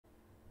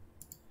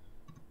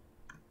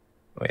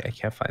Wait, I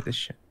can't find this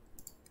shit.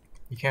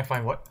 You can't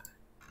find what?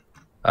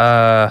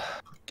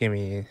 Give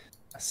me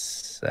a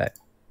sec.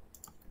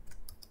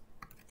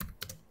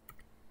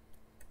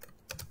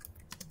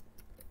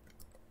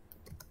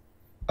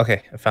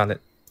 Okay, I found it.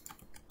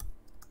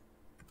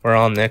 We're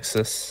on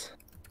Nexus.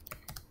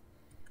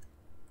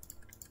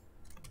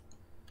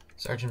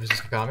 Sergeant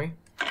vs. Kagami?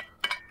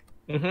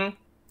 Mm-hmm.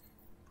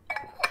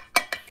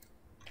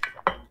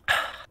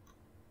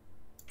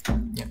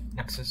 Yep,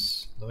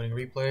 Nexus. Loading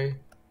replay.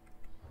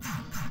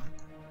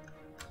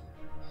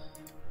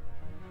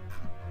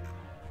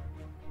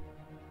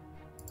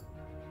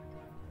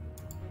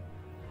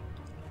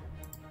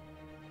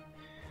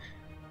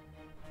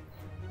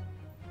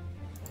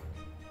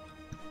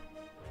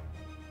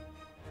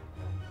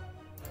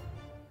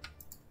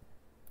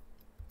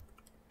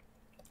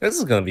 This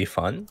is gonna be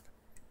fun.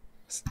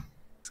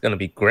 It's gonna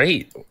be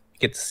great.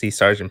 Get to see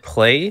Sergeant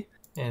play.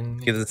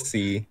 And Get to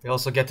see. we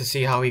also get to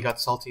see how he got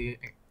salty.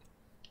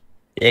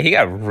 Yeah, he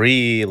got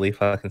really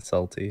fucking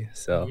salty.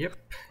 So Yep.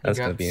 that's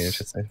gonna be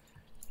interesting.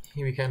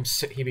 He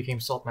became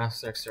Salt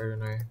Master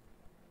Extraordinary.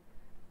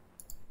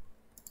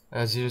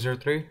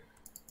 003?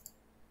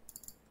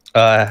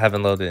 I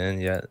haven't loaded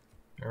in yet.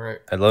 Alright.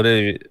 I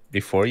loaded it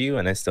before you,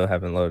 and I still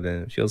haven't loaded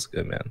in. It feels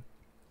good, man.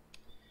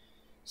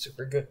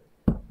 Super good.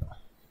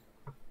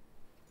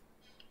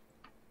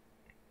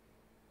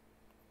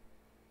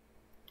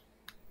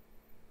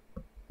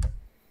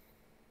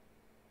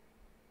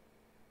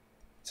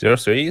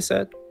 03, you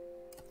said?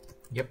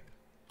 Yep.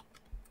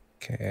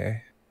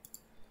 Okay.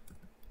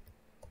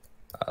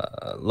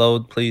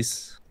 Load,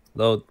 please.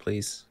 Load,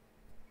 please.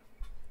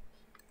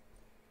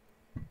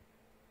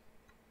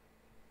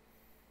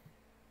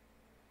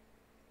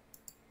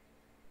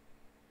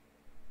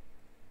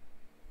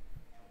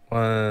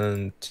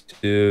 One,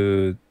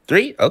 two,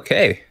 three.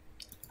 Okay.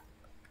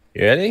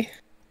 You ready?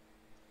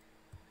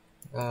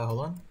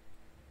 Hold on.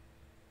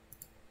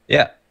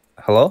 Yeah.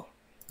 Hello?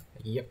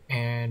 Yep,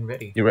 and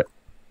ready. You ready?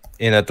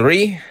 In a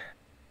 3,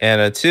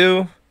 and a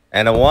 2,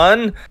 and a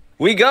 1,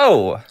 we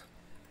go!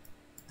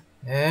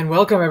 And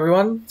welcome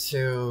everyone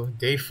to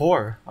day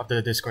 4 of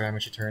the Discord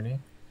Amateur Tourney.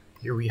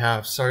 Here we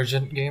have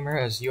Sergeant Gamer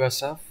as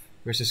USF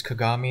versus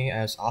Kagami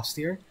as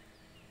Austere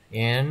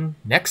in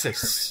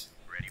Nexus.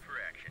 Ready for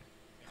action.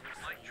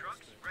 Light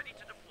trucks ready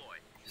to deploy.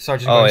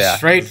 Sergeant going yeah.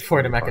 straight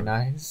for the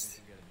mechanized.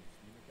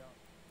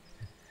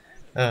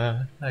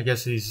 I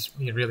guess he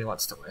really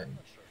wants to win.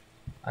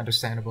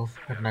 Understandable.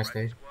 Have a nice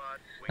day.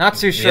 Not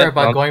too sure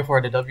about going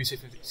for the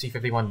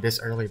WC51 this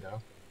early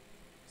though.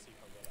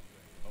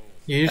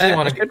 You usually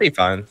want it could be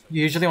fun.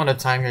 You usually want to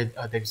time your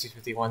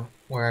WC51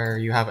 where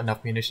you have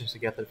enough munitions to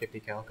get the 50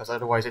 cal, because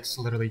otherwise it's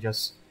literally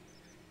just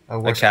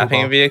A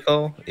capping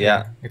vehicle?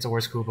 Yeah. It's a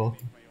worse Kubo.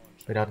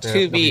 Without the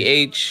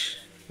 2BH,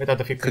 without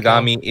the 50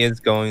 Kagami is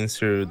going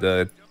through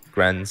the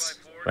Grens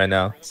right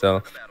now,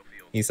 so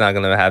he's not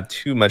going to have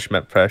too much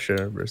met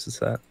pressure versus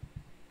that.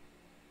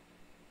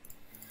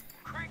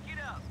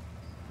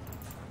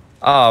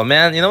 Oh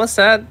man, you know what's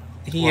sad?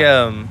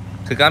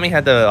 Kagami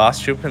had the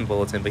Osttroopin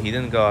bulletin, but he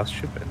didn't go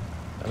Osttroopin.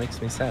 That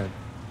makes me sad.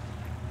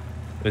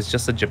 It was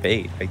just a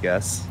debate, I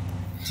guess.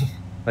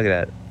 Look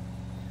at that.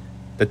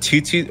 The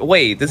 2-2.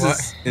 Wait, this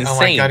is insane. Oh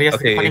my god, he has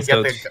okay, to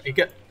so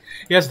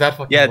he has that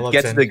fucking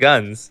bulletin. Gets the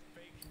guns.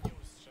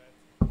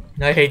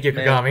 I hate you,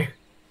 Kagami.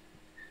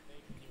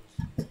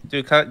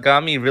 Dude,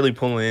 Kagami really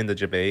pulling in the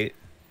debate,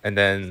 and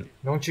then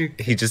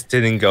he just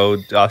didn't go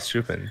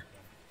Osttroopin.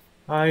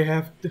 I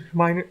have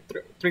minus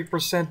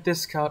 3%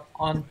 discount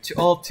on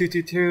all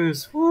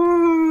 222s.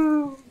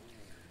 Woo!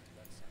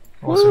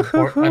 Most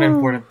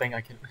unimportant thing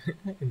I can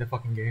in the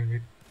fucking game,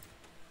 dude.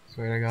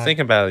 Swear to God. Think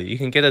about it. You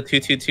can get a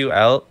 222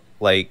 out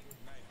like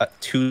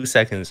 2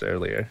 seconds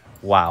earlier.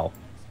 Wow.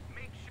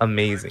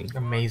 Amazing.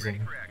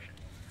 Amazing.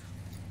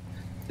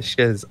 This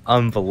shit is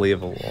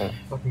unbelievable.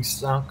 Fucking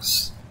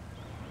sucks.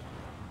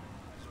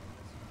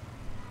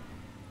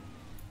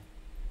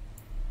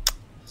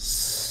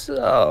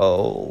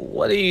 So,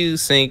 what do you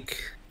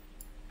think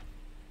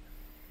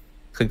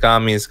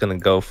Kagami is gonna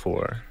go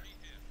for?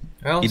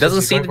 Well, he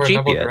doesn't see the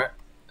Jeep yet.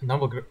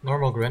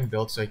 Normal Gren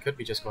build, so he could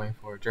be just going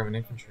for German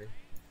infantry.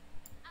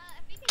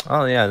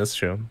 Oh yeah, that's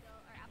true.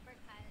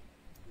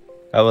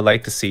 I would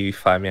like to see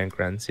 5-man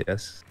Grens,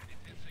 yes.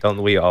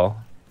 Don't we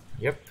all?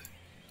 Yep.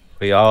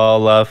 We all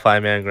love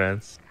 5-man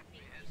Grens.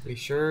 We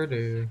sure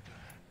do.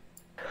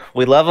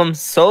 We love them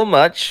so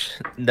much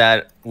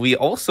that we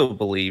also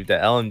believe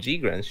that LMG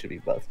Grens should be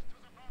buffed.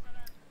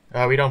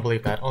 We don't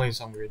believe that. Only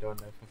some weirdo on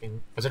the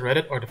fucking... Was it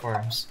Reddit or the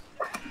forums?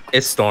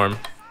 It's Storm.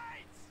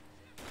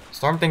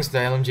 Storm thinks the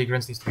LMG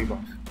Grens needs to be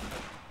buffed.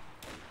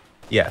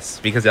 Yes,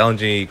 because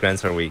LMG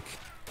Grens are weak.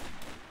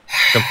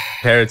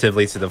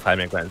 Comparatively to the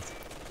 5-man Grens.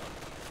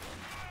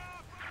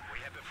 We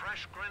have a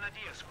fresh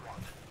Grenadier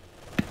squad.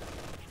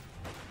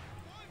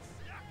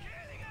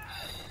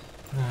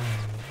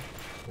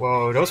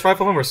 Whoa, those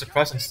riflemen were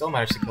suppressed and still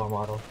managed to kill a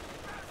model.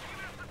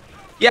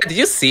 Yeah, did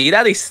you see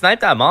that? He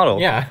sniped that model.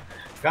 Yeah.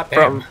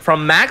 Goddamn.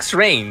 From max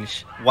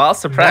range while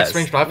suppressed. Max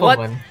range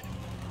rifleman.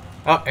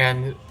 Oh,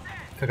 and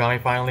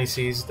Kagami finally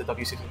sees the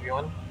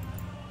WC2V1.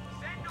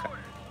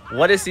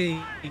 What is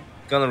he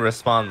gonna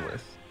respond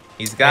with?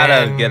 He's gotta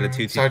And get a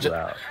 2-2 Sergeant-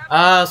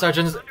 out.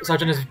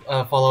 Sergeant is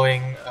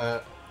following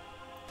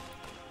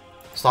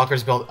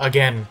Stalker's build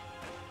again.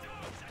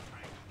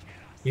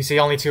 You see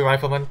only 2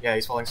 riflemen? Yeah,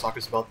 he's following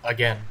Stalker's build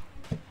again.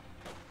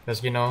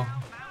 Because, you know,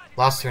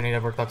 last tourney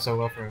that worked out so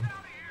well for him.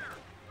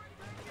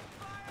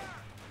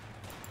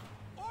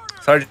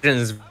 Sergeant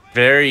is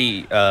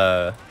very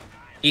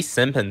he's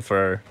simping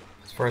for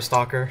a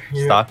Stalker.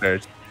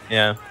 stalkers.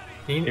 Yeah.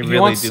 He really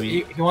wants do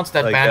he wants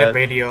that like bandit that.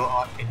 radio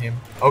in him.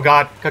 Oh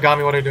god,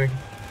 Kagami, what are you doing?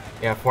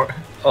 Yeah,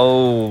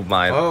 Oh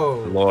my Oh.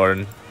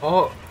 lord.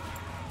 Oh,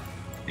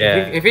 Yeah.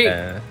 if he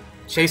yeah.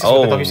 chases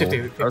Oh, with the that was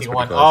pretty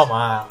WC-51. close. Oh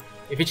my!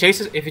 If he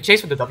chased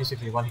with the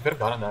WC-51, he could have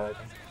gotten that. I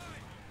think.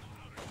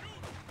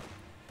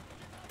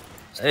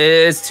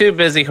 It's too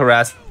busy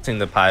harassing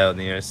the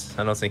pioneers.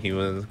 I don't think he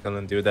was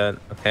gonna do that.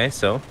 Okay,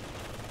 so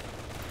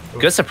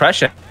good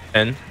suppression.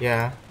 And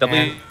Yeah.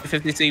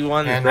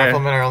 W50C1 is And there.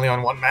 riflemen are only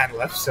on 1 man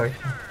left, so he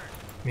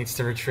needs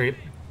to retreat.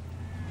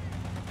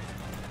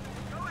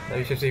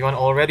 W51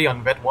 already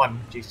on vet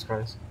 1. Jesus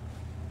Christ.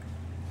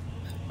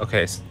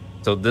 Okay,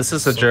 so this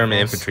is a So German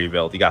close. infantry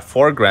build. You got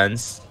 4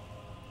 Grens.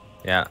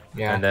 Yeah.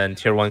 Yeah. And then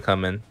tier 1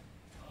 coming.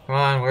 Come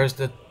on, where's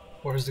the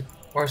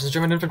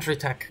German infantry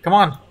tech? Come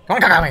on,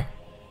 Kagami.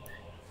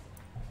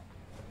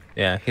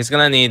 Yeah, he's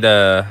gonna need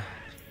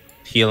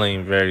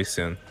healing very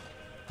soon.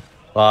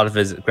 A lot of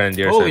his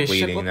grenadiers Holy are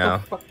bleeding shit! What now.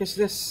 the fuck is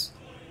this?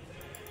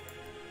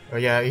 Oh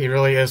yeah, he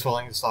really is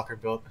following the stalker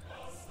build,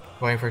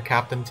 going for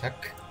captain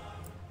tech.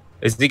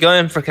 Is he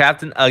going for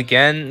captain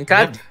again?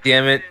 God Yep.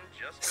 damn it.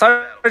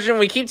 Sergeant,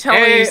 we keep telling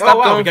Hey, you stop oh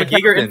wow, we going got for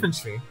Jaeger captain.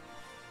 infantry.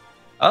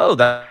 Oh,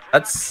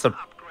 that's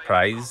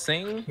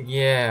surprising.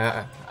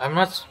 Yeah, I'm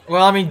not.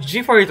 Well, I mean,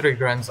 G43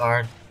 grunts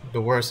aren't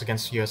the worst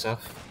against USF.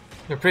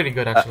 They're pretty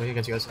good actually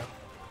against USF.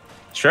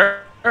 Sure.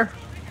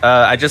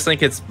 I just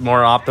think it's more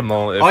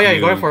optimal if Oh yeah, you,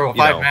 you're going for a you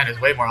 5 know, man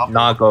is way more optimal.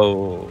 not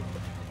go.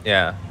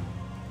 Yeah.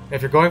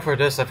 If you're going for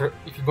this, if you're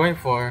going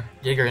for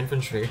Jaeger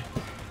infantry,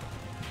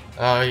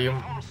 you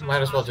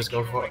might as well just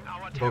go for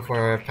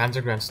a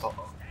Panzergrenz stall.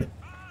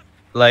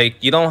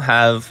 Like, you don't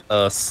have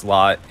a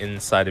slot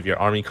inside of your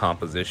army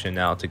composition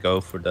now to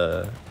go for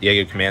the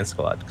Jaeger command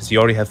squad because you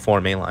already have 4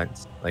 main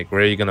lines. Like,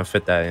 where are you gonna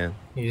fit that in?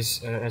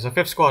 He's as a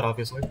 5th squad,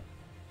 obviously.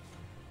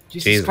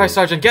 Jesus Jesus, Christ,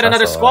 Sergeant, get that's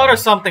another a squad lot. or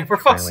something, for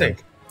fuck's Really?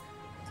 sake!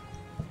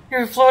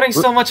 You're floating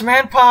so much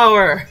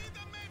manpower!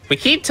 We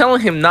keep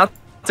telling him not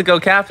to go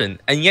captain,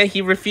 and yet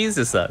he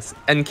refuses us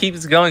and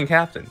keeps going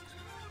captain.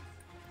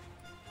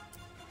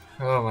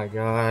 Oh my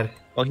god.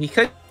 Well, he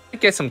could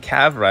get some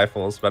cav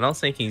rifles, but I don't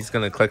think he's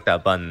gonna click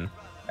that button.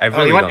 I Oh,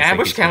 really you don't want think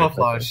ambush he's gonna click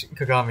camouflage,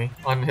 Kagami,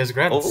 on his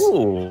grunts. it.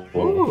 Ooh,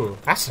 Ooh,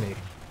 fascinating.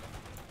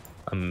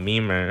 a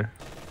memer.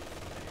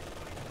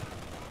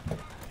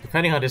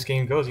 Depending how this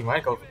game goes, you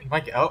might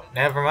get, oh,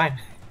 never mind.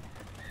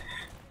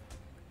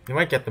 You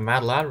might get the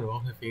mad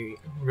lateral if he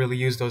really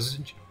uses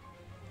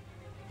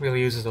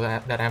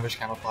that ambush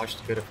camouflage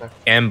to good effect.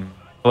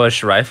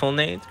 Ambush rifle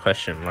nade?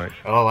 Question mark.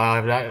 Oh wow,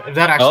 if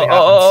that actually happens.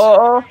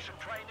 Oh.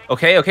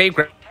 Okay.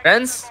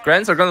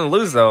 Grens are gonna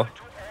lose though.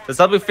 This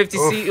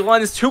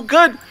W50C1 is too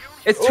good.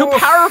 It's too Oof.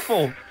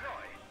 powerful.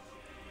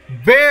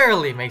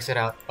 Barely makes it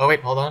out. Oh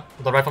wait, hold on.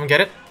 Will the rifleman get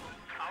it?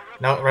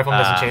 No,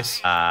 rifleman doesn't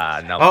chase.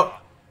 No. Oh,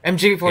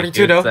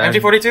 MG42 though.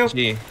 MG42.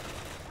 Gee,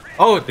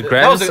 Oh, the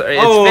that was Grens, a,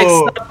 it's oh,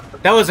 fixed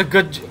up. that was a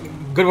good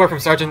work from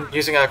Sergeant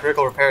using a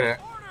critical repair there.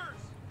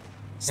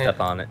 Step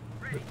on it.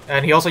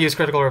 And he also used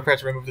critical repair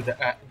to remove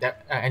the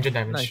engine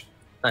damage.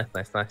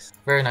 Nice.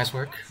 Very nice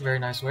work. Very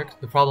nice work.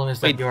 The problem is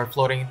that Wait. you are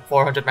floating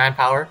 400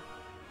 manpower.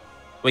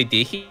 Wait,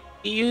 did he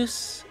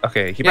use?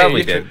 Okay, he Yeah,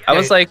 probably you did. could- I yeah,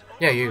 was like,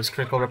 Yeah, you use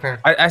critical repair.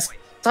 I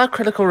thought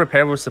critical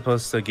repair was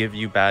supposed to give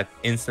you back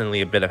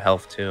instantly a bit of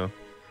health too.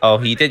 Oh,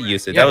 he did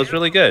use it. Yeah. That was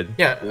really good.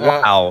 Yeah,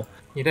 Wow.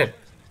 He did.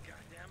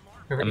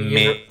 He used repair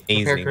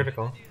Amazing.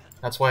 critical.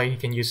 That's why he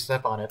can use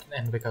step on it,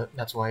 and because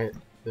that's why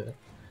the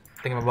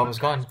thingamabob was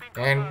gone.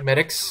 And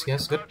medics,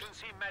 yes, good.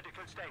 Emergency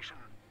medical station.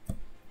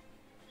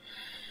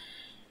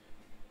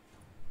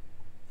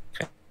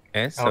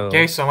 Okay, so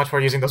Okay, so much for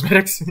using those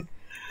medics.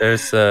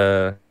 there's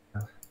a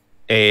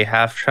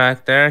half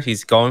track there.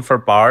 He's going for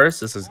bars.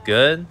 This is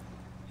good.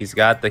 He's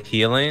got the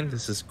healing.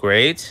 This is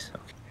great.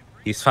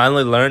 He's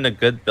finally learned a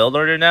good build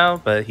order now,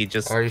 but he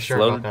just Are you sure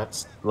floated about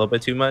that? a little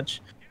bit too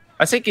much.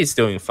 I think he's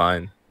doing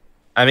fine.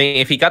 I mean,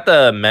 if he got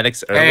the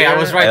medics earlier, Hey, I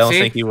was right. don't See,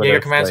 think he would Jaeger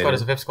have command played squad it.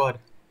 is a 5th squad.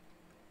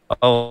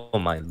 Oh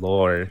my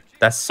lord,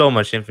 that's so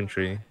much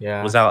infantry.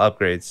 Yeah. Without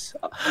upgrades.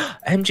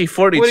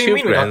 MG42 What do you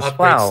mean without grams. upgrades?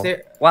 Wow.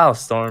 They're- Wow,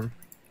 Storm.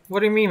 What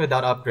do you mean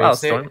without upgrades? Wow,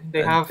 Storm.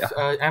 They have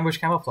ambush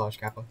camouflage,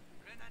 Kappa.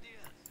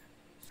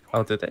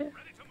 Oh, did they?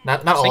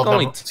 Not I all think of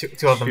only them.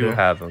 Two of them do.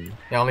 have them.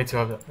 Yeah, only 2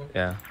 of them.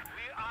 Yeah.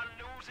 We are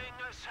losing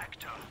the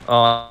sector.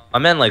 Oh, I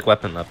meant like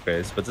weapon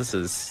upgrades, but this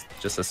is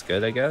just as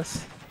good, I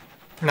guess.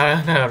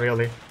 No, not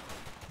really.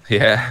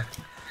 Yeah.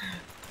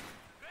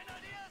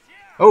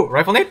 Oh,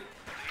 rifle nade?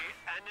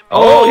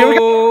 Oh, here we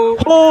go.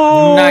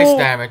 Oh! Nice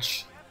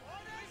damage.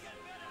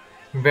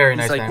 Very He's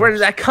nice like, damage. where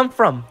did that come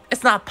from?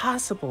 It's not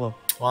possible.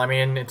 Well, I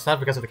mean, it's not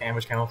because of the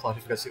ambush camouflage,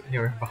 it's because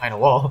you're behind a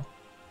wall.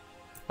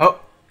 Oh,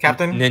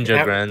 Captain.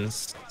 Ninja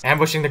Grens.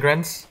 Ambushing the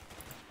Grens.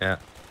 Yeah.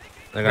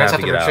 They're gonna have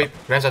to get retreat.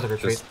 out. Grens have to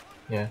retreat.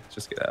 Yeah.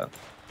 Just get out.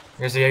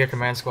 Here's the Jaeger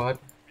command squad.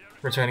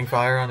 Returning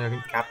fire on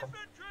their captain.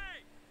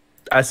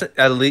 I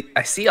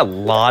see a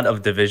lot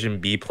of Division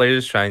B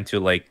players trying to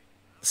like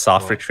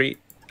soft retreat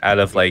out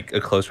of like a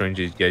close range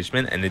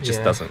engagement, and it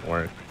just doesn't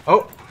work.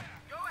 Oh,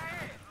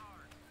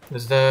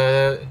 there's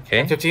the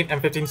Okay. M15.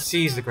 M15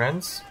 sees the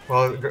Grens.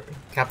 Well,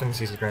 Captain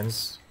sees the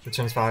Grens.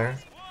 Returns fire.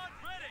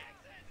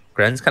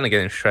 Gren's kind of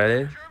getting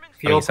shredded.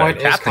 Field point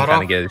is Captain cut kind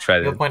off. of getting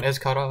shredded. Field point is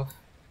cut off.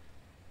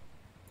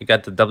 You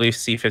got the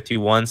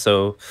WC-51,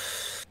 so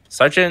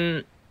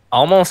Sergeant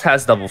almost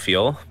has double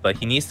fuel, but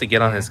he needs to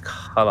get on his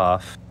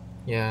cutoff.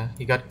 Yeah,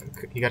 he got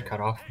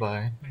cut off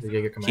by the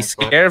Jaeger command He's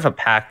squad. scared of a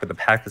pack, but the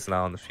pack is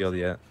not on the field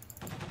yet.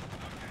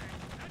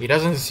 He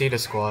doesn't see the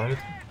squad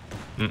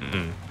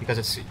Mm-mm. because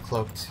it's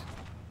cloaked.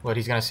 What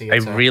he's gonna see. I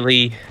outside.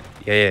 really...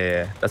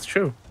 Yeah. That's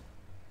true.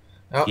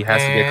 Oh, he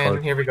has to get and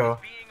cloaked. here we go.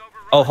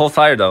 Oh, hold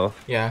fire, though.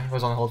 Yeah, it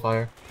was on hold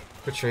fire.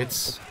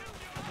 Retreats.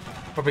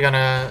 Probably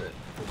gonna...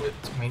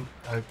 I mean,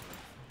 like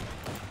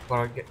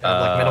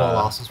minimal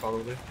losses,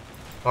 probably.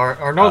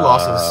 Or no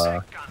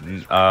losses.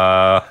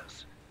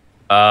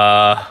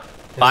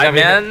 Five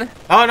men?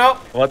 Oh, no!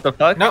 What the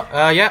fuck? No,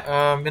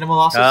 minimal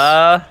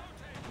losses.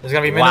 There's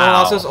gonna be minimal wow.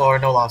 losses or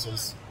no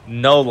losses.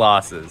 No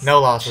losses.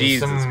 No losses.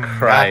 Jesus Christ.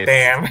 Christ.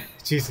 Damn.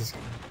 Jesus.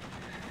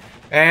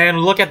 And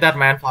look at that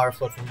manpower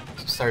flip from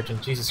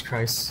Sergeant. Jesus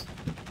Christ.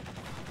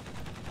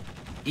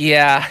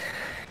 Yeah.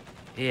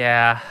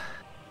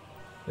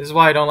 This is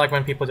why I don't like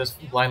when people just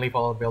blindly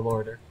follow build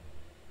order.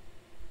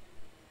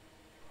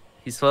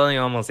 He's floating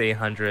almost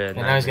 800.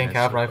 And now he's getting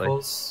cav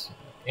rifles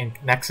in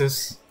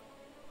Nexus.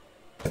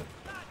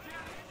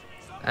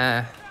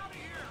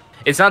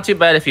 It's not too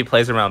bad if he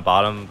plays around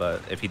bottom,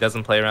 but if he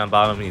doesn't play around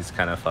bottom, he's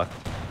kind of fucked.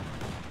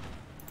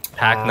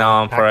 Pack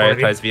now on pack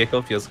quality. prioritized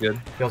vehicle feels good.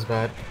 Feels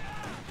bad.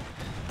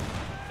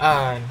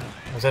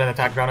 Was that an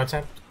attack ground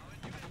attempt?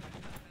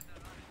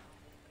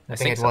 I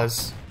think it so.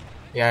 was.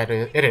 Yeah,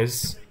 it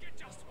is.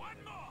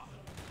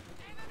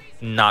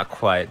 Not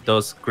quite.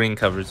 Those green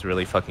covers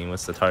really fucking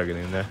with the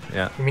targeting there.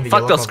 Yeah. You mean the Fuck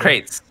yellow those cover?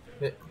 crates.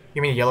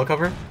 You mean the yellow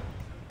cover?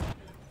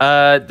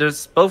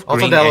 There's both Also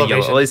green the and elevation.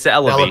 yellow. Well, it's the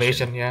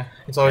elevation. Yeah.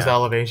 It's always the Yeah.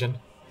 elevation.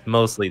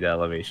 Mostly the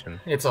elevation.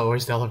 It's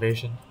always the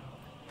elevation.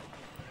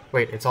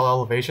 Wait, it's all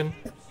elevation?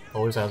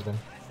 Always has been.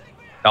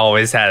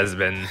 Always has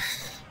been.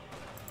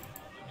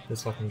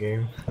 This fucking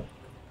game.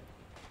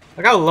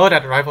 Look how low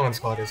that rifleman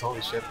squad is,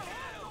 holy shit.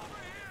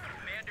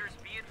 Commanders,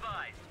 be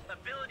advised.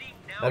 Ability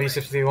now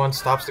W61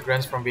 stops the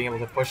Grens from being able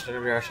to push to the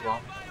rear echelon.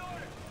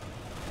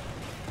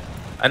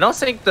 I don't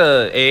think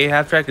the AA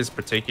half track is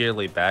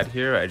particularly bad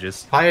here. I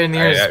just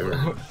Pioneers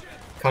I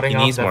cutting he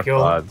off needs the more fuel.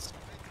 quads.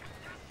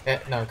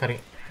 No, cutting.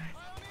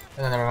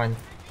 No, never mind.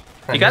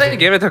 You gotta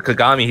give it to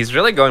Kagami. He's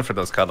really going for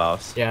those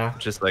cutoffs. Yeah.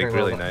 Just like very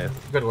really well done.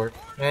 nice. Good work.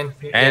 And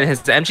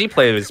His MG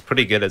play was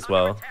pretty good as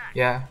well.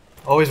 yeah,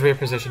 always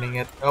repositioning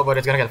it. Oh, but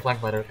it's gonna get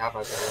flanked by the cap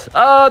right there.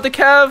 Oh, the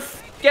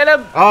Kev! Get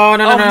him! Oh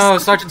no! he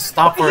Sergeant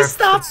stopped for he a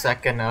stopped.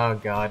 second. Oh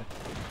god.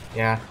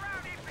 Yeah.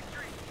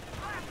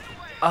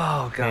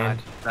 Oh god, Man.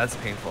 that's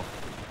painful.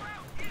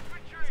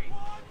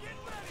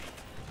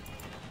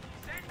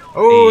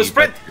 Oh, Hey,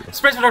 sprint!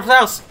 Sprint for the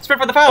Faust!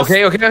 Sprint for the Faust!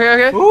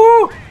 Okay.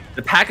 Woo!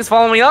 The pack is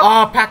following me up.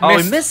 Oh, Pack Oh,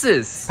 missed. he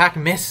misses. Pack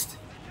missed.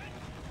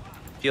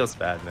 Feels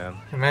bad, man.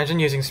 Imagine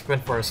using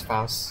sprint for a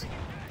spouse.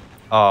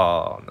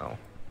 Oh no.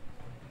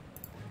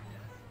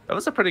 That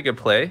was a pretty good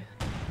play.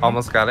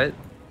 Almost got it.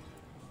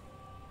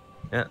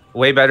 Yeah,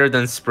 way better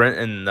than sprint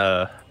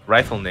and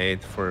rifle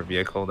nade for a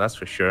vehicle. That's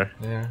for sure.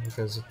 Yeah,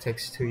 because it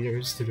takes 2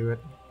 years to do it.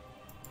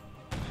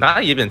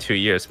 Not even 2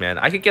 years, man.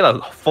 I could get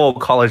a full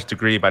college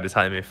degree by the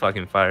time it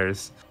fucking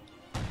fires.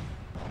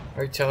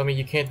 Are you telling me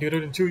you can't do it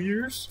in 2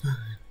 years?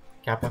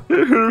 Kappa.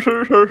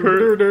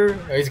 Oh,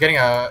 he's getting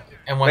a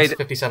M1's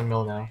 57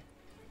 mil now.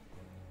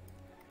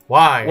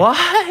 Why?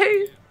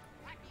 Why?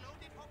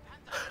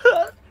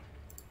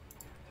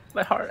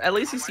 My heart. At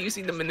least he's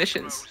using the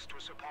munitions to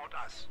support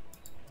us.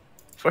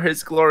 for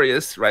his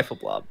glorious rifle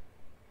blob.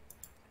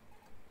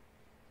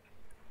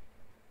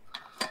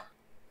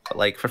 But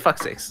like, for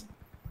fuck's sakes.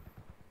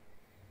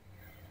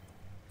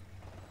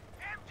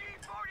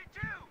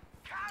 MG-42.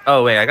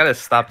 Oh wait, I gotta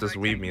stop this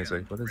weeb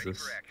music. What is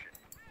this?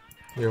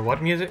 Your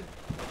what music?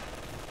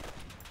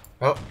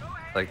 Oh,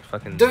 Like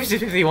fucking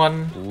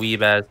WC51.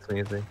 weeb ass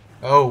music.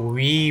 Oh,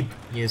 weeb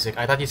music.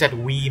 I thought you said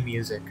Wii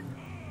music.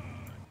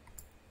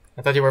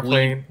 I thought you were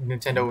playing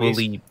Nintendo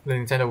Wii, the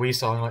Nintendo Wii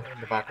song like,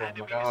 in the background.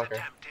 I'm like, oh,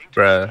 okay.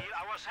 Bruh.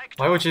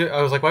 Why would you?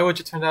 I was like, why would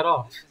you turn that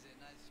off?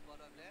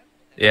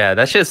 Yeah,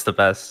 that shit's the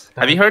best.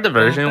 Have you heard the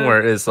version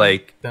where it's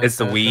like, it's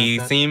the Wii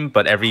dun. theme,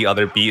 but every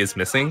other beat is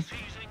missing?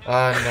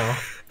 No.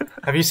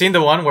 Have you seen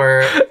the one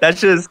where?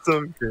 That's just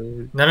so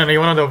good. No. You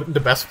want to know the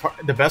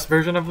best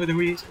version of the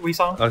Wii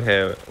song?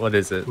 Okay, what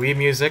is it? Wii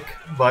music,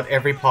 but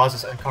every pause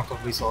is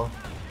uncomfortably slow.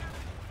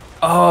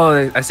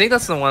 Oh, I think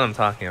that's the one I'm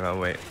talking about.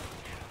 Wait.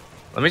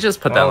 Let me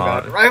just put that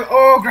on. Right.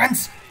 Oh,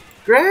 Grants!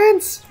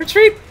 Grants!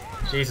 Retreat!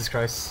 Jesus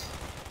Christ.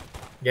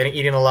 Getting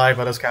eaten alive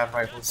by those cav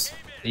rifles.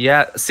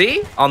 Yeah,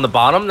 see? On the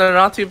bottom, they're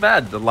not too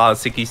bad. A lot of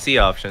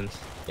CQC options.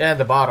 Yeah, at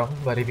the bottom,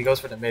 but if he goes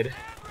for the mid.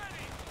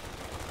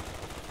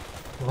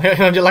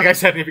 Like I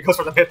said, if he goes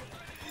for the mid,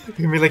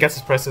 he really gets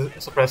suppressed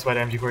by the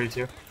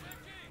MG42.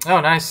 Oh,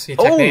 nice. He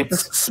tech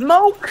nades.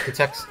 Smoke! He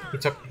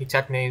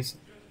tech nades.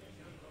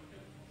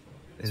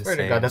 Swear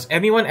to God, does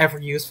anyone ever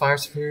use fire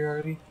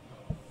superiority?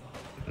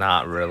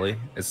 Not really.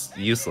 It's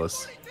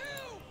useless.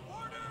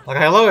 Like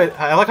I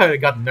like how it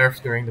got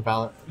nerfed during the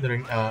ballot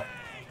during the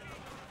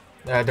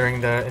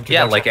introduction.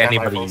 Yeah, like of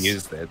anybody rifles.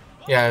 used it.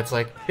 Yeah, it's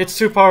like it's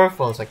too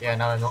powerful. It's like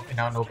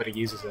now nobody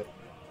uses it.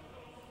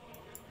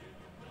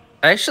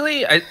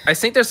 Actually, I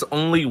think there's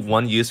only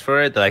one use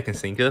for it that I can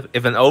think of.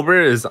 If an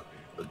Ober is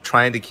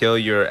trying to kill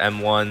your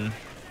M1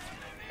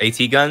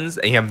 AT guns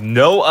and you have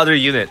no other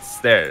units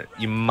there,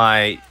 you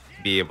might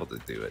be able to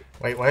do it.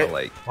 Wait,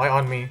 Like, why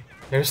on me?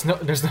 There's no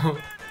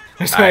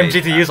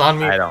MG to use on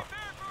me. I don't.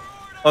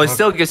 Oh, it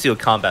still gives you a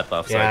combat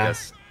buff, so Yeah. I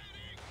guess.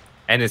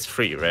 And it's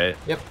free, right?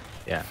 Yep.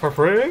 Yeah. For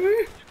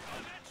free?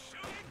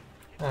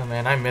 Oh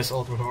man, I miss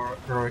old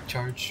heroic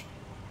charge.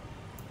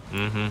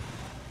 Mm-hmm.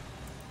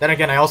 Then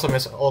again, I also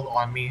miss old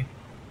on me,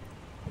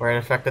 where it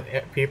affected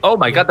people. Oh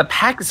my god, the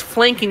pack is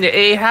flanking the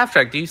AA half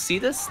track. Do you see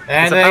this?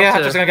 And It's about yeah,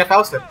 to- just gonna get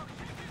ousted.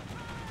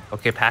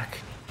 Okay, pack.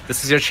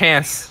 This is your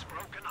chance.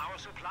 Broken our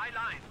supply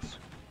lines.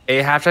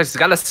 AA half track's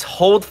gotta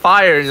hold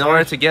fire in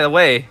order to get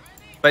away.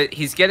 But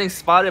he's getting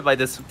spotted by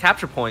this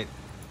capture point.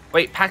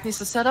 Wait, pack needs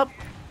to set up?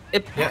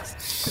 It Yeah.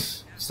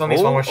 Still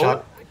needs one more Oh,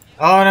 shot.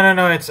 Oh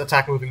no, it's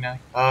attack moving now.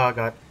 Oh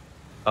god.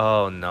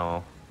 Oh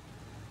no.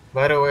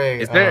 By the way,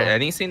 Is there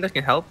anything that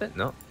can help it?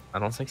 No, I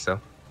don't think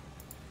so.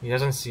 he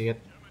doesn't see it.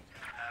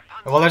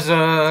 Well, there's a.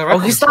 Oh,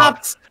 he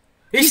stopped!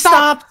 He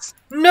stopped!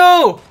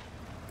 No!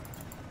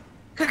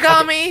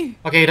 Kagami!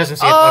 Okay, he doesn't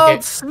see it. Oh,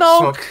 Okay,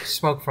 smoke!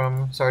 Smoke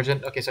from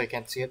Sergeant. Okay, so he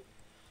can't see it.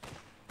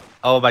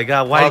 Oh my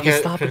god, why did you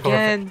Okay, stop critical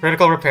again?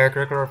 critical repair.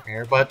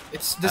 But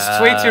this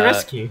is way too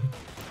risky.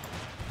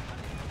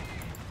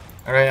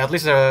 All right, at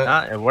least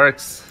It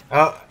works.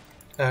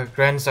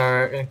 Grens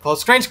are in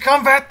close range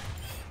combat.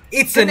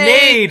 It's a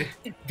Grenade!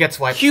 nade. Gets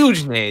wiped.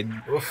 Huge nade.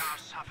 Oof.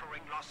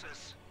 Suffering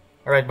losses.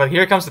 All right, but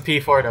here comes the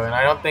P4 though, and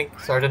I don't think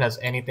Sergeant has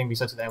anything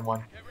besides the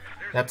M1.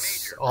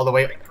 That's all the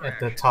way at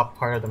the top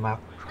part of the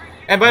map.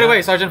 And by the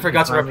way, Sergeant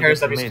forgot to repair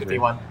his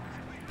WC-51.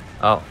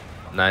 Oh,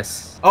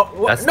 nice.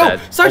 Oh, That's no!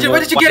 dead. Sergeant, Oh, why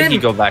did you why get did in? he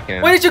go back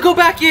in? Why did you go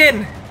back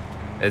in?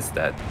 It's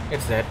dead.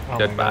 It's dead. Oh my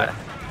Goodbye. God.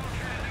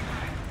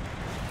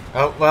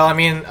 Oh well, I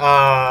mean,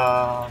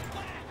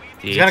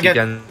 it's gonna get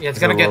it's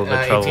gonna get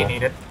 18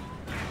 needed.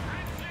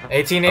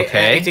 18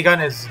 Okay. 80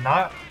 gun is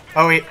not.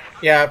 Oh wait,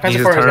 yeah, He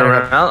just Panzer IV is turned gonna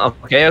around.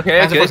 Okay,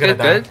 Panzer IV is gonna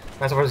good. die.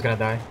 Panzer IV is gonna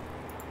die.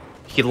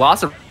 He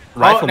lost a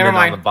rifleman never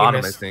mind. on the He bottom,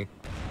 I missed. think.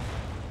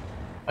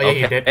 Oh yeah,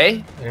 he did.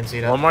 Hey, I didn't see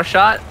that. one more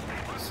shot.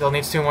 Still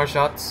needs 2 more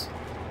shots.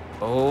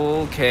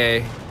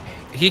 Okay.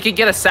 He could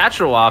get a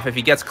satchel off if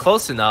he gets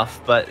close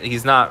enough, but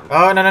he's not.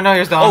 Oh no,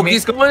 here's the Oh, enemy.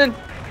 he's going in.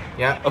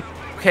 Yeah,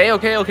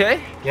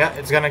 Okay. yeah,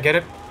 it's gonna get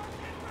it.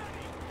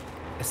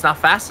 It's not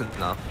fast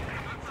enough.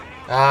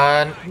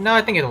 No,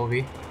 I think it will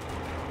be.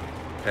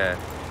 Okay.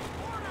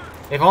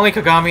 If only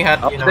Kagami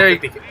had, Oh, you know, there you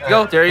 50,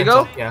 go, there you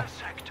go. Yeah,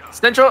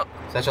 Central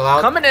satchel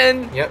out. coming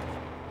in. Yep.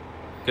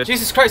 Good.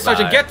 Jesus Christ,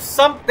 Sergeant, Bye. get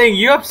something!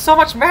 You have so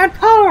much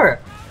manpower!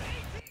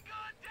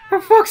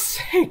 For fuck's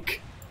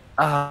sake!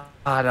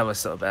 That was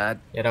so bad.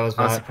 Yeah, that was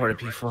bad. Unsupported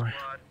P4.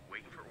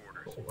 Waiting for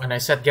orders. When I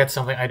said get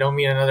something, I don't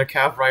mean another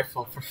cav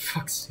rifle, for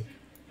fuck's sake.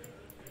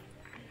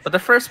 But the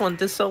first one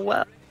did so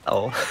well.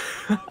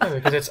 Yeah,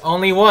 because it's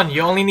only one.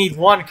 You only need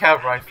one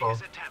cav rifle.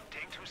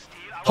 Attempting to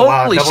steal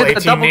our Holy double shit, a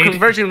 18 double nade.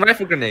 conversion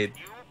rifle grenade.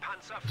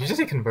 Did you just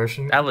say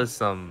conversion? That was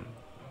some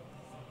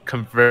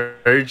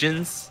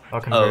convergence Oh,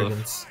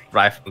 convergence. of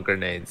rifle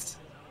grenades.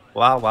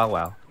 Wow.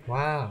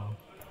 Wow.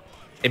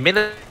 It made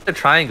a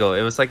triangle.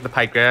 It was like the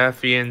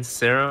Pythagorean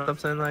serum,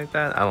 something like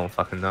that. I don't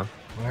fucking know.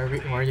 Why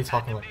are you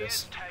talking like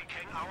this?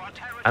 taking our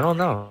territory. I don't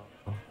know.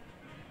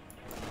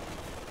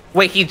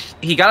 Wait,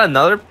 he got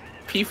another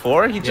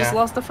P4? He just Yeah.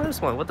 lost the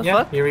first one. What the Yeah,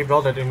 fuck? he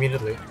rebuilt it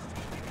immediately.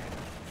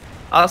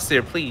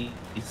 Austere, please.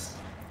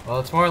 Well,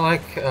 it's more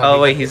like.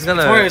 Oh, wait, he's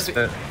gonna- It's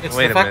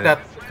wait the a fact minute.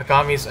 that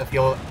Kagami's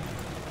fuel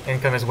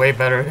income is way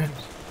better than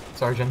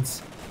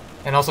Sergeant's.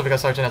 And also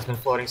because Sergeant has been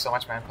floating so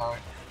much manpower.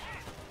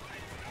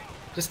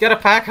 Just get a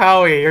Pack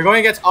Howie. You're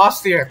going against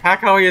Austere. Pack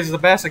Howie is the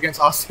best against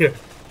Austere.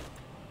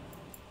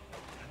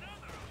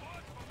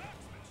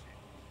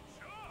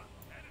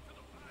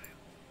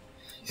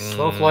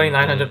 Slow floating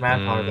 900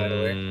 manpower, by the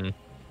way. Mm.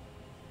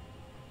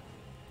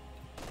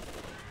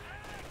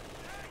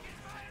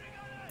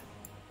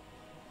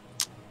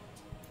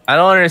 I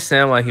don't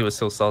understand why he was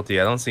so salty.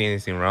 I don't see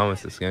anything wrong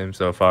with this game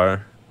so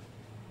far.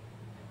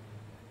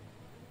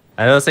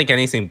 I don't think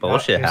anything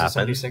bullshit Here's the happened.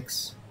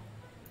 76.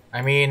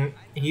 I mean,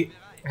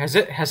 has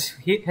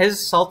his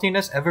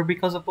saltiness ever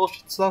because of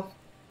bullshit stuff?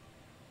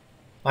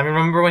 I mean,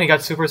 remember when he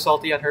got super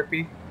salty at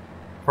Herpy?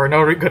 For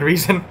no good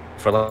reason.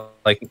 For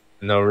like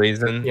no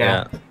reason.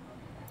 Yeah.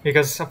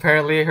 Because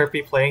apparently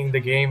Herpy playing the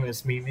game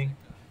is memeing.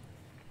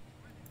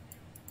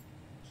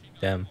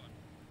 Damn.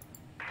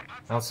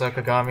 Also,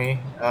 Kagami,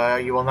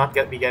 you will not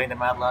be getting the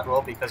Mad Lad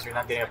roll because you're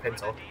not getting a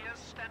Pinto.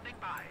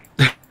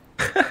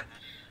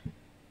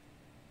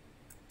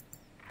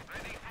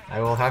 I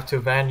will have to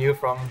ban you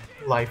from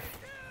life.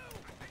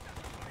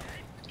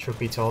 Truth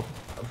be told.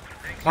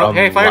 Oh,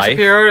 hey, fire life?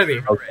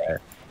 superiority! Okay.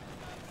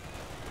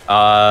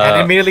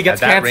 And immediately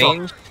gets at that cancelled.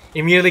 range?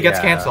 Immediately gets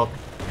Yeah. cancelled.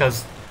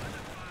 Because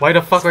why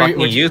the fuck It's were you?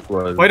 fucking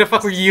useless. Why the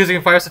fuck were you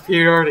using fire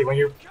superiority when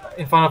you're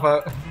in front of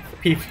a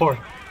P4?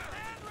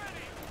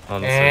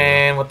 Honestly.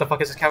 And what the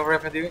fuck is this cavalry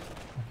weapon doing?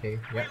 Okay,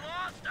 yep.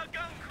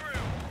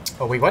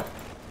 Oh wait, what?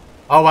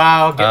 Oh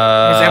wow, his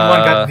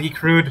M1 got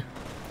decrewed.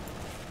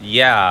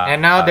 Yeah.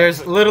 And now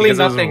there's literally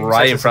because nothing. It was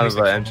right in besides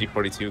front a of an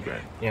 76 MG42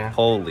 Grand. Yeah.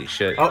 Holy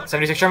shit. Oh,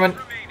 76 Sherman.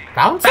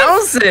 Bounces?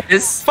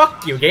 Bounces!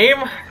 Fuck you, game.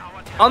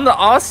 On the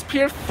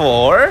Ospier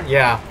 4?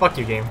 Yeah, fuck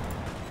you, game.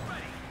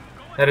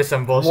 That is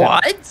some bullshit.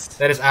 What?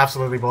 That is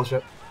absolutely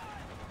bullshit.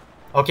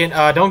 Okay,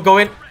 don't go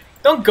in.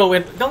 Don't go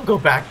in. Don't go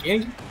back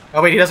in.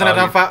 Oh wait, he doesn't have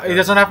enough. He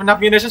doesn't have enough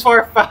munitions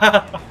for.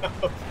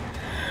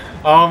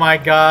 Oh my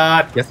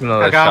god. Gets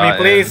another Kagami, shot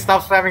please in.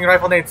 stop spamming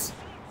rifle nades.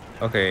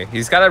 Okay,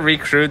 he's gotta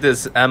recruit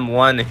this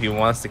M1 if he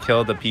wants to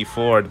kill the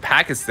P4. The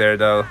pack is there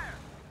though.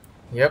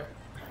 Yep.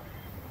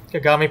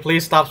 Kagami,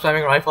 please stop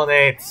spamming rifle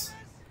nades.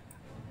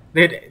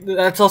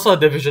 That's also a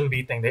Division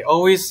B thing. They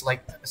always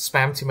like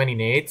spam too many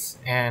nades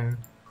and.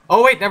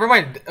 Oh wait, never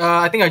mind.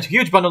 I think a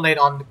huge bundle nade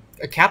on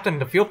a captain in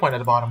the field point at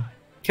the bottom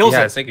kills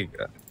Yeah, it. I think it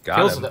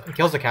got him.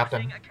 Kills the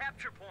captain.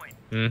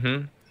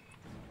 Mm-hmm.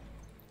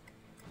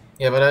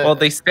 Yeah, but Well,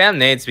 they spam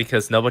nades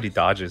because nobody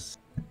dodges.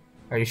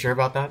 are you sure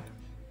about that?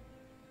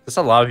 There's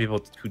a lot of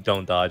people who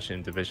don't dodge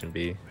in Division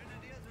B.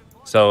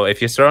 So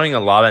if you're throwing a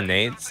lot of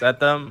nades at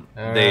them,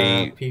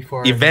 they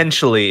P4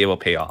 eventually it will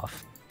pay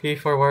off.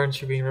 P4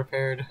 weren't you being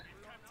repaired?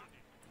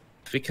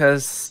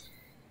 Because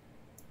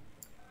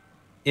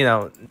you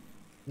know,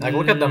 Like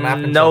look at the map.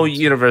 And no zones.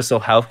 universal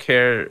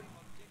healthcare,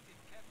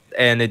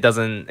 and it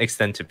doesn't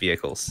extend to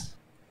vehicles.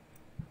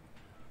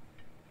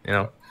 You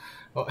know.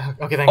 Oh,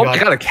 okay, thank Oh, God. I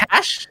got a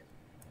cash!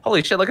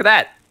 Holy shit! Look at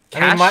that.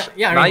 Cash. I mean,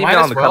 Not might even as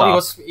on the well.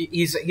 cutoff.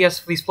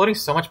 He's floating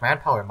so much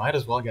manpower. Might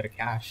as well get a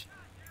cash.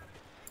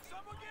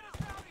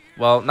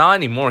 Well, not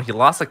anymore. He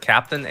lost a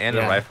captain and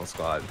Yeah. a rifle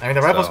squad. I mean,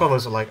 the rifle so, squad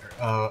was like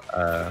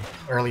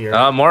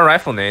earlier. more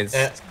rifle nades.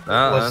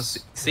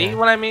 Was- See yeah.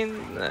 what I mean?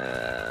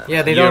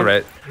 Yeah, they you're don't.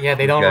 Right. Yeah,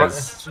 they don't.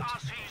 Because-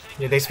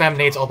 Yeah, they spam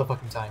nades all the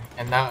fucking time,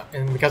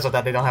 and because of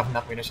that, they don't have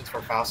enough munitions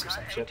for fast or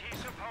some shit.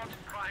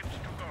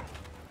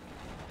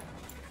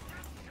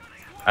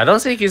 I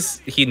don't think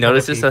he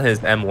notices P. that his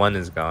M1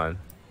 is gone.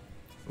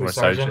 Who's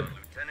Or sergeant.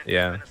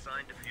 Yeah.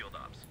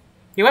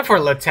 He went for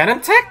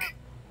lieutenant tech.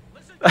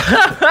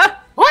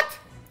 What?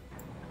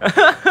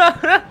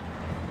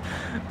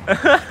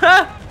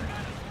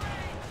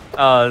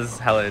 Oh, this is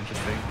hella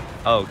interesting.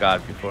 Oh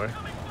god, before.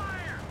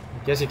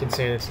 I guess you can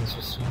say it's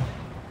interesting.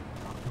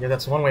 Yeah,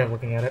 that's one way of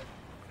looking at it.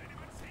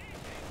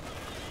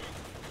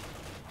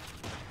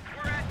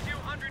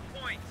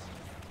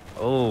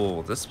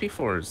 Oh, this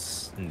P4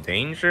 is in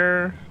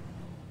danger.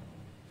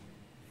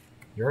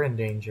 You're in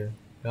danger.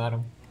 Got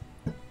him.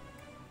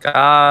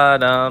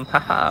 Got him.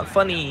 Haha,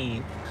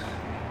 funny.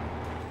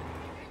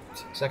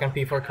 Second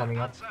P4 coming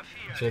up.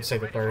 I should say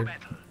the third.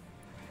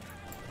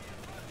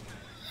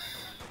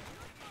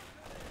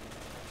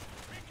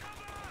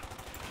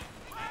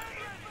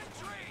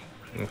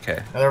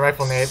 Okay. Another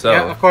rifle nade. So-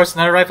 Yeah, of course,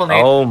 another rifle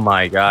nade. Oh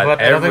my god,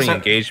 But I don't think every so.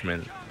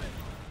 engagement.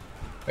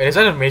 Wait, is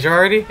that a major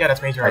already? Yeah,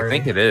 that's major I already.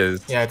 think it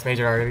is. Yeah, it's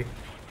major already.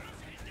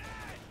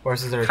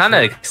 Horses are Kind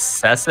of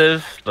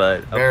excessive,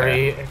 but okay.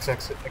 very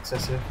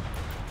excessive.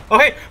 Oh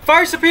hey,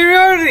 fire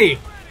superiority!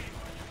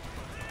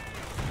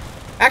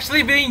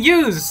 Actually being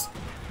used!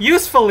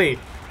 Usefully!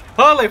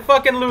 Holy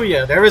fucking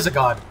Luya, there is a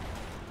god.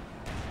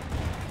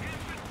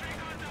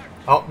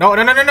 Oh, no,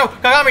 no, no, no, no!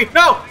 Kagami,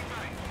 no!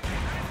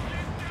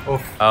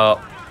 Oof.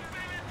 Oh.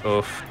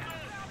 Oof.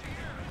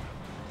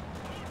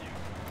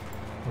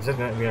 Is it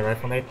gonna be a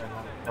rifle nade? Or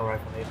not? No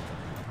rifle nade.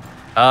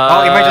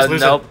 Oh, he might just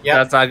lose it. nope, Yep.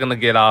 that's not gonna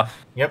get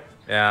off. Yep.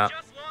 Yeah.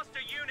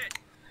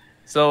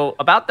 So,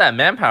 about that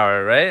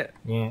manpower, right?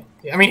 Yeah.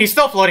 I mean, he's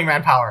still floating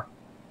manpower.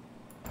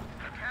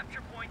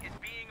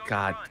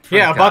 God. for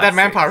Yeah, about that God's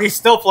manpower. sakes. He's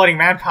still floating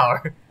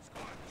manpower.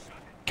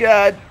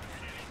 God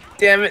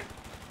damn it.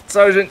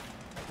 Sergeant,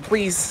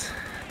 please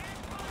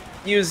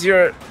use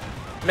your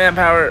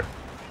manpower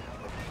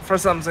for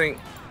something.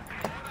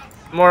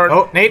 More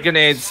Oh, Nate.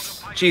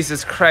 grenades.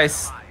 Jesus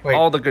Christ. Wait,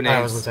 all the I was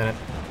grenades. lieutenant.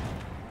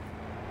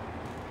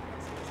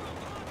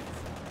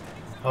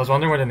 I was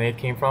wondering where the nade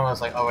came from. I was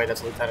like, oh wait,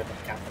 that's lieutenant,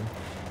 not captain.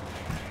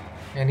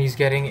 And he's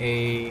getting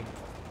a...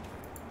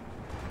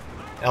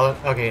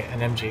 okay, an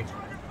MG.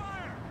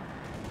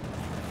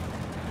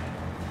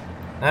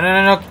 No, no,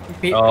 no, no.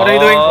 What are you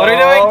doing? What are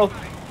you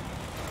doing?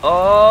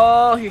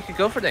 Oh, he could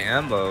go for the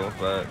ambo,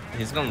 but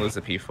he's gonna lose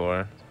the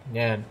P4.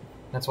 Yeah.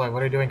 That's why.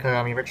 What are you doing,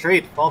 Kagami?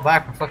 Retreat! Fall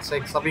back, for fuck's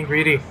sake. Stop being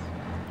greedy.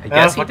 I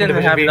guess he fucking didn't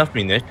Division have B. enough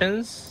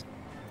munitions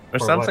or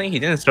For something. what? He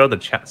didn't throw the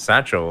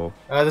satchel.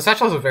 The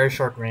satchel is a very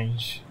short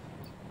range.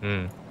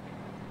 Hmm.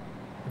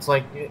 It's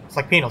like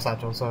penal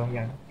satchel, so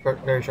yeah,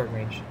 very short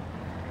range.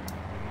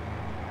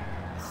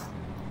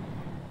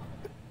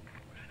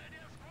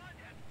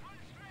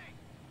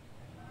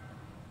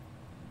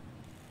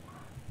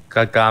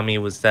 Kagami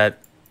was that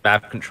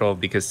map control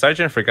because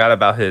Sergeant forgot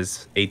about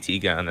his AT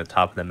gun on the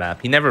top of the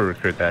map. He never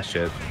recruited that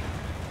shit.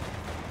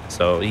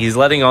 So he's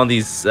letting all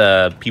these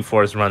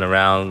P4s run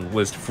around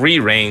with free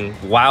reign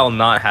while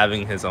not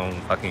having his own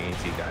fucking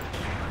AT gun.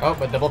 Oh,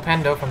 but double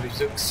pando from the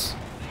Zooks.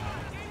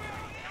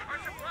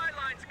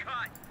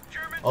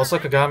 Also,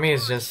 Kagami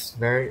is just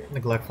very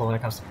neglectful when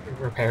it comes to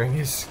repairing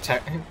his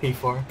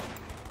P4.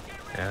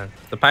 Yeah,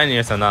 the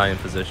Pioneers are not in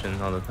position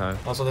all the time.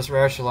 Also, this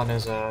rare echelon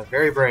is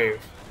very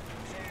brave.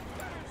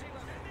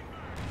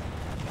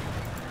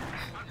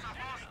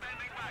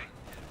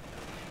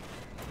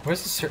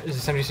 Where's the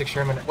 76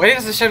 Sherman? Why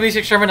is the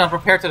 76 Sherman not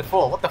prepared to the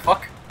full? What the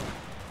fuck?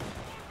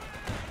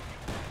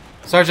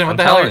 Sergeant, what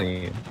the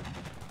hell?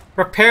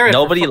 Prepare it.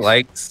 Nobody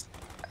likes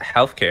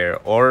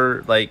healthcare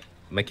or like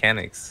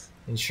mechanics.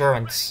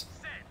 Insurance.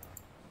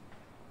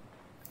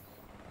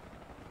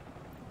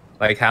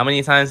 Like, how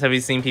many times have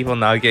you seen people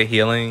not get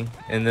healing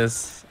in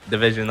this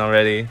division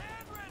already?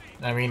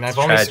 I mean,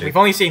 tragic. we've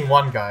only seen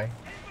one guy.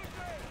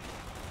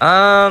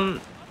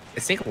 I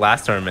think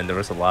last tournament there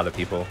was a lot of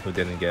people who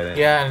didn't get it.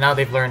 Yeah, and now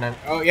they've learned it.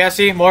 Oh yeah,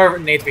 see, more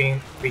nades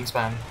being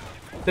spammed.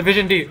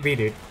 Division B,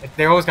 dude, like,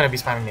 they're always gonna be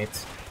spamming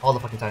nades all the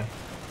fucking time.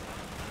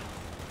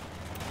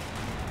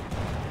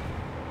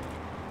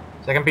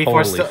 Second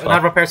P4 still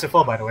not repaired to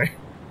full, by the way.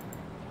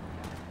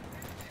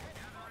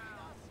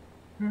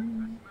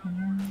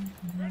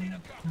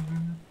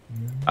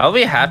 I'll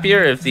be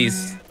happier if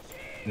these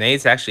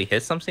nades actually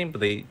hit something,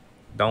 but they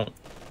don't.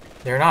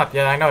 They're not.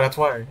 Yeah, I know. That's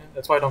why.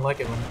 That's why I don't like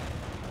it when.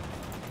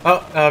 Oh,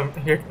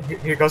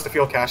 here goes the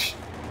fuel cache.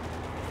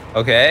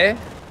 Okay,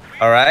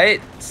 all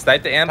right.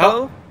 Snipe the ambo.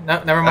 Oh,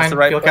 no, never mind.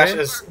 Right fuel cache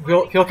is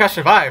fuel cache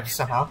survives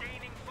somehow.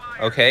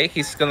 Okay,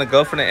 he's gonna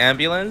go for the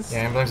ambulance.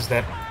 Yeah, ambulance is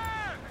dead.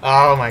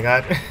 Oh my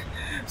god.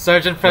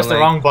 Sergeant pressed the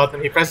wrong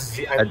button. He pressed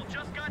Z.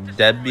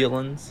 Dead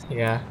ambulance.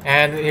 Yeah,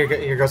 and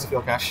here goes the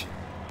fuel cache.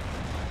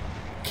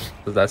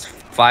 So that's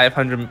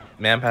 500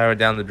 manpower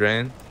down the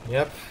drain.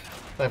 Yep,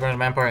 500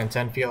 manpower and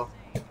 10 fuel.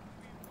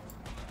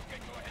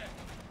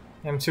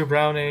 M2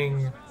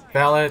 Browning,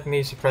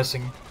 valiantly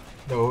suppressing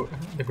the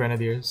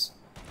Grenadiers.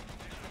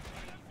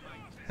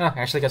 Huh,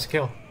 actually gets a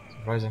kill.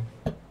 Surprising.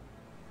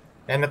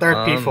 And the third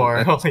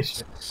P4. Holy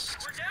shit.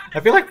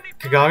 I feel like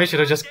Kagami should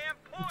have just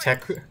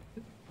tech.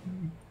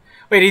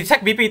 Wait, he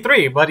tech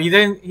BP3, but he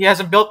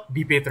hasn't built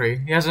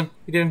BP3.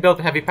 He didn't build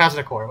the heavy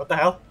Pazda core. What the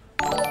hell?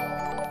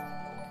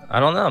 I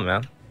don't know,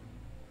 man.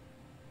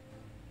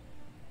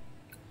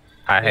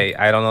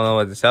 I don't know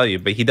what to tell you,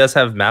 but he does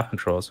have map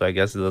control, so I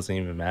guess it doesn't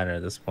even matter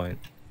at this point.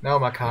 No,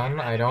 Makan,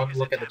 I don't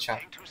look at the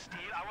chat.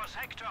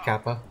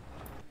 Kappa.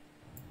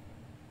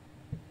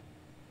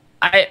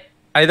 I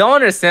don't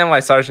understand why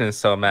Sergeant is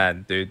so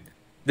mad, dude.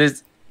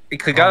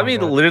 Kagami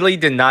literally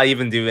did not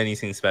even do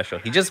anything special.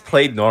 He just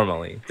played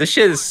normally. This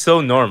shit is so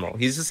normal.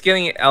 He's just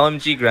getting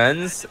LMG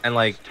Grens and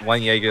like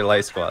one Jaeger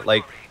light squad.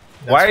 Like,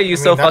 why are you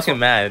so fucking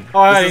mad? Oh,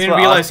 I didn't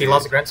realize he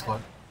lost the Gren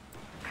squad.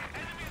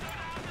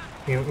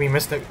 We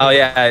missed it. Oh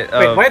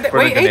yeah. Wait,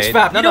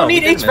 HVAP! You don't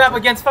need HVAP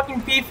against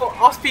fucking P4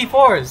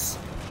 P4s.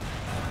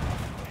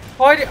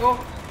 Why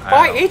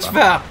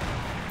HVAP?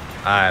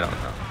 I don't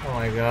know. Oh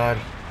my god.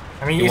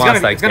 I mean, he's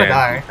gonna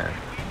die.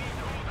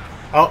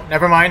 Oh,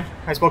 never mind.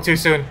 I spoke too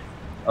soon.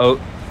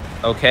 Oh,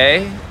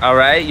 okay. All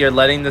right. You're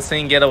letting this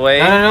thing get away.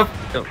 No.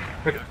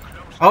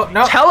 Oh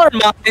no.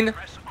 Tellermine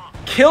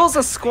kills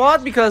a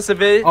squad because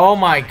of it. Oh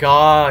my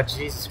god,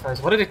 Jesus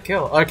Christ! What did it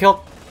kill? What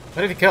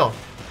did it kill?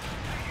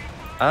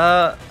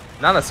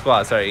 Not a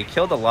squad. Sorry, it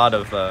killed a lot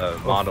of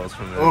models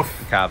from the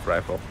cap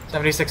rifle.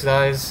 76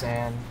 dies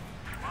and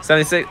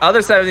 76.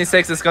 Other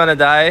 76 is gonna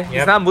die. Yep.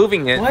 He's not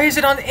moving it. Why is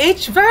it on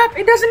HVAP?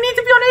 It doesn't need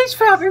to be on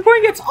HVAP. You're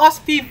going against us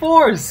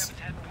P4s.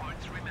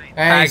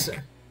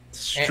 And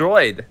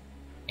destroyed.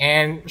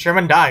 And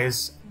Sherman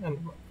dies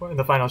in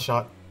the final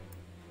shot.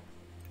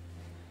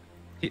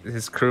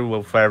 His crew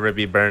will forever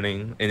be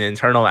burning in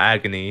internal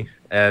agony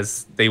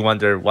as they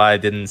wonder why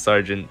didn't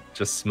Sergeant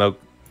just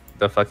smoke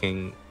the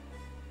fucking...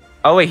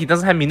 Oh wait, he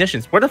doesn't have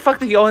munitions. Where the fuck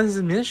did all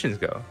his munitions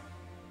go?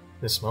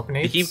 The smoke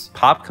nades? Did he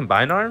pop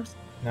combined arms?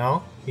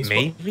 No.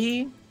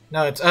 Maybe?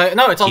 No, it's all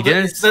he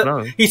didn't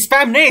he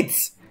spam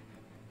nades!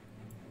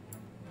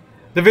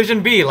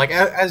 Division B, like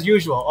as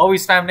usual,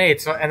 always spam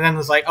nades. So, and then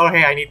it's like, oh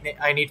hey,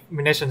 I need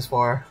munitions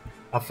for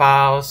a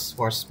Faust,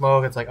 for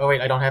smoke. It's like, oh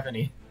wait, I don't have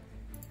any.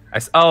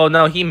 Oh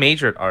no, he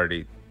majored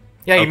already.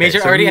 Yeah, he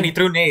majored already and he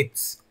threw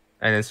nades.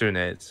 And then threw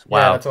nades. Wow.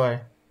 Yeah, that's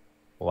why.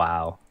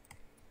 Wow.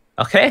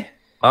 Okay.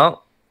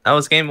 Well, that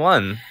was game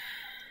one.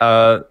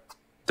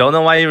 Don't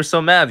know why you were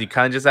so mad. You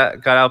kind of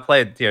just got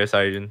outplayed here,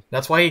 Sergeant.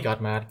 That's why he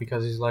got mad,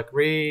 because he's like,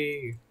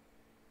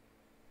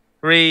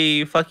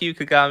 Fuck you,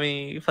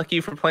 Kagami. Fuck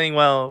you for playing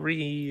well.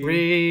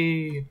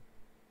 Jeez.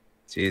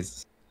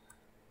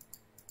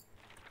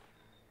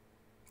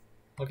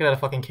 Look at that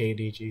fucking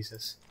KD,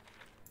 Jesus.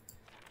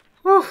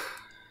 Whew.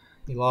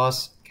 He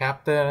lost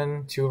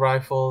Captain, 2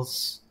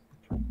 rifles,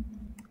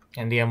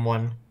 and the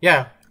M1.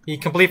 Yeah, he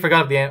completely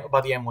forgot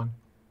about the M1.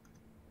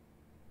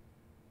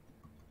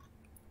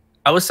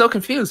 I was so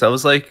confused. I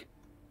was like,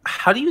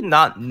 how do you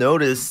not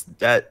notice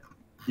that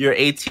your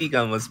AT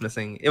gun was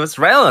missing? It was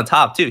right on the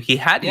top, too. He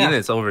had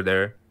units over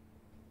there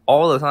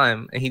all the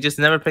time, and he just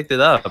never picked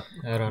it up.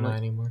 I don't know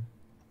anymore.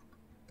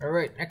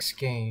 Alright, next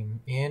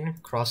game. In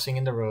Crossing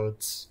in the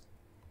Roads.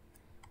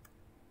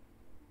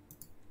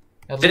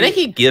 Didn't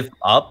he give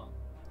up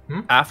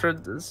after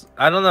this?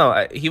 I don't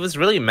know. He was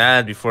really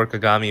mad before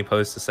Kagami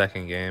posted the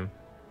second game.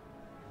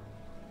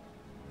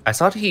 I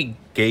thought he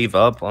gave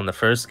up on the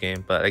first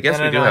game, but I guess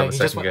we do have a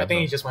second game. I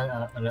think he just went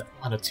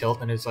on a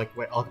tilt and it's like,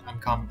 wait, I'm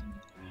calm.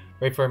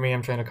 Wait for me,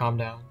 I'm trying to calm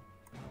down.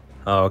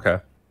 Oh, okay.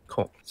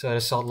 Cool. So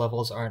his assault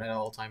levels aren't at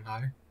all-time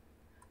high.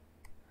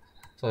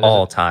 So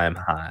all-time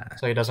high.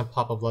 So he doesn't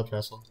pop a blood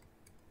vessel.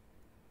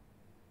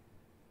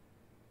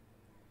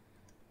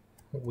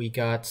 We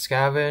got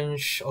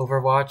Scavenge,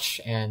 Overwatch,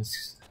 and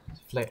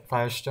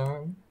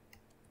Firestorm.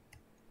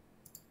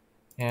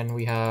 And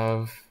we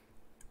have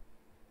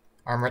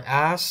Armored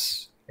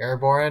Ass,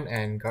 Airborne,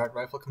 and Guard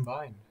Rifle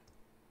combined.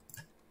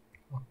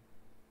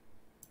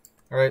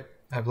 Alright,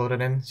 I've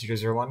loaded in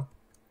 001.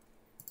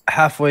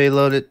 Halfway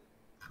loaded.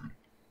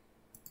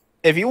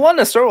 If you want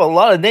to throw a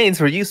lot of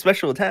nades or use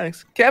special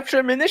attacks,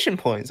 capture munition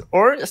points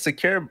or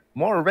secure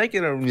more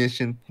regular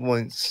munition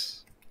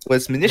points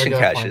with munition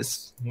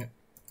caches. Yeah.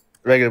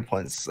 Regular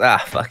points.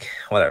 Ah, fuck.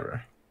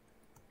 Whatever.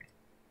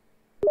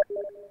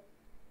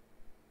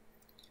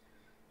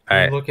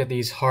 Alright. Look at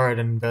these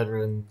hardened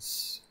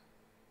veterans.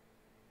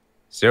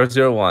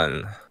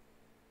 001.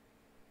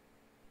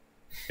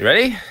 You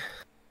ready?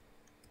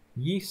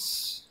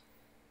 Yes.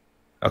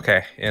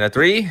 Okay. In a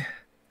 3,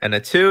 and a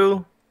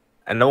 2,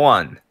 and a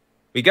 1.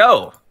 We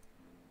go!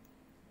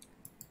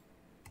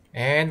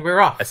 And we're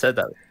off. I said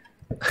that.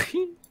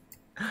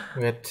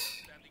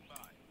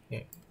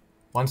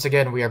 Once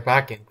again, we are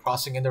back in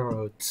Crossing in the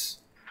Roads.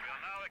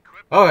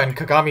 Oh, and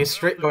Kagami is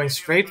going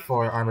straight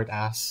for Armored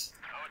Ass.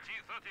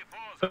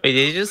 Wait,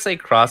 did you just say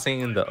crossing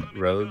in the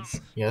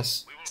roads?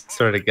 Yes.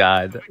 Sort of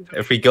God.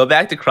 If we go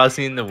back to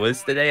crossing in the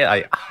woods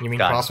today, You mean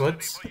God,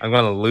 Crosswoods? I'm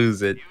gonna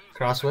lose it.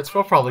 Crosswoods?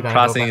 We're probably gonna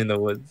crossing go back. In the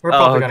woods. We're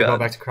probably gonna go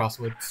back to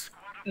Crosswoods.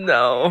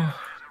 No.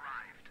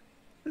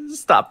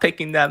 Stop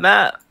picking that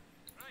map.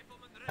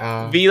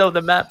 Veto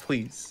the map,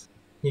 please.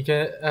 You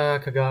can,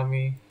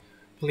 Kagami,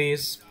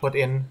 please put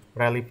in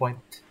rally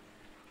point.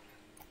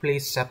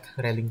 Please set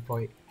rallying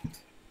point.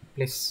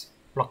 Please,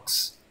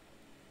 blocks.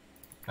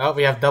 Oh,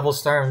 we have double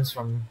storms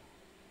from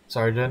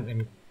Sergeant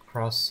in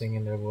Crossing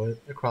in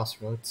the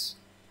Crossroads.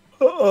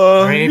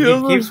 I mean,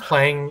 if he keeps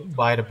playing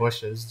by the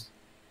bushes,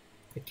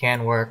 it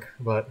can work,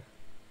 but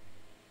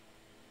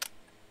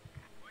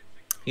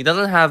he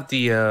doesn't have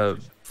the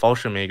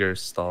Fallschirmjäger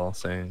stall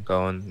thing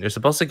going. You're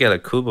supposed to get a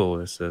Kubo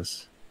with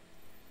this.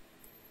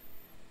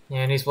 Yeah,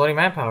 and he's floating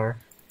manpower.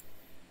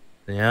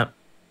 Yeah,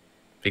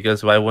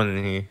 because why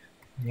wouldn't he?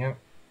 Yep.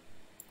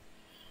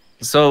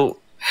 So,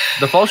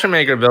 the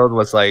Fallschirmjäger build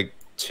was like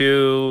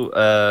two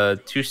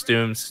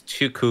Stooms,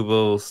 2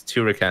 Kubels,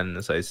 2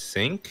 Rikens, I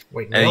think.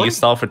 Wait, and really? you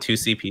stall for 2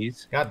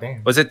 CPs. God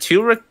damn. Was it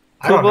 2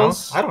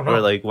 Kubels? I don't know.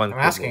 Or like 1 I'm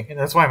asking. Kubel?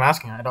 That's why I'm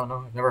asking. I don't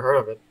know. I've never heard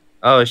of it.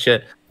 Oh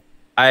shit.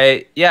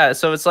 Yeah,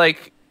 so it's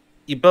like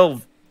you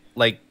build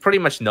like pretty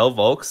much no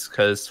Volks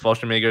because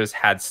Fallschirmjägers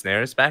had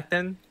snares back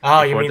then.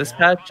 Oh, you mean this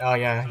patch? Oh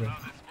yeah.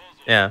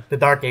 Yeah. The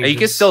Dark Ages. You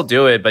can still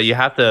do it, but you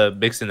have to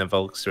mix in the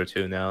Volks or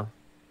 2 now.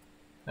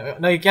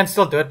 No, you can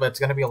still do it, but it's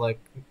gonna be like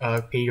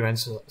P-Ren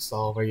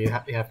stall where you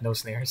have no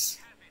snares.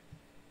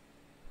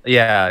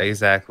 Yeah,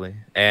 exactly.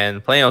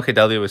 And playing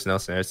OKW with no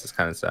snares is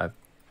kind of sad.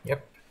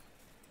 Yep.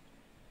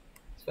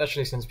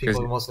 Especially since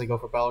people mostly go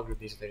for Battle Group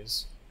these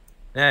days.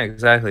 Yeah,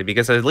 exactly.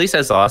 Because at least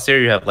as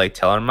Aussie, you have like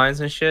Teller mines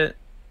and shit.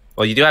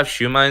 Well, you do have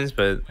shoe mines,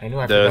 but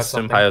the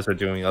Senpaios are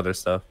doing other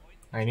stuff.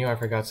 I knew I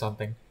forgot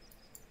something.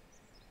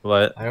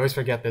 What? I always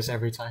forget this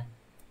every time.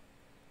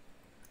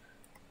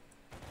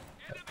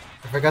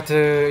 I forgot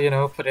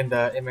to, put in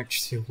the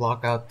image to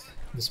block out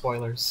the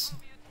spoilers.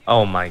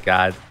 Oh my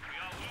god.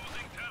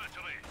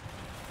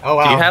 Oh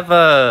wow. Do you have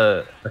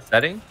a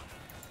setting?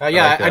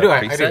 Yeah, like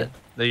I do.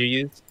 That you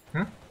use?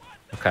 Hmm?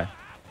 Okay.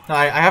 No,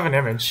 I have an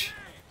image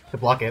to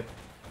block it.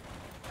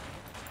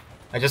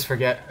 I just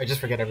forget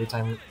every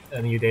time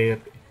a new day.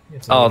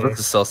 This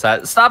is so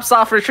sad. Stop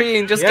soft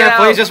retreating. Just get out.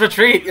 Please just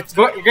retreat.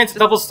 You're against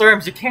double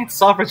storms. You can't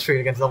soft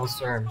retreat against double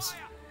storms.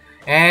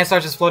 And it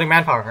starts just floating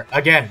manpower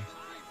again.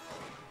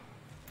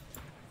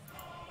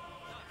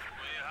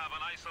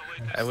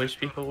 I wish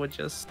people would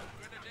just.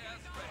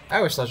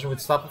 I wish Sergeant would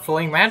stop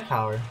floating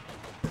manpower.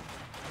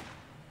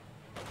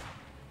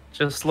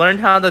 Just learn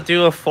how to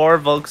do a 4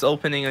 Volks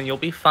opening and you'll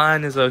be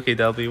fine as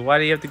OKW. Why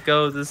do you have to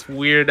go this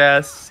weird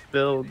ass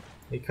build?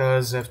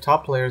 Because if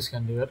top players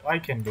can do it, I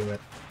can do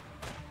it.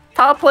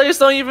 Top players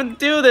don't even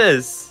do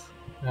this.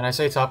 When I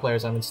say top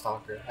players, I'm in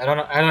Stalker. I don't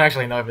know. I don't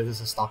actually know if this is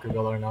a Stalker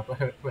build or not.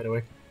 By the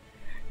way,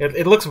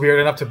 it looks weird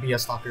enough to be a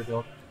Stalker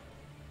build.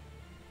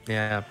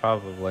 Yeah,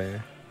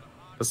 probably.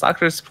 But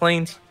Stalker's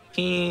playing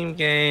team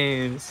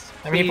games.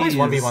 I mean, he plays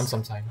 1v1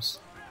 sometimes.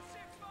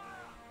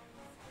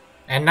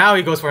 And now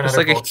he goes for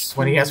another pulse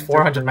when he has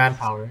 400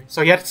 manpower.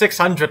 So he had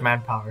 600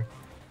 manpower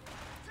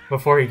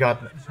before he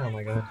got. Oh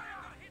my god.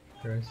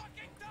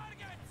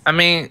 I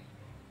mean,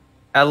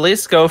 at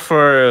least go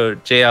for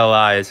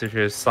JLIs if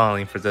you're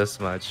stalling for this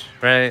much,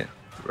 right?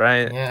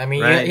 Right? Yeah, I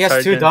mean, right, he has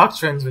Sergeant? 2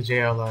 doctrines with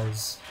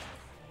JLIs.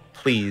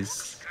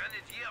 Please.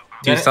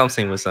 Do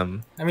something with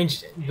them. I mean,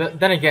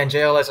 then again,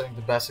 JLIs are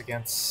the best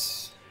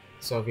against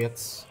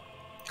Soviets.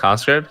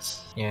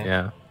 Conscripts? Yeah.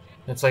 Yeah.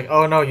 It's like,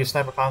 oh no, you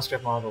snipe a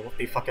conscript model. What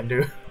do you fucking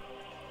do?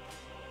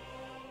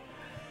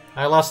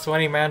 I lost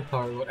 20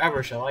 manpower.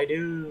 Whatever shall I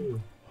do?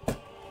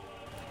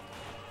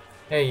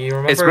 Hey, you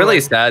remember? It's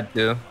really sad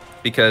too,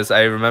 because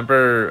I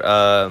remember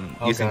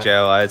using God.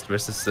 JLIs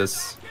versus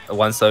this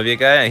one Soviet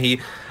guy,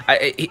 and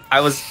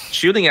I was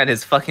shooting at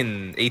his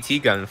fucking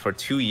AT gun for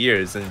 2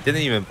 years and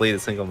didn't even bleed a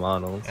single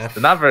model. F.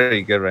 They're not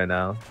very good right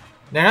now.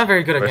 They're not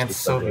very good Versus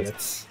against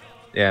Soviets.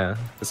 Yeah,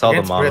 it's all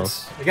the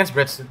models. Against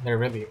Brits,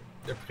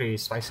 they're pretty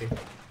spicy.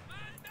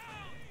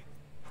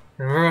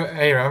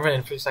 Remember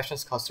infantry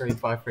sections cost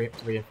 35 to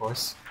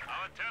reinforce?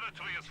 Our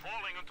territory is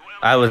falling into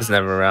I was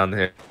never around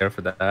here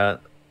for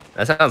that.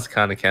 That sounds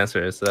kind of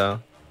cancerous, though.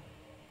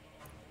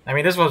 I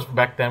mean, this was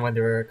back then when they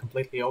were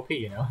completely OP,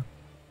 you know?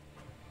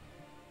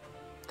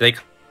 They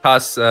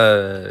cost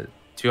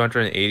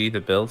 280 to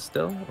build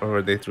still, or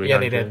were they 300? Yeah,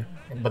 they did.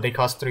 But they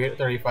cost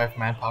 35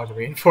 manpower to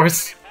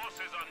reinforce.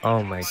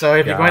 Oh my god. So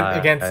if you went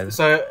against,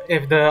 so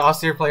if the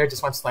Austria player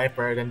just went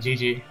sniper, then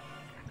GG.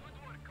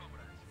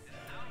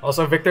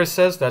 Also, Victor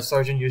says that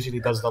Sergeant usually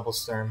does double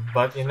sturm,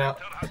 but you know,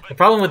 the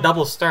problem with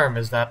double sturm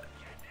is that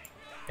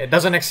it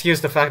doesn't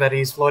excuse the fact that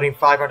he's floating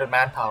 500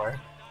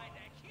 manpower.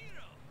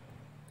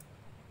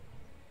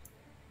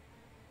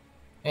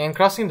 And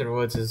Crossing the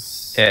Woods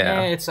is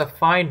it's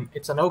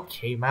an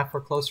okay map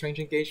for close range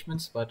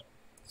engagements, but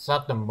it's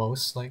not the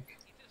most like.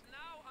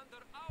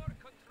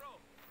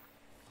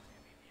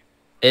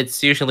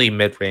 It's usually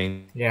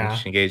mid-range Yeah.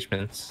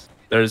 engagements.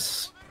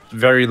 There's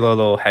very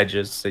little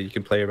hedges that you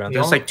can play around.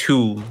 There's like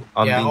 2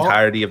 on the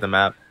entirety of the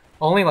map.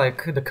 Only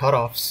like the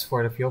cutoffs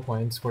for the field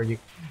points where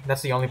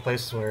that's the only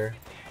place where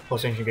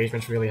close range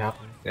engagements really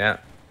happen. Yeah.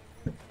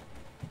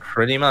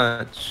 Pretty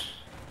much.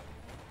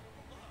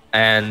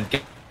 And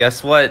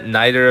guess what?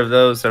 Neither of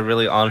those are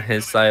really on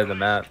his side of the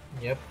map.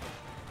 Yep.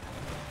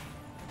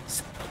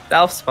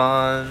 South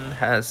Spawn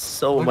has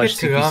so Look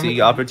much at Kagami. TPC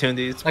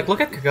opportunities. Like,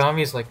 look at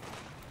Kagami's like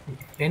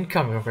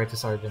income compared to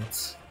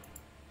Sergeant's.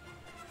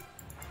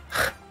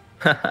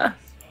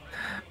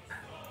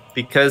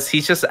 Because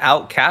he's just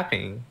out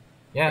capping.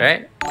 Yeah.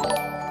 Right?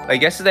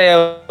 Like yesterday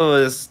I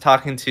was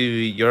talking to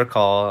your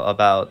call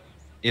about,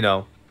 you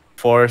know,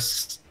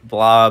 force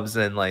blobs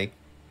and like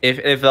if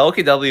the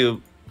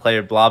OKW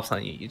player blobs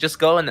on you, you just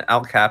go and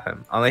out cap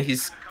him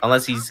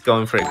unless he's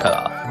going for a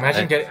cutoff.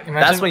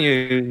 That's when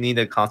you need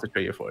to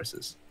concentrate your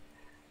forces.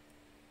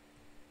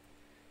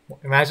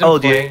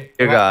 Imagine dear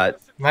God.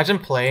 Imagine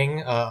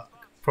playing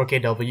Pro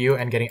KW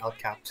and getting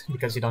outcapped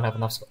because you don't have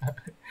enough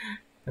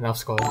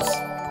squads.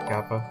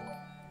 Kappa.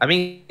 I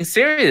mean,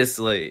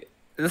 seriously,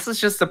 this is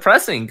just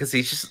depressing because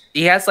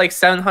he has like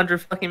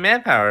 700 fucking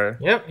manpower.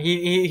 Yep,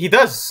 he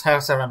does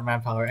have 700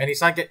 manpower, and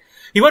he's not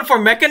he went for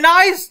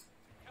mechanized.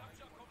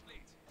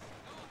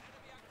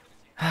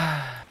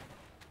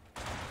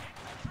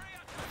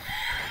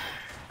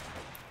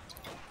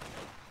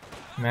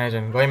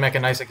 Imagine going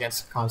mechanized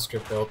against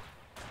conscript build.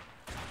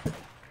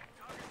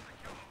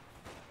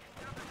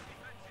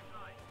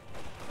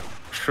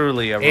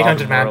 Truly a 800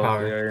 Robin manpower.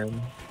 Player.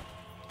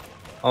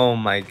 Oh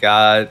my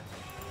god.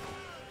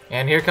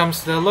 And here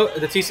comes the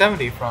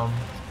T70 from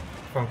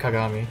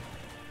Kagami.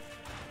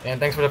 And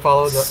thanks for the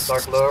follow,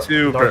 Dark Lord,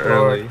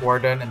 early.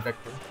 Warden, and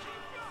Victor.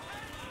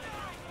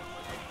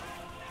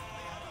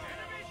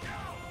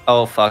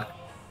 Oh fuck.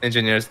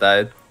 Engineers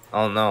died.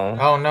 Oh no.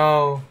 Oh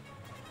no.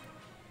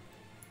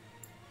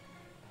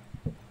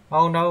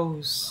 Oh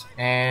noes.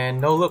 And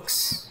no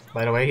looks.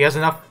 By the way, he has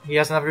enough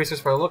resources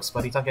for looks,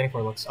 but he's not getting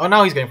for looks. Oh,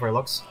 now he's getting for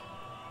looks.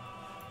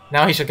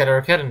 Now he should get a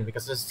Raketen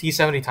because it's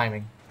T70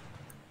 timing.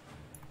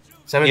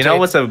 You know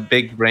what's a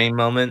big brain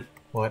moment?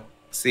 What?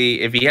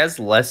 See, if he has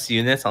less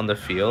units on the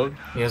field,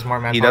 He has more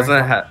manpower. he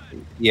doesn't have.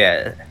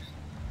 Yeah.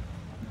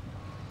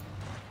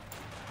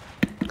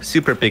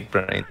 Super big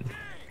brain.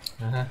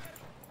 Uh-huh.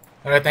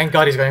 Alright, thank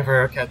God he's going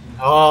for a Raketen.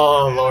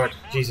 Oh Lord,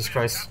 Jesus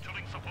Christ.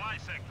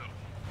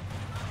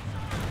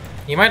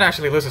 He might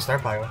actually lose his Star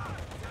Pyro.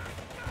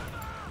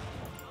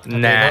 Okay,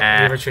 Nah.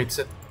 no, he retreats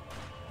it.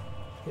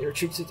 He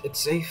retreats it, it's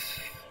safe.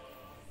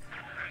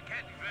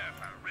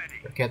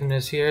 Raketen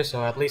is here,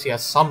 so at least he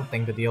has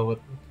something to deal with.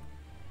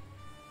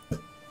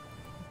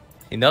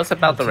 He knows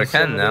about the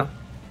Raken now.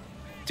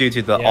 Due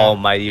to the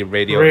almighty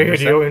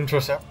radio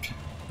intercept.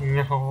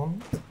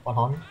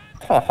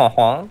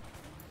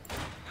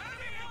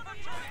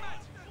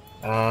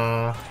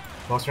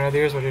 Most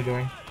Grenadiers, what are you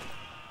doing?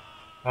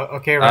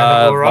 Okay,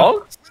 random Ura.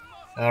 Volks?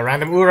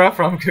 Random Ura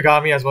from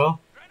Kagami as well.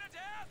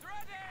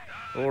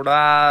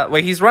 Ura.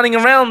 Wait, he's running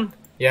around.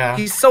 Yeah.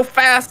 He's so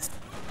fast.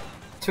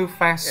 Too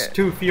fast, Yeah.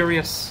 too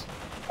furious.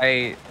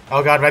 I.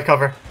 Oh god, red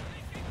cover.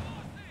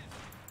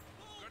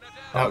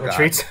 Oh, God.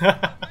 Retreats.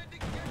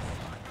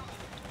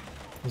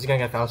 He's gonna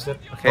get ousted.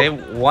 Okay,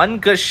 one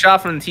good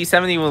shot from the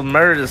T-70 will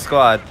murder the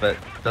squad, but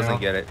doesn't No.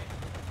 get it.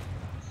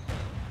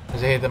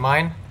 Does he hit the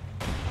mine?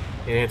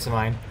 He hits the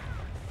mine.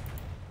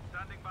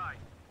 Standing by.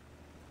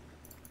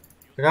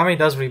 Kagami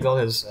does rebuild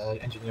his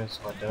engineer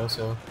squad though,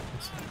 so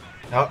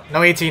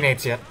no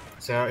 18-8s yet.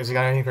 So is he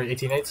gonna aim for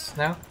 18-8s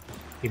now?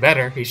 He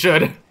better. He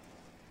should.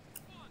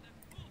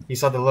 He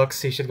saw the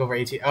looks. He should go for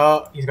 18.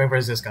 Oh, he's going for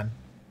his disc gun.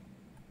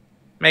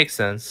 Makes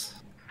sense.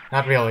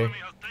 Not really. Enemy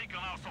has taken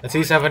our The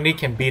supply. T-70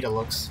 can beat the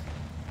looks.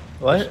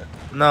 What?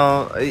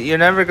 No, you're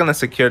never gonna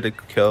secure the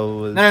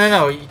kill with.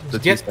 No. You, The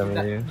get,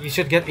 T-70. you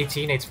should get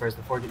 18-8s first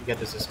before you get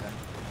this disc gun.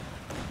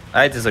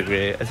 I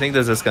disagree. I think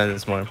this gun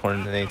is more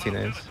important than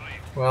 18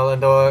 Well, in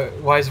the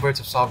wise words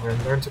of Sovereign,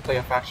 learn to play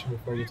a faction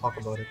before you talk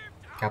about it,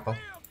 Kappa.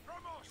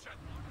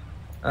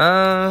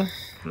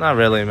 Not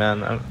really,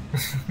 man.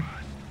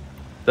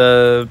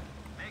 The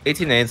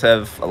 18-8s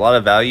have a lot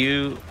of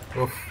value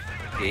Oof.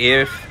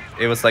 if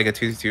it was like a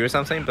 2-2 or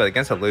something, but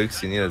against the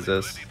Lukes, you need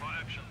this.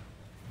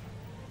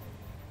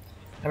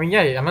 I mean,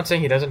 yeah, I'm not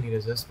saying he doesn't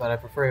need this, but I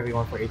prefer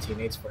everyone for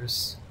 18-8s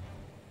first.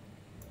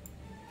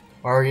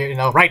 Or, you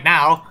know, right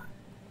now!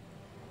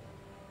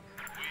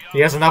 He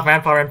has enough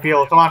manpower and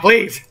fuel. Come on,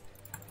 please!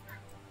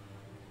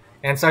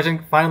 And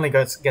Sergeant finally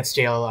gets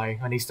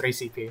JLI when he's 3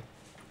 CP.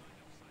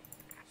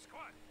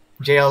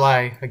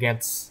 JLI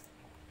against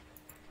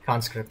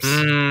conscripts.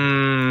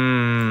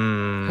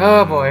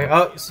 Oh boy.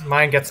 Oh,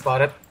 mine gets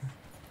spotted.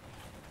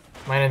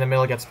 Mine in the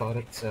middle gets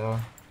spotted, so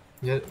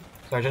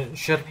Sergeant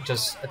should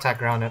just attack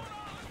ground it.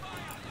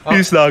 Oh,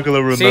 He's not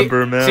gonna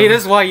remember, man. See,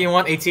 this is why you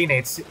want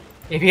 18-8s.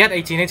 If he had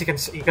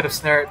 18-8s, he could have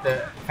snared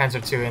the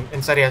Panzer II, and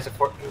instead he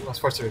was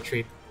forced to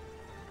retreat.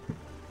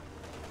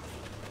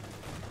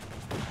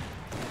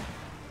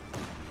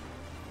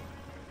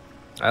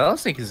 I don't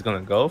think he's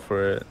gonna go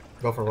for it.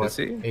 Go for what? Is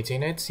he?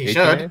 18-8s? He 18-8?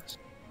 should.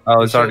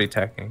 Oh, it's should. already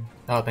attacking.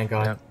 Oh, thank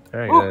God. Yep,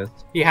 there he Ooh, goes.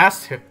 he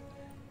has to.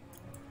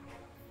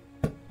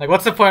 Like,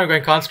 what's the point of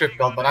going conscript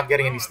build but not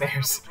getting any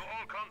snares? To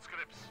all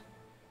conscripts.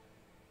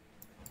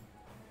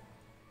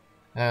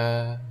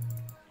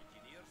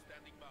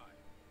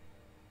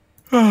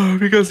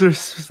 Because their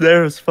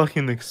snare is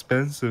fucking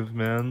expensive,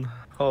 man.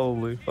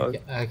 Holy fuck.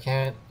 I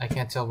can't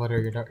tell whether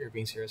you're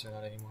being serious or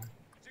not anymore.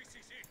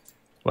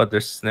 What,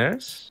 there's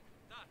snares?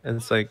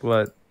 It's like,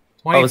 what?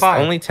 25. Oh, it's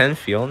only 10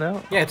 fuel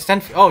now? Yeah, it's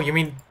 10. Oh, you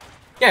mean?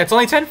 Yeah, it's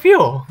only 10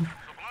 fuel.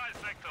 Supply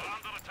sector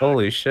under attack.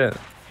 Holy shit.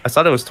 I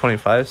thought it was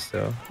 25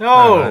 still.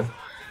 No.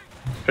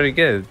 It's pretty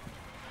good.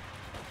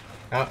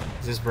 Oh,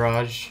 is this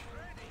barrage?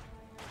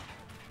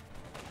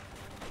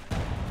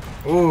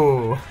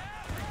 Ooh,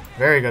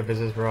 very good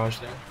business barrage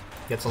there.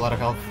 Gets a lot of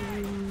health.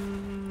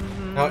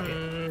 Oh,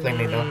 flame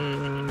nade though.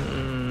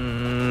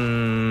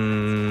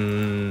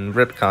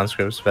 Rip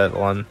conscripts, bet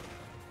one.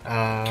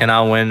 Uh,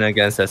 Cannot win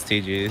against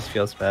STGs.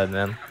 Feels bad,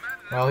 man.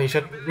 Well, he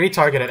should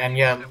retarget it, and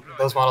yeah,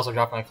 those models are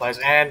dropping like flies,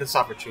 and the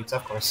soft retreats,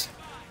 of course.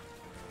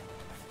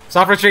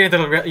 Soft retreat into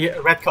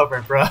the red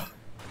cover, bruh.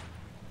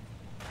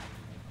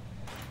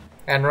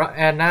 And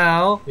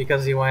now,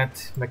 because he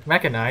went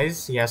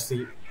mechanized, he has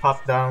to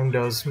pop down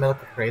those milk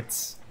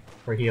crates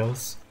for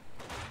heals.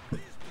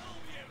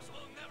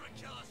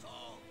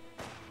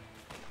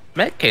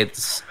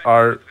 Medkits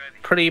are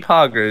pretty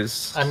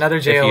poggers. Another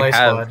if you JLA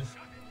have squad.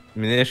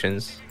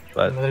 munitions,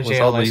 but Another with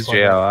all JLA these squad.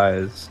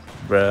 JLIs,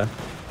 bruh.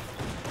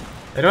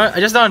 I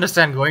just don't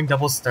understand going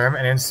double sturm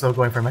and then still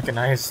going for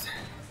mechanized.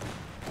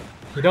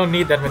 You don't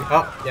need that many.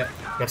 Oh, yeah,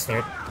 get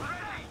snared.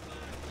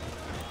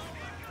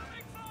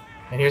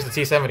 And here's the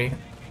T-70.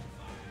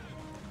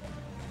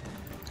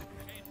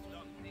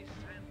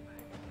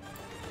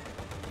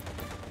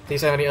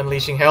 T-70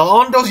 unleashing hell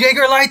on those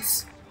Jaeger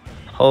lights!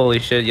 Holy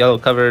shit, yellow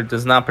cover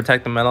does not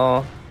protect them at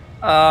all.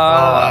 Oh,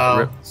 wow.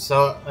 Rip.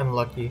 So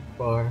unlucky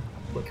for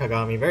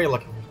Kagami. Very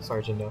lucky for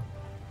Sergeant though.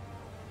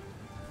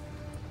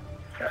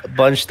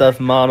 Bunched up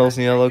models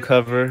in yellow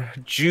cover.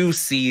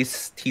 Juicy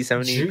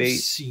T-70 bait.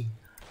 Juicy.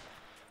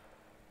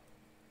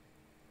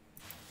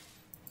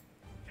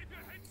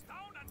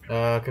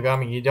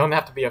 Kagami, you don't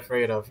have to be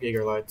afraid of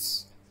Jaeger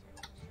lights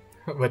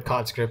with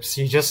conscripts.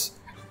 You just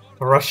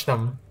rush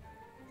them.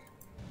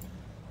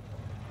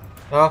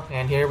 Oh,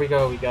 and here we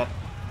go. We got.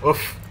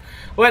 Oof.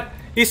 What?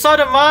 He saw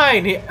the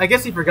mine! I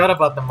guess he forgot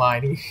about the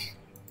mine.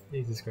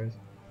 Jesus Christ.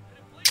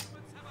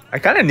 I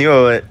kind of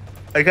knew it.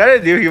 I kind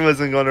of knew he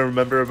wasn't going to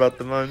remember about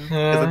the mun.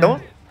 Because I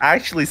don't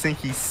actually think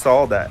he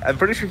saw that. I'm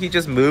pretty sure he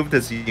just moved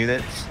his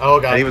units. Oh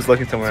god. And he was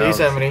looking somewhere else.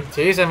 T-70.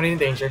 T-70 in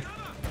danger.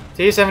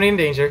 T-70 in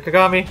danger.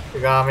 Kagami.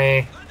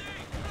 Kagami.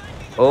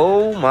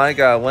 Oh my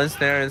god, one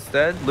snare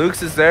instead.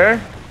 Luke's is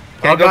there.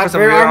 Oh Can't go god, for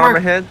some rear rear armor. armor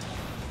hit.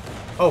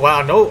 Oh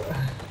wow, no.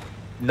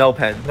 No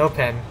pen. No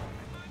pen.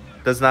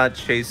 does not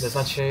chase. Does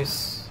not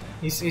chase.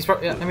 He's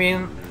probably. I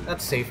mean,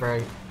 that's safe,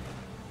 right?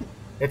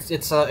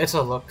 It's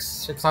a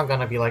looks. It's not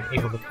gonna be like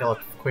able to kill it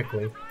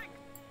quickly.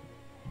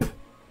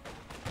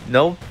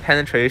 No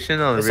penetration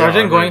on The rear sergeant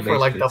armor going for makes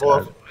like me double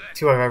sad. of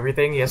 2 of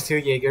everything. He has 2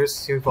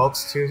 Jaegers, 2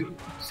 Volks, 2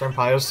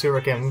 Stormpyros, 2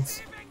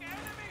 Rickens.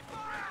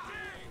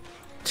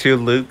 2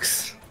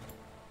 Lukes.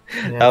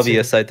 Yeah, That'll be 2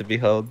 a sight to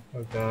behold.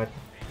 Oh god.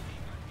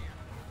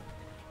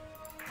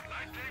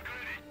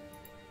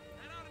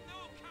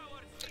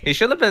 He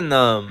should have been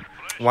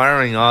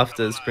wiring off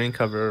the screen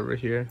cover over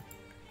here.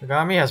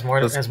 Kagami has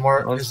more. Those Has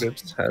more.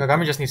 conscripts have-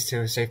 Kagami just needs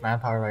to save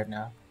manpower right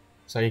now,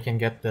 so you can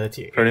get the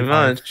T. Pretty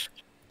much.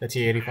 The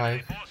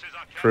T-85.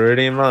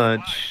 Pretty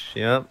much.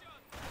 Yep.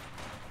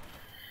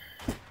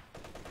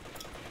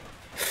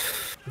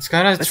 It's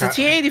kind of. Is the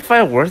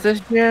T-85 worth it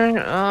here?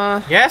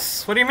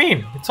 Yes. What do you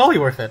mean? It's totally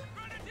worth it.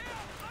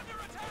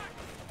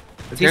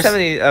 The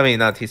T-70. I mean,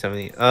 not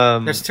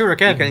T-70. There's 2 You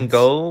Rickens. can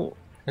go.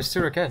 There's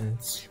 2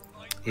 Rickens.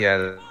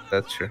 Yeah,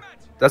 that's true.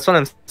 That's what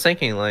I'm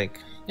thinking. Like,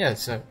 Yeah,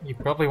 so you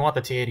probably want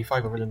the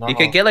T-85 over the normal. you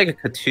could get like a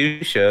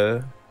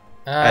Katusha.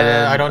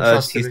 I don't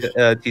trust Division.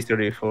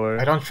 T-34.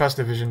 I don't trust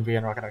Division B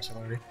and Rocket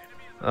Artillery.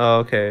 Oh,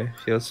 okay.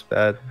 Feels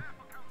bad.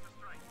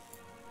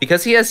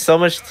 Because he has so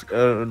much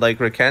like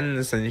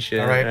Rikens and shit,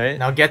 Alright, right?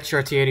 now get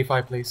your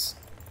T-85, please.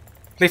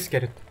 Please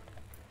get it.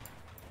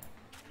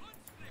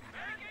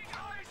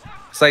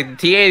 It's like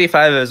T-85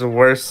 has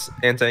worse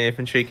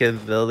anti-infantry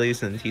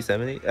capabilities than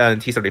T-70,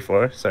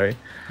 T-34. Sorry.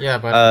 Yeah,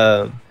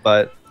 but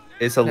But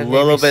it's a That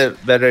little maybe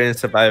bit better in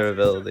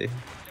survivability.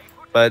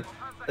 But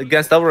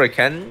against double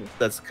Riken,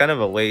 that's kind of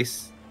a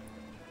waste.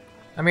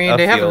 I mean, I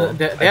they feel- have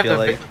the, I they have feel the,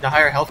 like- the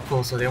higher health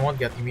pool, so they won't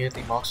get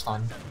immediately boxed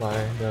on by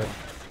the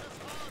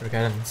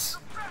Rickens.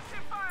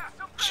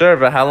 Sure,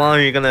 but how long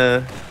are you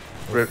gonna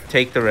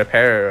take the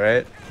repair,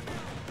 right?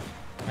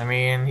 I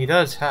mean, he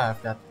does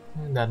have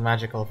that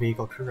magical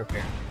vehicle crew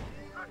repair.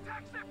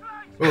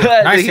 Ooh, He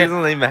nice hit!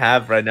 doesn't even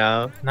have right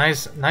now.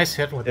 Nice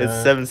hit with It's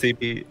the. 7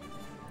 CP.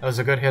 That was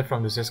a good hit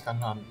from the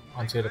Ziskan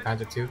onto the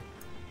Panzer II.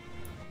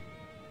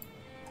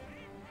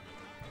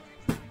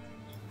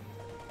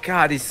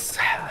 God, these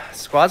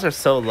squads are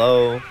so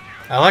low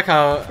I like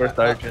how. for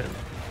sergeant.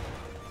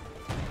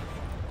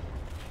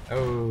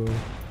 Oh,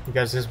 he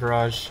got his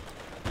barrage.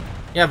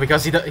 Yeah,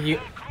 because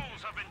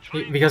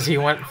because he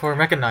went for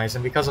mechanized,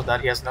 and because of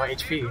that, he has no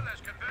HP.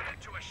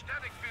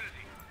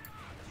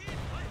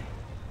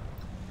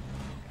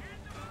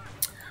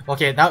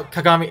 Okay, now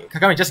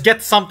Kagami, just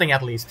get something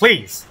at least,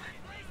 please.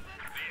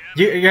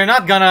 You're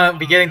not gonna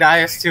be getting the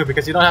IS-2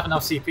 because you don't have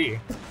enough CP.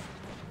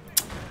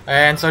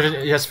 And so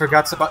he just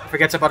forgets about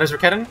his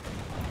Riketten.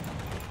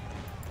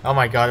 Oh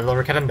my god, will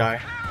Riketten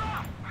die?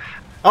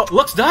 Oh,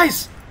 Lux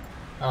dies!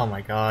 Oh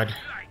my god.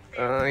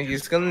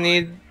 He's gonna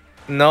need.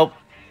 Nope.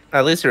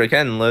 At least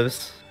Riken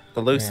lives.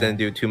 The Lukes Yeah. didn't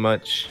do too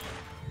much.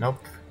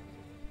 Nope.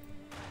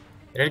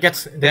 Did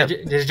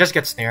it just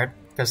get snared?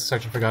 Because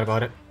Sergeant forgot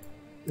about it.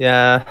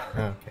 Yeah.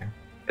 Oh, okay.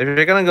 If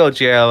you're gonna go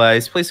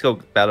GLIs, please go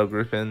battle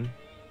group in.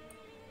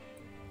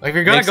 Like if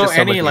you're gonna Makes go it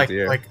so any much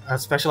easier. like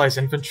specialized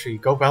infantry,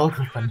 go battle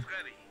groupman.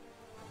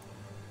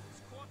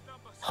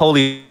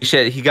 Holy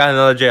shit, he got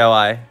another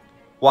JLI.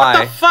 What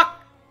Why? the fuck?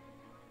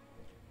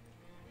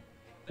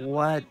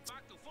 What?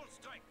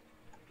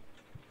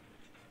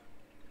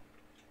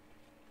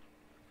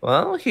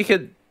 Well, he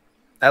could.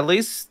 At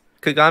least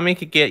Kagami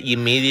could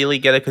immediately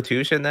get a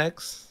Katusha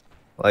next.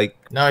 Like,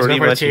 No, he's pretty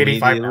going for a much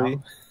T-85 immediately.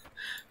 now.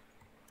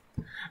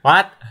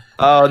 What?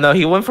 Oh no,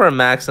 he went for a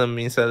Maxim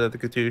instead of the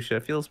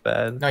Katusha. Feels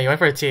bad. No, you went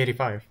for a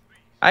T-85.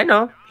 I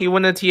know. He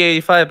went a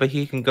T-85, but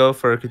he can go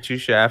for a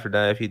Katusha after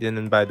that if he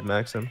didn't buy the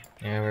Maxim.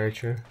 Yeah, very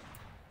true.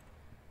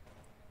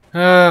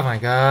 Oh my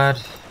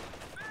god.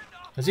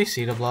 Does he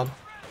see the blob?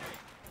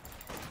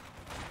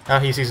 Oh,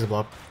 he sees the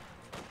blob.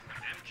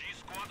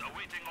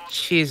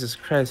 Jesus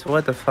Christ,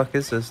 what the fuck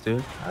is this,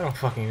 dude? I don't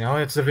fucking know.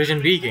 It's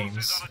Division B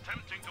games.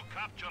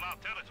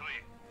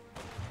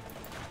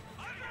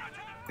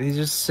 He's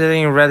just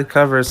sitting in red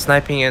cover,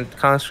 sniping at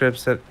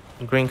conscripts at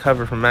green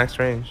cover from max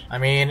range. I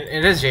mean,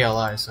 it is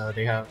JLI, so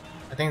they have.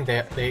 I think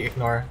they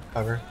ignore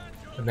cover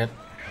a bit.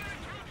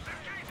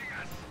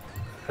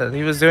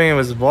 He was doing it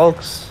with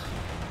Volks.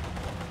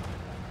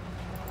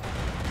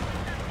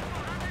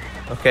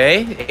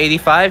 Okay,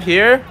 85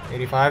 here.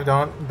 85.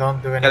 Don't do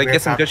any. Gotta weird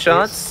get some good tactics.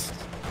 shots.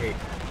 Wait.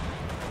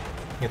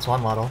 It's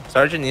one model.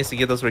 Sergeant needs to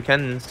get those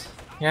Rikens.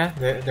 Yeah,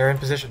 they're in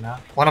position now.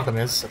 One of them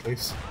is at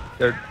least.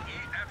 Are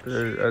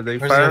they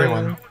Where's the firing?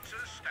 other one?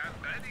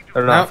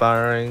 They're not Nope.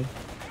 firing.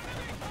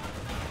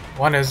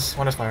 One is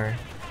firing.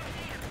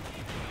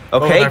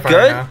 Both of Okay, them are firing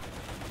good. now.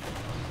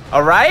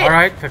 All right. All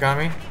right,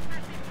 Kagami.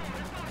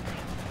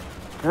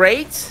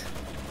 Great.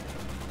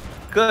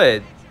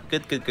 Good.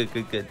 Good.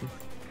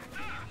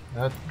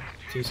 That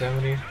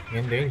T-70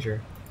 in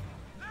danger.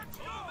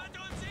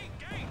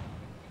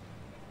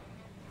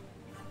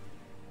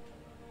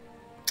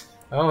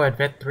 Oh, at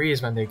Vet 3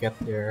 is when they get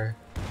their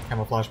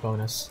camouflage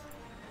bonus.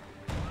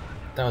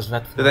 That was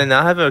Vet 4. Do they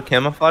not have a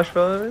camouflage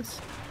bonus?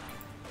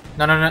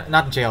 No, not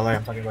JLA,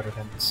 I'm talking about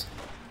events.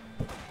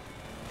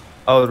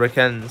 Oh,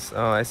 Rickens.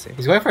 Oh, I see.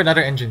 He's going for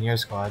another engineer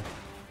squad.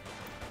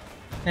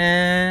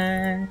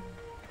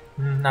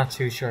 Not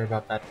too sure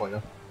about that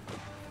boy.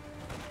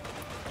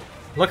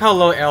 Look how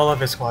low all of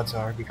his squads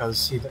are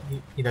because he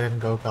didn't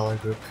go Valor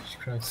group.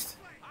 Christ.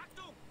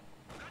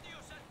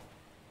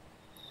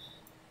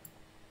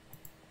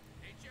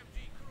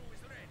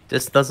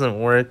 This doesn't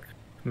work,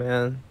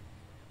 man.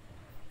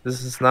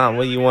 This is not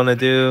what you want to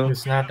do.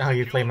 It's not how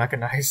you play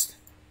mechanized.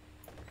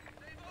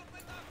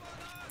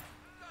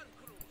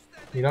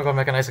 You don't go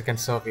mechanized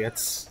against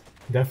Soviets.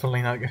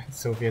 Definitely not against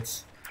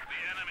Soviets.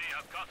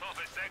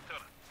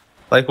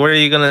 Like, what are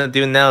you gonna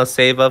do now?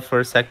 Save up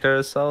for sector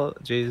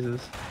assault?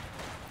 Jesus.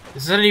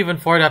 This isn't even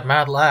for that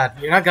Mad Lad.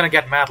 You're not gonna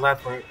get Mad Lad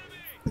for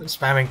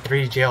spamming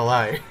 3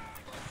 JLI.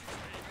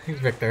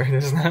 Victor,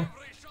 this is not.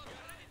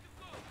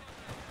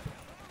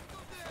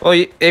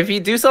 Well, if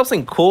you do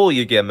something cool,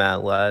 you get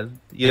mad lad.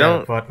 You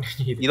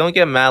don't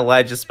get mad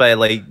lad just by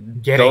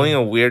like going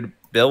a weird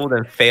build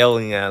and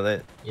failing at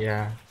it.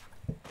 Yeah.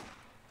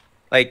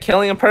 Like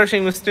killing a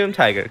Pershing with Storm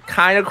Tiger,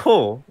 kind of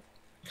cool,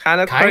 kind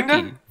of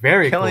quirky.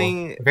 Very cool.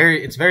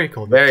 It's very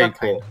cool. Very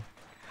cool.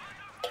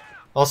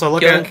 Also,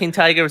 look killing at King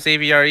Tiger with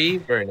AVRE,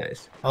 very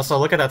nice. Also,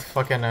 look at that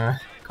fucking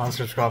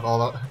concert squad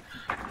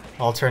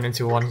all turned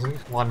into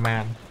one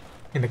man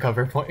in the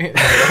cover point.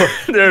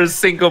 They're a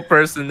single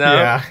person now.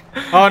 Yeah.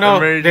 Oh no,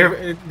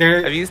 they're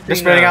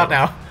spreading out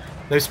now.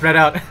 They're spread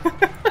out.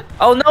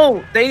 Oh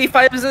no, the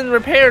 85 isn't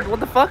repaired.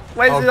 What the fuck?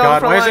 Why is it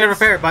God, why isn't it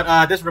repaired?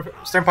 But this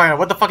Stern Pilot,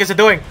 what the fuck is it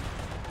doing?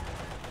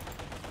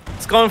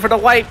 It's going for the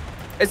wipe.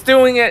 It's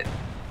doing it.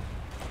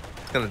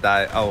 It's gonna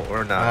die. Oh,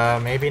 or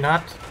not. Maybe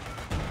not.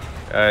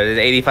 The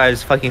 85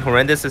 is fucking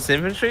horrendous as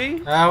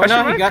infantry? Well,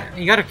 no,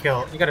 you gotta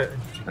kill. You gotta.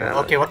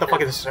 Okay, what the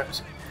fuck is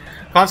this?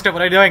 Conscript,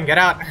 what are you doing? Get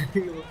out!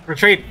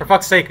 Retreat, for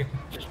fuck's sake!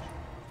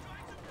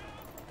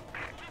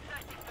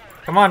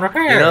 Come on,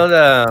 repair! You know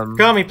the...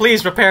 Kami,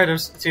 please repair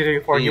this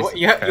T-34.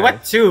 You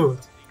went two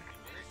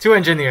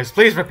engineers.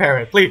 Please repair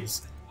it,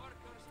 please.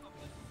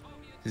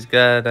 He's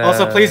got...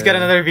 Also, please get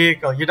another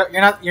vehicle.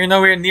 You're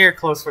nowhere near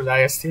close for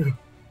the IS-2.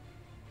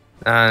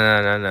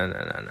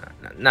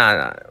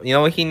 No. You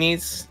know what he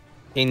needs?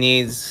 He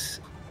needs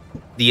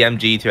the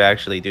MG to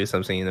actually do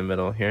something in the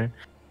middle here.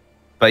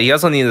 But he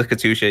also needs a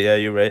Katusha. Yeah,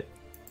 you're right.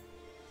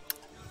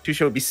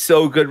 Katusha would be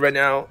so good right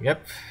now.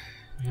 Yep.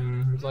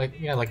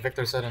 Like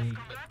Victor said in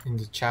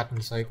the chat,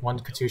 it's like one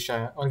good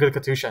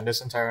Katusha, and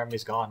this entire army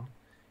is gone.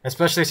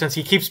 Especially since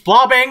he keeps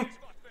blobbing.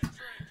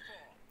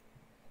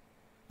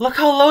 Look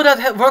how low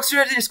that Works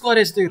Ready squad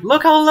is, dude.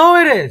 Look how low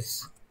it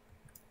is.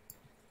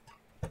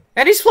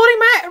 And he's floating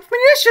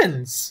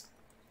munitions.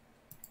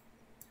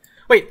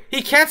 Wait,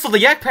 he canceled the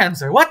Yak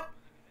Panzer. What?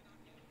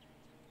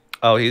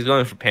 Oh, he's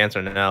going for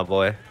Panzer now,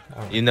 boy.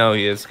 Oh. You know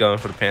he is going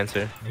for the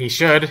Panzer. He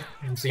should.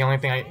 It's the only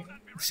thing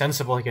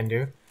sensible he can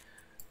do.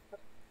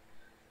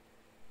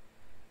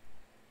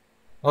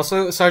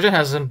 Also, Sergeant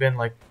hasn't been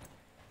like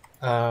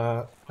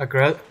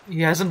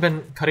he hasn't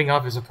been cutting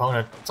off his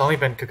opponent. It's only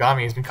been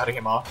Kagami who's been cutting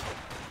him off.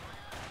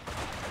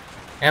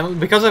 And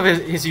because of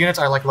his units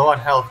are like low on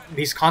health,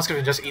 these conscripts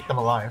can just eat them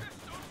alive.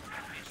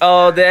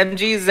 Oh, the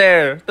MG's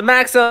there. The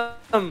Maxim.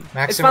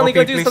 It's finally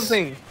gonna do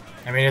something.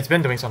 I mean, it's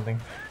been doing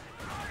something.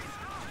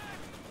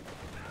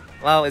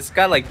 Well, it's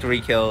got like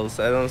 3 kills.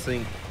 I don't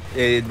think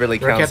it really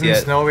counts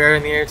yet. Nowhere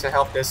near to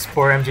help this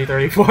poor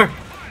MG34.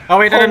 Oh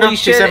wait, no, Holy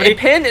shit, T70. A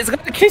pin is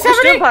gonna kill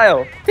the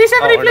pile.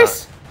 T70,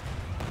 please.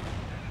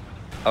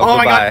 Oh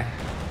my god.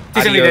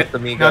 T70 dead.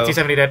 Amigo. No,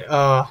 T70 dead.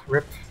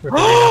 Rip.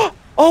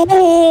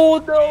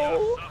 Oh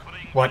no.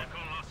 What?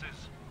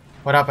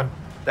 What happened?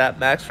 That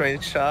max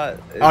range shot.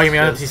 Oh, you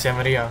mean on the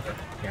T70? Yeah.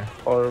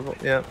 Horrible.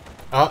 Yeah.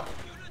 Oh,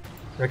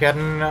 we're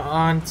getting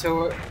on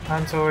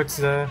towards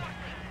the.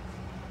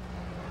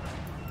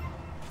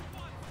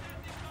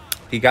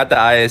 He got the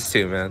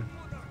IS-2, man.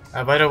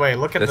 By the way,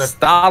 look at the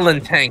Stalin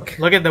tank.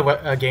 Look at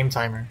the game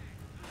timer.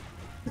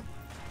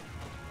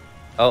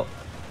 Oh.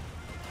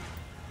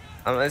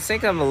 I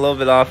think I'm a little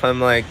bit off.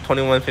 I'm like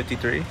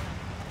 21:53.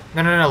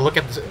 No. Look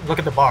at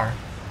the bar.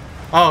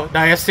 Oh,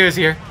 the IS-2 is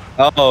here.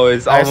 Oh,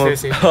 it's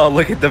almost. Oh,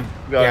 look at the.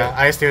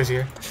 Yeah, IS-2 is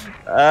here.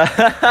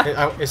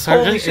 Is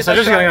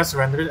Sergeant going to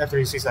surrender after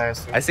he sees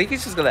IS-2? I think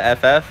he's just gonna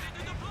FF.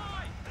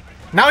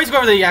 Now he's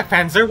going for the Yak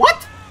Panzer.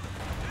 What?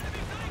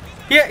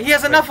 He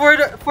has enough for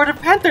the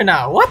Panther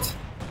now. What?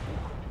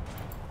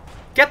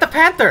 Get the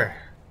Panther.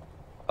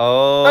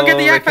 Oh. Don't get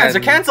the Yak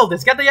Panzer. Cancel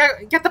this. Get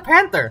the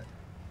Panther.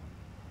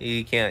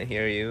 He can't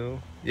hear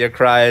you. Your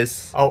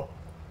cries. Oh.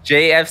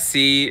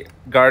 JFC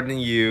Garden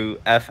U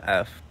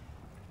FF.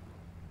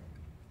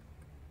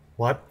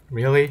 What?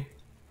 Really?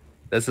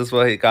 This is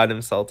what got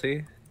him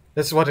salty?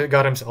 This is what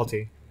got him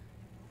salty.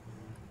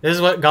 This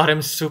is what got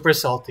him super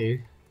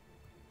salty.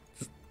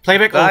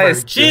 Playback over.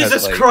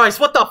 Jesus Christ,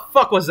 what the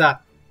fuck was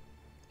that?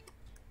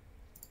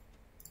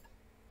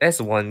 That's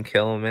 1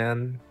 kill,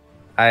 man.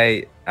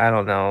 I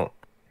don't know.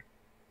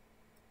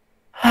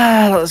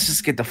 Let's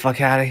just get the fuck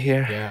out of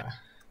here. Yeah.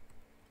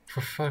 For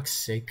fuck's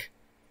sake.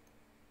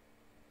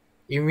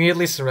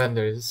 Immediately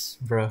surrenders,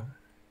 bruh.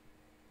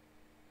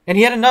 And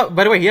he had enough.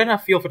 By the way, he had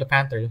enough fuel for the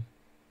Panther.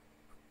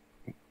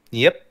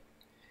 Yep.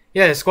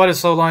 Yeah, his squad is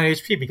so low on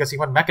HP because he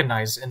went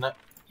mechanized in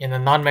the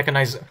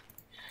non-mechanized.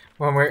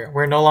 When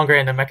we're no longer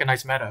in the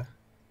mechanized meta.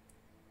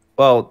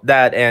 Well,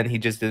 that and he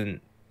just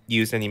didn't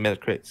use any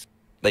med crits.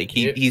 Like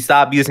Yeah. he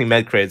stopped using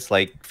med crits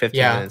like 15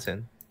 Yeah. minutes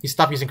in. He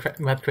stopped using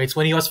med crates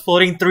when he was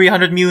floating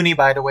 300 muni.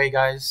 By the way,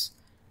 guys.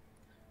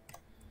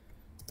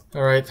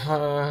 All right,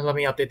 let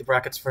me update the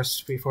brackets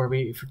first before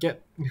we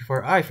forget.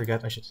 Before I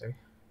forget, I should say.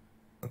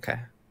 Okay.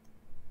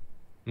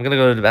 I'm gonna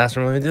go to the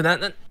bathroom when we do that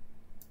then.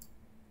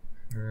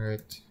 All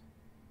right.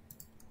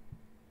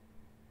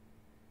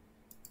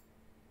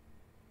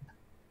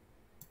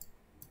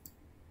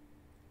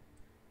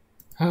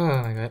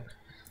 Oh my god.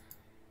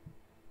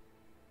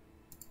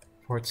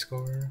 Port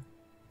score.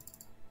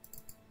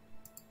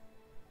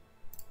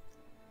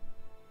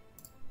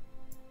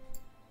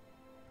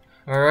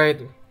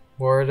 Alright,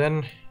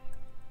 Warden.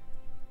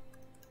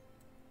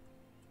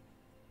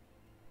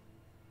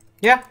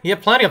 Yeah, he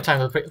had plenty of time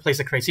to place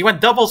the crates. He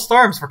went double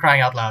storms for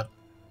crying out loud.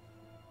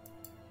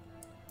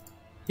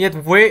 He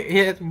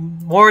had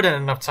more than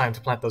enough time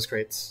to plant those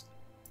crates.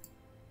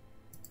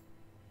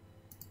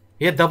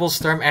 He had double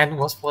storm and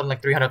was flooding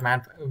like 300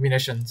 man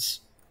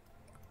munitions.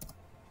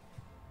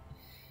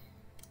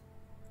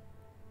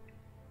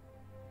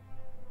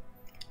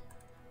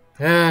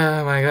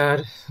 Oh my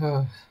god.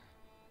 Oh.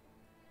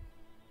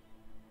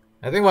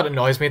 I think what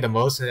annoys me the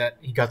most is that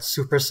he got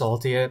super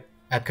salty at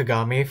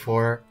Kagami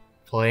for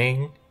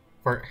playing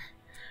for.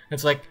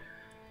 It's like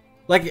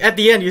at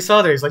the end you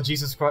saw there, he's like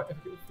Jesus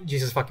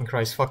fucking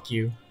Christ, fuck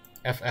you,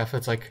 FF.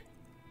 It's like,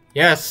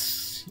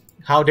 yes,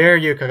 how dare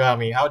you,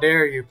 Kagami? How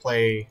dare you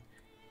play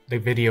the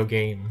video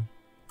game?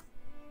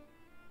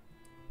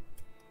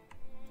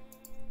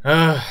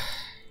 Ugh.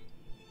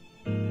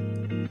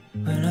 When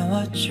I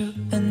watch you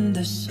in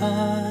the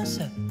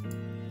sunset,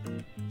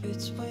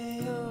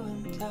 between you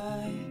and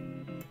I,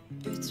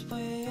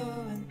 between you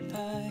and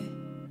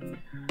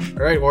I.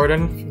 Alright,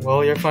 Warden.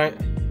 Well, you're fine.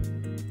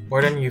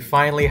 Warden, you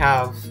finally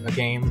have a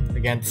game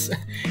against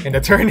in the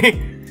tourney.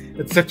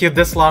 It took you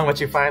this long, but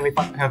you finally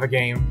have a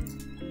game.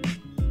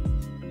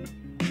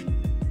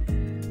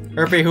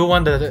 Herpy, who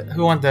won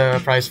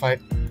the prize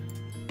fight?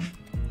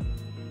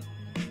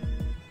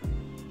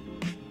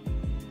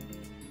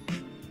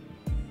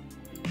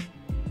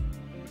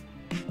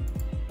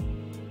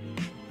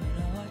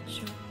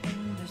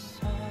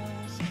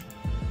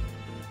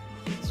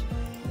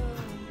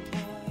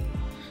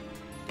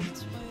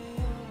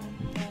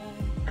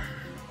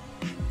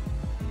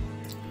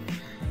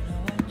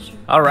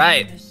 All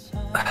right.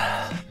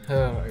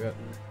 Oh my god.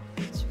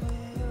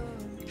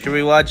 Should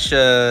we watch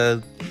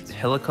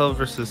Helico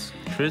versus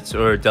Crits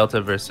or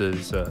Delta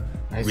versus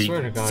I Reed?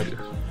 swear to god.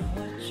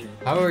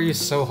 How are you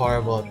so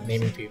horrible at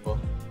naming people?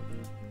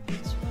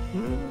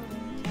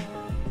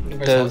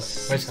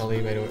 Because Where's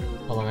Heli, by the way?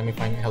 Hold on, let me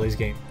find Heli's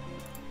game.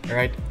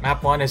 Alright,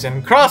 map 1 is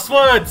in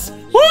Crosswoods!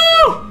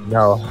 Woo!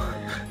 no,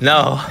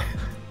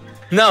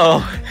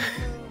 no.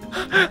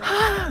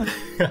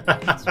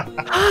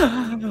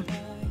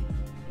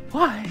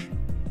 Why?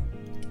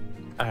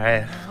 All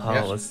right,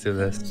 Yeah. let's do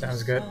this.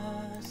 Sounds good.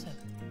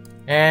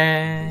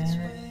 And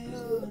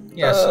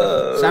yes,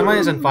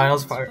 Samurais and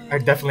finals are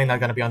definitely not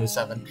gonna be on the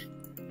 7.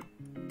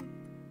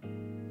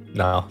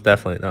 No,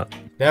 definitely not.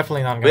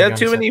 Definitely not gonna We be have on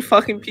too the many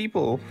fucking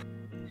people. 7.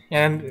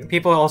 And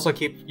people also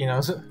keep,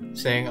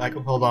 saying like,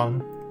 hold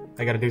on,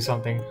 I gotta do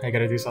something. I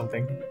gotta do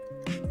something.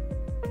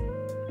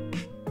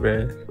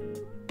 Right?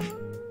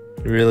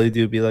 You really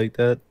do be like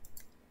that.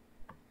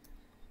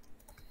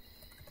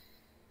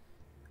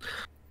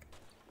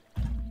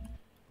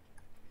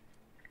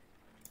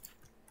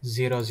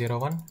 Zero,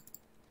 1.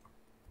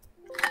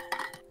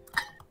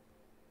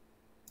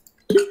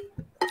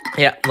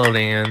 Yeah,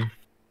 loading in.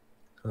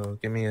 Oh,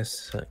 give me a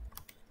sec.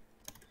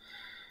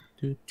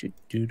 Do, do,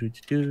 do, do,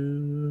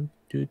 do,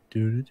 do,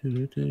 do, do,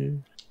 do,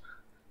 do.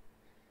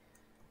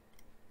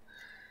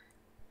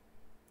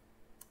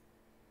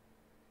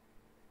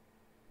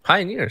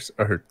 Pioneers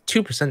are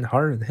 2%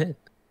 harder to hit.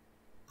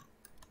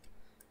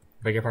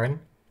 Beg your pardon?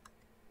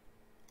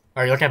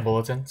 Are you looking at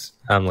bulletins?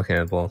 I'm looking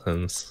at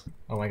bulletins.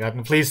 Oh my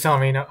god, please tell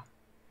me no.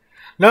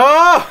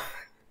 No!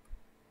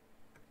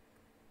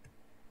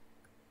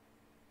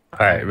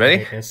 Alright, I ready?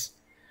 hate this.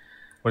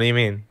 What do you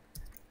mean?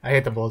 I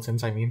hate the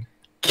bulletins, I mean.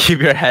 Keep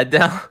your head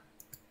down?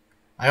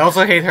 I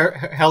also hate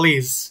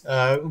Heli's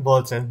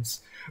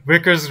bulletins.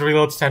 Vickers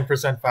reloads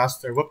 10%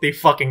 faster. What they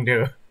fucking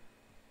do?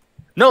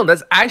 No,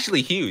 that's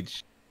actually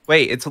huge.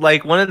 Wait, it's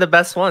like one of the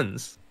best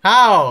ones.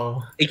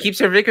 How? It keeps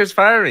your Vickers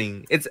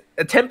firing. It's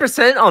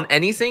 10% on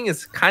anything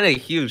is kind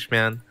of huge,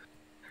 man.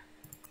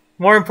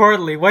 More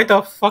importantly, why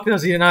the fuck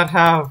does he not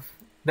have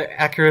the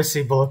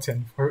accuracy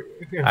bulletin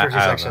in I first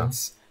don't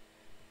sections?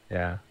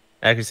 Yeah,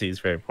 accuracy is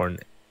very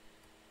important.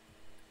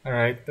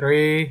 Alright,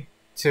 3,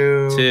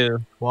 2, 2,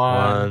 1,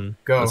 1,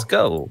 go. let's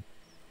go.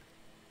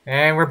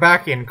 And we're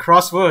back in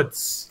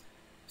Crosswoods.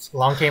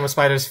 Long Game of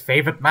Spider's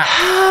favorite map.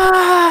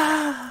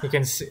 You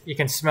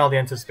can smell the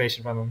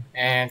anticipation from him.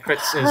 And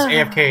Crits is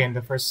AFK in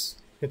the first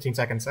 15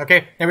 seconds.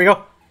 Okay, here we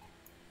go.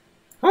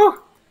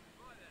 Whew.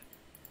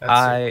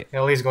 I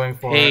Ellie's going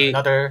for hate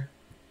another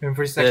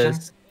infantry section.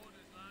 This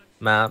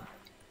map.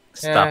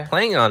 Stop Yeah.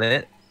 playing on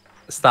it.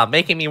 Stop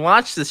making me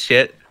watch this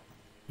shit.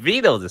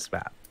 Veto this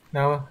map.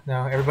 No,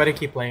 everybody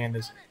keep playing in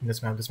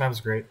this map. This map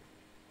is great.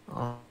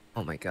 Oh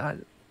my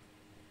god.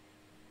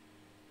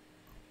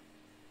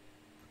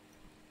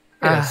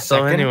 Wait a So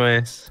second.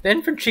 anyways. The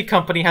infantry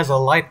company has a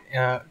light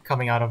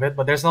coming out of it,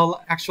 but there's no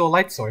actual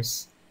light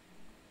source.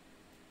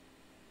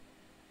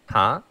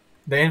 Huh?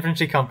 The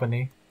infantry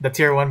company, the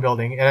tier 1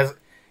 building, it has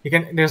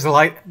there's a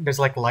light, there's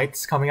like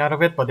lights coming out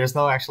of it, but there's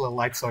no actual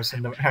light source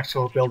in the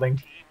actual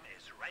building.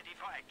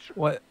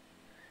 What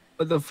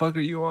the fuck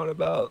are you on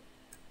about?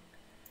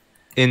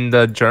 In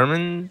the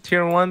German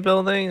tier 1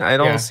 building? I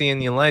don't Yeah. see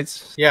any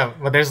lights. Yeah,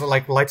 but there's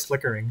like lights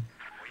flickering.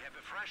 We have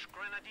a fresh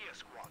grenadier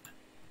squad.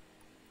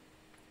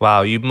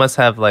 Wow, you must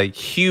have like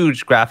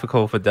huge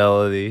graphical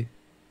fidelity.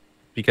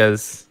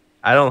 Because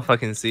I don't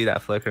fucking see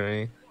that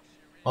flickering.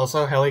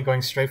 Also, Heli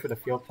going straight for the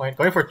field point,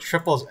 going for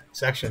triple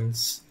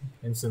sections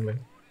instantly.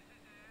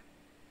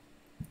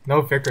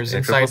 No Vickers Yeah,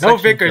 inside. triple No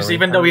section Vickers, killing.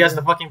 even though he has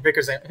the fucking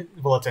Vickers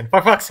bulletin.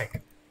 For fuck's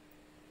sake.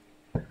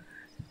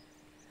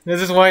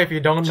 This is why if you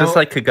don't know... Just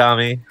like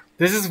Kagami.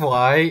 This is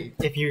why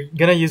if you're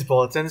gonna use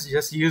bulletins, you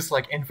just use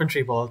like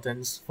infantry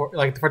bulletins for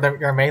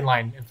your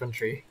mainline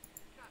infantry.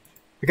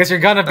 Because you're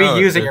gonna be Oh,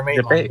 using the your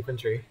mainline debate.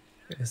 infantry.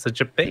 It's a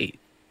debate.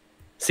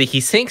 See, he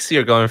thinks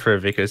you're going for a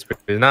Vickers, but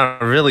you're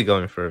not really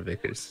going for a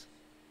Vickers.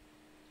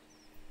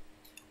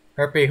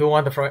 Herpy, who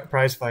won the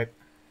prize fight?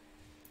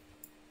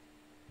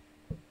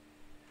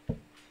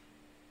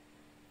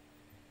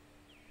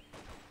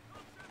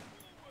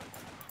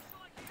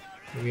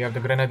 We have the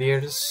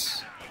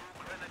Grenadiers.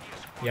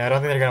 Yeah, I don't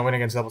think they're gonna win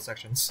against double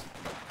sections.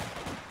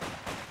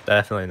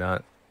 Definitely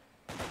not.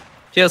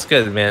 Feels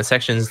good, man.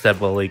 Sections that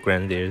bully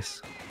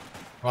Grenadiers.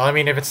 Well, I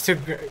mean, if it's two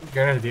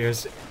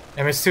Grenadiers,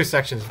 I mean, it's two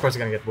sections, of course they're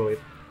gonna get bullied.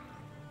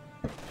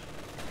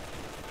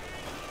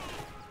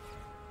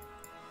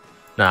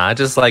 Nah, I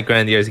just like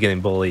Grenadiers getting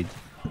bullied.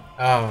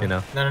 Oh, You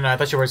know. No, I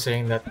thought you were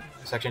saying that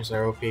sections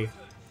are OP.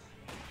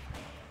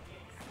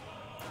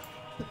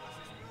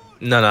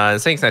 No, I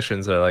think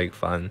sections are like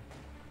fun.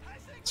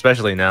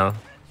 Especially now.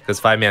 Because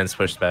 5-man's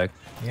pushed back.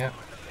 Yeah.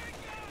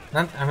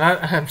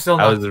 I'm still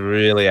I not. was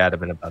really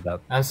adamant about that.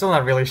 I'm still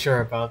not really sure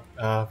about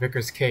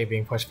Vickers K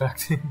being pushed back.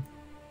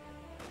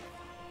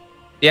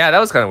 Yeah, that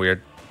was kind of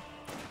weird.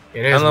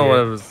 It I is. don't know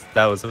weird. what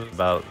that was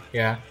about.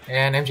 Yeah,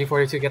 and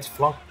MG42 gets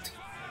flunked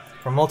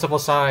from multiple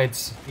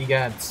sides.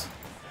 Egads.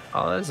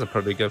 Oh, that's a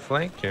pretty good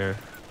flank here.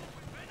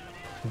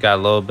 Got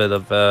a little bit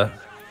of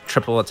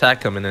triple attack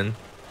coming in.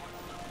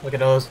 Look at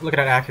those. Look at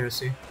that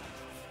accuracy.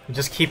 You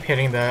just keep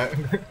hitting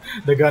the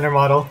the gunner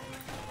model.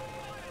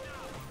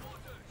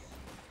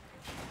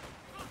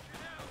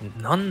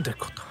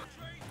 Nandekoto.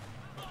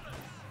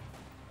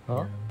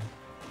 Huh?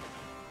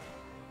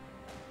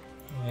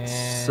 And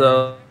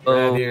So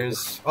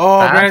Grenadiers. Oh,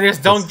 that's Grenadiers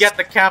don't the- get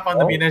the cap on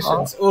the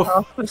munitions. Oof.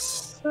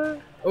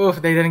 Officer.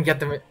 Oof, they didn't get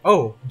them.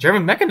 Oh,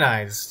 German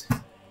mechanized.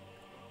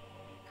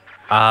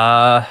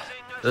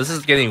 This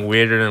is getting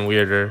weirder and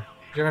weirder.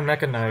 German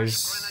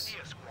mechanized.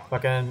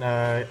 Fucking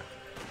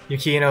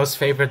Yukino's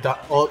favorite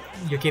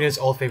Yukino's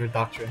old favorite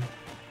doctrine.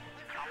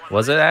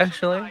 Was it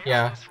actually?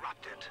 Yeah.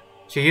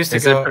 She used to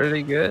Is go. it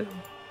pretty good?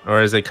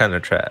 Or is it kind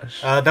of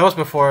trash? That was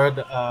before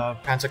the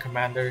Panzer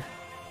Commander.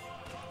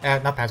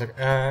 Not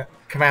Panzer.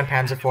 Command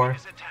Panzer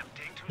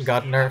IV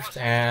got nerfed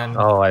and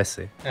Oh, I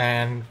see.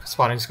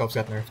 spotting scopes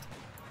got nerfed.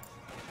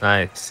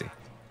 I see.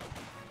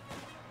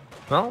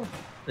 Well,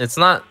 it's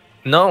not...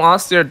 No,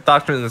 austere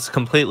doctrine is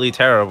completely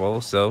terrible,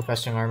 so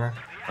Vesting armor.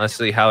 let's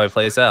see how it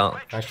plays out.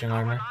 Vesting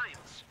armor.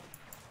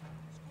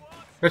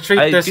 Retreat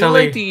I this, do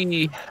Heli. like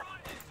the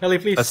Heli,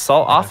 please.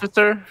 assault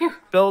officer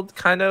build,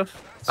 kind of.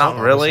 Assault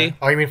Not really. officer.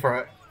 Oh, you mean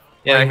for?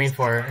 Yeah, Oh, you mean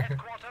for?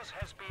 Quarters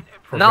has been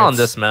for not on Brits.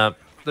 this map.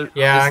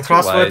 Yeah, and It's too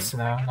wide. crosswoods.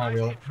 No, not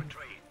really.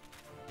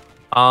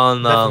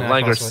 On Definitely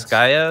not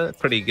Langerskaya,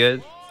 pretty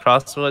good.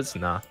 Crosswoods,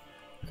 nah.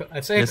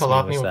 I'd say This one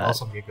Kolotny was would that.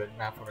 also be a good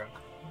map for it.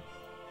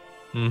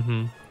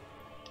 Mm-hmm.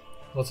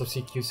 Lots of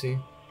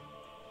CQC.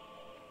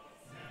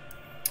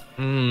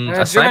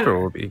 A sniper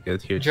will be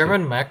good here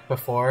German mech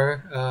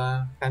before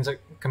Panzer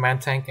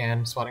Command Tank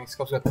and Spotting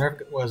Scopes got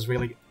nerfed was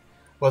really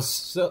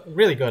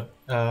good.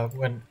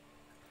 When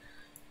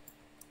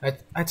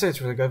I'd say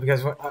it's really good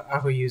because when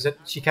Ahu used it,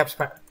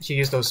 she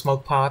used those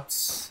smoke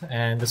pots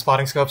and the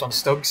Spotting Scopes on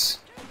Stogs.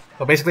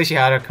 So basically, she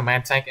had a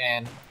Command Tank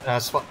and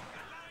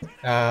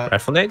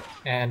Rifle nade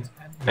and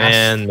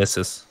and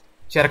misses.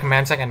 she had a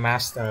Command Tank and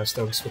masked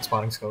Stogs with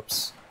Spotting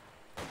Scopes,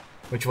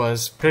 which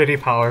was pretty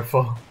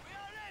powerful.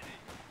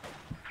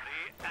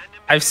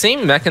 I've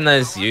seen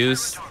mechanized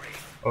used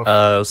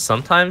Oh,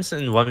 sometimes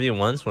in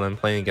 1v1s when I'm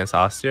playing against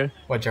Austria.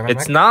 what German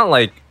It's mech? not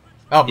like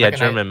Oh, yeah, mechanized.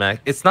 German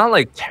mech. It's not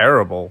like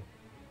terrible.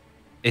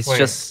 It's Wait.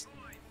 just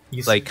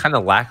You like kind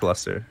of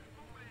lackluster.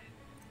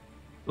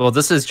 Well,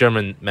 this is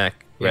German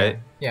mech, yeah, right?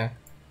 Yeah.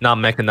 Not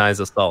mechanized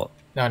assault.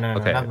 No,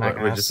 Okay, not Mac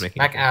we're Ass. just making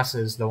Mac sure. Ass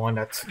is the one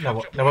that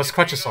was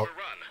Crutch Assault.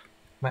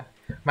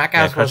 Mac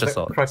Yeah, House was Crutch the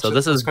Assault. Crutch, So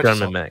this is Crutch German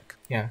Assault. mech.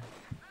 Yeah.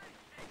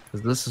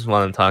 This is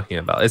what I'm talking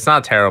about. It's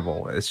not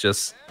terrible. It's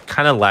just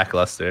kind of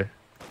lackluster.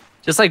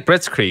 Just like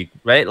Blitzkrieg,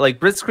 right? Like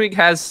Blitzkrieg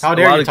has How a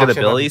dare lot you of talk good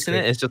shit about abilities in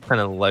it. Blitzkrieg. It's just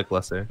kind of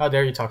lackluster. How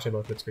dare you talk shit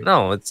about Blitzkrieg?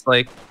 No, it's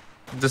like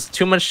just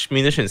too much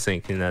munition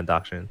sink in that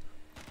doctrine.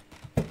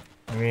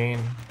 I mean,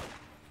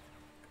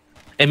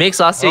 It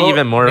makes Ostia oh,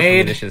 even more of a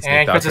nade, munition and sink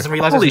Chris doctrine. doesn't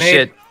realize Holy it's nade.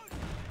 shit!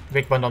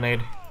 Big bundle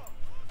nade.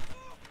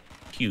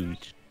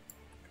 Huge.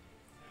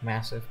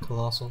 Massive,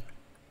 colossal,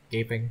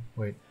 gaping.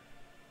 Wait.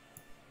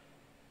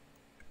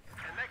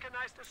 A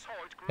mechanized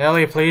assault group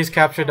Ellie, please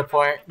capture the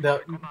point,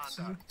 the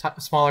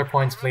smaller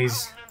points,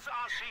 please. components are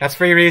seized. That's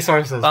free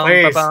resources, Bum,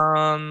 please.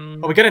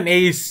 ba-bum. Oh, we got an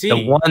AEC.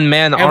 The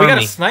one-man and we got a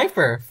army.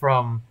 sniper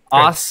from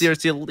Crits.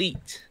 Ostia's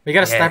elite. We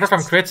got a sniper Yes.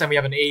 from Crits, and we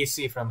have an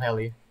AEC from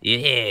Heli.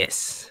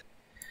 Yes.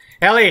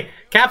 Heli,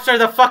 capture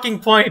the fucking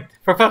point,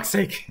 for fuck's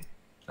sake.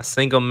 A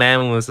single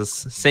man was a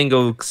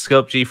single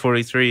scope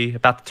G43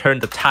 about to turn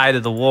the tide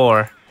of the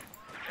war.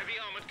 Heavy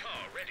armored car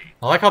ready.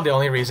 I like how the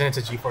only reason it's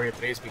a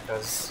G43 is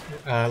because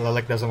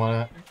Lilac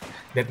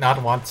did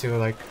not want to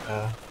like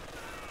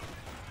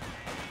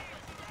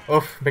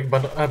oof, big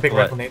bundle, big What?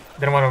 rifle nade.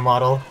 Didn't want to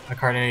model a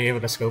carnage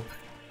with a scope.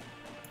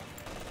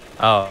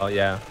 Oh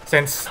yeah.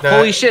 Since the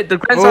Holy shit! The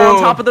grants are on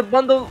Oh. top of the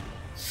bundle.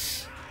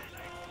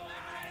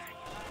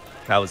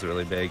 That was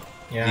really big.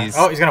 yeah. He's-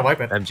 Oh, he's gonna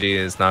wipe it. MG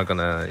is not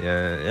gonna.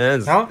 Yeah,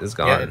 No, it's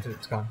gone. Yeah,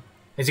 it's gone.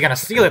 Is he gonna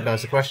steal it though?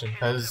 Is the question.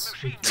 Because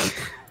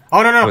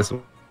oh no no. Was-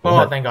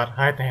 Oh thank God.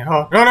 I think.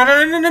 Oh no no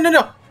no no no no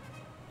no.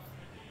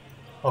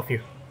 Oh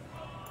phew.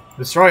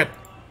 Destroy it.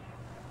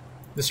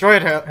 Destroy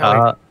it, Heli.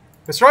 Uh,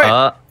 Destroy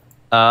it.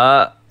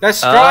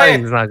 Destroy it.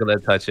 He's not gonna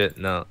touch it.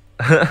 No.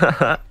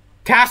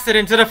 Cast it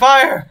into the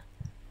fire.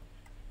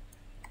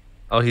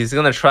 Oh, he's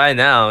gonna try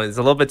now. It's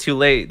a little bit too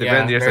late. The Yeah,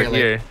 Grenadiers very are late.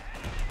 here.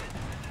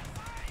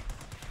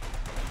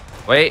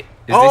 Wait,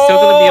 is he still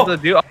gonna be able to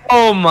do?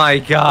 Oh my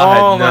god!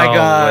 Oh my no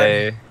God.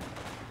 way.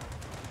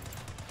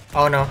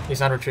 Oh no, he's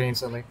not retreating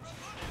instantly.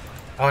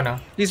 Oh no.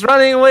 He's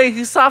running away.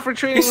 He's soft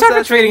retreating. He's not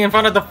retreating in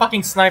front of the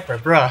fucking sniper,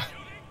 bruh.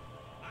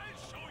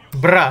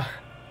 Bruh.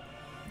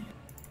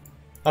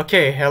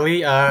 Okay, Heli,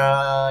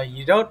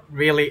 you don't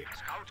really...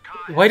 Scout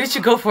car Why did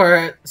you go for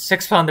a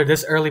 6-pounder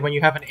this early when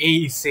you have an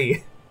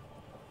AEC?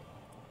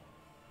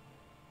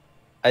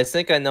 I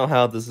think I know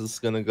how this is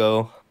gonna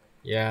go.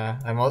 Yeah,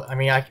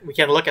 we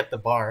can look at the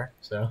bar,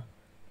 so...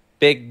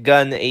 Big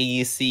gun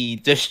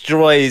AEC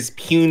destroys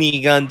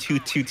puny gun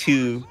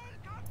 222.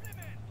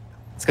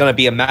 It's gonna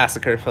be a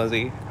massacre,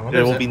 Fuzzy. I wonder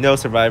There if will it- be no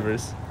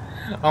survivors.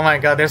 Oh my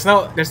god, there's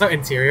no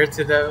interior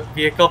to the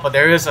vehicle, but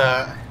there is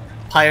a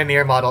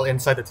Pioneer model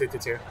inside the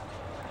 222.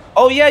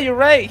 Oh yeah, you're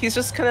right. He's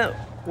just kind of.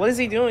 What is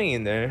he doing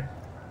in there?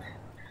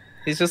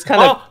 He's just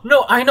kind of. Oh,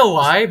 no, I know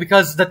why,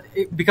 because it's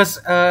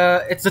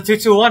the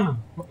 221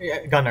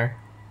 gunner.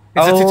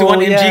 It's the 221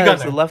 MG yeah, gunner.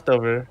 it's a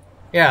leftover.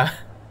 Yeah.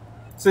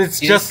 So it's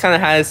He just just kind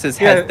of has his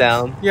yeah, head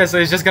down. Yeah, so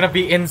he's just gonna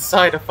be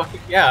inside a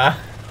fucking yeah.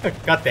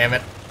 God damn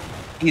it.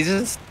 He's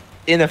just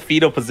in a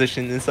fetal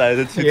position inside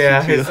the 222.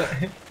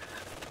 Yeah,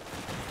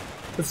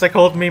 it's like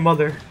hold me,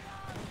 mother.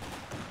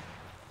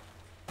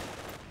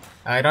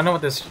 I don't know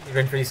what this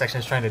infantry section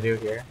is trying to do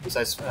here,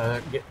 besides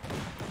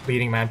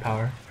bleeding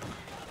manpower.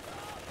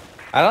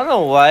 I don't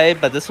know why,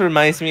 but this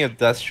reminds me of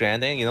Death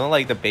Stranding. You know,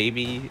 like the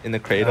baby in the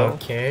cradle.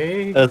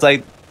 Okay. It's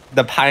like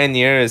the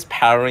Pioneer is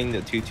powering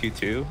the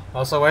 222.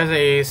 Also, why is the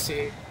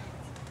AC?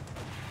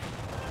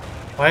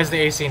 Why is the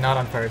AC not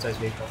on prioritized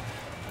vehicle?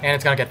 And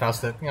it's gonna get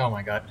fausted. Oh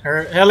my god.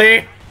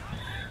 Heli!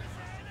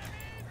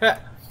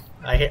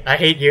 I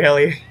hate you,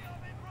 Heli.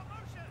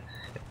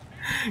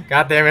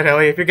 God damn it,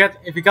 Heli. If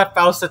you got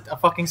fausted, a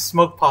fucking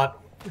smoke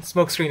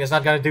screen is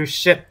not gonna do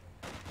shit.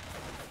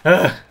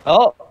 Ugh.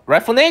 Oh,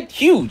 rifle nade,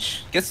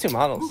 huge. Gets 2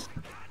 models.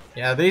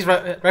 Yeah, these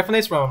rifle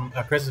nades from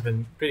Chris have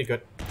been pretty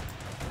good.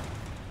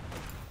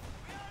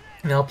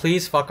 Now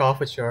please fuck off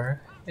with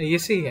your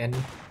AEC and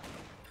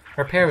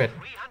repair it.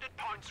 300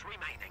 points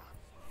remaining.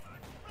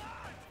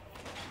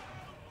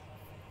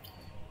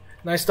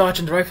 Nice dodge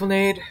and rifle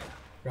nade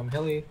from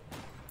Heli.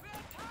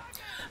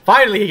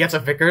 Finally he gets a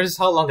Vickers.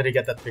 How long did he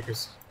get that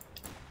Vickers?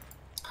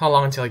 How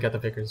long until he got the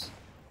Vickers?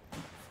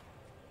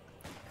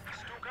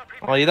 Stuka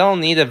Oh, you don't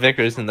need a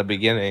Vickers in the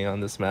beginning on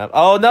this map.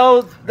 Oh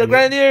no, the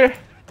Grenadier!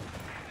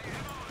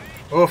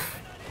 Oof.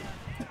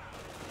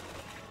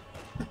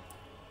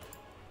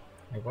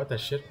 Like what the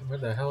shit? Where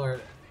the hell are...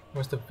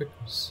 Where's the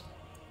Vickers?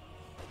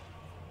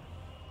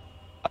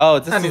 Oh,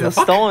 this I is mean, a the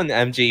fuck? stolen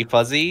MG,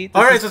 Fuzzy. This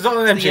Alright, is so it's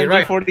only the MG,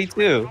 right?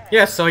 42.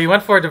 Yeah, so he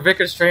went for the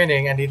Vickers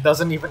training and he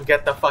doesn't even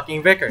get the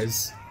fucking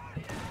Vickers.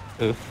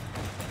 Oof.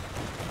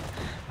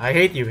 I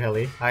hate you,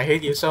 Heli. I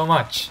hate you so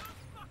much.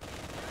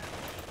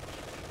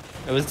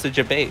 It was a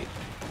debate.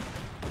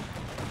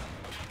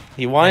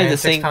 He wanted And to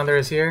sing. 6-pounder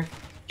is here.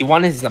 He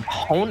wanted his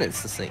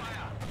opponents to sing.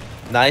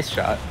 Nice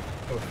shot.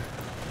 Oof.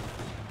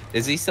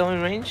 Is he still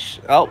in range?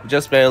 Oh,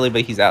 just barely,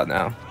 but he's out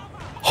now.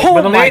 Oh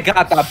Bundle my nade.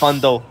 god, that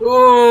bundle!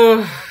 Ooh.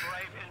 brave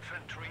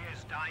infantry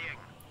is dying.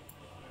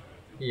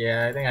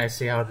 Yeah, I think I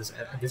see how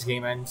this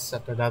game ends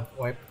after that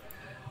wipe.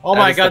 Oh That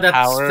my is god, the that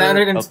power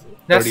standard of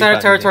that 35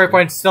 standard territory munitions.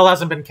 point still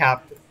hasn't been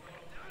capped.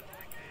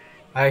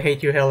 I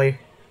hate you, Hilly.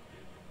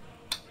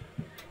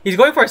 He's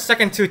going for a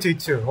second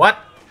 222. What?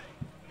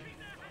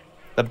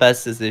 The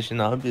best decision,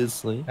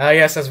 obviously.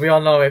 Yes, as we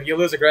all know, if you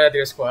lose a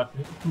Grenadier squad,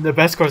 the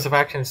best course of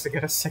action is to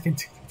get a second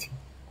 222.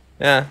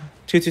 Yeah,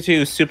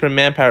 222 super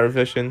manpower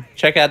vision.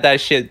 Check out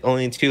that shit.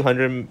 Only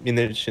 200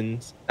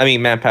 munitions. I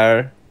mean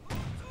manpower.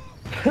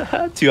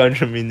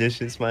 200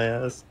 munitions, my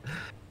ass.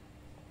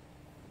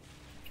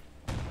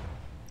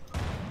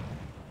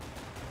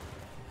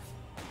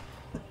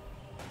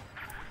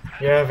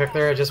 Yeah,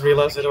 Victor, I just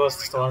realized it was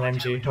still an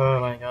MG. Oh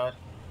my god.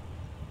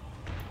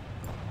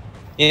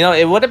 You know,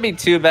 it wouldn't be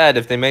too bad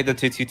if they made the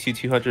 222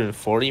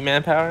 240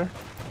 manpower.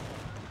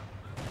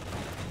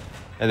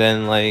 And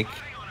then, like,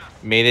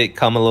 made it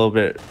come a little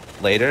bit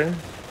later.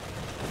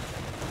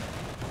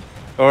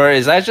 Or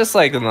is that just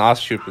like an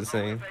Osttrooper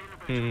thing?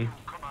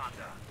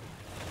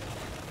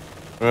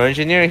 We're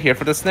engineer here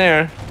for the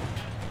snare.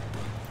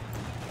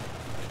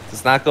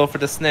 Does not go for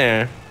the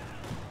snare.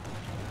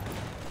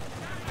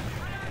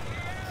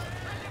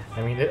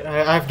 I mean,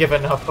 I've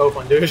given up hope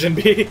on Division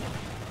B.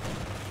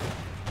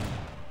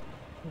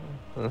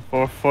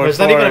 There's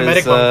not even a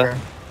medic bunker.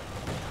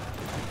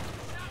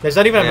 There's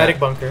not even a medic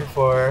bunker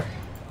for...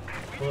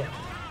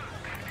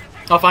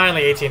 Oh,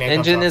 finally 18A.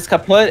 Engine is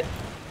kaput.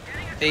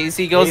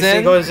 AC goes AC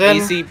in. goes in.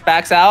 AC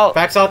backs out.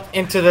 Backs out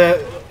into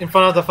the... in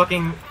front of the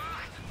fucking...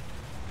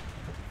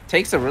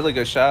 Takes a really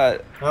good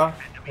shot. Oh,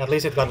 at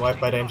least it got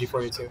wiped by the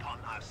MG42.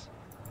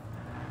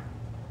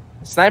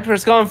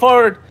 Sniper's going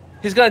forward.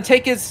 He's gonna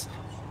take his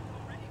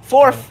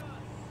fourth.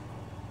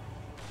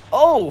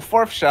 Oh,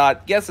 fourth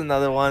shot. Gets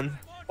another one.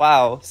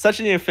 Wow,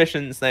 such an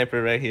efficient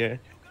sniper right here.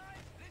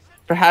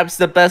 Perhaps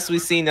the best we've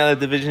seen out of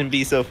Division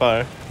B so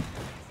far.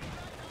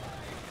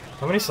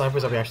 How many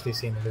snipers have we actually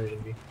seen in Division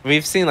B?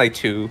 We've seen like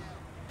 2.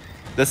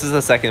 This is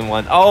the second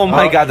one. Oh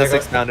my god, the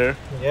 6-pounder.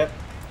 Yep.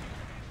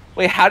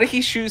 Wait, how did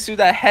he shoot through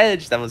that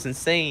hedge? That was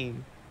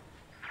insane.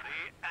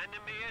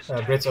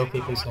 Brits OP,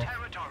 please no.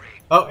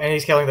 Oh, and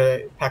he's killing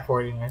the Pack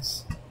 40,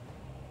 nice.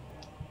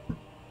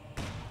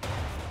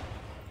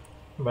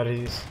 But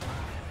he's...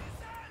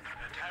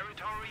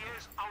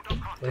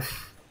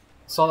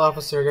 Assault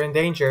officer, you're in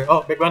danger.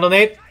 Oh, big bundle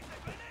nade.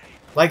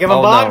 Like him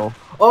on bomb. No.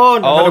 Oh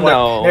no! Oh Another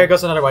no! Wipe. There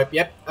goes another wipe.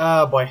 Yep.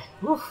 Boy.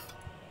 Whew.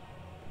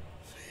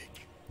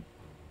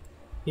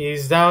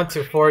 He's down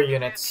to 4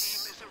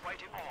 units.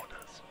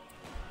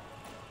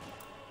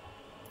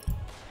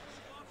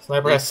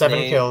 Sniper has 7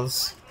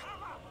 kills.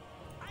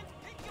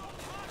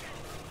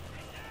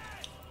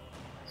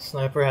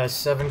 Sniper has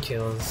 7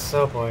 kills.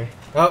 Oh boy.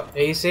 Oh,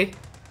 AC.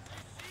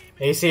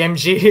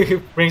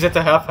 ACMG brings it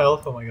to half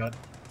health. Oh my god.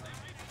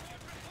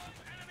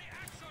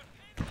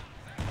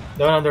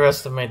 Don't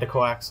underestimate the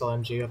coaxial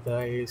MG of the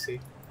AAC.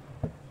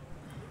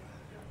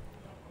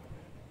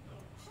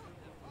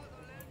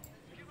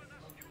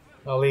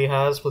 All he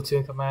has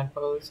platoon command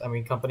posts. I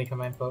mean company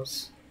command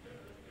posts.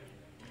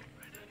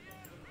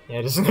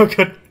 Yeah, this is no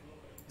good.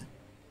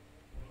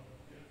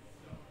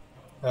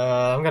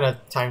 I'm gonna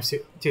times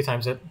 2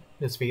 times it.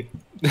 His speed.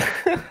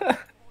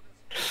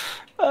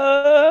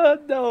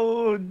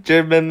 No.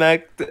 German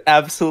mech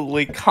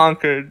absolutely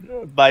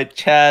conquered by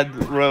Chad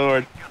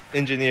Rower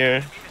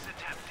engineer.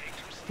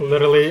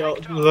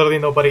 Literally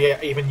nobody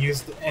even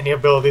used any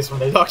abilities from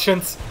the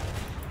doctrines.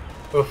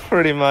 Oof.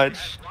 Pretty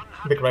much.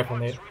 Big rifle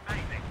nade.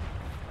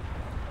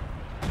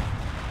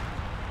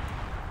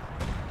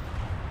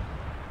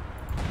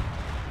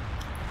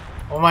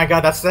 Oh my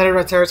god, that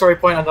standard territory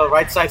point on the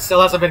right side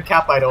still hasn't been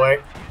capped, by the way.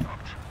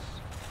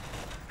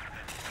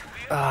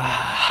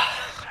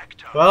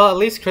 Well, at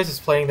least Chris is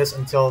playing this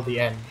until the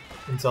end.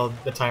 Until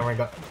the timer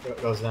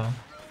goes down.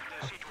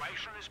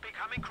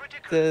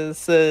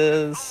 This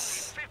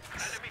is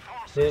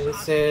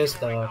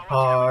the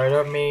part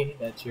of me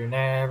that you're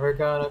never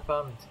gonna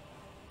come into.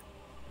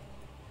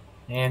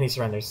 And he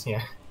surrenders,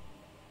 yeah.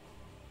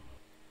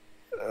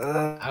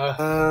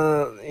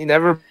 He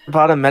never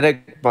bought a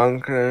medic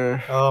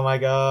bunker. Oh my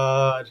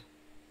god.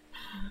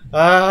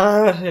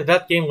 If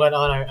that game went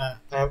on,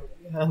 I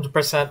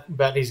 100%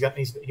 bet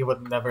he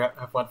would never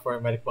have went for a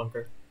medic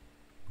bunker.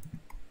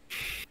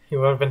 He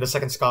would have been the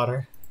second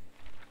scotter.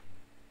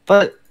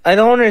 But I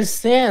don't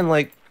understand.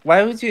 Like,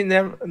 why would you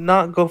never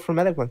not go for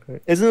medic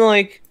bunker? Isn't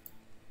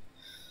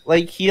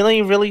like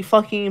healing really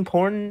fucking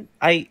important?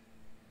 Why?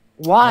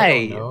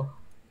 I don't know.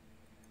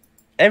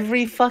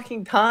 Every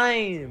fucking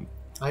time.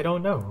 I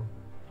don't know.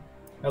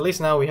 At least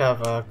now we have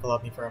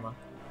Kolotny Firma,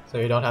 so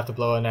you don't have to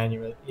blow an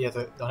aneurysm.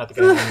 Don't have to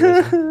get an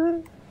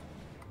aneurysm.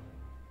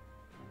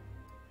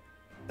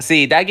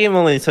 See, that game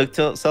only took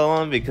so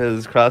long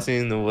because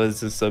crossing the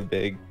woods is so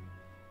big.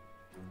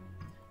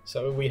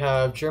 So we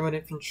have German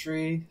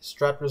infantry,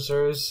 Strat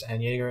reserves,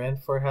 and Jaeger in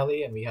for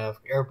heli, and we have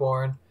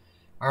airborne,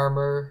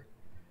 armor,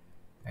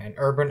 and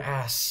urban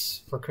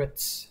ass for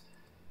crits.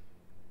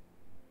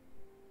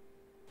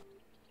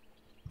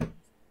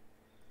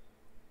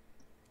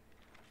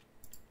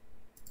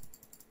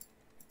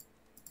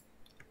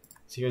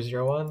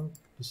 Zero 01,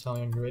 just tell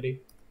me when you're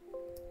ready.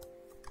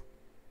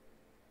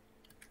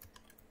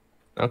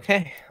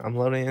 Okay, I'm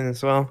loading in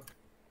as well.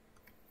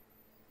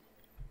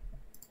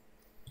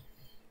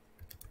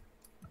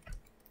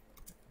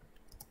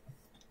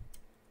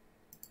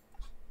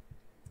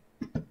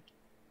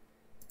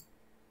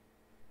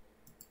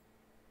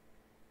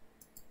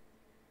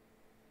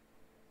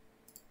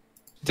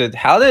 Dude,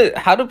 how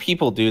do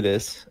people do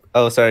this?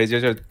 Oh, sorry,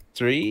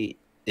 003?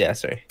 Yeah,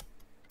 sorry.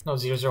 No,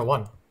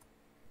 001.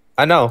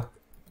 I know.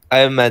 I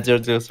am at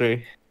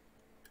 003.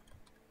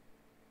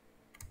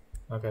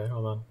 Okay,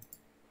 hold on.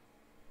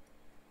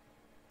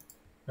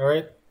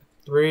 Alright.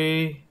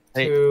 3,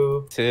 Hey,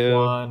 2, 2,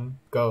 1,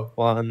 go.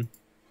 1.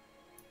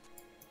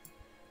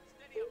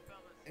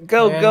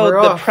 Go, And go,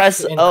 we're the off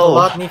press in O.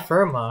 Kalatni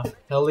Firma.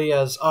 Heli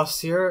as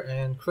Austere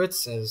and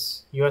Kritz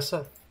as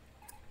USF.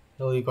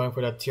 Heli going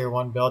for that tier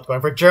 1 build, going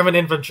for German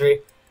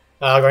infantry.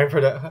 Going for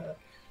the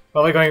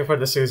probably going for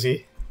the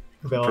Susie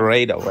build.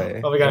 Straight away.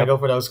 Probably gonna Yep. go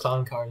for those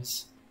clown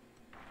cars.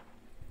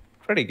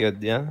 Pretty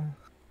good, yeah.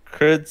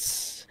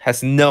 Kurtz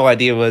has no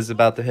idea what is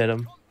about to hit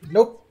him.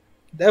 Nope.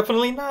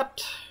 Definitely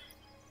not.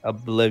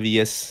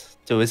 Oblivious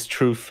to his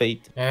true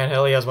fate. And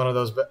Heli has one of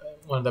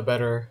the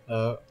better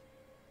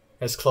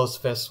his close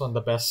fist, one of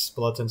the best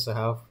bulletins to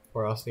have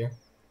for Austere.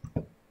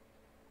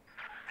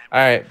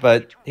 Alright,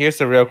 but here's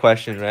the real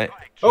question, right?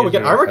 Oh, we Here's get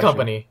the real Armor question.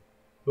 Company.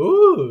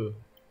 Ooh.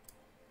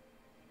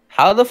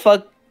 How the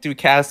fuck do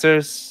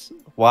casters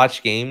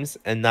watch games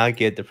and not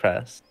get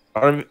depressed?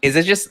 Or is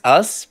it just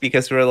us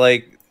because we're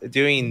like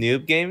doing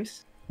noob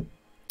games?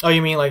 Oh,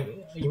 you mean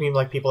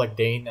like people like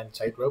Dane and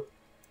Tightrope?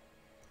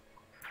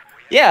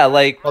 Yeah,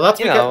 like Well, that's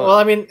you because know, well,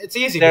 I mean, it's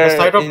easy because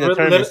they're in the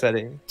tournament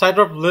setting.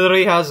 Tightrope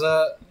literally has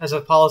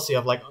a policy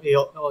of like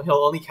he'll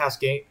only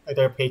cast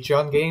either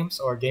Patreon games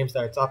or games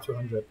that are top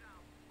 200.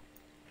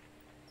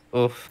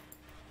 Oof.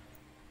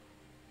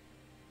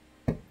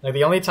 Like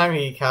the only time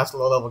he casts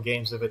low level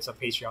games if it's a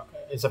Patreon,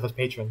 is if it's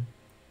patron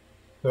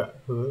who I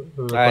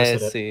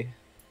requested it. see.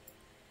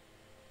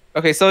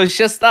 Okay, so it's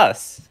just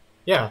us.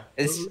 Yeah,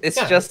 It's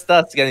yeah. just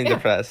us getting Yeah.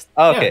 depressed.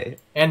 Okay.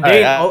 And All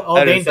Dane, right, all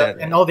I Dane understand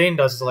does, and that. all Dane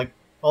does is like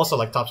also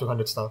like top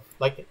 200 stuff.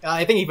 Like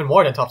I think even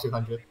more than top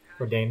 200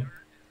 for Dane.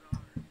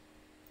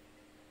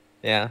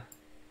 Yeah.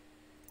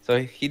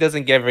 So he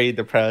doesn't get very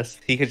depressed.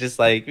 He could just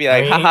like be like,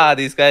 I mean, haha,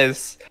 these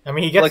guys. I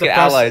mean, he gets Look at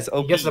depressed. allies,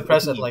 He gets OP,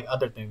 depressed at OP. like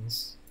other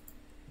things.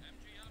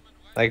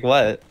 Like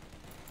what?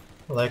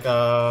 Like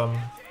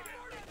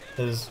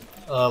his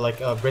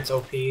Brits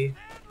OP.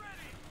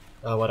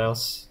 What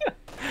else?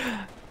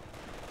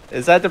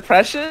 Is that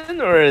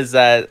depression or is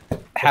that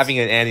having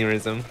an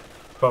aneurysm?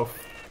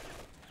 Both.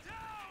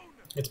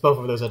 It's both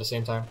of those at the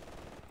same time.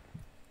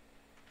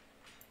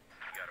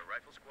 Got a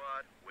rifle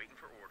squad waiting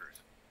for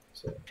orders.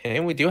 So, Okay,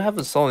 we do have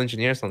the soul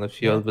engineers on the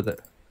field, Yeah. but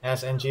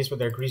as NGs with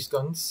their grease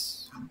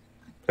guns.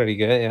 pretty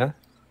good, yeah.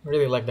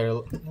 Really like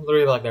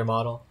their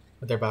model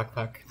with their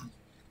backpack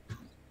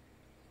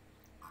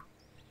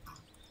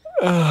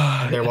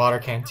and their water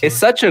canteen. It's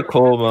such a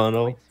cool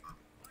model.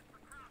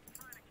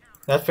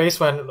 That face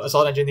when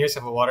assault engineers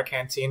have a water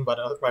canteen but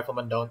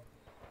riflemen don't.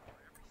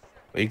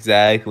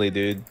 Exactly,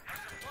 dude.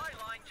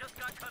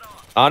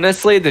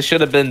 Honestly, this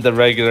should have been the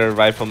regular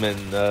rifleman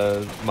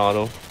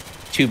model.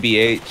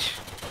 2BH.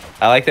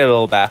 I like their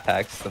little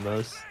backpacks the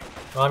most.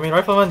 Well, I mean,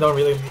 riflemen don't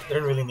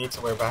really need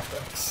to wear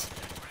backpacks.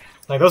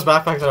 Like those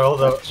backpacks are all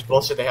the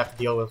bullshit they have to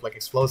deal with, like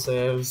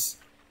explosives,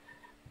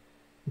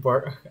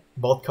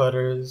 bolt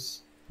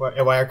cutters,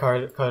 wire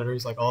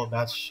cutters, like all of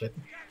that shit.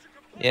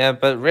 Yeah,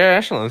 but rare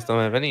echelons don't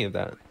have any of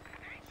that.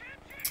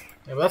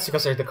 Yeah, but that's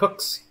because they're the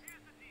cooks.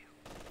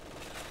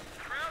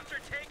 Crowds are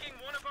taking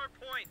one of our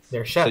points.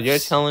 They're chefs. So you're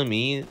telling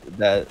me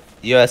that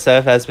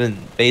USF has been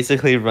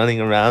basically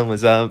running around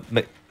without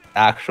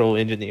actual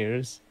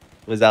engineers,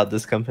 without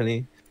this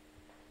company?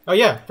 Oh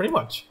yeah, pretty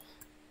much.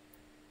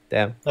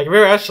 Damn. Like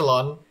rear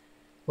echelon,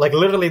 like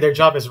literally their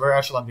job is rear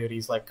echelon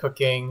duties, like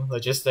cooking,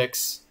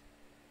 logistics.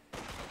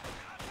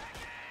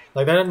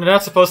 Like they're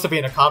not supposed to be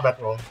in a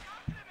combat role,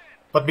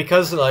 but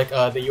because like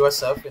the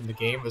USF in the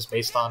game was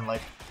based on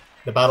like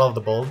the Battle of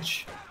the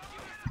Bulge,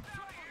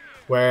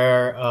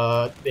 where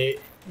the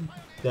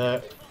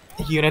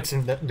units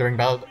during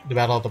the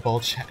Battle of the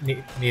Bulge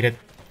needed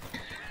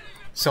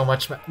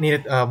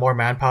more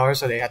manpower,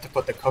 so they had to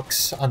put the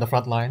cooks on the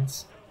front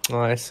lines. Oh,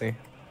 I see.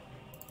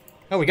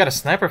 Oh, we got a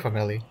sniper from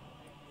Ellie.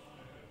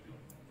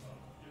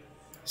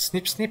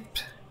 Snip, snip.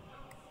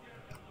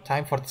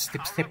 Time for the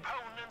snip, snip.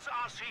 Opponents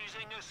are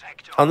seizing a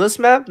sector. On this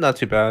map, not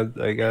too bad,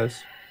 I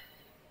guess.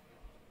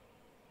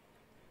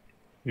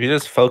 If you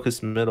just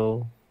focus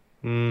middle.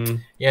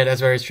 Yeah,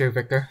 that's very true,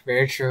 Victor.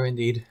 Very true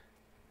indeed.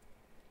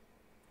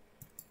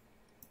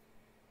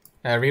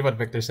 Read what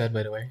Victor said,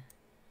 by the way.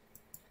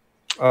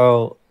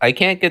 Oh, I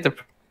can't get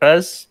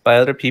depressed by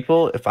other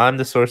people if I'm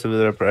the source of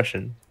their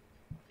oppression.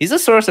 He's a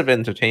source of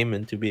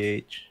entertainment to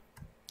BH.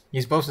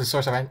 He's both the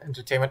source of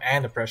entertainment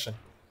and oppression.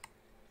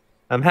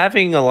 I'm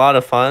having a lot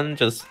of fun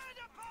just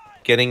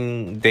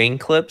getting Dane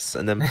clips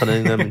and then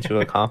putting them into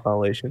a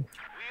compilation.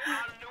 We are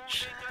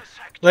losing a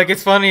sector. Like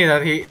it's funny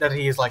that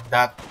he's like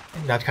that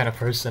kind of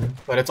person,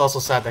 but it's also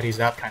sad that he's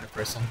that kind of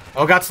person.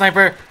 Oh god,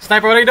 sniper!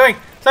 Sniper, what are you doing?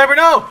 Sniper,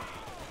 no!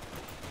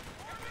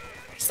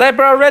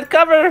 Sniper on red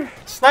cover!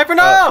 Sniper,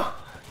 no!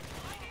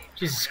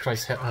 Jesus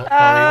Christ, Holly, what the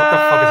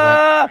fuck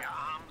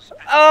is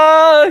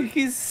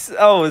that?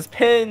 Oh, it's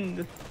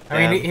pinned.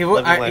 I mean, he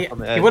would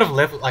have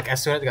lived like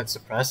as soon as it got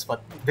suppressed,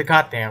 but the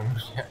goddamn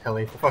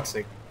Holly, for fuck's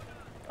sake.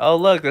 Oh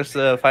look, there's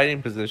a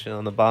fighting position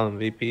on the bottom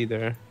VP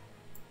there.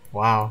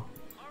 Wow.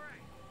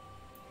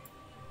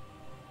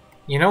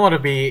 You know what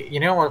would be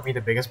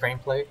the biggest brain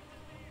play?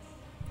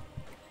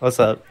 What's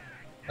up?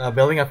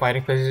 Building a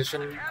fighting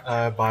position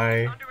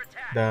by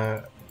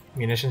the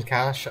munitions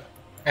cache,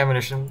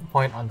 ammunition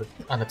point on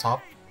the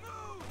top.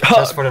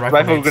 Just for the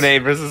rifle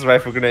grenade versus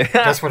rifle grenade.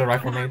 Just for the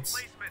rifle nades.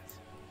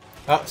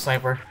 Oh,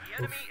 sniper.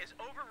 Oof.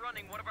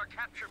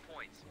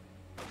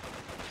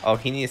 Oh,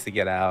 he needs to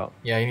get out.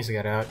 Yeah, he needs to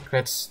get out.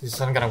 Crits. This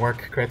isn't gonna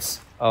work. Crits.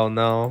 Oh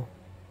no.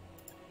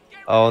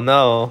 Oh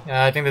no.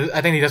 Yeah, I think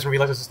he doesn't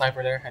realize there's a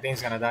sniper there. I think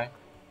he's gonna die.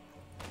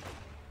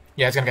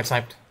 Yeah, he's gonna get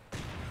sniped.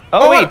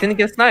 Oh wait, didn't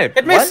get sniped.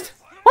 It missed.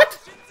 What?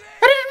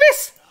 How did it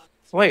miss?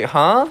 Wait,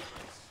 huh?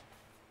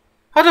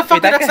 How the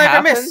fuck did that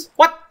sniper miss?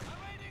 What?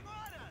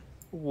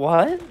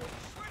 What?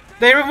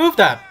 They removed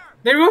that.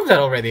 They removed that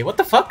already. What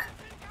the fuck?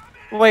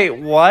 Wait,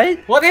 what?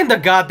 What in the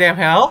goddamn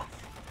hell?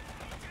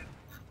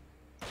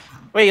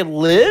 Wait, it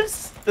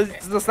lives?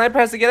 The sniper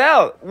has to get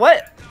out.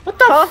 What? What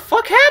the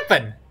fuck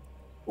happened?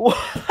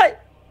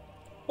 What?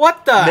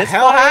 What the Misfire?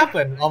 hell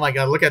happened? Oh my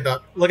god, look at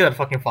that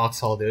fucking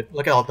foxhole, dude.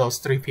 Look at all those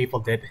 3 people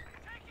did.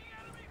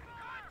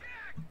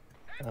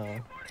 Oh.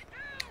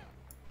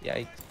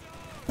 Yikes.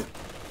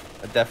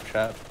 A death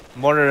trap.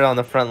 Mortar on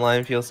the front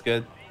line feels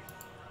good.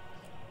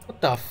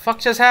 What the fuck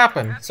just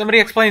happened? Somebody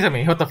explain to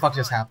me what the fuck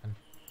just happened.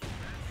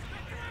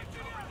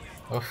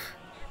 Oof.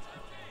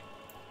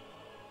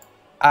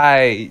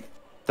 I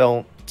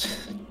don't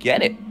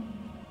get it.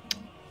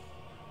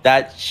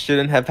 That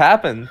shouldn't have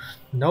happened.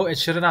 No, it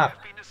should not.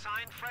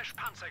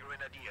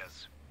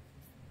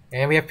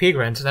 And we have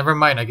Pigrants. Never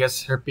mind. I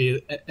guess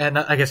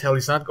I guess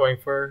Helly's not going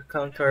for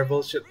car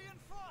bullshit.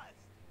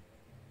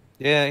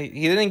 Yeah,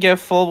 he didn't get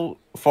full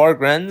 4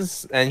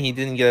 grens, and he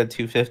didn't get a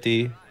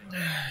 250.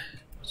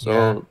 So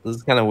Yeah. this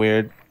is kind of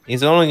weird.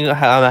 He's only gonna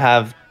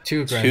have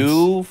 2 grens.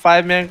 2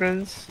 5-man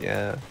grens.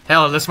 Yeah,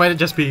 Hell, this might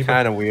just be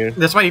kind of weird.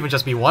 This might even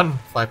just be 1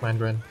 5-man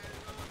gren.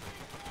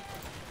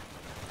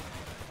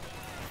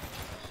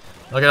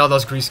 Look at all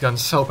those grease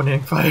guns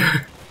opening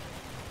fire.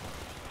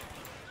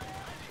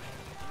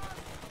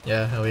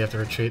 Yeah, hell, we have to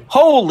retreat.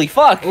 Holy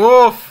fuck!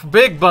 Oof!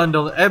 Big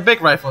bundle, a big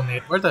rifle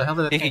nade. Where the hell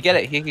did it? He could get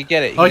it. He could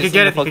get it. Oh, he could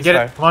get it. He could get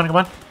it. Come on, come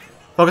on.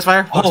 Focus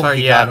fire. Focus Oh, fire.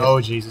 he Yeah. got it.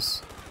 Oh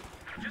Jesus.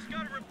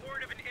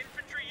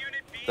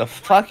 The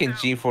fucking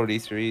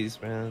G43s,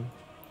 man.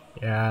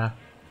 Yeah.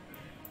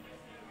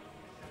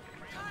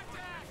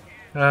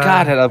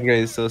 God, that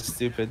upgrade is so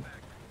stupid.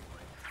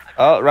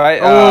 Oh, right.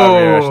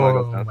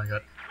 Oh my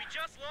god.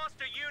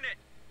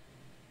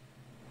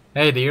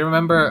 Hey, do you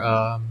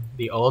remember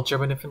the old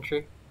German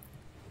infantry?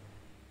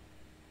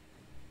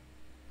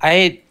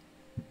 I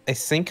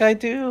think I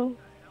do.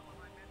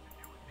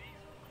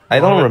 I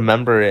don't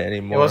remember it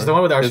anymore. It was the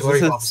one with the 'cause artillery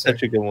this is officer.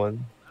 such a good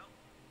one.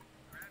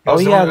 It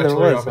was Oh the one yeah, with the there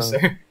artillery was.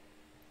 officer.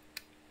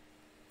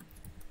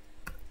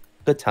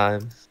 Good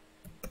times.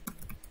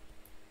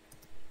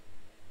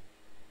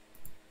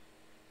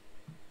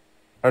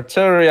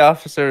 Artillery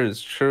officer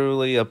is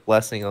truly a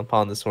blessing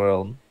upon this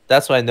world.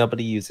 That's why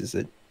nobody uses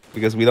it,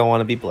 because we don't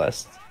want to be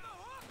blessed.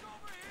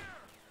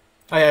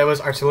 Oh yeah, it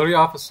was artillery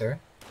officer,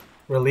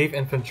 relief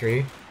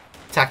infantry,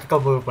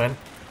 tactical movement,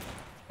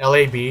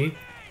 LAB,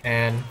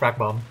 and frag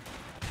bomb.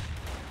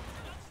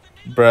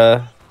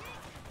 Bruh.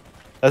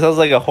 That sounds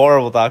like a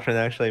horrible doctrine,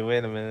 actually.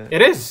 Wait a minute.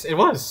 It is. It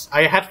was.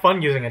 I had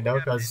fun using it though,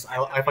 because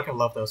I fucking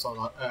love those.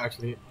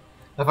 Actually,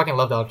 I fucking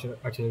love the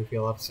artillery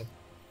field officer.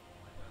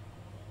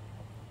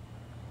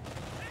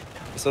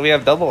 So we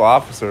have double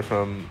officer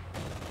from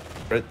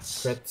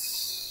Fritz.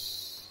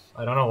 Fritz.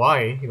 I don't know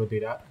why he would do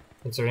that,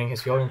 considering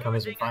his fuel income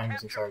has been fine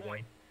since the start of the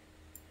game.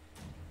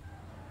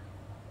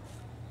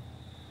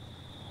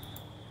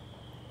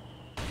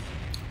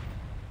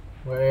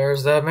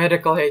 Where's the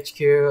medical HQ?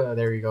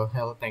 There you go.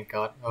 Hell, thank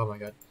God. Oh my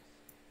God.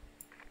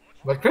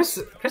 But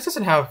Chris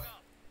doesn't have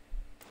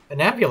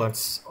an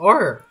ambulance,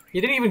 or he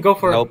didn't even go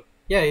for. Nope.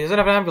 Yeah, he doesn't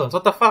have an ambulance.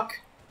 What the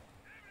fuck?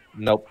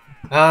 Nope.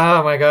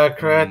 Oh my God,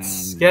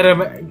 Kretz, get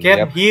him,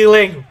 get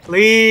healing,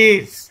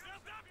 please.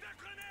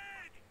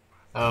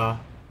 Oh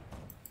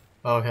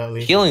hell,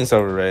 Healing's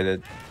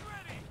overrated.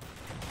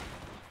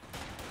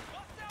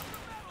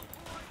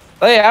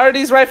 Hey, how are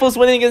these rifles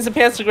winning against the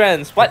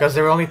Panzergrens? What? Because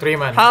there were only 3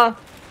 men. Huh?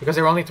 Because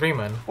there were only 3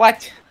 men.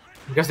 What?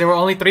 Because there were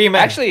only 3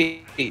 men.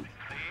 Actually,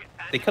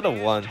 they could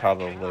have won,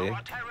 probably.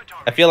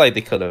 I feel like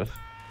they could have.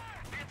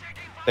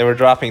 They were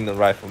dropping the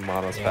rifle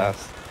models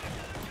fast.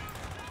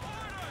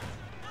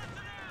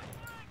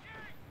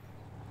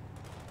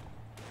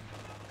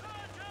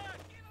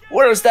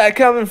 Where is that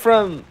coming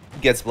from?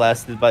 Gets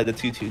blasted by the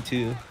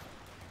 222.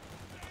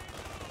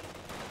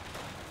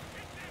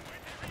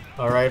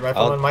 Alright,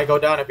 Rifleman might go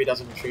down if he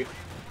doesn't retreat.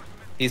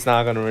 He's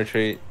not gonna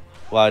retreat.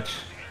 Watch.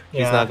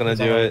 He's Yeah, not gonna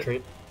do it.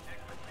 Retreat.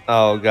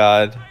 Oh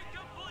god.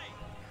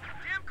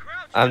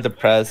 I'm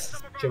depressed.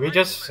 Should we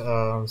just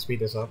speed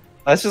this up?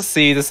 Let's just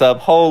see this up.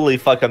 Holy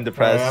fuck, I'm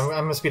depressed. Alright,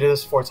 I'm gonna speed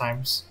this 4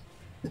 times.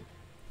 Krauts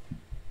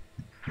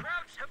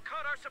have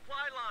cut our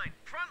supply line.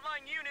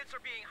 Frontline units are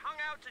being hung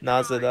out to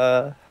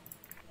Nazada.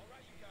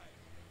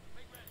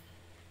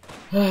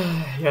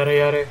 Yada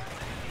yada.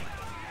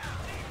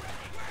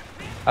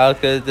 How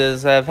could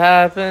this have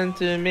happened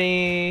to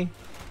me?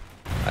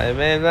 I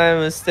made my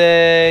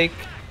mistake.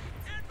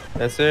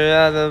 That's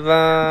out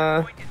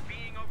of Point is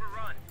being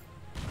overrun.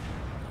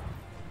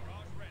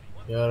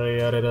 Yada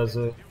yada does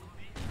it.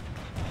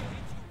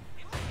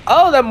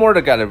 Oh, that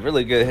mortar got a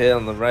really good hit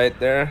on the right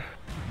there.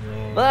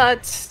 Yeah. But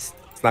it's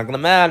not gonna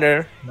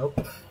matter.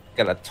 Nope.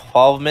 Got a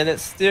 12-minute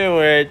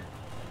steward.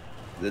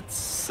 It's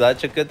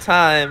such a good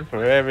time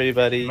for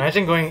everybody.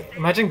 Imagine going double.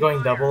 We've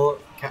lost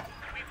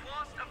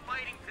a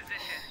fighting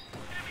position.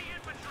 Heavy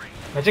infantry.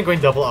 Imagine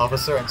going double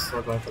officer and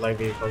still going for light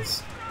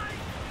vehicles.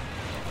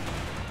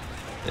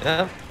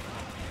 Yeah.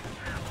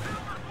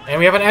 And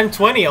we have an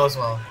M20 as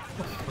well.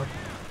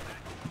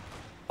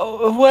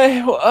 Oh wait,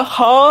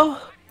 huh?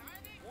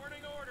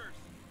 Warning orders.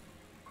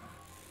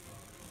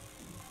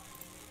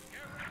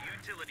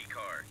 Utility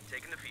car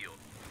taking the field.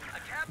 A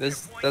capture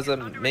This point is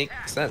doesn't under make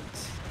attack.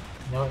 sense.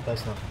 No, it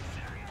does not.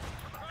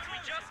 We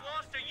just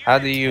lost a unit. How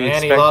do you And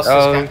expect? he lost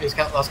Oh, his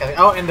lost cat.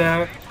 Oh, and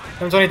the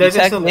M20 does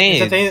tech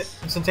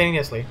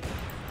instantaneously.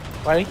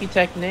 why did he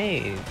tech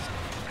nades?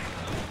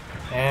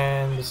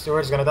 And the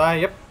steward's gonna die.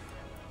 Yep.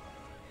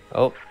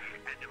 Oh,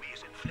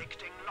 Enemies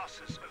inflicting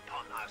losses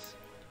upon us.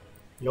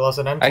 You lost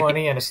an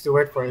M20 and a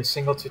steward for a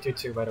single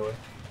 222, by the way.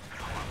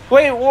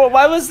 wait,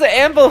 why was the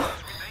ambush?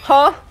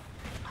 Huh?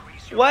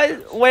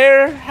 What?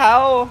 Where?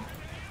 How?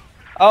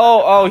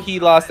 Oh, he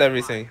lost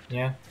everything.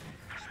 Yeah,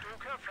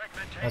 Stalker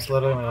fragmentation. that's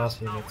literally my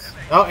last units.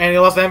 Oh, and he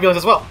lost the ambulance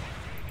as well.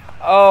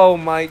 Oh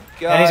my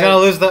god. And he's gonna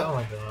lose the. Oh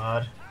my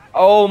god.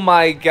 Oh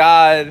my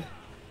god.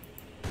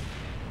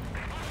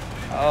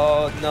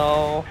 Oh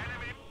no.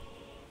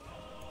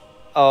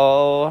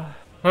 Oh,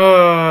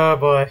 Oh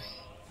boy.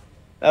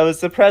 that was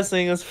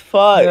depressing as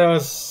fuck. That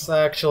was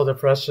actual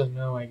depression.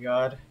 Oh my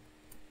god.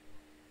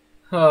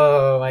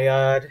 Oh my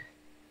god.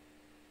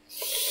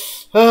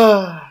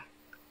 Ah.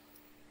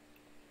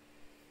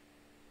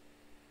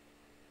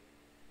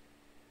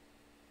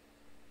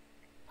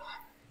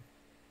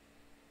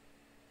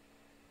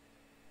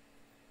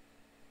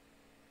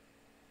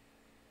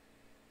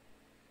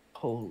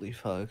 Holy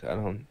fuck, I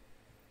don't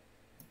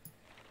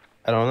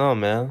know,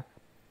 man.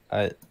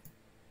 That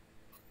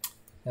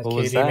What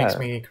was KD makes that?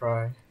 me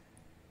cry.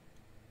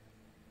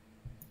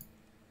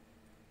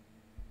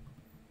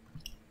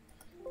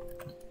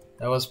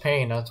 That was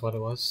pain, that's what it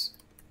was.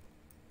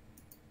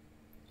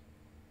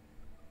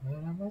 When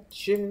I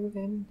met you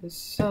in the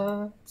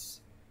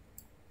suns.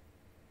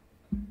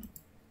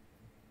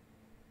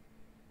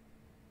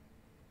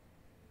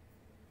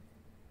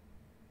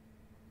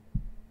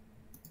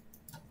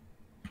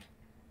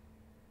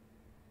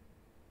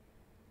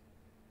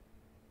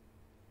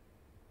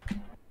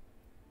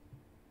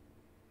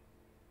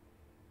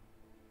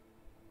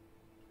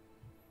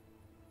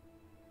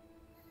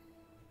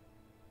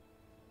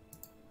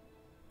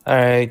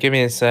 Alright, give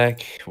me a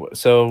sec.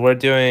 So we're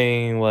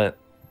doing what?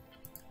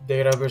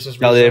 Data versus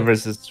Dahlia Risa.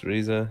 versus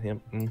Riza. Yep.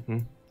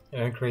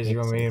 And Crazy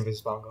Makes Romanian sense.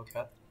 versus Bongo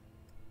Cat.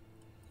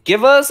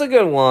 Give us a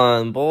good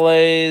one,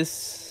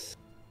 boys.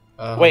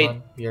 Hold Wait.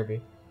 on,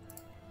 BRB.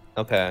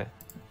 Okay.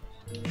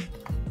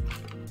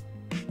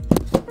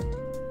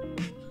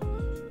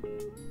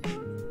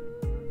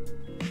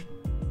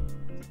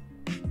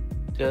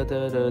 Da,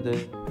 da, da, da,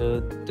 da,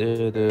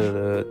 da, da,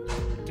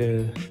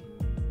 da.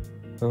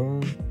 Oh,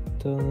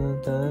 da,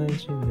 da,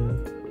 da,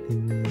 da,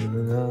 da,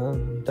 da,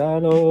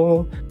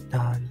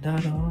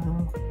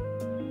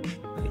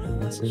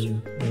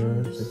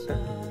 da.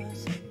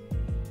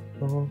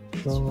 Oh,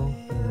 oh,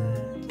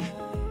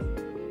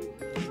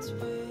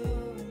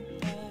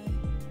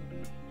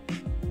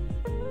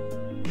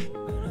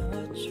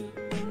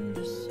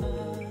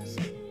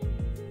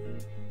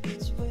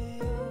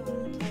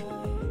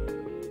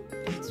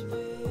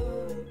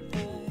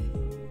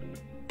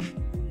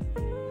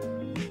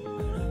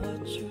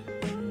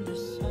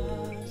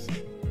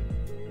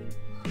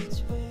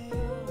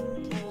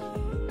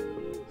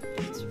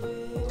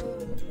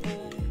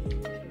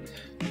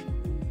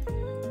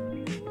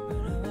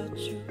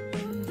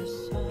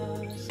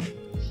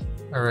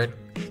 Alright.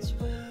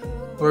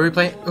 What are we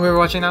playing? Who are we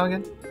watching now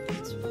again?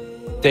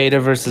 Data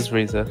versus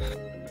Riza.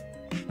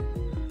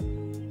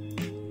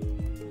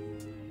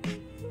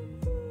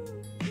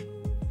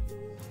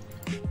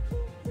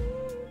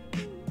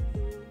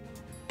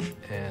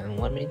 And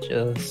let me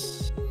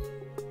just...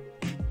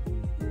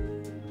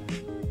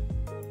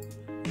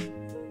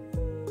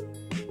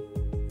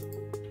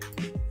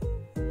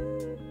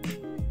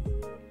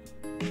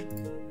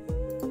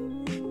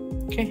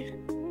 Okay.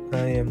 I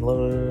am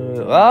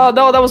low. Oh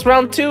no, that was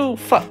round 2.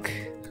 Fuck.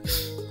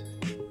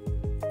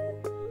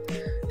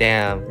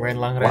 Damn. We're in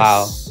long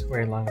Wow. rest. We're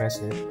in long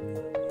rest, dude.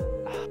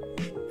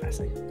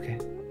 Pressing. Okay.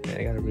 Yeah,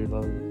 I gotta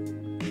reload.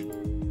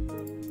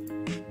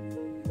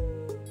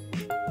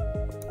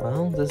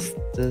 Well,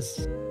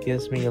 this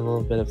gives me a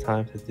little bit of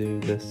time to do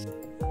this.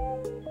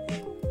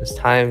 It's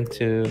time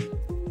to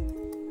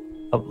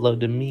upload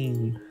the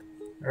meme.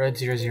 Red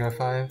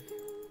 005.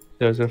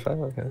 005,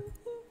 okay.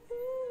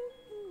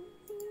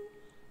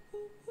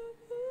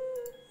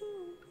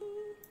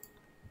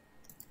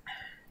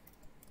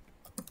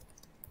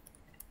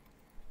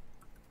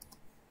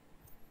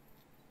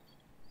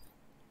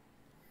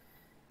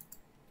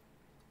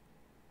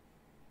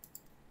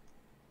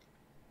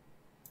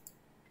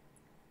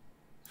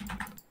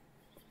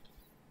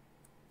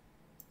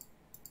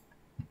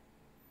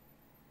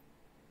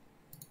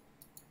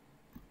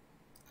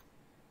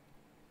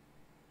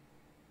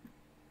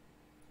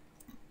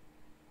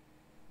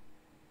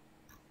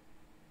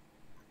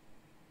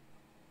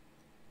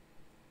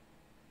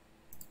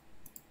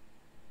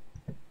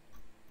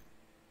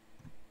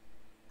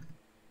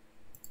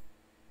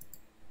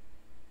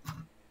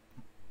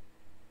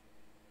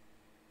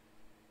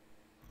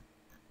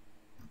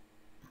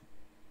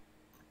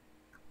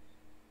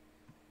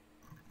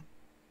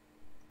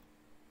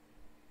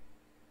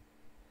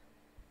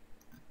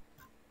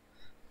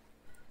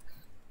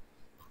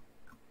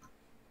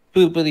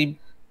 Boopity.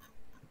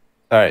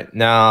 Alright,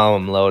 now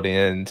I'm loading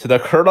into the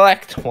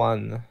correct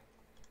one.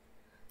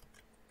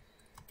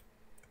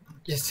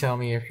 Just tell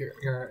me if you're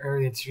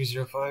early at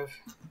 305.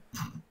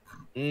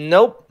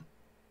 Nope.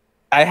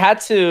 I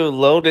had to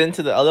load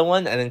into the other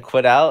one and then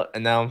quit out,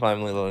 and now I'm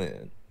finally loading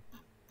in.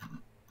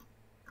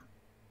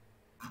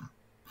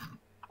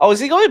 Oh, is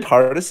he going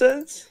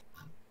partisans?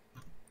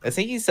 I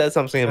think he said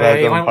something about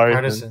He going went with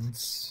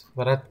partisans.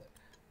 but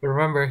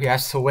remember, he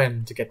has to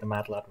win to get the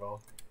Mad Lad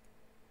role.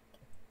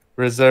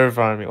 Reserve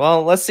army.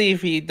 Well, let's see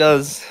if he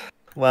does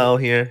well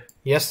here.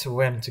 He has to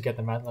win to get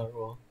the Mad Lad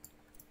role.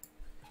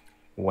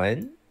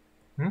 When?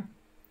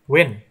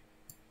 Win.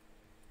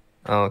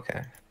 Oh,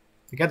 okay.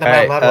 You get the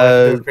Mad Lad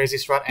role, do a crazy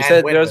strat, You and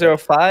said win.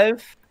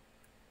 005?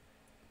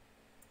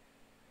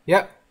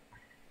 Yep.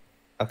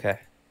 Okay.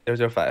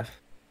 005.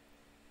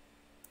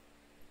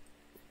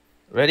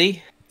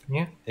 Ready?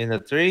 Yeah. In a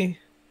 3,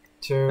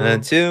 2. and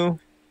then 2,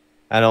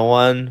 and a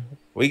 1.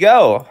 We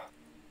go!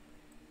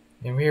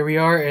 And here we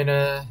are in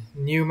a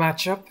new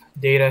matchup.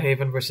 Data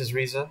Haven versus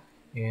Riza.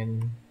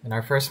 And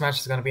our first match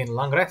is going to be in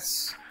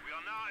Langres.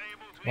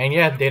 And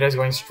yeah, Data is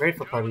going straight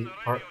for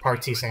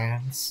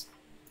Partisans.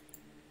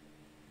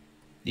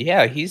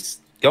 Yeah, he's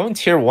going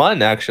tier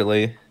 1,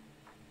 actually.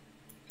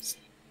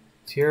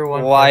 Tier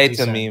 1 Why it's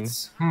a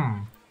Partisans.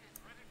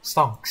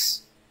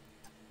 Stonks.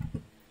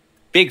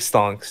 Big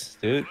stonks,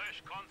 dude.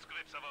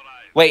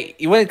 Wait,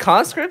 you went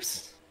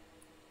conscripts?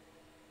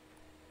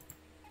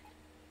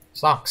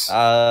 Stonks.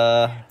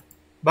 Uh,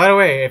 By the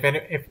way, if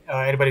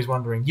anybody's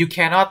wondering, you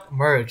cannot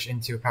merge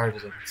into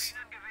Partisans.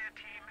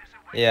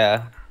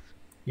 yeah.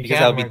 You Because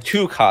can't that would be merge.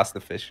 too cost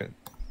efficient.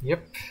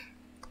 Yep.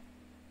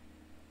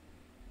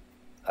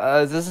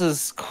 This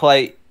is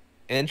quite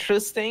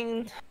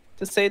interesting,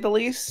 to say the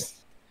least.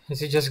 Is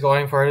he just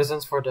going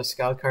Partisans for the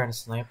Scout Car and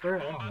Sniper?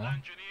 I don't know.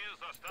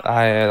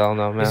 I don't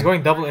know, man. He's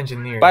going double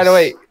engineers. By the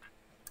way,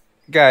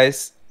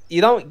 guys,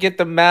 you don't get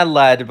the Mad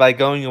Lad by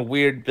going a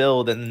weird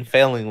build and then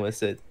failing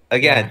with it.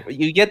 Again,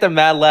 you get the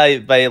Mad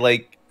Lad by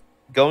like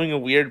going a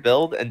weird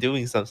build and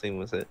doing something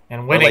with it.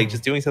 And Or, winning. like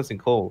just doing something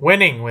cool.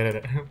 Winning with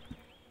it.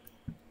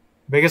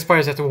 Biggest part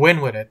is you have to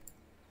win with it.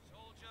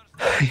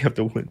 You have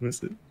to win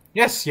with it.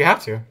 Yes, you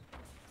have to.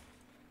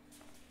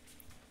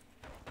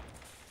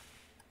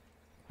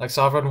 Like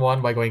Sovereign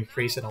won by going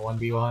Priest in a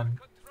 1v1.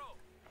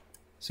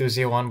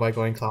 Susie won by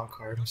going Clown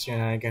Card.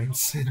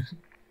 Shenanigans.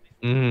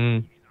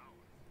 Mm.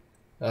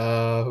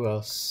 Who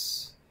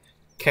else?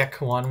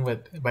 Keck won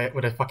with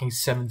a fucking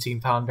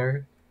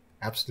 17-pounder.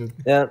 Absolute.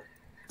 Yeah,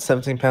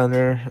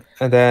 17-pounder,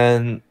 and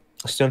then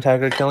Stone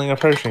Tiger killing a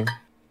Pershing.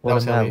 What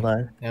was a Mad heavy.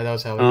 Lad. Yeah, that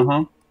was how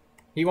Uh-huh.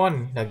 he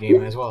won that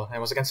game as well. And it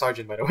was against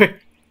Sergeant, by the way.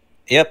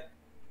 Yep.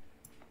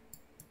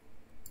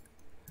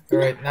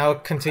 Alright, now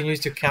it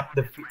continues to cap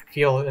the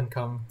fuel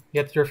income.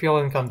 Get your fuel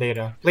income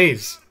data.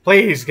 Please.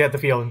 Please get the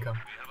fuel income.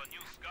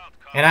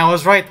 And I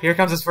was right. Here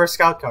comes his first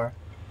scout car.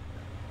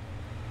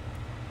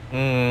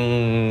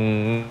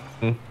 Mm.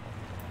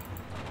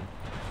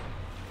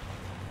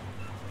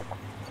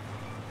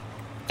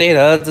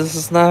 Data, this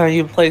is not how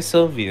you play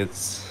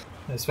Soviets.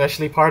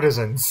 Especially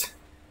partisans.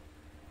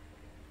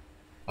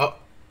 Oh,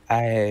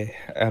 I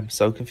am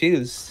so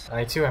confused.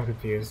 I too am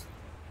confused.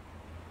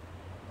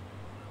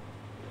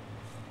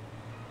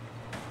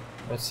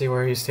 Let's see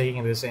where he's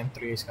taking this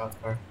M3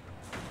 scout car.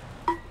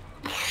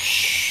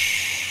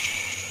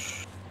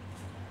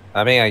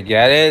 I mean, I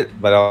get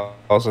it, but I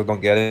also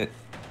don't get it.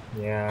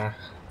 Yeah.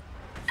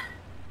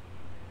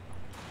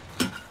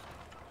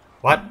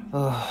 What?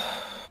 What?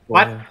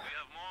 What?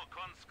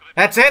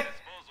 That's it?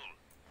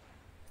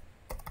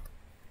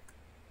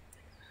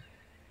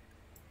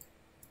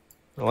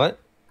 What?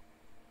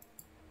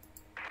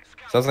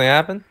 Something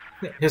happened?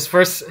 His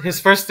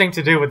first thing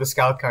to do with the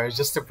scout car is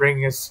just to bring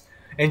his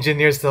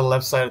engineers to the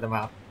left side of the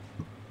map.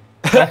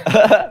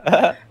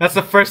 That's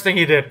the first thing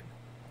he did.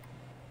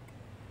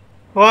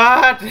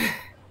 What?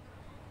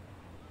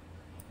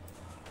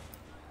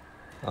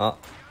 Oh.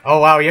 Oh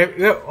wow!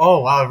 Oh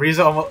wow!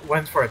 Riza almost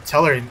went for a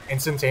teller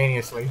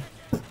instantaneously.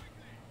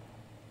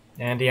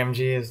 And the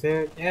MG is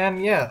there,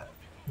 and yeah,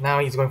 now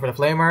he's going for the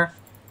flamer,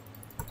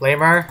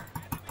 flamer,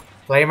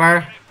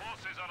 flamer,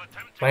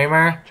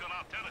 flamer,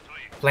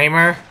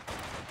 flamer.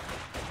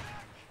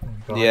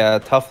 Oh, Yeah,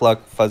 tough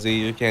luck, Fuzzy.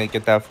 You can't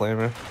get that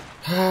flamer.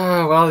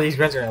 well, these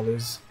Grins are gonna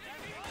lose.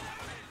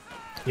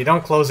 You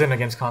don't close in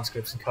against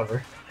conscripts and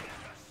cover.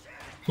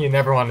 You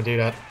never want to do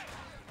that.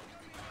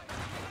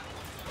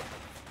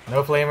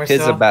 No flamer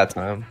It's still. a bad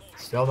time.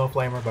 Still no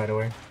flamer, by the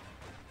way.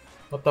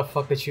 What the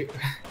fuck did you...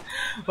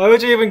 Why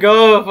would you even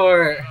go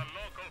for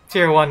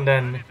tier 1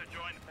 then?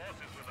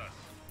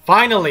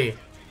 Finally!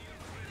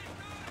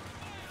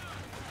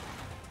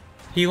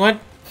 He went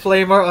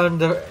flamer on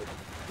the...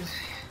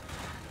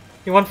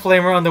 He went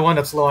flamer on the one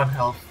that's low on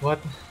health. What?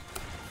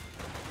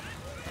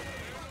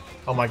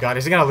 Oh my god,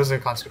 is he gonna lose the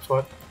conscript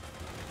spot?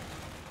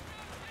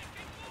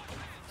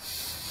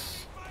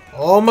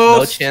 Almost!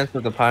 No chance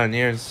with the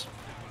Pioneers.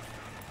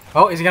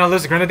 Oh, is he gonna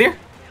lose the Grenadier?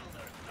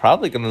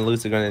 Probably gonna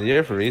lose the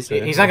Grenadier for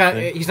reason. He's not gonna.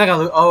 He's not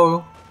gonna lose.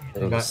 Oh,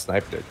 he got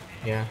sniped it.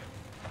 Yeah.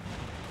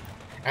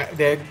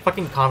 The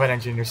fucking combat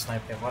engineer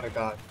sniped him. What a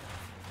god.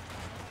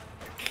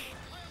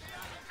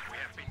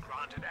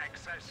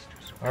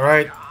 All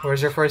right,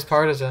 where's your first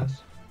partisan?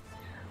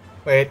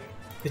 Wait,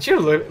 did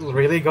you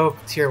really go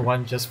tier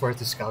 1 just for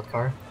the scout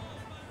car?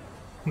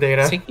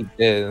 Data. I think he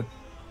did.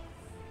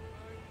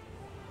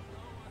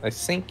 I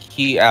think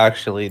he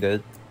actually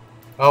did.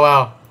 Oh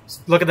wow!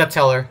 Look at that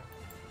teller.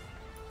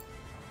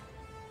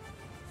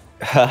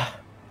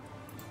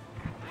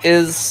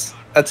 Is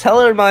a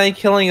teller mine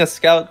killing a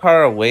scout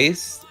car a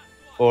waste,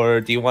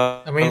 or do you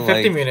want? I mean,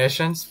 50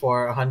 munitions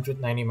for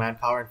 190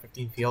 manpower and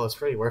 15 fuel is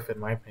pretty worth it,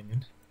 in my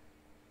opinion.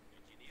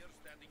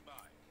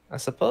 I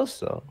suppose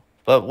so.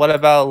 But what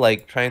about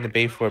like trying to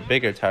bait for a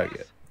bigger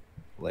target,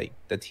 like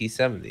the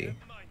T-70?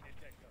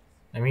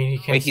 I mean, he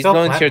can. Wait, he's still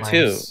going plant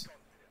tier 2. mines.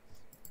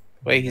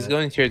 Wait, he's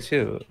going tier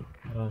 2.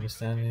 I don't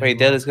understand. Anymore. Wait,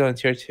 Dad is going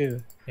tier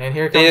 2. And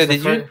here comes Data, the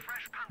did you?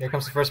 Here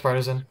comes the first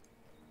partisan.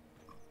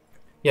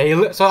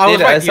 Yeah, so I was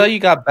Data, right. I saw you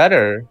got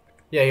better.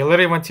 Yeah, you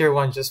literally went tier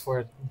 1 just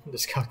for the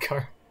scout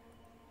car.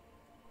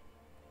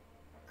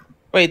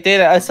 Wait,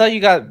 Data, I saw you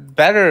got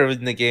better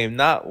in the game,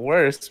 not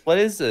worse. What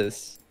is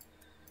this?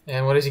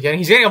 And what is he getting?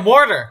 He's getting a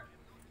mortar!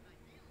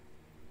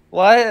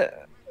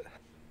 What?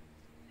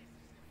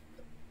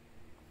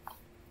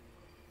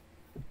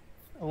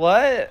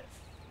 What?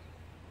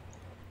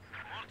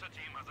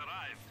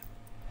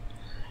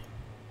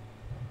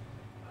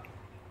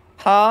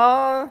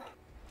 Huh?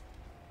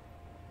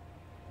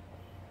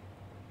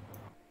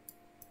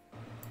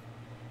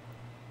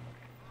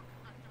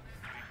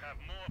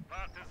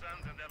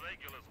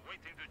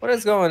 What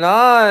is going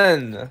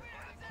on?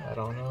 I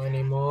don't know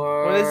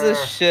anymore. What is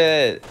this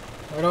shit?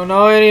 I don't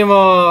know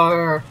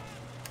anymore.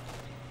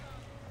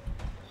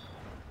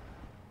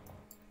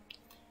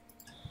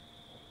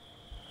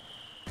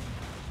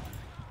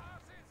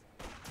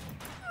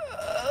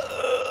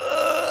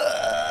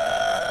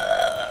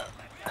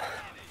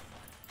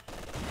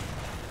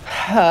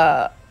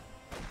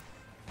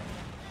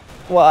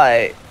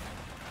 Why?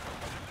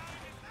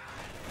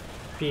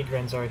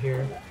 Speedruns are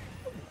here.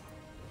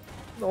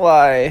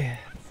 Why?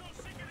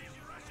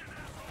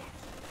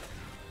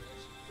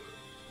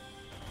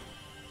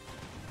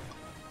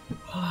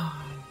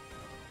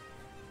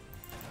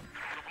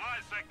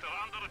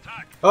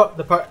 Oh,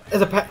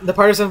 the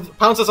partisan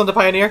pounces on the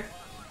pioneer.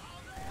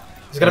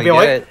 He's gonna be a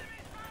wipe.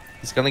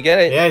 He's gonna get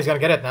it. Yeah, he's gonna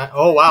get it now.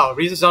 Oh wow,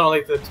 Reese's on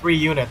only the 3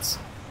 units.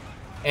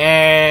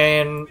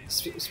 And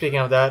speaking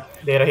of that,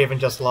 Data Haven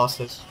just lost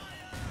his.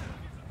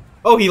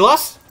 Oh, he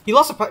lost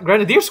a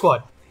Grenadier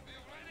squad.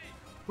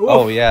 Oof.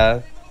 Oh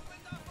yeah.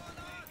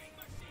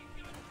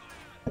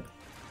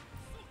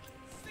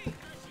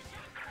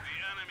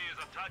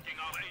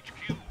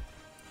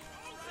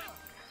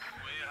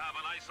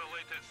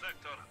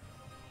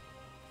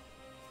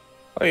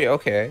 Oh yeah,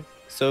 okay.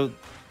 So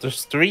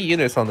there's 3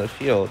 units on the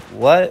field.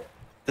 What?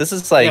 This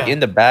is like in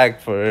the bag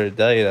for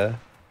Data.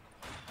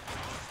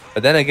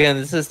 But then again,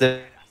 this is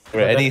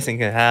where anything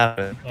can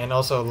happen. And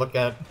also look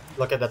at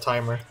the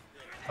timer.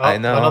 Oh, I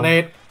know.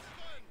 108.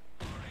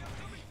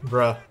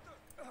 Bruh.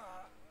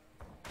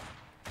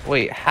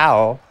 Wait,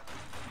 how?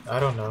 I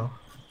don't know.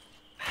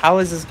 How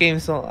is this game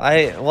so?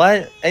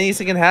 What?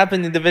 Anything can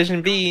happen in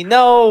Division B?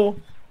 No.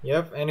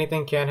 Yep,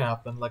 anything can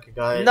happen. Like a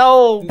guy.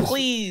 No,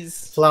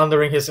 please.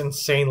 Floundering his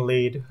insane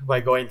lead by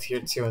going tier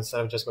 2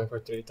 instead of just going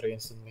for 3-3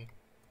 instantly.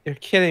 You're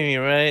kidding me,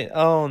 right?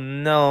 Oh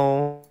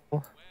no.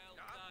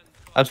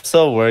 I'm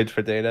so worried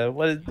for Data.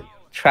 What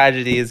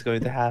tragedy is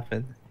going to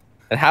happen?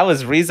 And how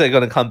is Riza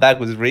going to come back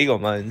with Regal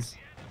Mines?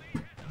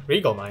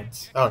 Regal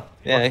Mines? Oh.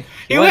 Yeah,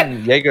 he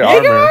went Jaeger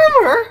Jaeger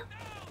armor.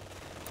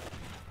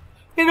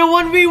 In a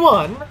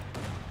 1v1?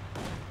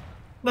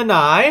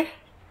 Nanai?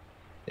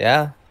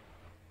 Yeah.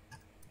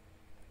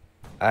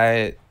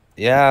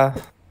 Yeah.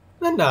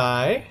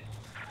 Nanai?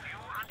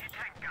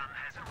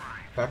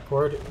 Back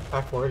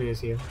forward is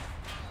here.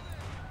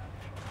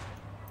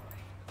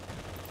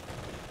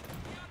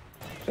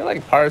 I feel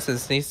like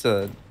Parsons needs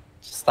to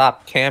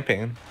stop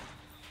camping.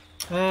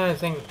 I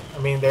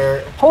mean,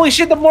 they're... Holy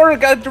shit, the mortar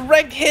got a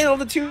direct hit on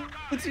the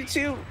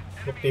 2-2-2.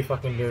 What they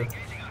fucking do.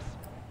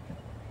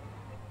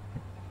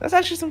 That's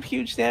actually some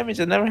huge damage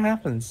that never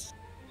happens.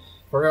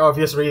 For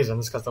obvious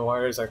reasons, because the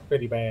Warriors are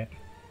pretty bad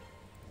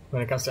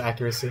when it comes to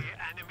accuracy.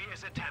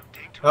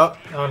 Oh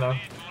no.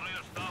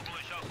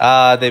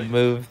 They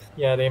moved.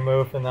 Yeah, they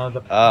moved, and now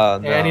the...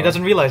 No. And he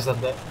doesn't realize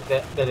that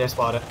they're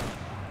spotted.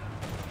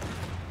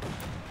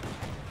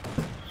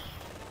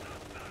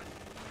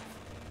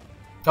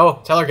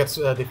 Oh, Teller gets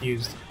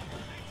defused.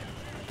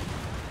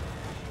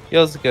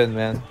 Feels good,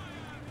 man.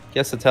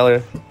 Guess the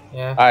Teller.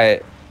 Yeah.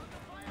 Alright.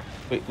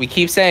 We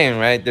keep saying,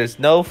 right? There's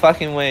no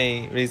fucking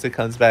way Riza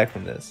comes back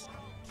from this.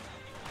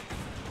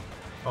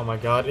 Oh my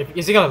god.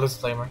 Is he gonna lose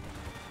the Flamer?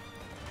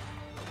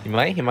 He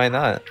might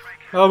not.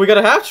 Oh, we got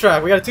a half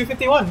track. We got a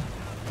 251.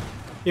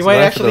 You So might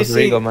much for actually those see...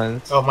 Regal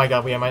mines. Oh my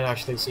god, we might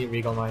actually see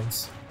Regal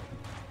Mines.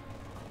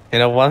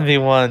 In a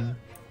 1v1.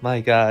 My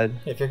god.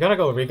 If you're gonna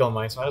go Regal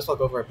Mines, might as well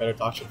go for a better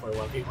doctrine for a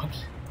 1v1.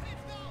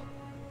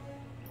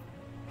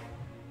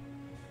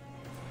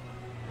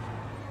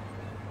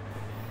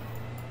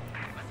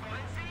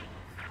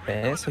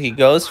 Okay, so he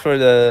goes for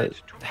the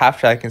half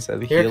track instead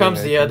of Here healing, comes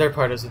I the think. other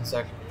partisan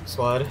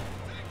squad.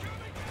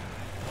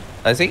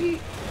 I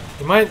think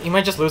He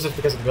might just lose it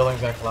because the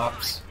building's gonna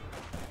collapse.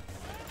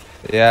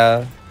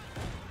 yeah.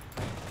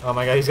 Oh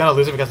my god, he's gonna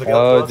lose it because the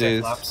Oh, building's gonna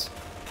dude. collapse.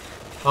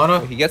 Oh no,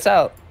 He gets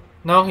out.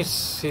 no, he's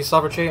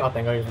stopped retreating. Oh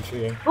thank god he's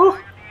retreating. Woo!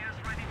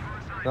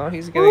 No,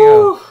 he's getting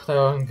Woo! out.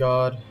 Oh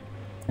god.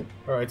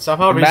 Alright,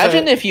 somehow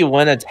Imagine Riza... if you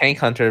win a tank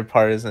hunter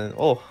partisan.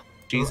 Oh,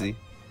 jeezy.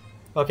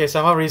 Okay,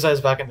 somehow Riza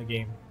is back in the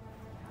game.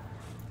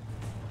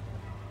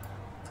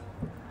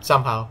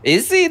 Somehow.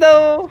 Is he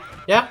though?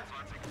 Yeah.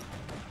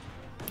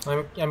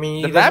 I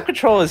mean, The he map doesn't-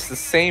 control is the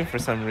same for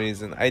some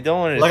reason. I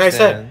don't understand. like I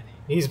said,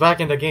 he's back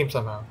in the game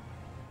somehow.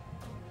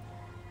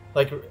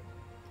 Like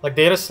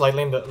Data's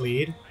slightly in the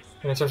lead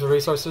in terms of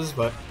resources,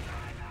 but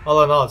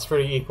all in all, it's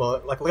pretty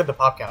equal. Like, look at the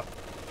pop cap.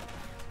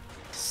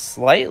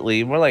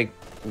 Slightly, more like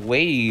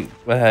way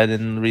ahead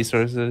in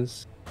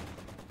resources.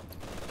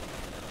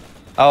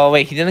 Oh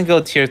wait, he didn't go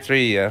tier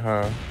 3 yet,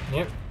 huh?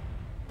 Yep.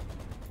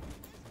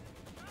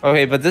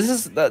 Okay, but this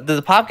is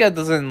the pop gap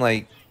doesn't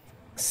like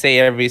say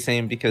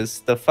everything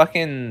because the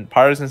fucking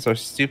partisans are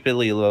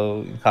stupidly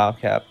low in pop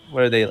cap.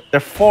 Where are they? They're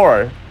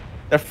 4.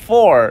 They're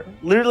 4.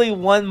 Literally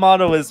one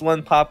model is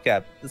 1 pop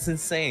cap. It's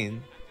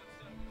insane.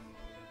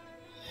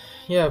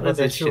 Yeah, What but is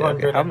they're this shit?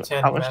 Okay,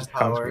 210 how much is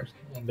manpower, Conscript?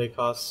 and they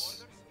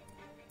cost...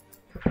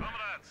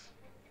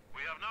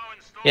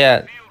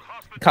 Yeah,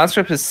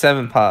 conscript is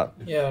 7 pop.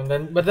 Yeah,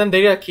 but then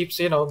Data keeps,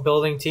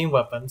 building team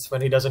weapons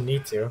when he doesn't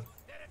need to.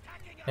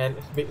 And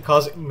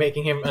because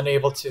making him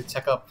unable to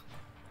tech up.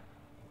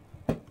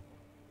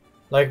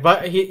 Like,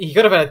 but he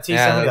could have had a T70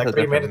 Yeah, like that's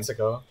 3 a minutes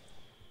ago.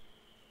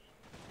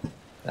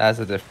 That's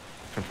a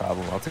different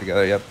problem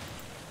altogether. Yep.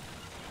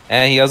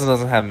 And he also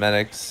doesn't have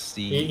medics.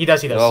 He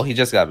does. Well, he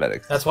just got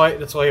medics. That's why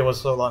he was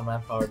so low on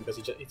manpower, because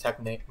he tech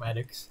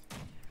medics.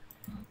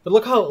 But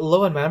look how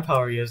low on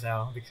manpower he is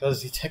now,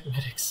 because he tech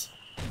medics.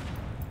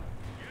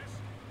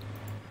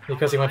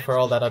 Because he went for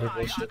all that other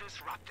bullshit.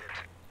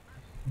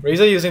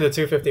 Riza using the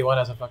 251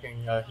 as a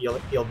fucking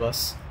heal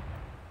bus.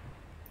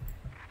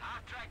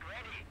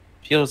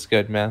 Feels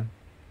good, man.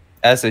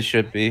 As it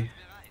should be.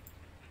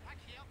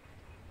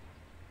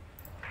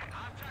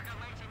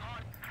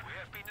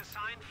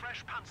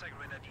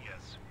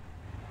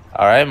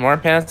 Alright, more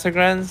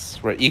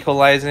Panzergrens. We're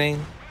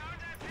equalizing.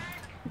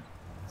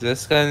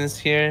 This gun is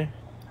here.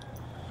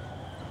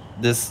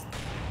 This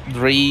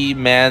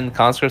 3-man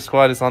conscript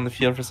squad is on the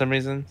field for some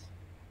reason.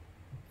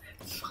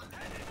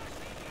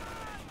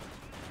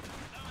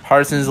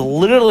 Parsons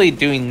literally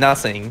doing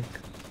nothing.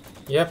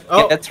 Yep.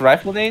 Oh, Gets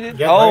rifle naded?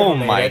 Get Oh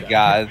rifle my naded.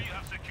 god.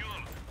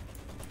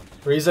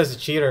 Riza's a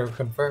cheater,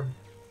 confirmed.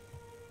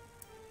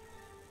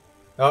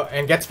 Oh,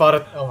 and get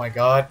spotted. Oh my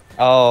god.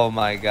 Oh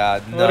my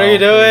god. No. What are you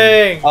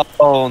doing?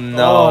 Oh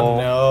no. Oh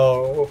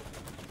no.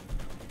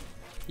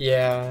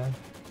 Yeah.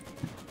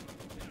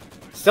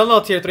 Still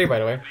no tier 3, by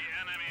the way.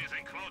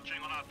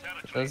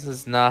 This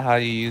is not how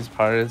you use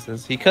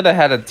partisans. He could have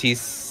had a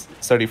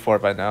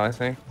T-34 by now, I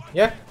think.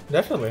 Yeah,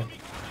 definitely.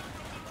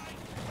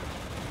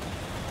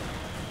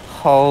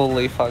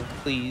 Holy fuck,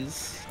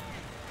 please.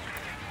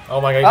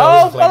 Oh my god, he's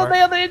gonna lose the Oh, flamer. the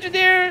other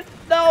engineer!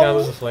 He's gonna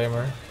lose No! the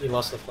flamer. He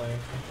lost the flame.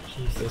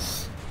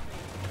 Jesus.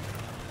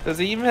 Does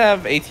he even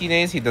have 18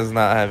 A's? He does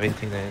not have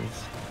 18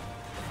 A's.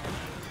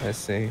 Let's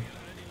see.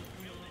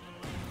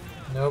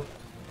 Nope.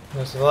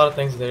 There's a lot of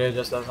things that it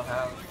just doesn't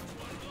have.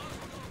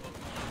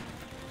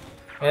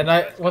 And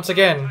once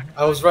again,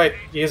 I was right.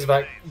 He is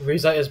back.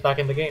 Riza is back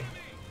in the game.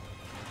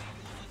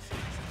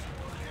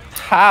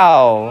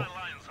 How?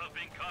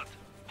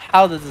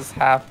 How does this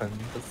happen?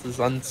 This is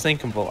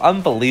unsinkable,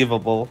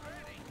 unbelievable.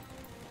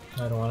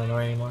 I don't want to know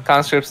anymore.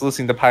 Conscripts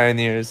losing to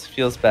Pioneers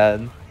feels bad.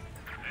 Engineers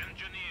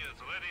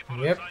ready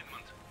for Yep.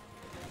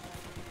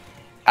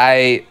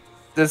 assignment.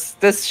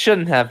 This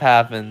shouldn't have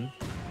happened.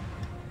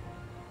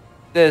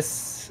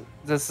 This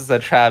is a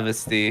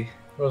travesty.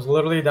 It was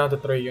literally down to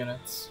 3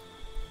 units.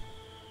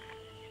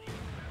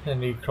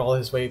 And he crawled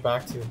his way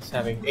back to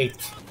having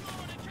 8.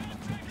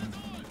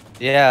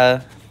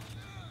 Yeah.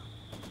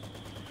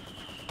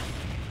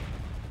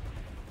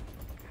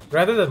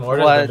 Rather than more,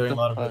 What they're doing the a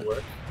lot of fuck? good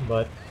work,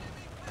 but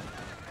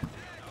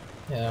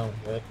yeah,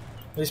 good.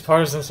 These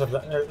partisans have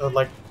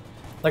like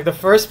the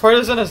first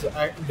partisan is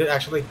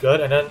actually good,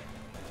 and then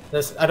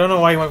this I don't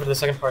know why he went for the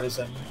second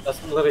partisan.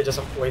 That's literally just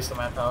a waste of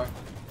manpower.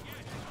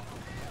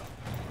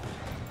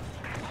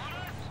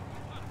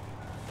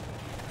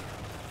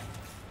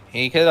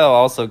 He could have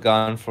also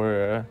gone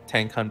for a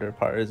tank hunter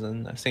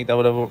partisan. I think that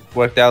would have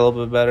worked out a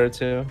little bit better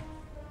too.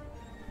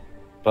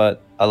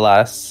 But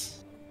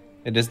alas,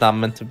 it is not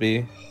meant to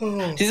be.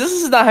 See, this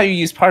is not how you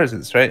use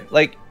partisans, right?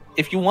 Like,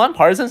 if you want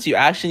partisans, you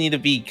actually need to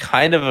be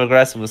kind of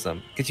aggressive with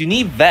them. Because you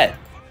need vet.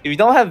 If you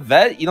don't have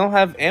vet, you don't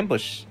have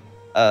ambush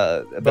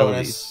abilities.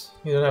 Bonus.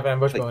 You don't have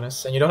ambush Like-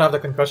 bonus, and you don't have the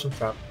concussion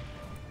trap.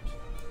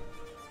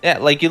 Yeah,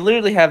 like you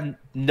literally have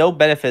no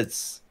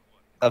benefits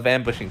of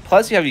ambushing.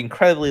 Plus, you have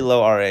incredibly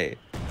low RA.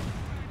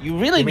 You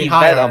really You mean need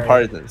high vet on RA.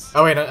 partisans.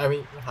 Oh wait, no, I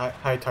mean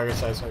high target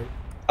size. Sorry.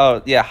 Oh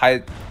yeah,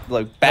 high,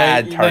 like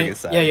bad No, target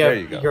size. Yeah, There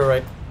you go. You're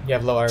right. You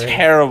have low RA.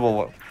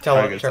 Terrible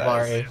target Terrible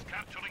size. RA.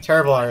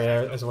 Terrible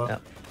RA as well. Yeah.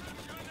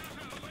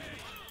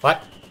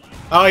 What?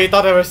 Oh, you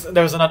thought there was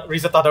another.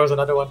 Riza thought there was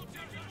another one.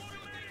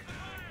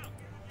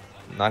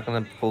 Not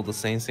gonna pull the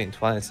same thing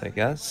twice, I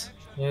guess.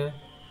 Yeah.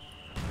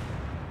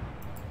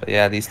 But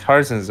yeah, these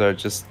partisans are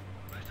just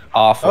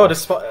awful. Oh,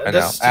 this I know,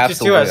 this TT2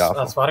 absolutely has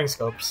awful. spotting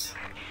scopes.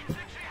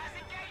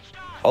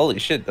 Holy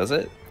shit, does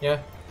it? Yeah.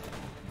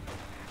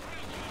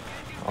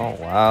 Oh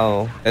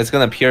wow, it's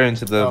gonna peer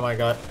into the Oh my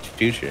god.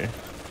 future.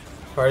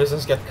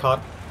 Partisans get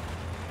caught.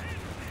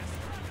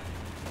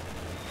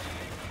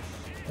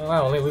 Oh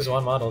wow, only lose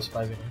 1 model,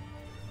 surprisingly.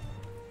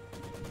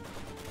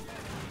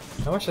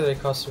 How much do they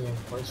cost to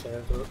reinforce?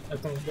 I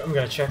think I'm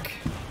gonna check.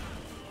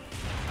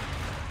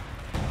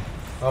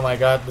 Oh my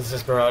god, this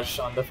is barrage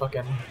on the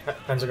fucking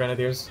Panzer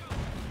Grenadiers.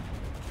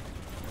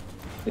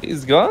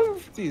 He's gone.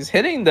 He's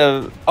hitting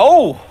the.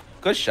 Oh,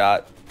 good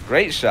shot.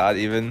 Great shot,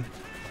 even.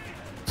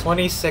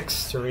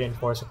 26 to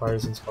reinforce a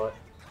partisan spot.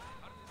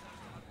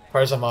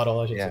 Partisan model,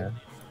 I should Yeah, say.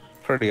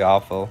 pretty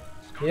awful.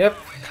 Yep,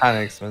 Kind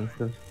of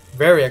expensive.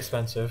 very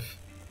expensive.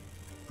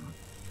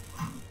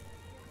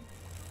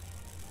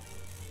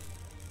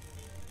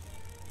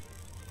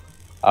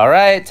 All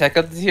right, tech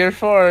up to tier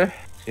 4.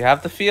 You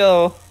have the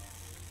feel.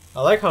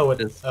 I like how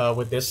This-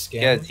 with this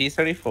skin. Yeah,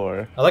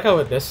 T34. I like how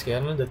with this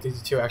skin, the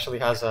TT2 actually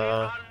has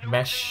a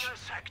mesh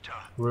Sector.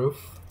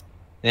 roof.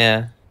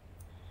 Yeah,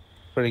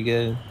 pretty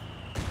good.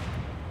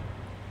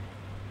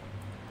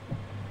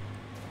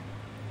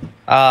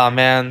 Ah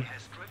man,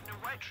 Has driven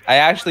a wedge. I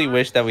actually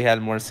wish that we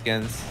had more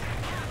skins.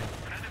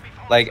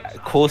 Like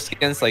cool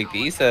skins like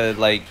these that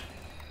like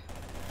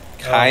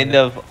kind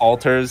yeah. of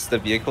alters the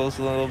vehicles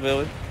a little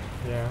bit.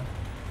 Yeah.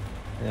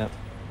 Yeah.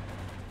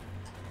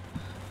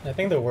 I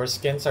think the worst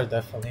skins are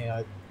definitely,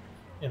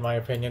 in my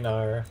opinion,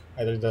 are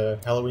either the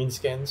Halloween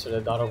skins or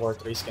the Dawn of War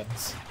 3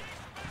 skins.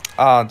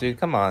 Oh dude,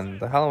 come on.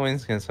 The Halloween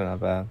skins are not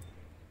bad.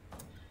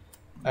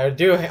 I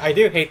do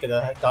hate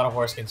the Dawn of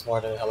War skins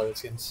more than the Halloween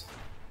skins.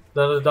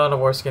 The Dawn of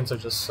War skins are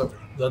just so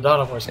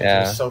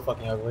Yeah. are so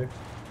fucking ugly.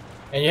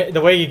 And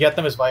the way you get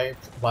them is by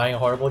buying a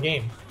horrible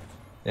game.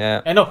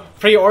 Yeah. And no,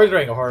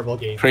 pre-ordering a horrible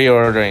game.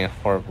 Pre-ordering a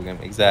horrible game.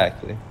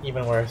 Exactly.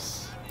 Even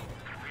worse.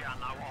 We are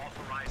now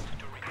authorized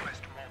to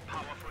request more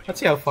power for Let's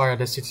see how far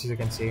this TT2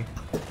 can see.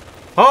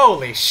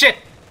 Holy shit!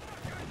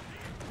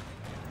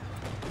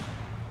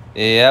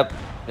 Yep.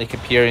 They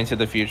could peer into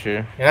the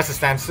future. Yeah, that's a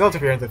standstill to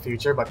peer into the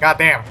future, but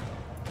goddamn.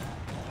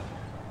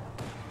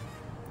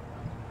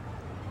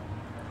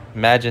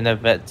 Imagine a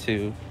vet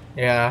 2.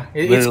 Yeah,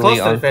 it's Literally close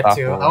to the Vet 2.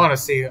 unstoppable. I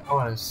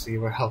want to see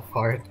where how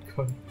far it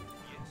goes.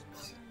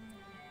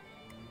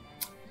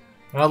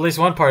 Well, at least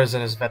one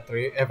partisan is Vet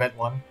 3, Vet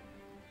 1.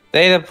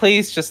 Data,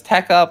 please just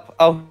tech up.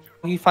 Oh,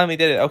 he finally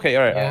did it. Okay,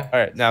 alright, Yeah.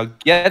 alright. Now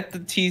get the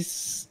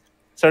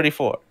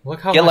T-34.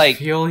 Look how Get, much like-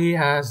 fuel he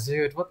has,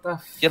 dude. What the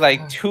Get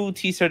like fuck? 2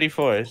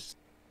 T-34s.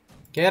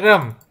 Get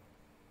him!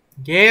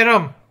 Get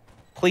him!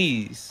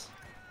 Please.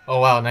 Oh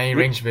wow, 90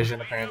 range vision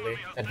apparently.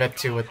 At Vet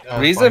 2 with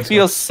Riza flying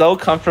feels so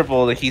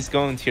comfortable that he's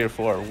going tier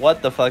 4.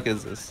 What the fuck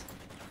is this?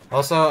 scope.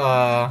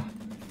 Also,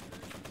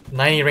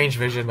 90 range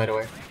vision by the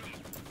way.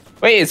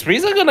 Wait, is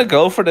Riza gonna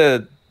go for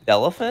the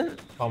elephant?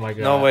 Oh my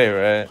god. No way,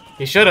 right?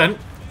 He shouldn't.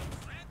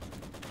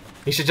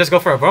 He should just go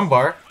for a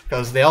Bumbar,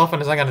 because the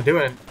elephant is not gonna do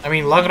it. I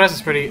mean, Lagras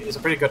is a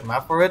pretty good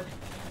map for it,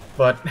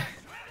 but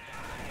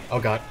oh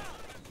god,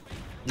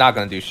 Not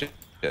gonna do shit.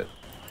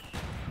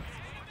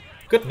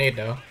 good nade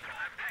though.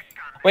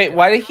 Wait,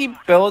 why did he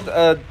build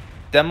a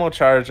demo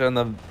charge on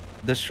the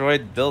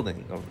destroyed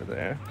building over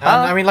there.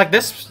 I mean, like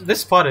this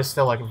spot is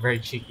still like very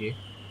cheeky.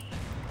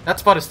 That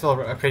spot is still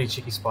a pretty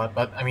cheeky spot,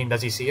 but I mean,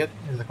 does he see it?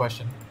 Is the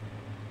question.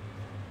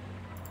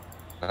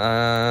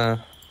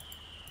 Doubt.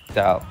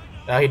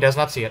 He does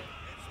not see it.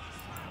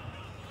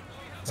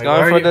 He's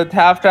going for the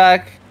half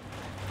track.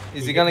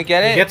 Is he gonna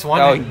get it? He gets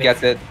one. Oh, he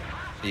gets it.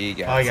 He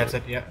gets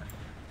it. Yeah.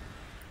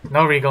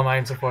 No Regal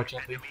Mines,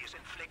 unfortunately.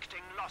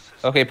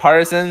 Okay,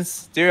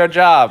 partisans, do your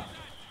job.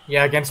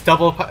 Yeah, against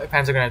double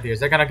Panzer Grenadiers,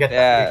 they're gonna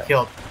get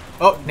killed.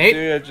 Oh, Nate.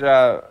 Do your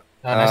job.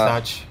 Nice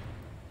dodge.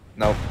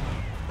 Nope.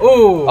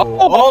 Ooh, oh,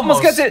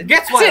 almost gets it.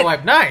 Gets one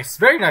wipe. Nice,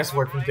 very nice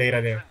work from Data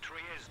there.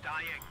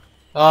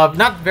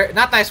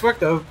 Not nice work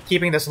though,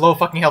 keeping this low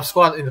fucking health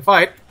squad in the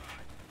fight.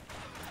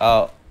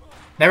 Oh.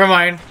 Never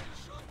mind.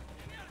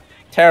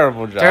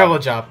 Terrible job. Terrible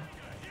job.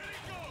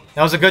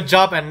 That was a good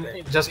job, and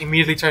it just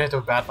immediately turned into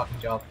a bad fucking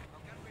job.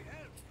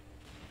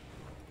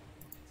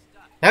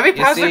 Heavy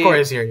Passenger Corps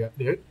is here,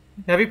 dude.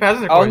 Heavy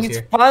Passenger Corps is he's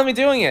here. finally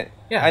doing it.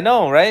 Yeah. I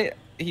know, right?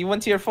 He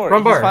went tier 4.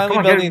 Brumbar, He's finally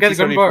come on, building get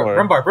T-34.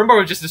 Brumbar. Brumbar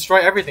will just destroy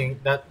everything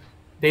that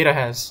Data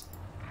has.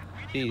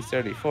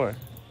 T-34.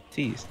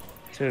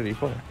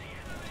 T-34.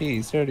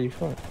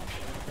 T-34.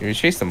 You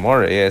chase them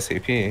more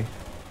ASAP.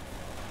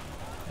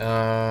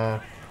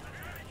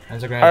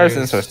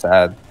 Partisans are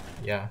sad.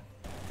 Yeah.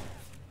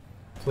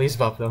 Please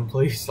buff them,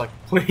 please. Like,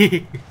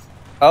 please.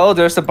 Oh,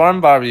 there's the barn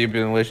barb you've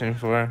been wishing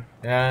for.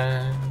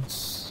 And...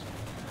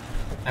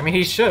 I mean,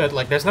 he should.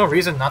 Like, there's no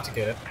reason not to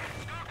get it.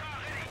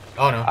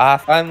 Oh, no.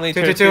 Finally,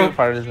 tier 2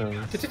 partisans.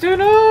 222,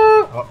 no!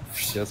 Oh,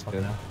 just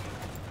good. No.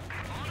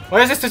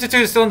 Why is this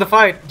 222 still in the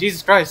fight?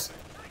 Jesus Christ.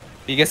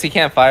 Because he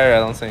can't fire, I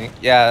don't think.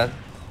 Yeah,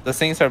 the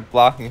things are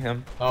blocking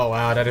him. Oh,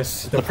 wow, that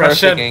is the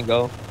depression. Perfect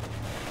angle.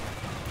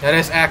 That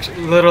is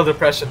actually little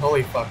depression.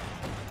 Holy fuck.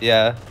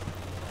 Yeah.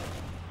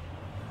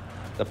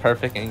 The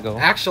perfect angle.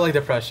 Actually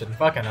depression.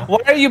 Fucking hell. Why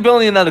are you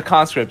building another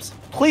conscript?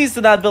 Please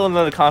do not build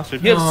another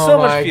conscript. You have so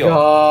much fuel.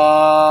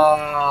 Oh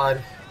my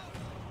god.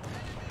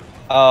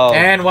 Oh.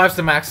 And wipes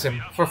the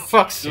Maxim. For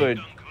fuck's sake.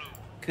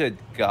 Good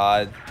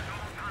god.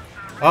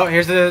 Oh,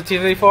 here's the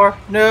T-34.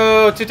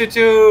 No,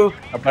 222.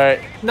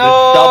 Alright.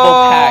 No. Double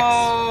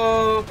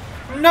packs.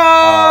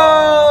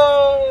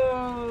 No.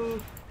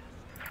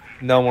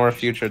 No more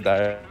future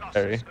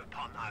diary.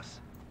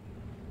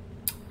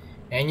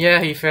 And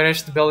yeah, he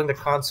finished building the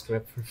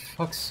conscript. For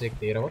fuck's sake,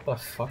 Data. What the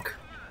fuck?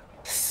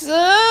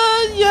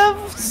 You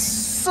have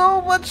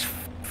so much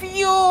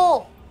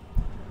fuel.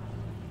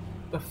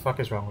 What the fuck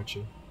is wrong with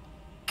you?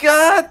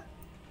 God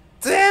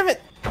damn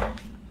it.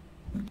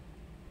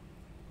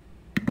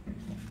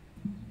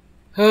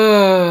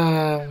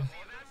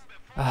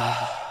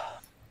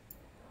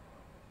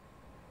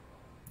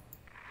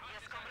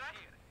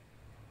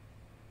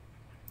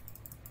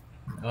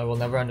 I will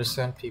never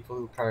understand people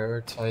who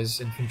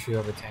prioritize infantry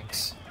over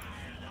tanks.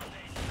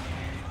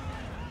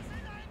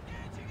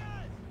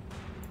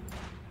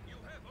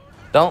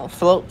 Don't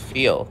float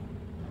fuel.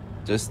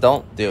 Just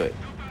don't do it.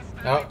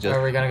 Oh,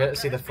 are we gonna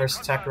see the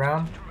first attack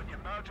round?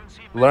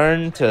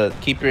 Learn to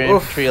keep your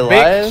infantry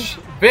alive.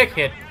 Big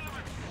hit.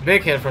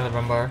 Big hit from the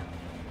Brumbar.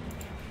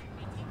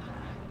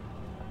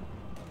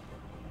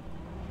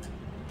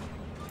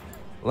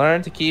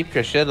 Learn to keep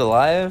your shit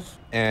alive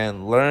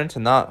and learn to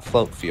not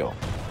float fuel.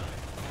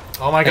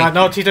 Oh my god,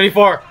 no,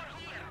 T-34!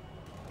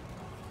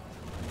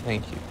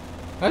 Thank you.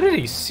 How did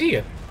he see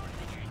it?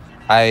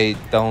 I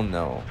don't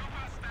know.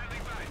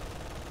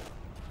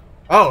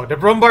 Oh, the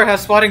Brumbar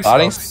has spotting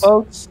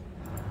scopes.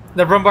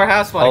 The Brumbar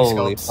has spotting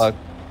scopes. Holy fuck.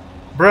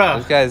 Bruh.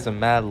 This guy's a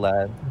mad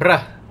lad.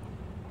 Bruh.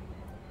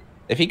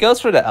 If he goes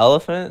for the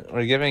elephant,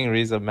 we're giving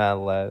Reese a mad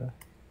lad.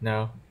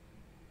 No.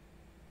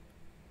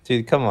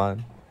 Dude, come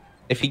on.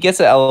 If he gets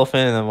an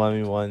elephant in a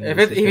 1v1...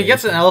 If he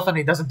gets an elephant,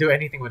 he doesn't do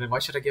anything with it. Why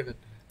should I give it?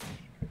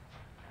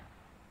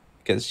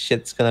 Because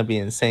shit's gonna be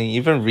insane.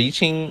 Even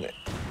reaching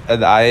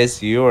an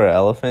ISU or an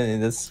elephant in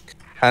this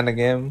kind of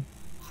game,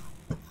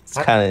 it's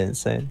kind of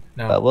insane.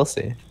 No. But we'll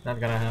see. Not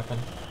gonna happen.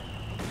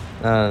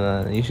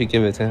 No, you should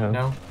give it to him.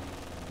 No.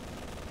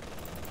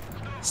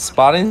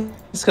 Spotting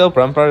scope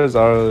Brumbar is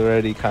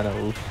already kind of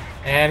oof.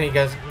 And is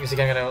he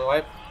gonna get a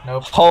wipe?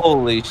 Nope.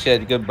 Holy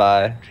shit,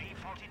 goodbye.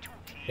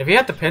 If he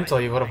had the pintle,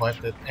 he would have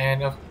wiped it.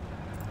 And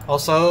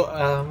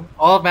also,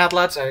 all Mad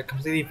Lads are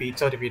completely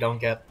vetoed if you don't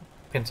get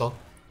pintle.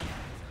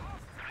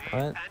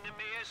 What?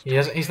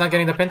 He's not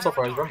getting the pintle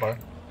for his Brumbar.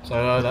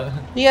 So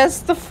he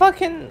has the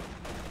fucking...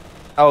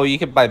 Oh, you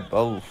could buy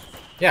both.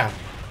 Yeah.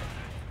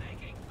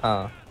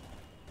 Huh.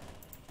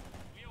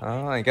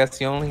 Oh, I guess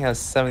he only has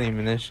 70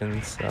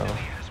 munitions, so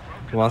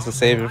he wants to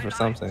save it for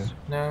something.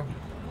 No.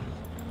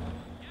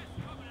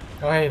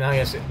 Oh hey, now he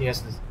has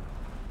this.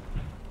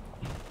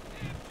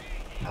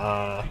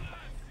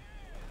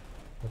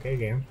 Okay,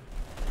 game.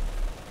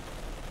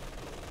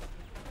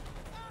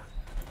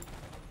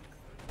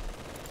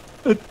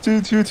 The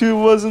 222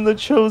 wasn't the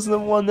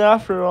chosen one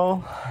after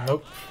all.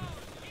 Nope.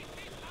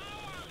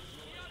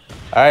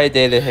 Alright,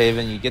 Data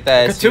Haven, you get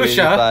that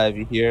SU-85,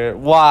 you hear?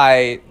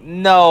 Why?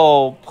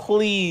 No,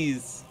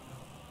 please.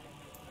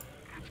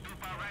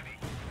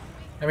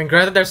 I mean,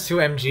 granted, there's 2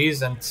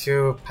 MGs and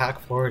 2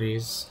 Pack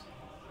 40s.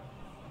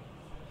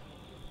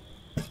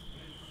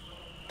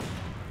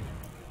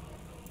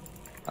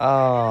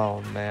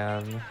 Oh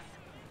man.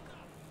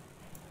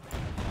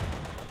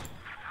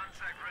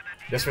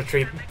 Just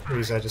retreat,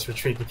 Riza. Just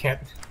retreat. You can't.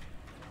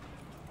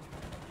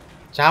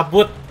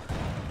 Cabut!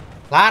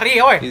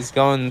 Lari, oy! He's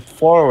going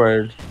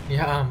forward.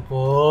 Ya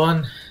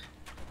ampun.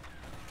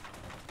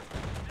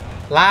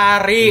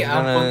 Lari, He's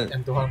gonna-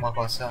 ampun. Tuhan Maha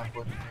Kuasa,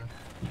 ampun.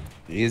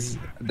 He's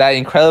that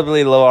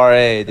incredibly low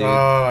RA, dude.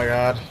 Oh my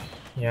god.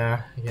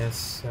 Yeah, I guess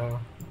so.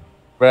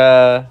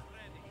 Bruh.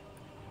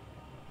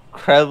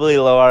 Incredibly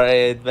low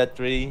RA at vet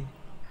 3.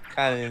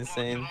 Kinda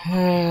insane.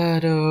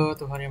 Aduh,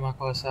 Tuhan Yang Maha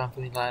Kuasa,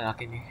 ampunilah anak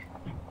ini.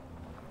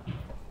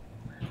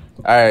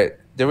 Alright.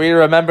 Do we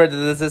remember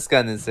that this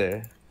gun is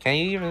there? Can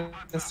you even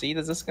see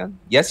this gun?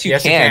 Yes, you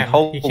Yes, can.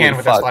 Holy you can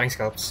with the fuck. spotting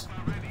scopes.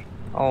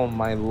 Oh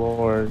my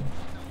lord.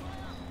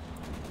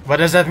 But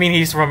does that mean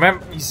he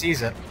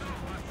sees it?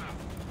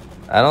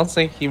 I don't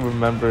think he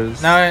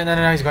remembers. No,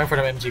 he's going for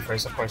the MG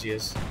first. Of course he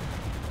is.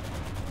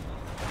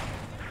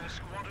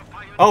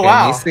 Oh Okay,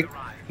 wow!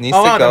 Needs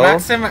Oh to wow, go.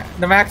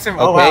 the Maxim.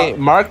 Oh Okay, wow!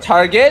 mark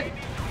target.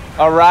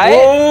 Alright.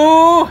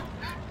 Oh!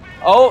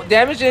 Oh,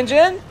 damage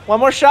engine. One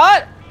more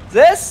shot.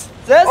 This.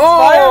 Fire.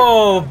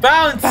 Oh!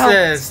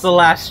 Bounces the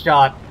last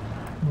shot.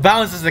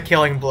 Bounces the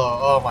killing blow.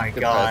 Oh my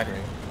Good god!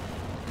 pressing.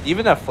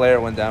 Even a flare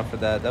went down for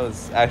that. That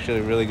was actually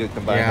a really good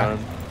combined Yeah. arm.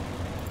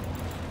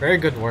 Very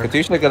good work.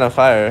 Katusha gonna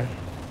fire.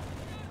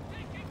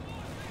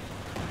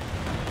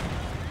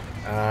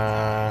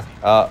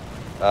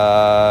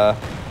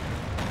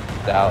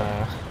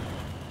 Doubt.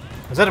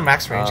 Was that a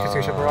max range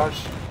Katusha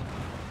barrage?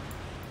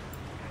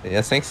 Yeah,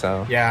 I think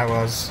so. Yeah, it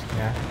was.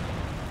 Yeah.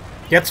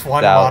 Gets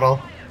one Doubt. model.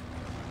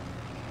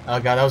 Oh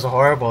god, that was a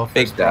horrible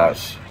Big first doubt.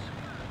 barrage.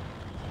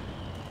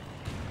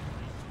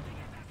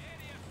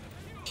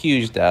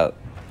 Huge doubt.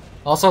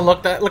 Also,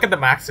 look at the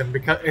Maxim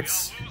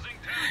because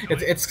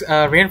it's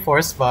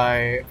reinforced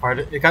by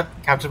it got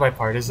captured by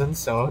partisans,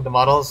 so the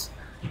models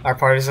are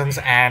partisans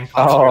and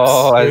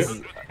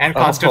conscripts,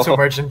 conscripts who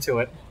merge into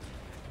it.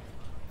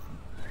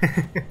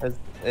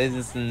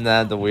 It's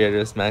not the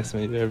weirdest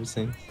Maxim you've ever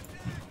seen.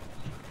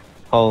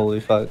 Holy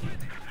fuck.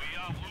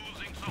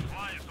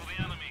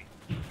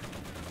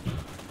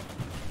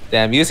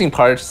 Damn, using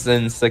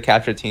partisans to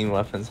capture team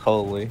weapons,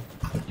 holy.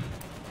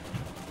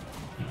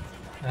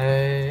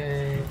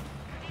 Please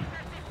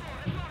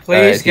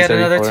Alright, get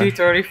another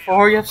T-34.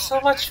 T-34. You have so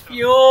much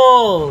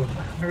fuel.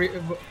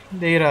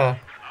 Data.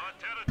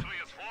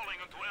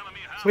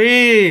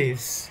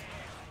 Please.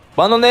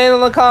 Bundle name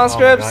on the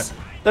conscripts.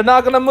 They're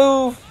not gonna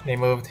move. They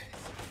moved.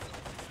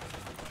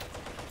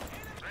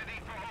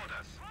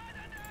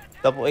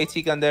 Double AT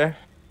gun there.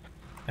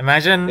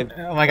 Imagine.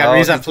 Oh my god,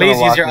 Riza, he's please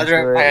gonna use your walk other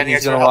into it. pioneers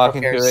He's for gonna help walk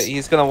into repairs. it.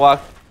 He's gonna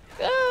walk.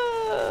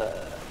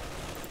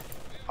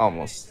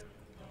 Almost.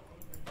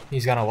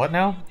 He's gonna what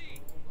now?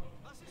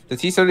 The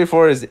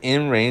T-34 is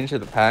in range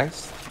of the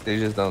packs. They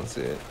just don't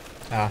see it.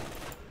 Ah.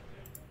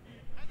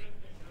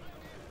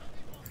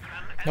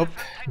 Nope,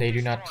 they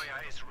do not.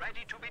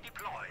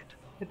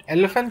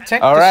 Elephant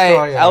tank All right,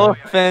 destroyer.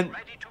 elephant.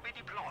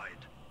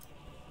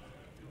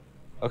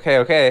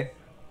 Okay.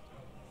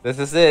 This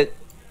is it.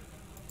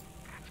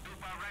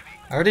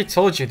 I already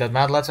told you that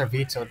Mad Lads are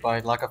vetoed by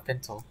lack of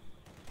pintle.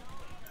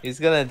 He's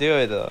gonna do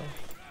it though.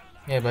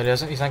 Yeah, but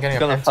he's not getting He's a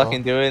gonna pintle.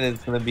 fucking do it, and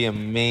it's gonna be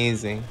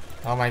amazing.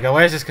 Oh my god,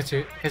 where is this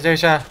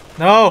Katusha?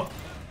 No!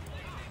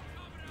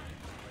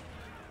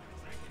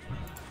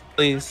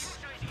 Please.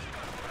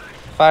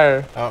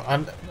 Fire. Oh,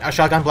 and a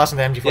shotgun blast on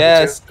the MG42.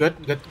 Yes. Good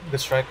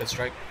strike, good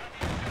strike.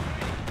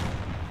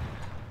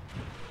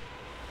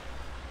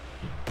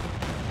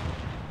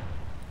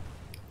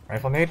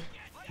 Rifle nade.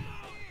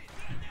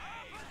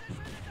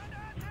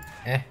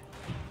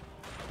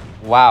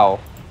 Wow.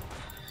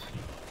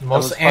 That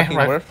Most was fucking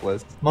rifle.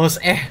 worthless. Most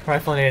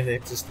rifle nade in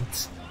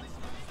existence.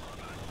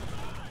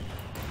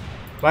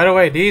 By the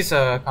way, these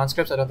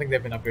conscripts, I don't think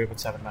they've been upgraded with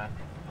 7-man.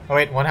 Oh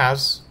wait, one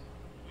has.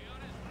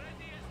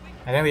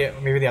 I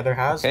think maybe the other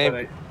has. Okay.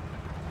 But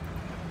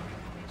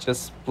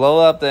Just blow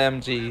up the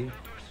MG.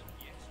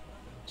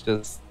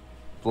 Just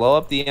blow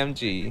up the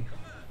MG.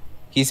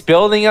 He's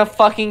building a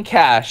fucking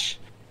cache.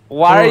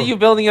 Why are Who? you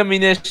building a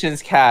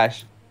munitions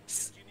cache?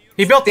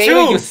 he built Data,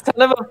 two. you son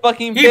of a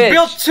fucking He bitch.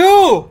 built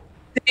two.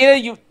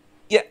 Data,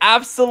 you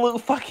absolute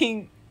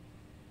fucking.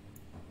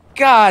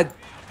 God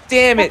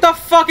damn What it. the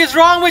fuck is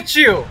wrong with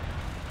you?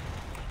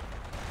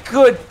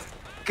 Good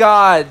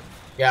God.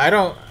 Yeah, I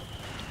don't.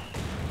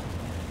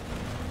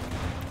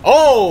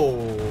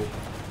 Oh!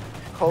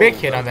 Big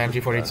hit on the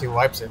MG42,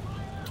 wipes it.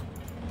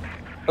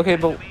 Okay,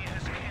 but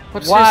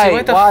But Why? seriously,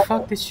 what the Why?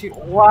 fuck did you?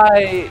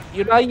 why?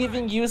 You're not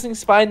even using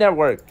Spy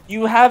Network.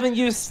 You haven't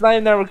used Spy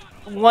Network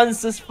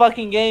once this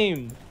fucking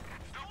game.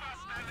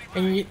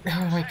 And you,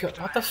 oh my god,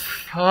 what the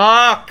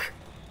fuck?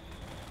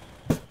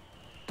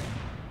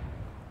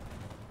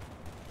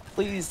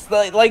 Please,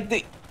 like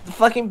the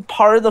fucking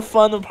part of the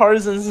fun of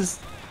Partisans is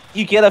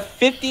you get a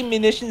 50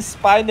 munitions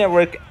Spy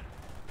Network.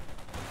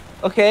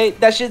 Okay,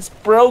 that shit's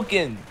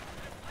broken.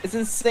 It's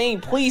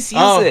insane. Please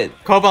use Oh, it.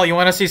 Cobalt, you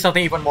want to see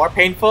something even more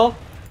painful?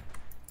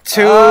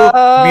 2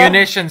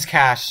 munitions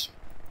cache.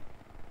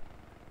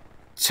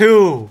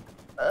 2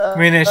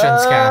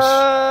 munitions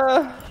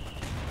cache.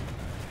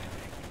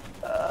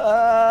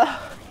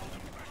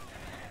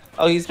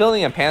 Oh, he's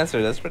building a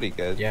Panzer. That's pretty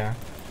good. Yeah.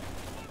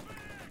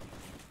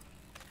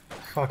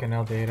 Fucking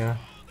hell, Data.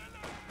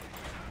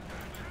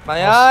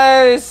 My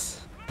eyes!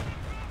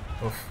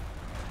 Oof.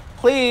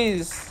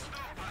 Please!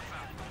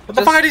 What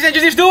the fuck are these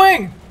engineers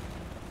doing?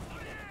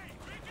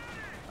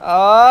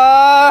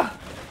 Ah!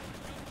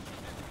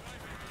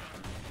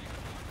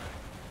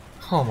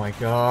 Oh my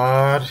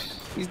god.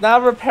 He's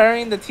not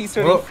repairing the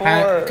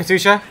T-34.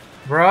 Katusha,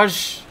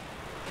 Barrage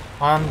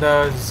on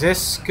the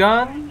Zis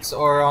guns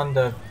or on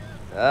the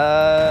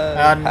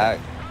pack.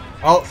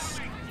 oh,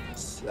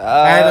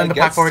 and on the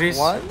Pack gets 40s?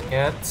 one?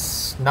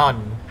 It's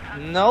none.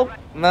 Nope.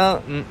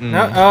 No.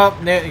 No,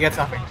 it gets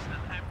nothing.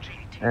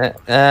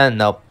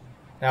 Nope.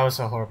 That was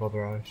a horrible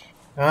barrage.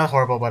 Not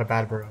horrible, but a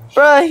bad barrage.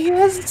 Bruh, he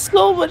has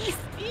so much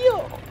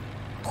feel.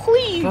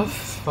 Please. The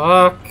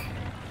fuck?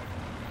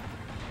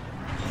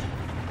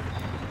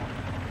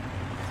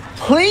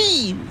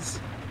 Please.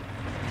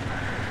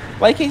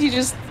 Why can't you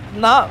just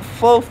not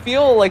flow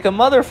fuel like a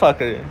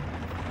motherfucker?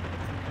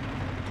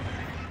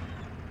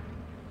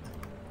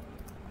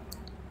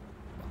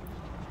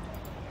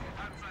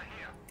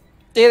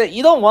 Data,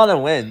 you don't want to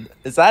win.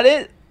 Is that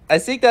it? I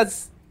think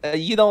that's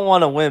you don't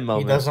want to win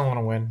moment. He doesn't want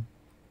to win.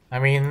 I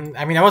mean,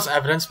 that was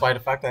evidenced by the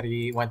fact that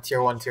he went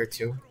tier 1, tier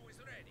 2.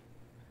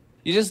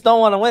 You just don't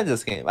want to win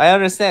this game. I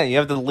understand. You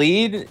have the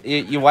lead.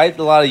 You wiped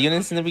a lot of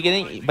units in the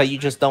beginning, but you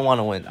just don't want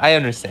to win. I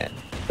understand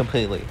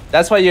completely.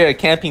 That's why you're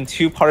camping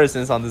 2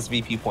 partisans on this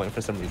VP point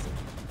for some reason.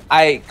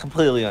 I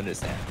completely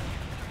understand.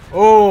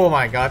 Oh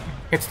my god.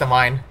 Hits the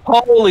mine.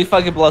 Holy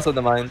fucking blows up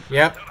the mine.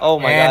 Yep. Oh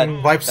my god.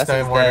 And wipes That's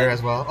the mortar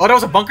as well. Oh, that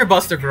was a bunker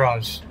buster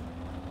barrage.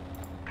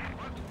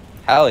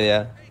 Hell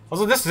yeah.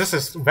 Also, this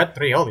is Vet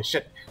 3. Holy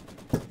shit.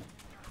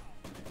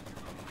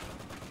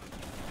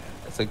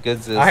 That's a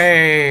good zis.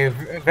 Hey,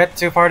 Vet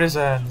 2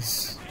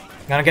 partisans.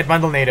 Gonna get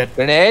bundle naded.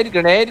 Grenade.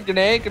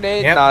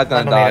 Yep, Not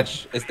gonna bundle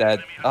dodge. It's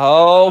dead.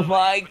 Oh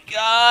my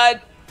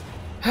god.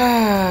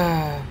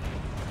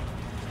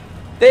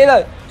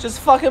 Data, just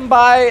fucking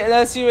buy an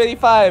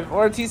SU-85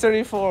 or a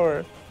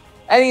T-34.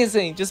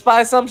 Anything. Just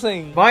buy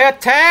something. Buy a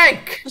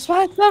tank! Just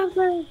buy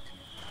something.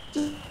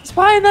 Just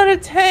buy another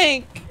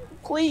tank.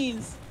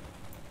 Please.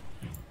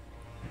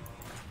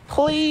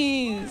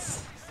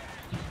 Please.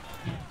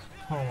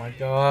 Oh my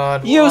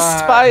god. Use why?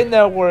 spy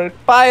network.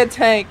 Buy a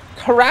tank.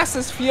 Harass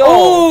his fuel.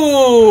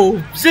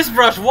 Oh!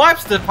 Zisbrush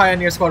wipes the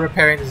Pioneer Squad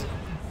repairing this.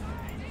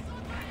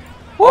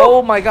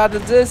 Oh my god,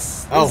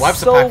 this Oh, is wipes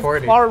the so Pack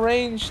 40. far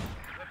ranged.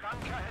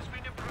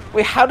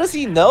 Wait, how does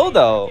he know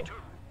though?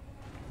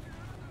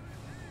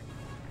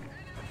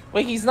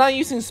 Wait, he's not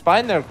using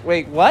spy network.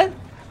 Wait, what?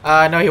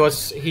 No,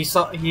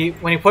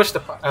 when he pushed the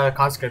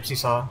conscripts, he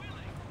saw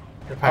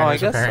the Oh, I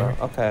Pioneers guess repairing.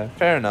 so. Okay,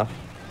 fair enough.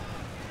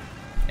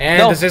 And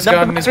No, the Zis no,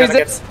 gun is gonna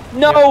get...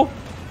 no,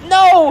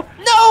 no,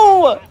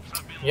 no!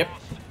 Yep.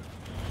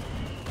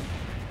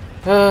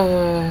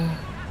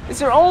 Is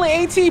there only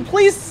AT?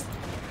 Please!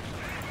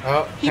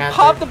 Oh, He Panther.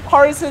 popped the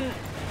partisan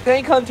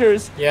tank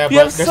hunters. Yeah, You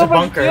but have there's so a much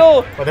bunker.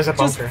 fuel. But there's a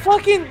Just bunker.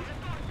 fucking,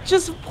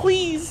 just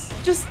please,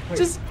 just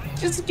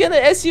get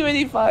an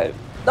SU-85.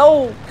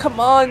 No, come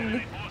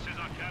on.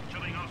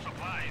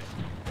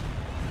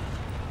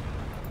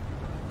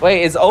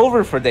 Wait, it's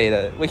over for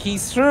Data. Wait,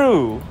 he's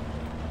through.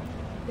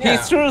 Yeah.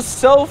 He's through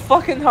so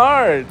fucking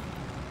hard.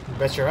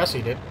 Bet your ass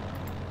he did.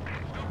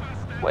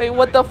 Wait,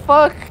 what the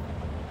fuck?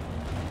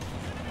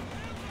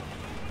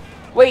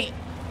 Wait,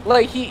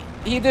 like he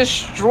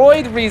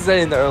destroyed Riza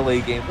in the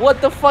early game. What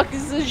the fuck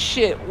is this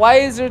shit? Why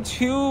is there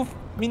 2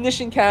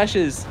 munition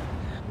caches?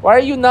 Why are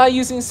you not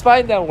using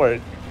spy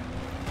network?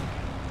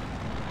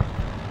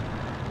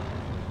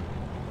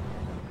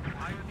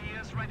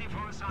 IODS ready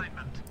for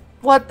assignment.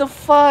 What the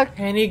fuck?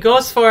 And he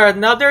goes for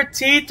another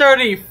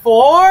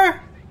T-34?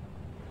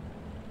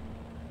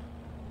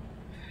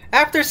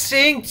 After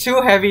seeing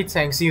 2 heavy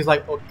tanks, he's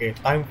like, okay,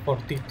 time for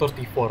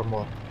T-34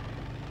 more.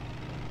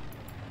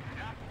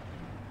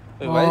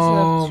 Wait, why does it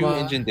Oh have 2 my-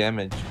 engine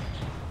damage?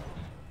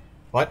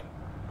 What?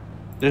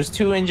 There's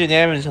 2 engine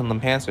damage on the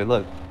Panzer.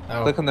 Look.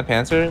 Oh. Click on the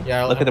Panzer.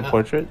 Yeah, Look at the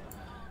portrait.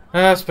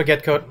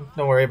 Spaghetti coat.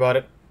 Don't worry about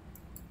it.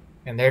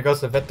 And there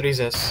goes the Vet 3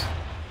 Zis.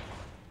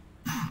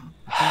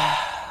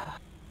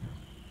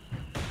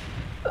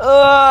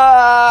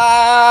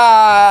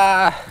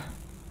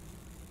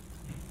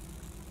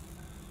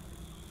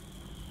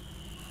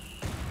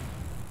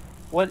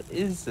 What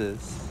is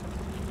this?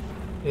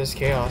 It's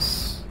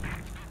chaos.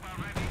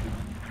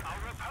 Our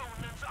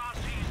opponents are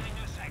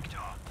seizing a sector.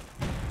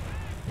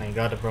 And you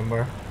got it,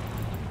 Brumbar.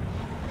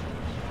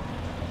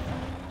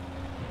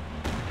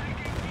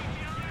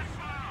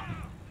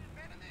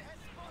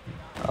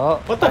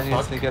 Oh, What the I need to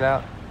fuck? sneak it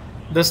out.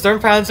 The Stern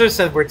Panzer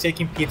said we're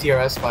taking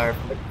PTRS fire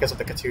because of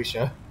the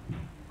Katusha.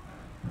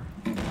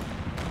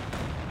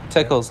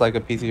 Tickles like a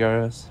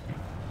PTRS.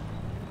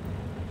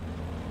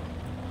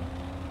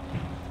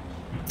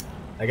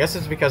 I guess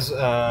it's because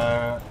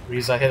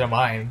Riza hit a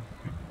mine.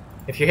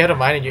 If you hit a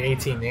mine and you're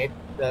 18, Nate,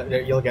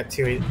 you'll get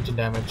 2 engine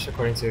damage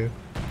according to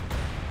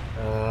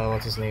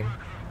what's his name?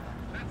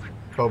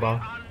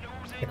 Koba.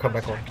 The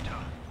Quebec one.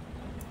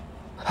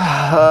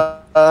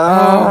 Oh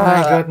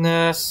my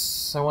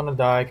goodness. I wanna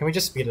die. Can we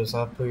just speed this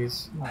up,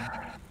 please?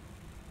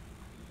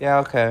 Yeah,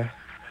 okay.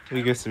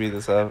 We can speed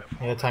this up.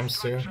 Yeah,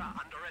 ×2.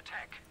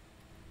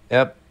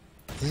 Yep.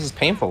 This is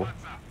painful.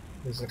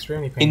 This is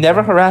extremely painful. He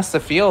never harassed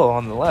the field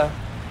on the left.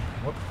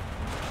 Nope.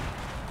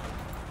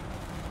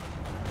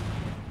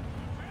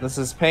 This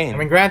is pain. I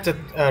mean, granted,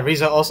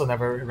 Riza also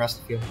never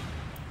harassed the field.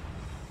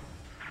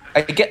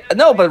 I get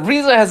no, but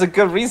Riza has a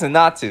good reason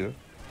not to.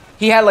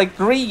 He had like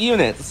 3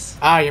 units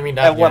Ah, you mean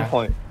that? at one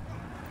point.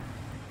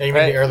 Yeah, you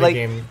mean Right? the early Like,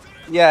 game.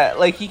 Yeah,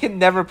 like he can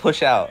never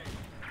push out.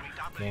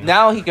 Yeah.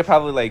 Now he could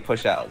probably like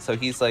push out, so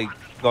he's like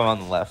going on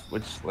the left,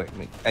 which like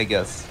I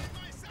guess.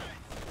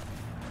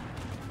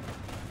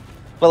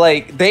 But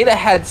like Data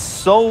had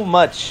so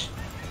much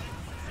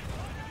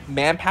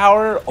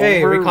manpower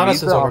over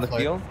reconnaissance Riza on the overflight.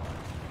 field.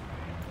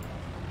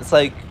 It's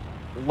like,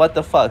 what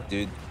the fuck,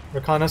 dude?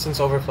 Reconnaissance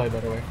overflight, by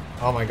the way.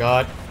 Oh my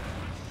god.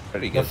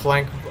 Pretty The good.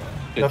 flank.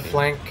 Good The game.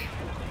 flank.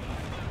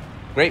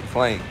 Great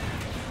flank.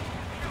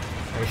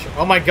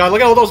 Oh my god,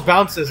 look at all those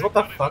bounces. What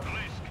the fuck?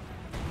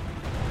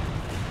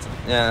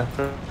 Yeah.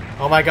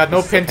 Oh my god, no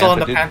This is a pintle on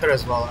the dude. Panther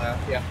as well.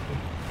 Yeah.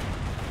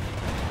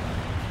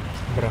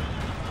 Bruh.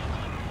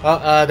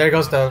 Oh, there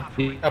goes the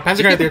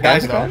Panzer Grenadier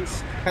dies though.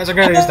 Panzer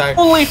Grenadiers die.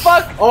 Holy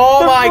fuck!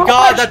 Oh The my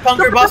god, rush! that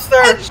bunker The buster!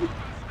 rush!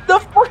 The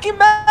fucking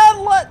mad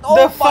let! Oh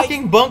The my-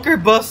 fucking bunker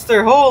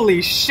buster!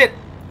 Holy shit!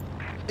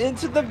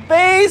 into the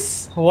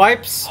base!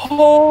 Wipes.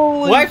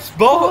 Holy Wipes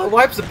both. fuck.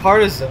 Wipes the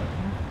partisan.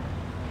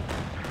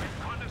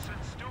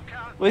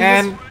 With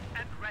And his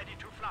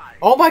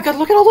oh my god,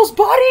 look at all those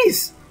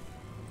bodies!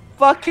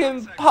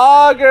 fucking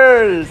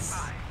poggers!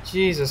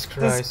 Jesus This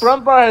Christ.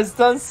 front bar has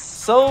done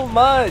so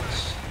much.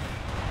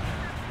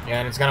 Yeah,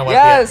 and it's gonna wipe.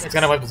 Yes! It's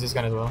gonna wipe this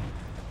gun as well.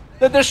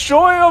 The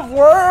destroyer of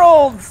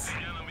worlds!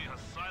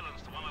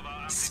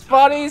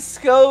 Spotty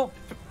scope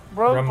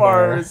front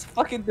bar Rumbar. is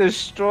fucking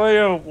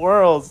destroyer of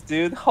worlds,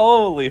 dude.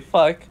 Holy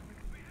fuck.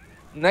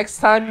 Next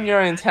time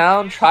you're in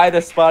town, try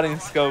the spotting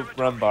scope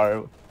run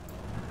bar.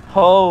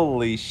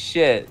 Holy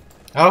shit.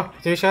 Oh,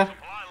 Tisha.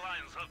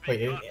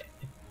 Wait.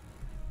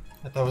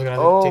 I thought I was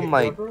gonna Oh take it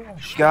my over. Oh,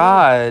 shit.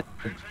 god.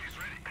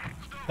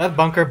 That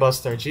bunker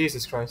buster.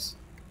 Jesus Christ.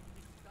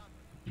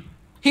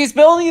 He's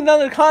building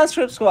another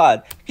conscript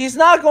squad. He's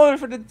not going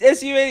for the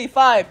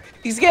SU-85.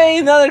 He's getting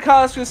another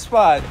conscript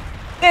squad.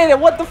 Data,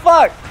 what the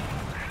fuck?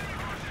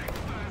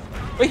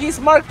 But he's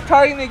marked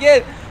targeting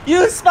again.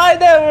 Use spy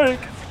network.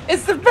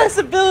 It's the best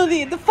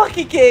ability in the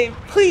fucking game.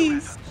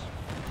 Please.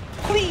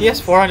 Please. He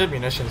has 400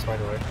 munitions, by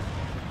the way.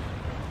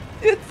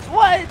 It's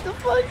what the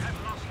fuck?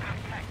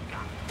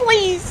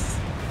 Please.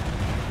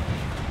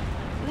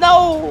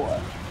 No.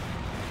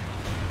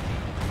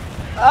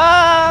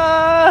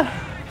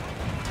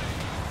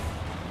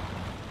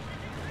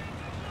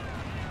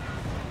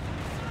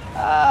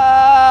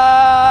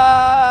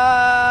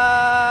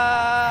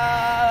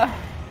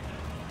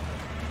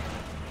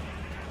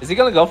 Is he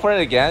gonna go for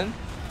it again?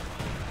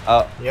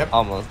 Oh, Yep.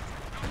 almost.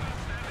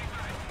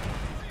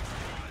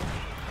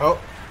 Oh.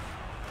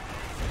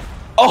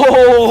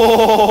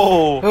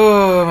 Oh!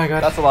 Oh my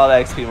god. That's a lot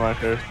of XP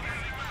markers.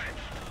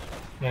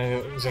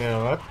 Is it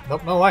gonna wipe?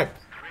 Nope, no wipe.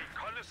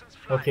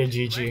 Okay,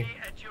 GG.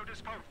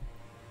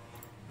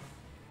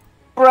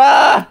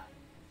 Bruh!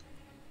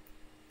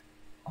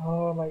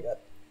 Oh my god.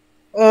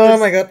 Oh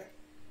my god.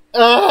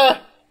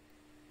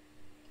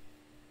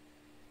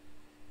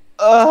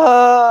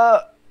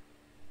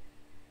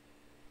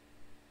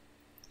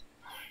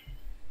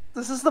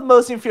 This is the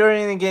most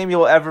infuriating game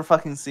you'll ever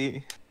fucking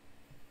see.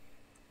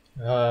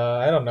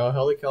 I don't know.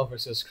 Helical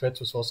versus Crits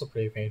was also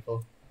pretty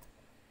painful.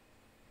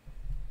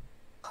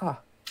 Huh.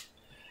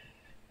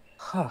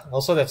 Huh.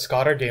 Also, that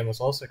Scotter game was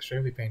also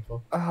extremely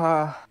painful.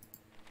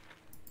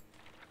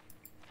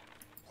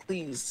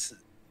 Please.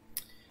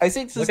 I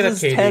think Look this at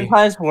is that KD. 10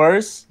 times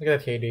worse Look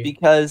at that KD.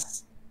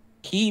 because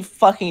he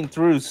fucking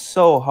threw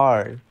so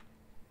hard.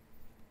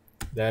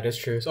 That is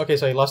true. Okay,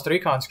 so he lost 3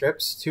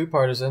 conscripts, 2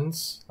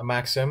 partisans, a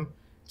Maxim,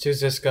 2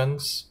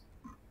 Zisguns,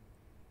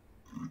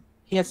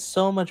 He had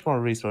so much more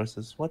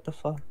resources. What the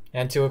fuck?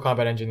 and 2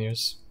 combat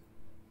engineers.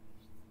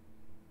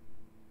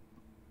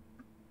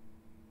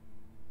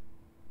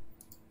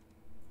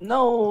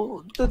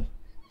 No, the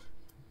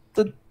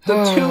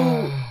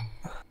two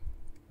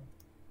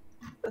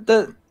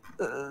the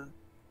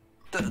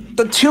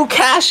 2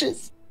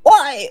 caches.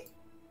 Why?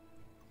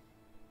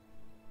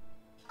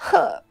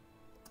 Huh.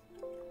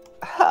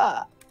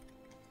 Huh.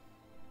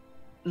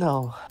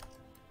 No.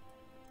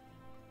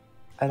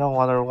 I don't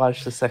want to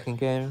watch the second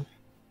game.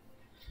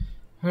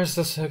 Where's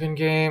the second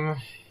game?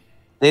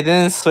 They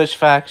didn't switch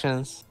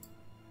factions.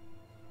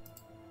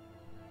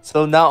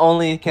 So not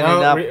only can I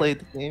No, not play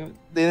the game,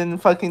 they didn't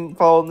fucking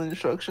follow the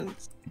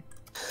instructions.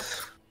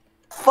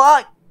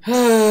 Fuck!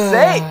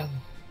 Say!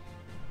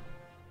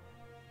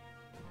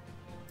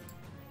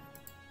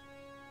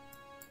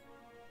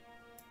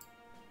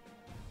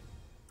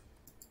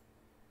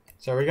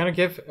 So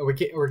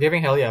we're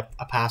giving Helly a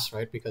pass,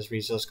 right? Because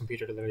Rizo's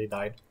computer literally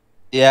died.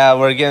 Yeah,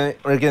 we're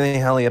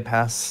getting Helly a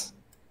pass.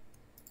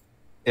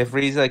 If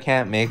Riza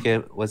can't make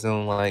it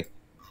within like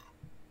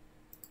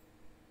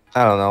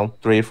I don't know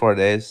 3 or 4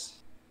 days,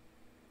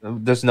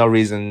 there's no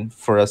reason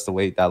for us to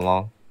wait that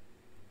long.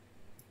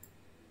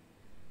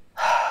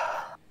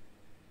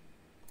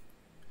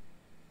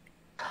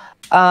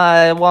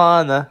 I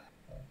wanna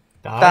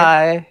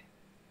die.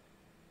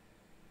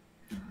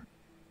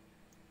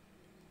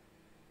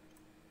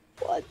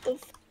 What the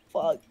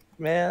fuck,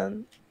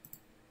 man?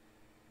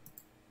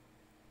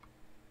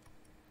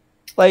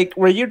 Like,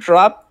 were you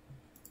dropped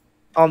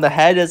on the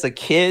head as a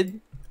kid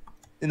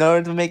in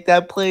order to make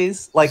that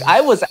plays? Like,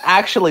 I was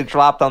actually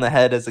dropped on the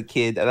head as a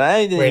kid, and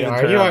I didn't Wait, even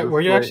turn on were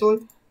you before.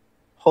 actually?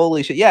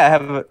 Holy shit!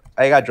 Yeah,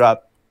 I got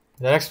dropped.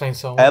 That explains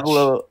so much. I have a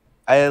little.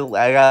 I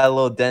got a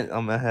little dent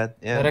on my head.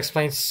 Yeah. That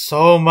explains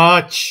so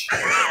much.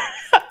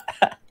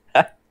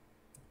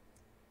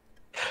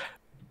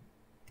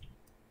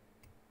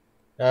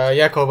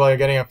 Yeah, Kobo, you're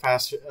getting a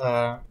pass.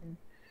 You're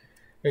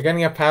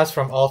getting a pass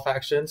from all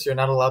factions. You're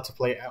not allowed to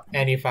play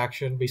any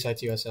faction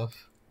besides USF.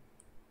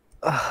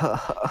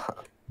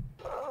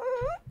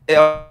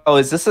 Oh,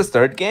 is this the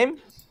third game?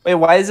 Wait,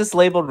 why is this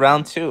labeled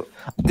round 2?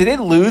 Did they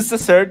lose the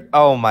third?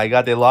 Oh my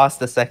god, they lost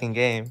the second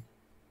game.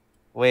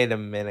 Wait a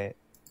minute.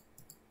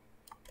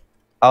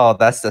 Oh,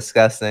 that's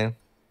disgusting.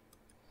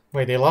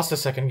 Wait, they lost the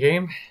second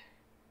game?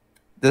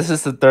 This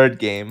is the third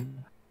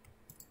game.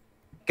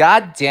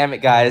 God damn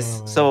it,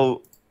 guys. Oh.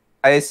 So,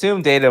 I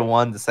assume Data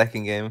won the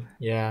second game.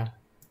 Yeah.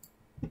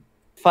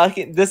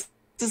 Fucking, this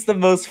is the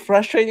most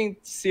frustrating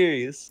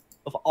series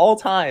of all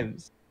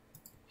times.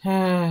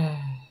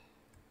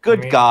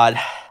 Good God.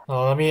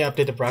 Oh, let me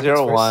update the brackets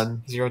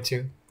 0-1. first.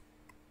 0-2.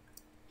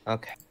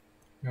 Okay.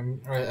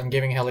 I'm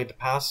giving Helly the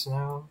pass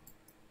now.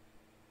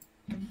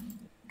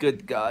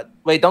 Good God.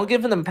 Wait, don't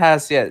give him the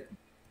pass yet.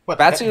 What?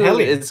 Batsu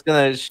Helly. is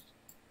gonna...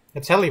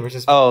 It's Helly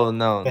versus... Oh,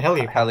 no. The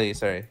Helly. Helly,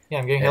 sorry. Yeah,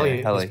 I'm giving Yeah,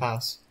 Helly Helly. his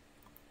pass.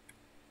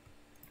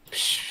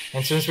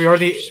 And since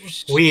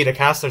the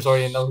casters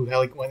already know who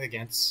Helly went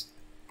against,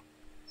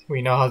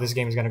 we know how this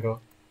game is gonna go.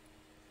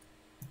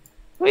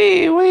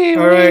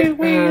 Alright,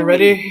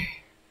 ready?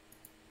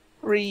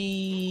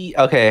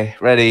 Okay,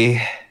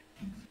 ready.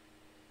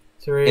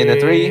 3, In a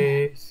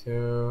 3,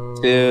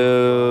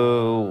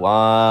 2,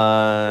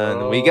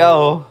 1, we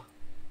go.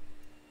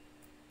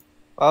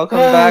 Welcome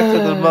back to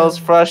the most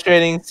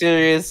frustrating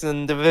series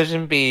in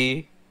Division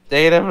B.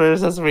 Data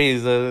versus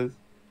Riza.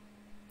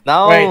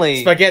 Not Wait,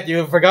 only... Spaghetti,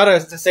 you forgot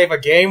us to save a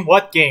game?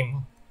 What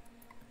game?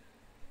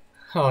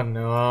 Oh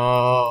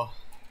no.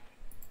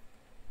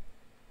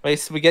 Wait,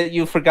 Spaghetti,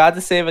 you forgot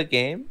to save a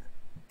game?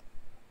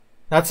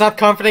 That's not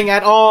comforting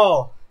at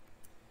all!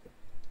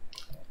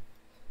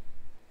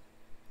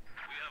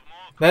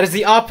 That is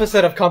the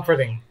opposite of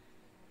comforting.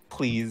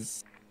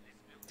 Please.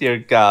 Dear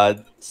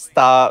God.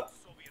 Stop.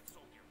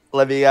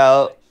 Let me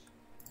out.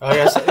 Oh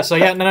yeah, so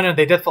yeah, no,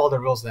 they did follow the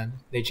rules then.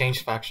 They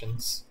changed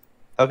factions.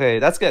 Okay,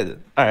 that's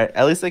good. Alright,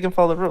 at least they can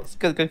follow the rules.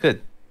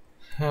 Good.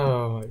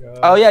 Oh my god.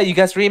 Oh yeah, you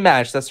guys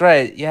rematched. That's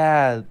right.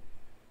 Yeah.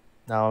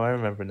 No, I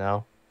remember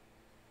now.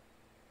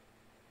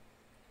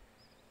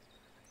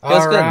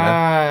 Feels good, man.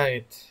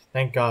 Alright.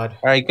 Thank God.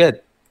 Alright,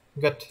 good.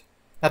 Good.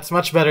 That's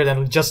much better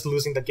than just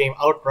losing the game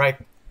outright.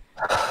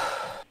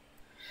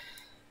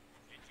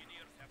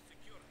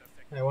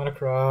 I wanna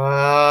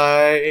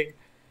cry.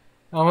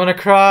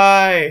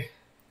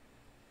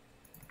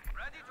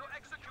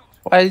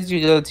 Why did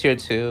you go tier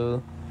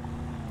 2?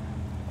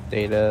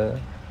 Data.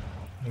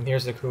 And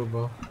here's the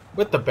Kubo.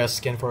 With the best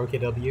skin for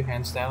OKW,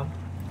 hands down.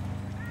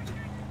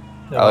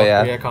 Oh,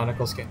 yeah. 3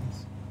 iconical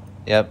skins.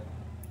 Yep.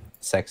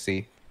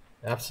 Sexy.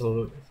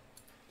 Absolutely.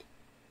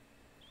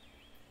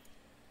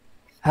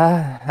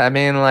 I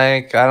mean,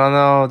 like, I don't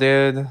know,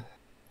 dude.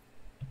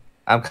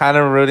 I'm kind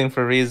of rooting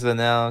for Riza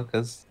now,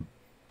 because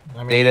I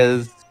mean,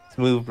 Data's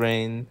smooth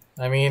brain.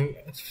 I mean,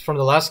 from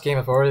the last game,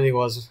 I already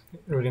was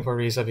rooting for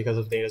Riza because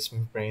of Data's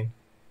smooth brain.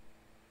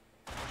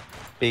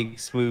 Big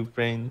smooth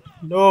brain.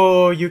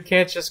 No, you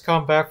can't just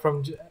come back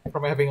from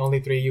having only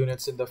 3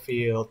 units in the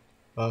field.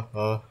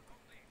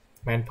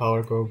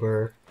 Manpower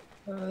Gober.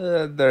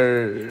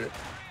 Their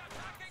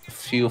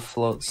fuel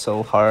floats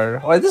so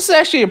hard. Well, this is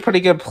actually a pretty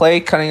good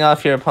play, cutting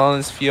off your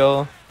opponent's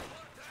fuel,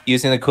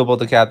 using the Kubo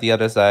to cap the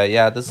other side.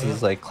 Yeah, this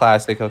is like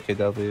classic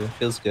OKW.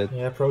 Feels good.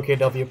 Yeah, pro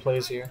KW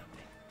plays here.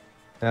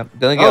 Yep.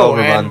 Gonna get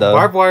overrun and though.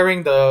 barbed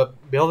wiring the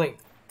building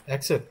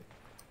exit.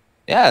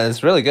 Yeah,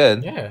 it's really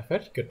good. Yeah,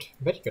 very good.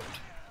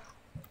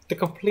 The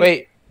complete.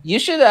 Wait, you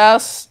should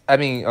ask. I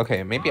mean,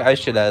 okay, maybe I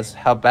should ask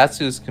how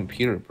Batsu's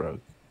computer broke,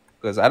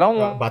 because I don't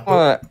want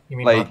Batu. You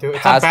mean like Batu? It's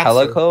pass not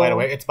Batsu, Helico. by the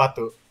way. It's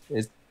Batu.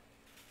 Is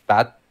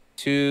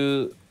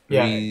Batu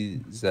Yeah.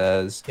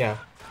 Rizas. Yeah,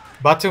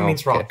 Batu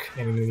means Okay. rock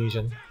in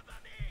Indonesian.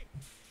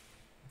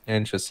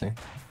 Interesting.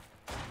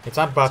 It's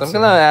not So Batu. I'm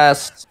gonna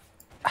ask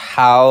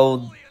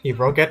how He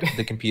broke it.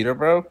 the computer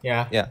broke.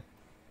 Yeah. Yeah.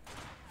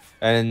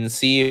 And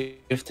see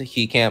if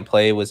he can't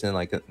play within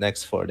like the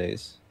next 4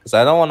 days. Because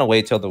I don't want to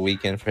wait till the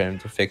weekend for him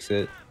to fix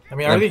it. I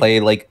mean, I And already, then play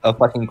like a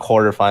fucking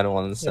quarterfinal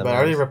on yeah, but I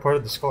already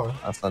reported the score.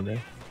 on Sunday.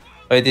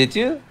 Wait, did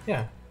you?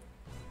 Yeah,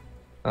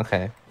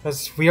 Okay.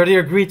 because we already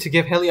agreed to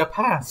give Heli a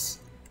pass.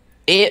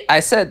 I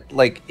said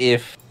like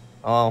if.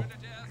 Oh,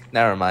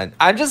 never mind.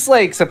 I'm just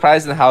like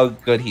surprised at how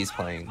good he's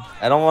playing.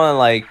 I don't want to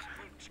like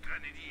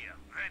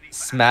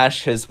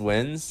smash his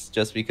wins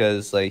just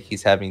because like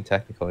he's having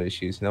technical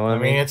issues. You know what I I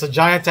mean, mean? it's a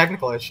giant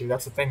technical issue.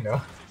 That's the thing,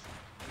 though.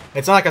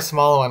 It's not like a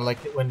small one, like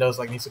Windows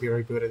like needs to be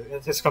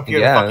rebooted. His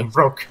computer Yeah. fucking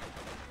broke.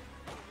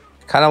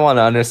 Kind of want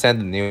to understand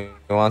the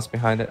nuance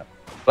behind it,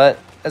 but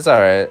it's all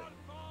right.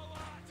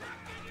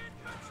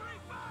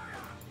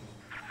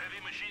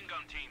 Heavy machine gun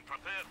team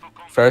prepared for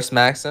combat. First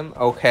Maxim,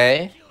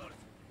 okay.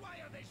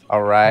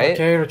 All right.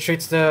 Okay,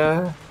 retreats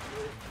the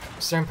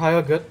Stern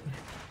Pile, good.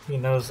 He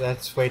knows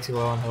that's way too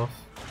low on health.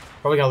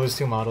 Probably gonna lose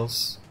 2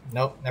 models.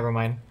 Nope, never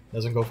mind.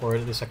 Doesn't go for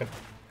it the second.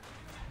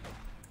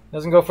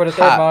 Doesn't go for the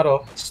third Ha.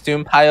 model.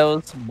 Stoom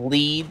piles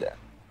bleed.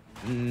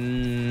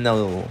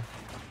 No.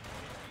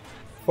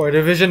 For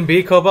Division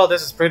B Cobalt,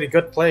 this is pretty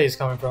good plays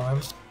coming from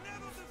him.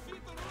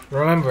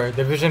 Remember,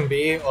 Division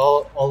B,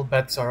 all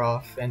bets are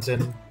off, as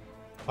in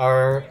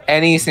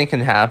Anything can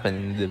happen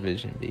in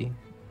Division B.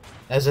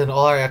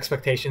 all our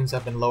expectations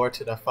have been lowered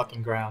to the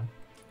fucking ground.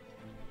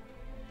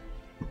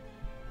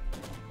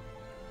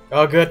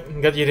 Oh, good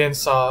you didn't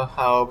saw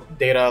how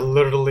Data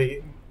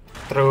literally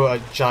threw a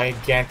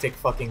gigantic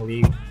fucking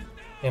lead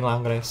in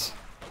Langres.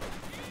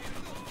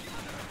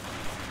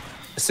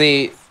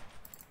 See,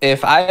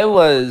 if I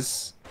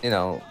was, you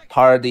know,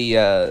 part of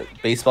the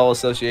baseball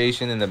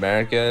association in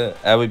America,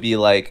 I would be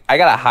like, I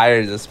gotta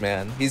hire this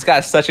man. He's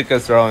got such a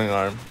good throwing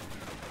arm.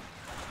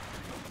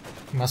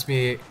 He must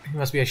be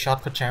a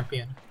shot put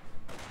champion.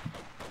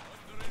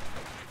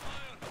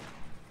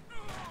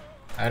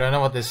 I don't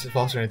know what this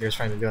Pulse Grenadier is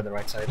trying to do on the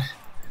right side.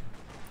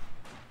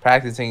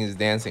 Practicing his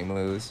dancing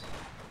moves.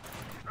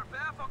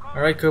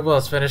 Alright, Kubo,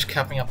 let's finish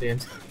capping up the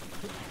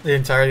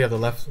entirety of the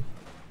left.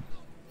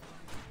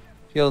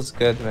 Feels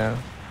good, man.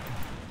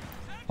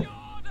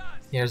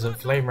 Here's a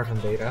flamer from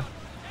Data.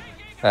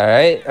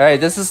 Alright,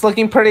 this is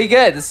looking pretty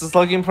good. This is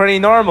looking pretty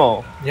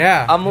normal.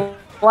 Yeah. I'm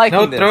liking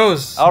No this.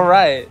 throws.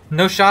 Alright.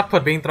 No shot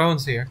put being thrown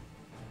here.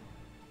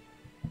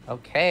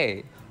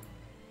 Okay.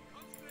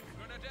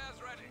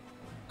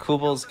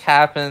 Kubal's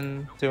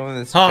capping, doing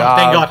his Oh, job.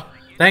 thank God.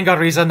 Thank God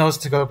Riza knows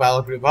to go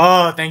battle group.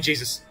 Oh, thank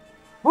Jesus.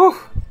 Woo!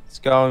 Let's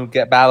go and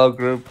get battle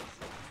group.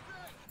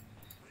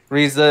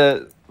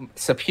 Riza,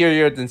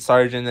 superior than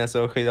Sergeant as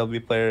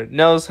OKW player,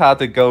 knows how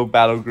to go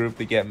battle group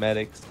to get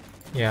medics.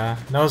 Yeah,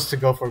 knows to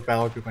go for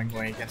battle group when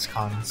going against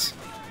cons.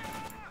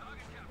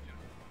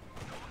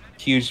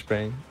 Huge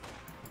brain.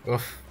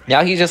 Oof.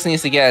 Now he just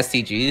needs to get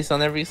STGs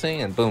on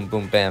everything and boom,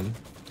 boom, bam.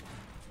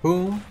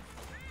 Boom.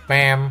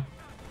 Bam.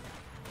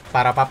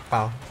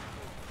 Para-pa-pow.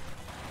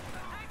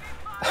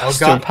 Oh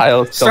God.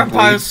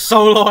 Starpile's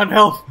so low on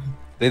health.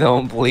 They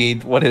don't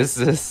bleed. What is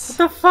this? What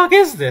the fuck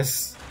is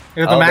this?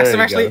 The Oh, Maxim there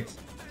you actually. go.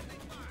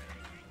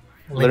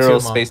 Literal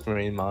Link 2 Space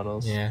Marine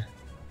models. Yeah.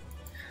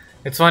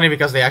 It's funny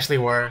because they actually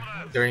were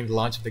during the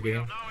launch of the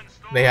game.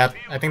 They had,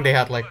 I think they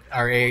had like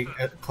RA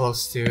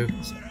close to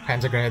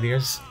Panzer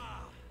Grenadiers.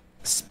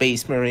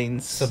 Space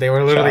Marines. So they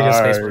were literally just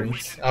Space Charge.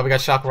 Marines. Oh, we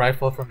got Shock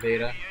Rifle from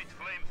Data.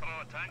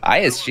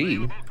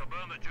 ISG.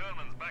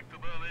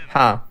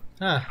 Huh.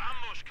 Huh.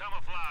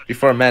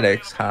 Before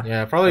medics, huh?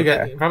 Yeah, probably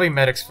Okay. probably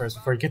medics first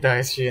before you get the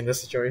ISG in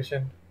this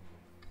situation.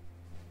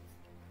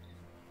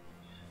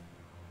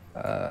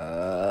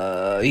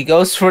 He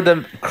goes for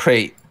the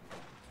crate.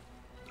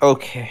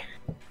 Okay.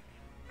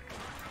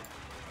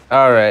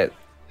 All right.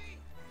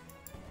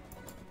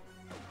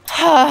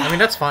 I mean,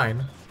 that's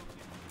fine.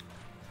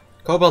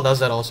 Cobalt does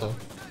that also.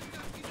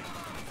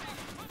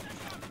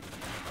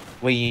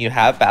 Wait, you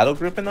have battle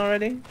grouping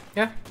already?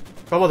 Yeah.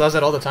 Cobalt does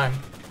that all the time.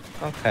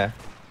 Okay.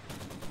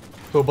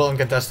 Cobalt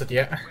uncontested,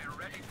 yeah.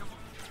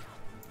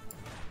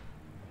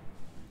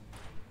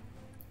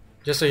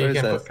 Just so you Where is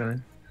can that put,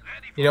 coming?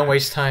 you don't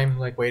waste time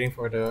like waiting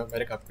for the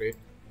medic upgrade.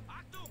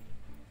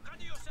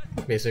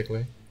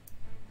 Basically.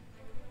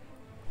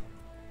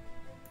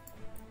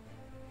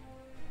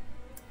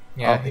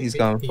 Yeah, Oh, he's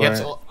going he for gets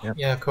it. all, Yep.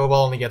 yeah,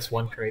 Cobalt only gets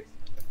 1 crate.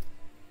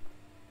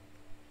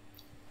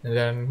 And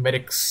then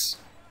medics.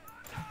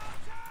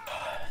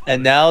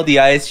 And now the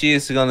ISG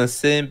is gonna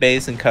sit in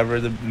base and cover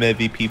the mid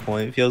VP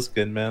point. It feels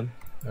good, man.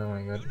 Oh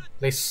my god.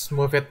 Please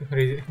move it.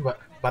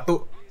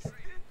 Batu.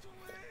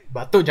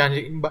 Batu,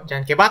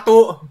 jangan kayak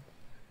batu.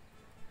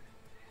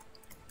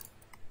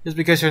 Just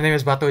because your name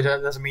is Batu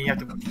doesn't mean you have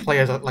to play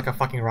as like a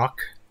fucking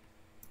rock.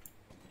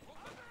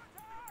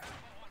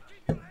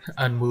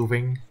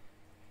 Unmoving.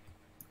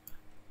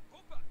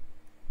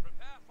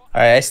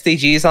 Alright,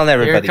 STGs on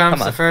everybody. Here comes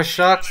Come on. the first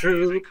shock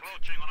troop.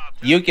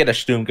 You get a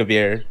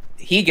Sturmgewehr.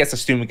 He gets a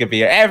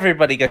Sturmgewehr.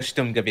 Everybody gets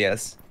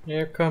Sturmgewehrs.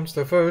 Here comes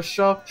the first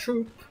shock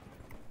troop.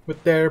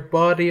 With their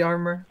body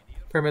armor.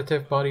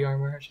 Primitive body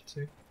armor, I should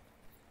say.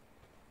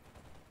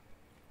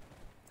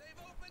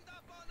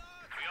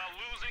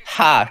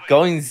 Ha!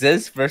 Going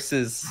Ziz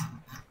versus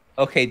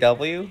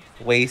OKW?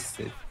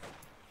 Wasted.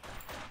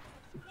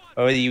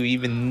 Or do you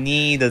even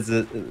need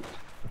a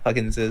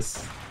fucking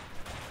Zis?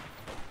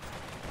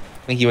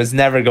 He was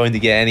never going to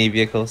get any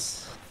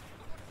vehicles.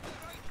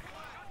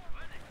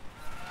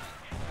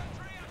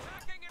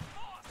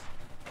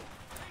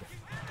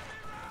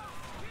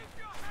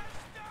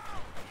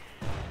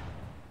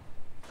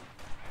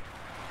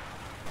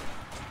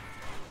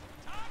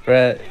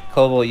 Brett,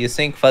 Kobo, you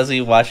think Fuzzy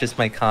watches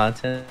my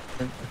content?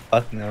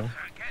 Fuck no.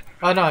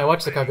 Oh no, I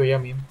watched the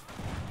Kaguya meme.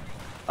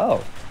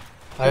 Oh,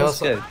 that's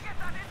good.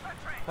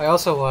 I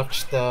also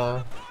watched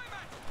the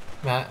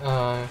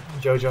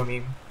JoJo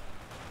meme.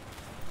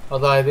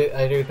 Although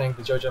I do think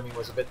the JoJo meme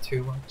was a bit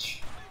too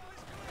much.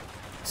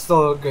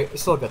 Still great.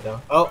 It's still good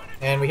though. Oh,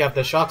 and we have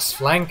the Shocks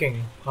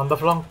flanking on the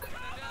flank.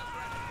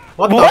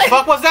 What the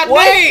fuck was that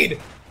made?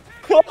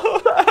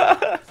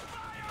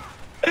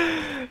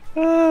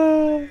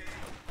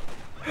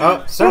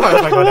 Oh,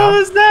 Senpai's might go down. What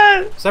was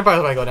that?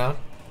 Senpai's might go down.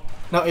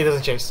 No, he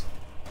doesn't chase.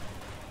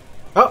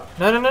 Oh,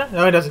 no,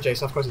 he doesn't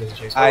chase. Of course he doesn't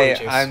chase.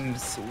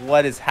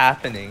 What is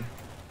happening?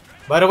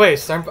 By the way,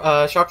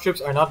 shock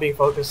troops are not being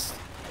focused.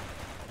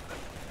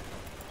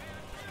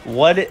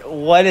 What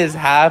is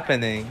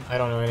happening? I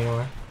don't know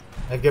anymore.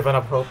 I've given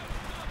up hope.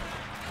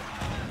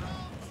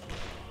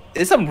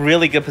 It's some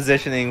really good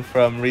positioning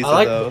from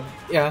Risa though.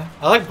 Yeah,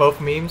 I like both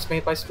memes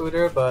made by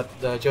Scooter, but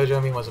the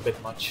JoJo meme was a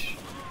bit much.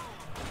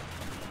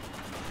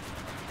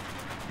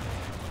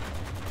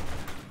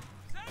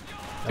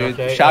 Dude,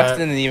 okay, Shocks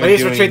didn't even please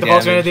do retreat the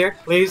Pulse Grenadier,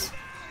 please.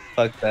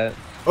 Fuck that.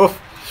 Oof.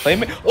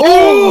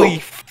 Holy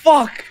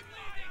fuck!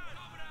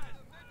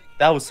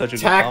 That was such a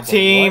good combo. Tag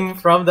team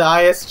from the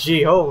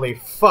ISG, holy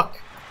fuck.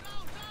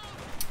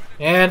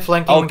 And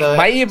flanking the...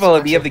 might be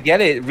able to get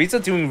it.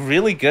 Risa doing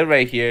really good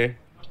right here.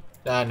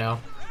 No.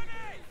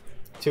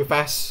 Too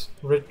fast.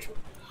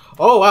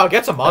 Oh wow,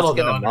 gets a model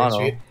though on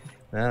retreat.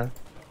 Yeah.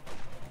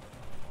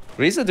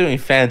 Risa doing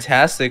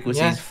fantastic with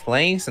these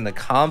flanks and the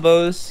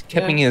combos,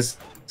 keeping his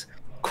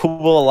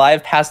Kubo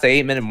alive past the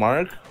 8-minute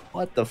mark.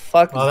 What the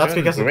fuck? Well, that's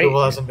because the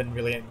Kubo hasn't been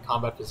really in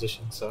combat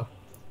position, so.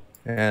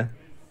 Yeah.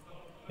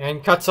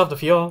 And cuts up the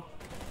field.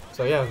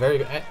 So yeah, very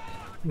good.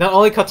 Not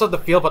only cuts up the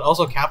field, but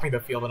also capping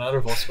the field with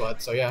another Volt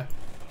Squad, so yeah.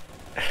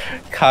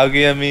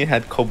 Kageyami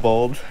had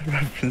Kobold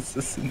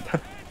references in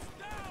that.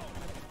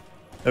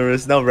 There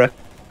was no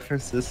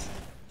references.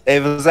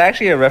 It was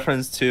actually a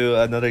reference to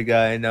another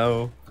guy I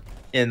know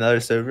in another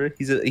server.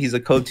 He's a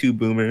Code 2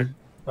 boomer.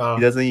 Oh.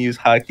 He doesn't use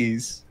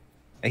hotkeys.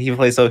 And he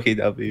plays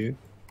OKW.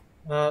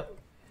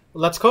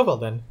 Let's Kobold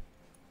then.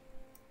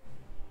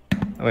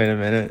 Wait a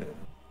minute.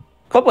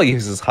 Kobold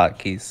uses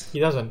hotkeys. He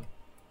doesn't.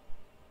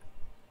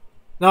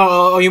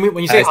 No, you mean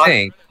when you say hot?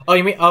 Oh,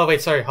 you mean? Oh,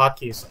 wait, sorry,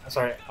 hotkeys.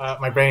 Sorry,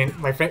 my brain,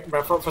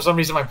 for some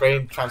reason, my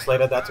brain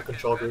translated that to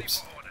control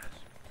groups.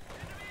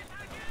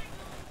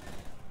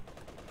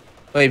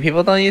 Wait,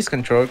 people don't use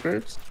control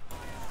groups?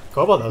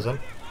 Kobold doesn't.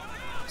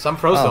 Some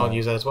pros don't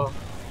use it as well.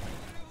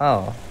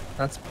 Oh,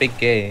 that's big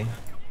gay.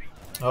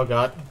 Oh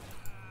god.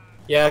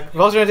 Yeah,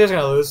 Velociraptor's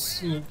gonna lose.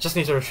 He just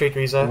needs to retreat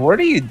Riza. What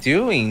are you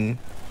doing?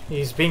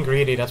 He's being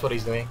greedy, that's what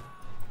he's doing.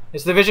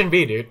 It's Division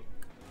B, dude.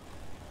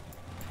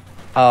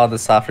 Oh, the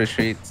soft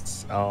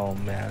retreats. Oh,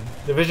 man.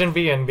 Division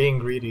B and being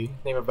greedy.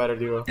 Name a better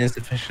duo.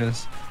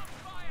 Insufficient.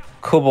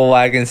 Kubo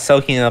Wagon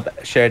soaking up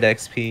shared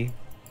XP.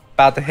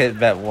 About to hit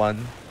Vet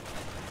 1.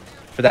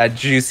 For that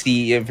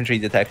juicy infantry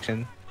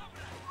detection.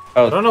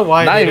 Oh, I don't know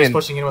why not he's even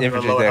pushing in with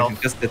the low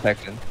health. Just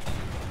detection.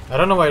 I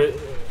don't know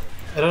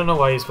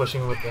why he's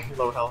pushing with the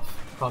low health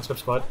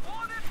conscript squad.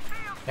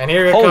 And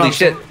here it comes. Holy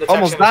shit!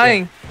 Almost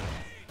dying.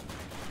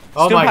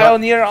 Oh my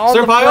god! Near on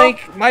the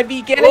flank might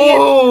be getting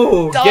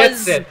it.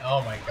 Gets it!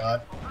 Oh my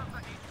god!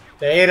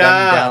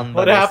 Data,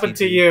 what happened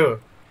to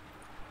you?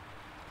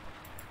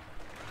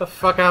 What the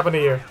fuck happened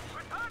to you?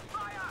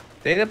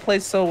 Data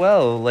played so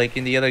well, like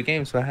in the other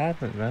games. What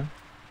happened, man?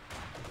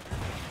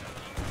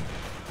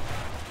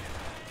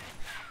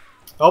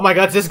 Oh my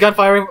god! Is this gun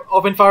firing?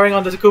 Open firing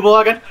on the Kubo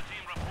again?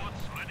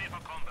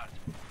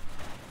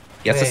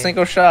 Gets a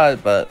single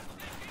shot, but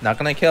not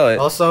gonna kill it.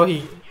 Also,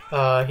 he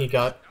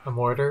got a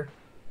mortar.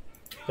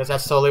 Because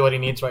that's totally what he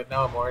needs right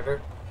now, a mortar.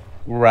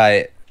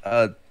 Right.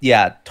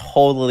 Yeah,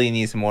 totally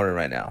needs a mortar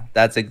right now.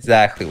 That's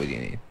exactly what you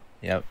need.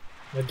 Yep.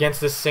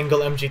 Against this single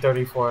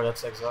MG34,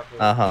 that's exactly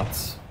what he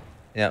needs.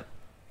 Yep.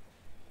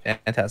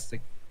 Fantastic.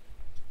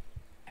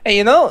 Hey,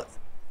 you know,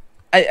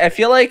 I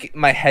feel like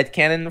my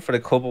headcanon for the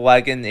Kobo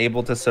Wagon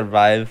able to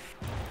survive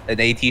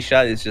an AT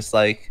shot is just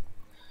like...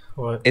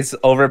 What? It's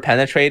over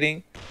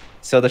penetrating.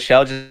 So the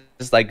shell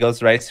just like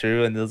goes right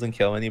through and doesn't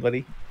kill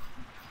anybody.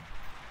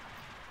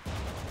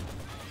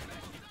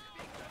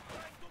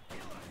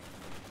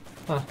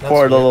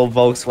 Poor little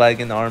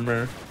Volkswagen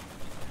armor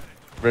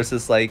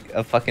versus like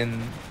a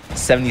fucking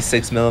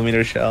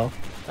 76mm shell.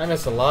 I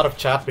missed a lot of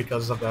chat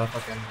because of that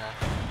fucking.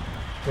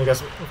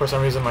 Because for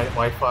some reason my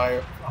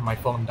Wi-Fi on my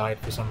phone died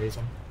for some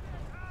reason.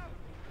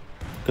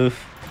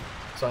 Oof.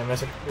 So I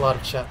missed a lot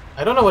of chat.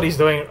 I don't know what he's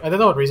doing. I don't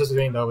know what Riza's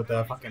doing though with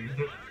the fucking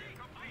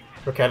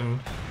Roketten.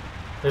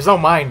 There's no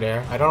mine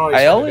there. I don't know what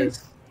he's trying to do.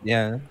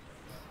 Yeah.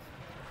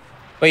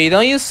 Wait, you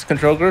don't use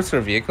control groups for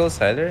vehicles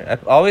either?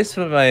 I've always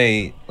put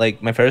my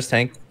first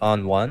tank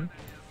on 1,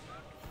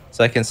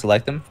 so I can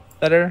select them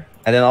better,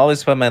 and then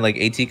always put my like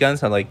AT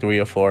guns on like 3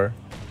 or 4,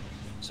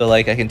 so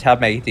like I can tap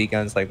my AT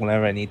guns like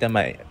whenever I need them.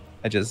 I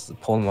just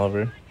pull them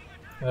over.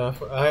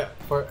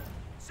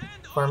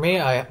 For me,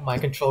 my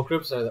control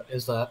groups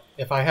is that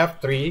if I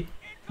have three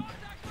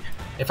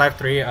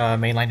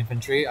mainline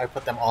infantry, I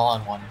put them all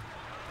on 1.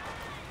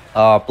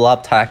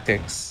 Blob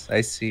tactics. I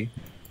see.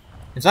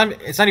 It's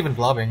not even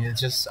blobbing. It's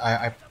just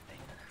I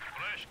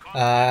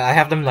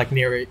have them like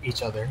near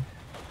each other.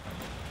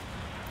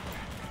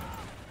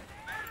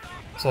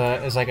 So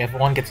it's like if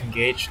one gets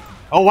engaged.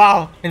 Oh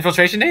wow!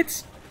 Infiltration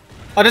nades?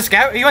 Oh,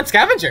 he went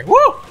scavenger.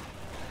 Woo!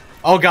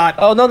 Oh god.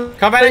 Oh no!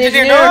 Combat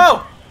engineer,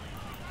 no!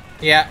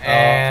 Yeah,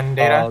 and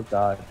data. Oh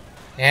god.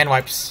 And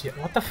wipes.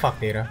 What the fuck,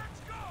 data?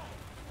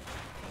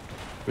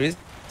 He's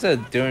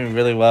doing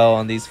really well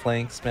on these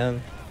flanks,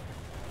 man.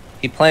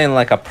 He playing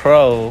like a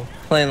pro,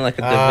 playing like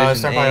a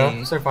division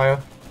A.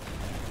 Starfire.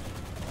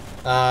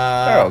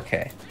 They're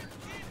okay.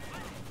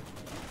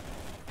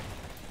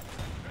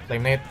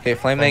 Flame nade. Okay,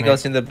 Flame Nade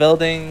goes in the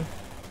building.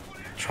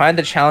 Trying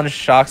to challenge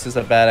shocks is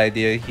a bad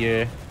idea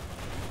here.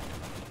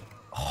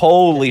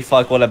 Holy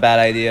fuck, what a bad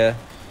idea.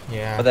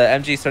 Yeah. But the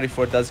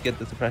MG34 does get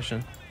the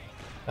suppression.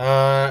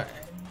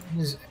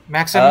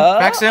 Maxim.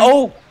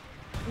 Oh!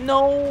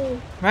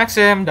 No!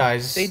 Maxim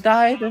dies. They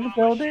died in the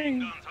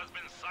building.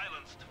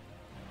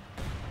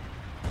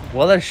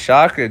 What a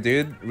shocker,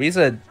 dude.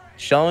 Riza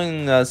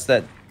showing us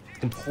that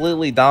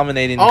completely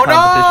dominating the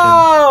competition.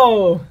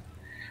 No!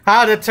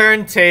 How to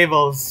turn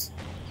tables.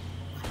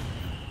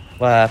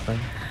 What happened?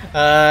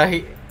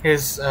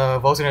 His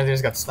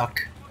Volkswagen got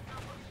stuck.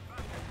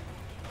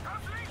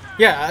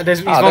 Yeah,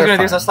 his they're Volkswagen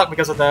fine. are stuck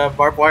because of the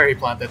barbed wire he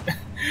planted.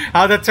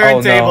 How to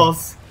turn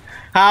tables.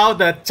 How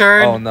to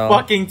turn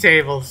fucking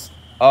tables.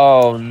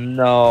 Oh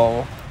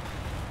no.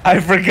 I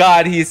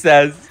forgot he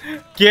says.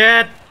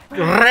 Get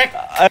wrecked.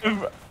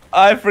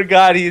 I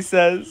forgot he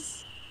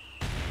says.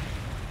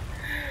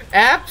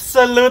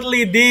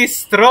 Absolutely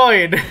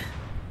destroyed.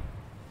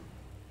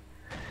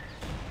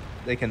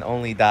 They can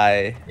only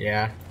die.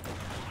 Yeah.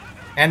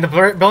 And the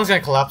building's gonna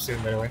collapse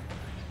soon, by the way.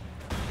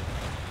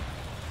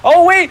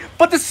 Oh wait,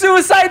 but the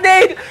suicide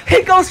nade!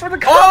 He goes for the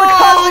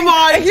Oh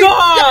my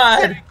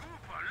god!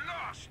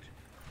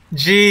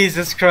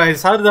 Jesus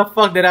Christ, how the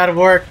fuck did that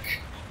work?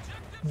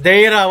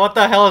 Data, what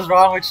the hell is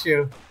wrong with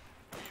you?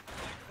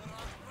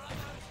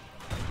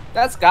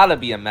 That's gotta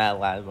be a Mad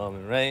Lad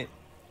moment, right?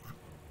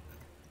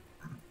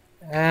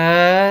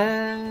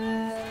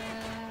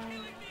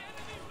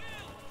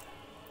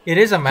 It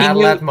is a Mad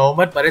Lad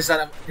moment, but is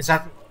that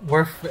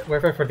worth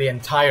it for the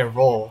entire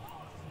role?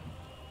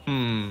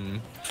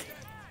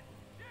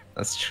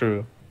 That's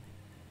true.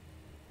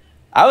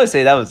 I would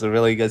say that was a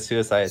really good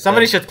suicide.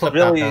 Somebody should clip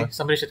that though.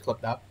 Somebody should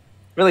clip that.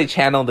 Really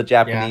channel the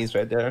Japanese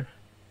right there.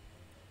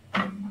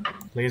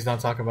 Please don't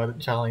talk about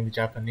channeling the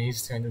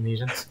Japanese to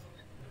Indonesians.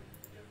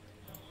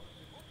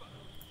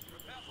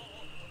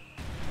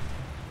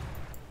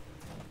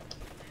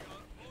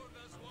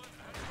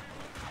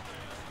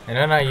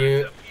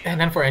 And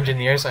then for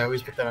engineers, I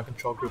always put them in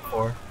control group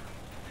 4.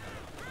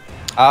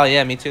 Oh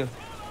yeah, me too.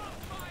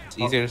 It's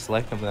easier to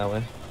select them that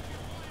way.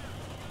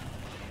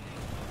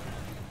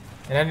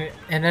 And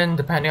then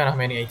depending on how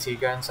many AT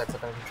guns, I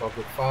put them in control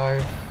group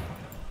 5.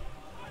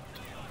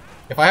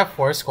 If I have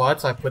 4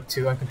 squads, I put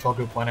 2 on control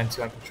group 1 and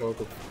 2 on control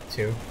group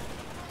 2.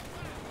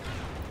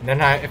 And then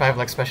if I have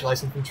like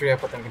specialized infantry, I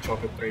put them in control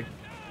group 3.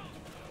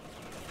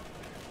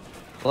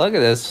 Look at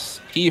this.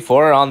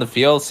 P4 on the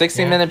field.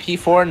 16-minute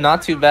P4,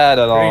 not too bad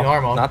at all. Pretty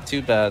normal. Not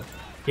too bad.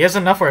 He has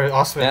enough for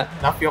Oswin. Yeah.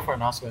 Enough fuel for an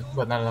Oswin,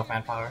 but not enough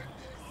manpower.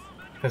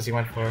 Because he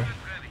went for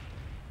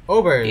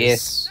Obers.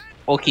 Yes.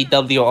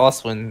 OKW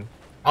Oswin.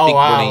 Oh Big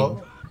wow.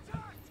 winning.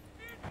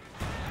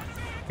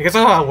 Because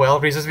of how well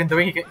Breeze has been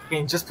doing, he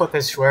can just put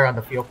his Schwer on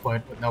the field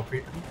point with no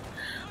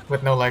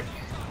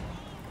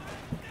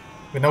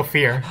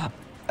fear.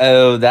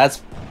 Oh,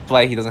 that's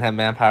why he doesn't have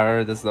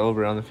manpower. That's the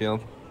over on the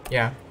field.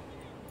 Yeah.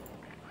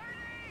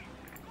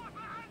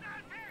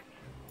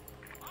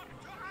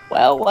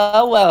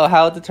 Well,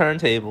 how the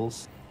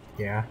turntables?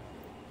 Yeah.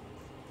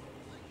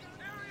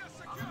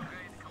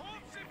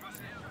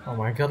 Oh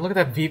my god, look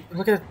at that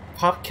look at that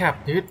pop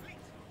cap, dude.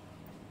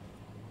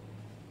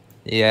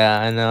 Yeah,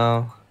 I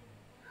know.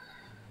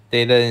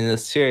 Data in a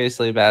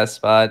seriously bad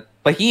spot.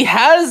 But he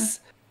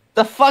has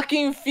the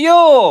fucking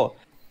fuel!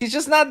 He's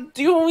just not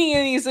doing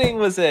anything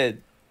with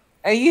it.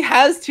 And he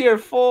has tier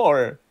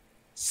 4.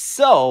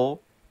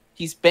 So,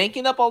 he's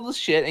banking up all this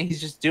shit and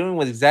he's just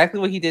doing exactly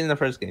what he did in the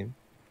first game.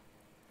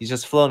 He's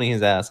just floating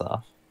his ass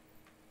off.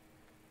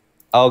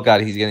 Oh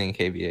god, he's getting a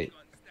KV8.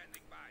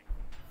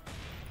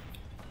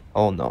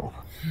 Oh no.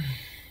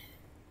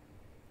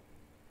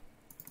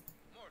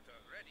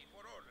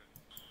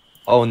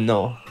 Oh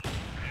no.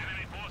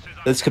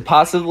 This could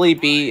possibly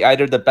be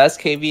either the best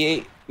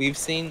KV8 we've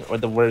seen or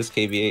the worst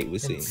KV8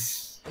 we've seen.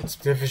 It's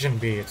Division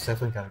B. It's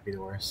definitely gotta be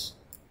the worst.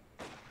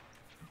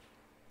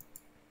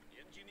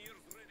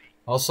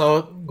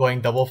 Also,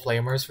 going double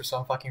flamers for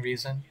some fucking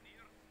reason.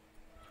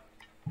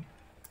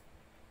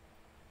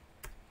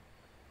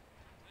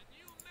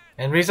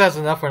 And Riza has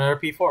enough for another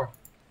P4.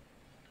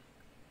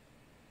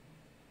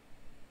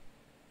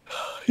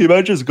 You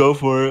might just go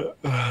for it.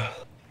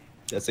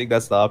 I think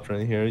that's the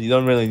option here. You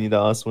don't really need the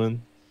Oswin.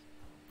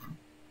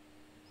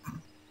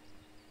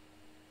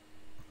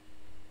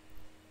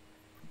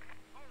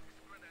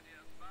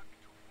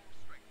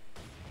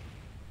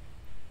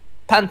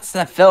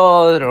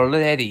 Panzerfeld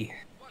already.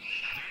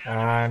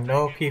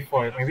 No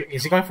P4. Maybe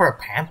is he going for a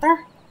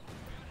Panther?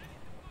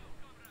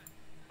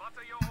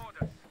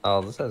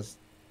 Oh, this has.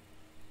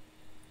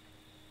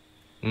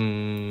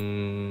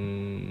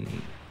 Mm.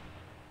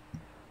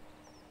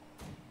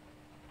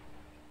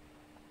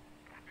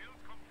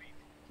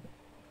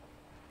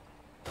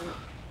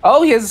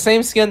 Oh, he has the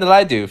same skin that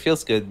I do.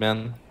 Feels good,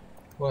 man.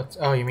 What?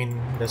 Oh, you mean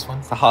this one?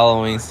 It's the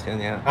Halloween skin,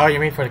 yeah. Oh, you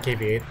mean for the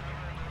KV8?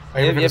 Oh,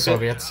 you mean for the Yep.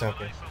 Soviets?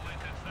 Okay.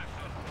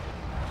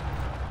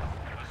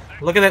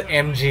 Look at that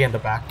MG in the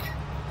back.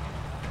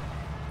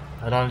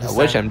 I don't understand.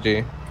 Which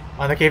MG?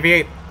 On the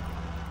KV8.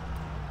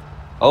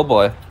 Oh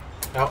boy.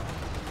 Oh,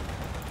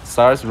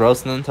 Stars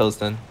roasting and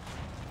toasting.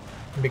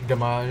 big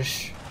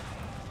damage.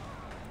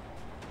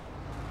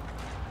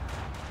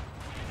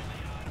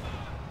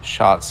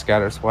 Shot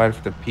scatters wide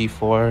for the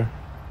P4.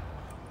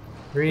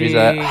 Three. Who's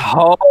that?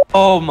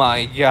 Oh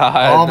my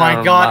god. Oh my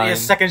never god, mind.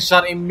 his second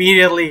shot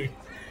immediately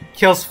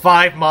kills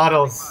 5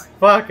 models.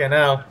 Fucking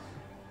hell.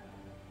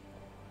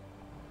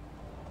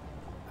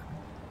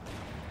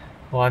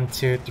 1,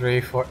 2,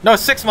 3, 4. No,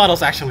 6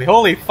 models actually.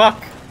 Holy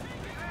fuck.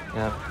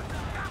 Yeah.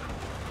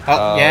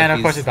 Oh, yeah, and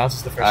of course he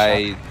bounces the first shot.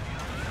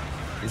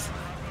 he's-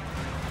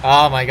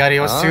 Oh my god, he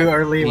was Huh? too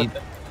early He- with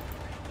the...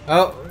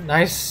 Oh,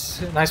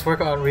 nice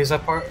work on Riza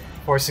part,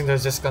 forcing the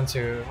Ziskan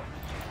to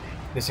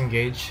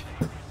disengage.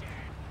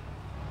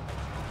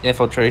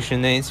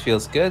 Infiltration nades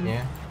feels good.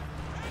 Yeah.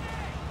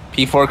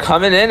 P4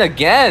 coming in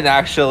again,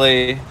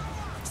 actually.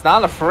 It's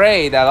not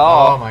afraid at Oh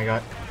all. my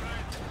god.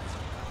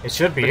 It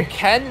should be. But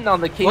Ken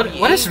on the KV8.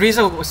 What is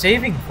Riza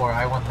saving for,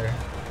 I wonder?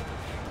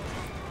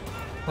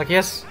 Like,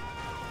 yes.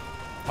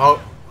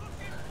 Oh,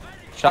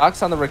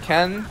 Shocks on the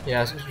Raken.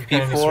 yeah,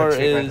 P4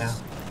 is. right now.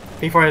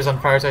 P4 is on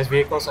prioritized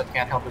vehicles, so it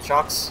can't help the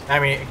shocks. I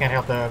mean, it can't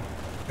help the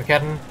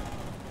Raketten.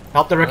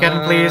 Help the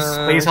Raketten, please.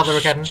 Please help the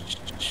Raketten.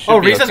 Oh,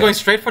 Riza's going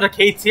straight for the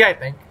KT, I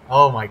think.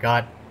 Oh my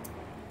god.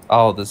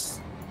 Oh, this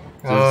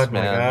Oh my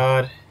man.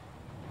 god.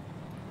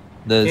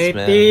 This KT,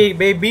 man.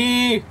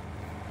 baby!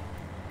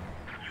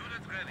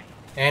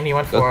 And he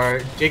went for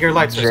Jigger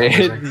Lights for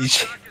some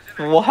reason.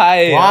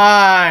 Why?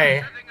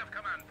 Why?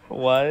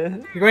 Why?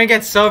 You're going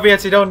against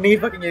Soviets, you don't need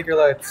fucking Jaeger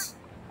Lights.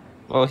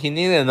 Well, he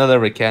needed another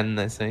Raken,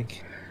 I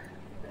think.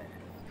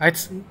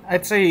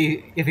 I'd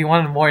say if he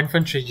wanted more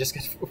infantry, just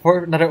get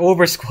for another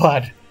over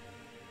squad.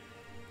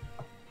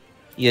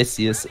 Yes.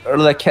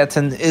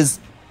 Raketten is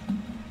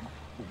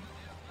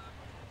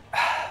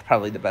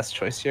probably the best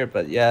choice here,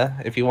 but yeah,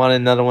 if you want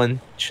another one,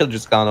 should have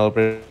just gone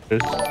over.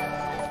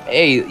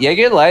 Hey,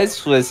 Jaeger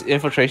Lights with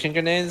infiltration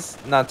grenades,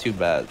 not too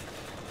bad.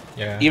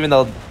 Yeah. Even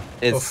though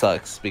it Oof.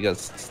 sucks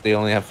because they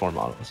only have 4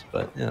 models,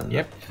 but yeah.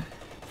 Yep.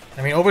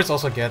 I mean, overs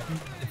also get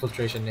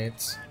infiltration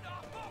nades,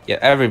 Yeah,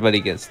 everybody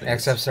gets things.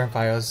 except certain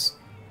piles.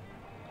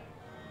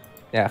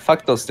 Yeah,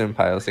 fuck those stim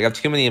piles. They have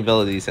too many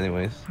abilities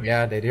anyways.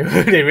 Yeah, they do.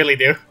 They really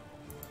do.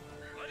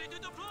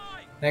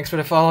 Thanks for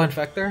the follow,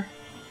 Infector.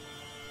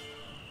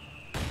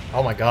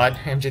 Oh my god,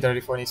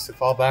 MG34 needs to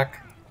fall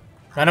back.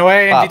 Run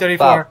away,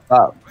 MG34!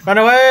 Pop. Run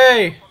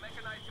away!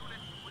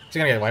 He's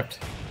gonna get wiped.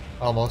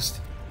 Almost.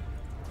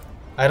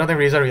 I don't think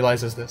Riza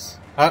realizes this.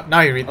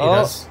 Now he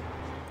does.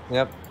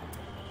 Yep.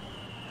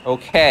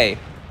 Okay.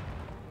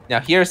 Now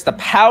here's the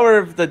power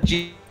of the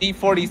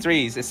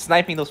G43s. It's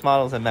sniping those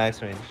models at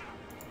max range.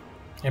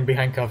 And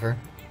behind cover.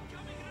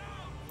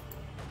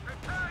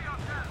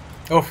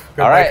 Oh,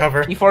 good Alright,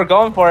 cover. P4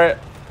 going for it.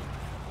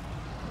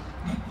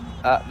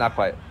 Not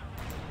quite.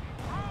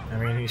 I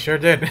mean, he sure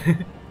did.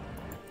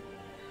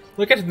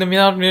 Look at the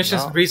amount of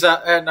munitions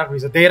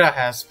Data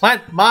has.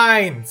 Plant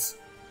mines!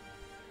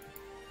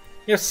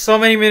 You have so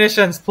many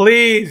munitions,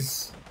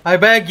 please! I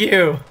beg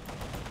you!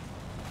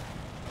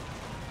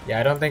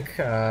 Yeah, I don't think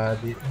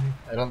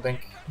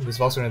this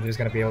Volkswagen is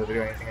gonna be able to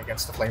do anything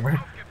against the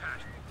Flamer.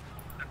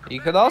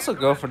 You could also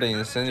go for the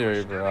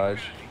incendiary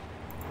barrage.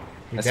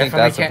 He I think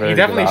that's a very He good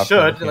definitely option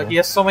should. here. Like, he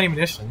has so many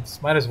munitions.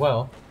 Might as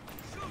well.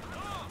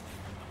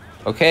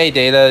 Okay,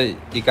 Data,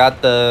 you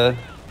got the.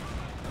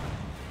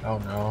 Oh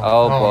no.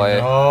 Oh, boy.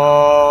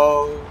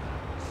 No.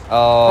 Oh,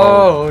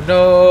 Oh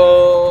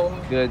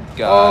no. good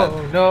god.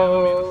 Oh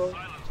no.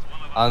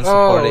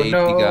 Unsupported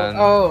Oh AT no. gun.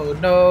 Oh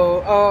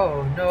no.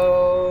 Oh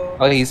no.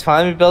 Oh, he's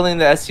finally building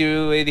the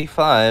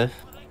Su-85.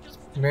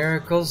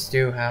 Miracles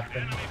do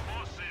happen.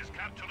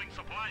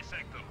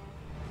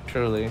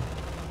 Truly.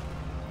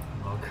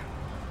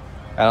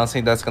 I don't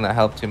think that's gonna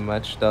help too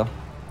much, though.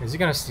 Is he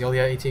gonna steal the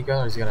AT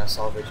gun or is he gonna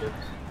salvage it?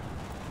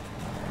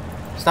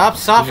 Stop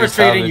software He's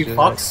gonna trading, you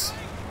salvage fucks!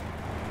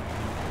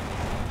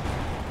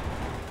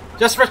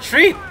 Just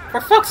retreat!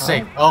 For fuck's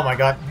sake! Oh my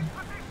god.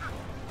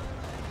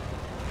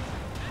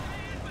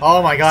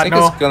 Oh my I god, think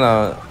no.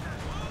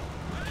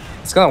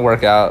 it's gonna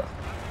work out.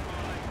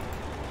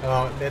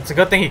 It's a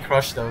good thing he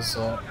crushed those.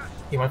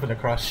 He went for the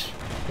crush.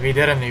 If he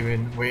didn't, he would be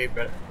in way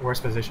worse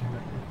position.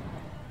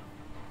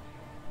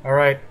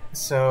 Alright,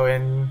 so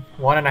in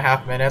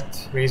 1.5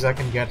 minutes, Riza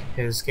can get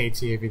his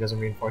KT if he doesn't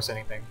reinforce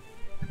anything.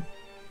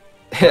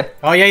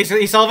 Oh yeah,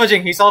 he's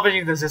salvaging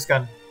the Zis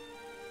gun.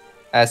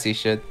 As he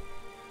should.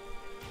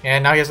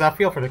 And now he has enough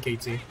fuel for the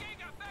KT.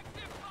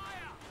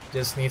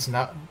 Just needs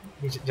enough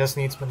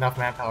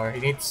manpower. He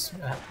needs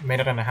a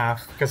minute and a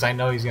half, because I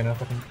know he's gonna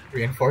fucking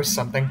reinforce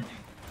something.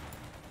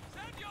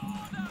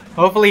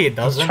 Hopefully he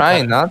doesn't. He's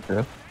trying not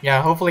to.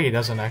 Yeah, hopefully he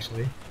doesn't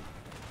actually.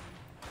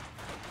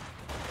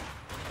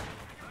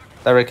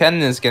 The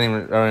Raken is getting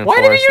reinforced.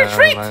 Why did he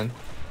retreat? Mind.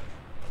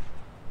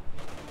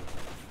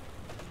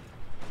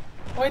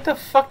 Why the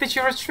fuck did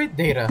you retreat,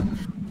 Data?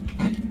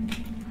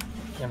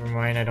 Never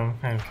mind, I don't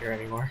care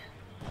anymore.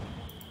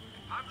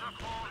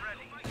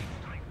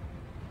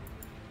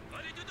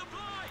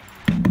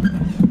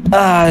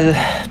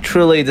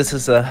 Truly, this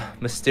is a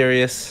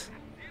mysterious.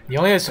 The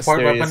only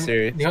support weapon.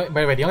 Series.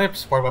 By the way, the only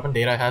support weapon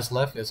Data has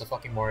left is a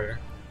fucking mortar.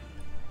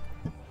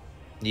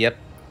 Yep.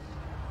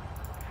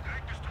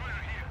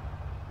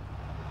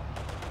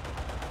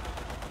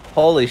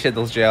 Holy shit,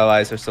 those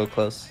JLIs are so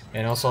close.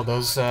 And also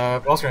those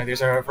pulse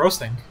grenadiers are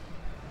roasting.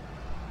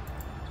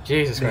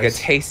 Jesus You Christ.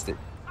 can taste it.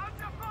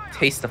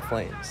 Taste the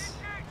flames.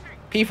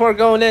 P4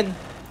 going in.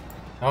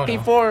 Oh, no.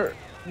 P4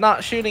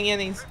 not shooting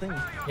anything.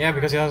 Yeah,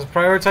 because he has a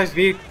prioritized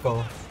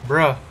vehicle.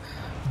 Bruh.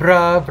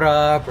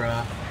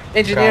 Bruh.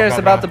 Engineer is Bruh,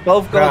 about bruh. to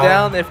both go Bruh.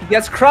 down. If he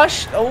gets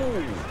crushed, oh,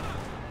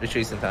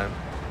 retreats in time.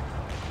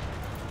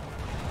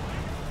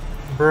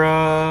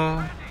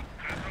 Bruh.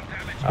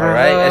 All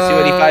right,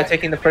 SU-85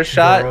 taking the first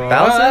shot.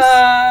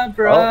 Bounces.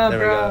 Bruh, Oh, there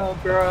we go.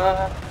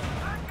 bruh.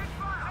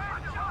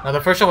 No,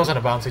 the first shot wasn't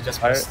a bounce, he just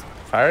Fire, missed.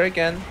 fire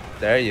again.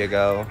 There you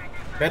go.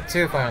 Bet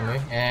 2 finally,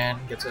 and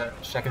gets a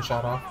second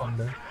shot off on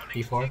the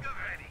P4.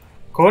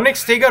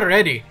 Königstiger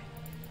ready.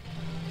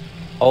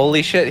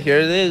 Holy shit, here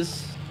it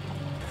is.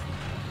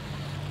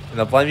 And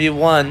the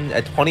 1v1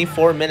 at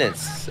 24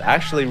 minutes.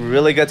 Actually,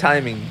 really good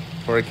timing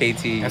for a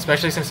KT.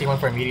 Especially since he went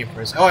for a medium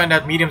first. Oh, and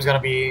that medium's gonna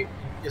be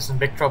just in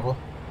big trouble.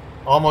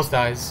 Almost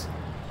dies.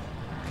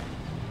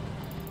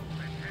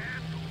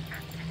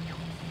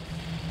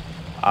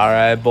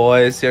 Alright,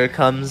 boys, here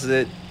comes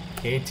it.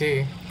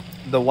 KT.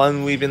 The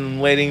one we've been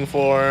waiting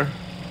for.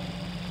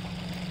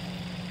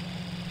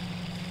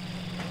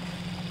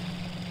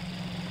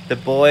 The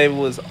boy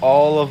was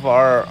all of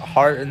our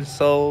heart and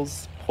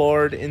souls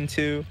poured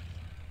into.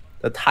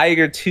 The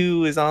Tiger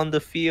 2 is on the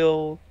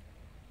field.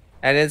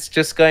 And it's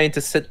just going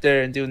to sit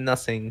there and do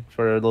nothing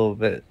for a little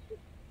bit.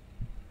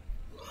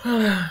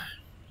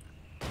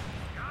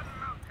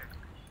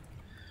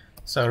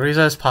 So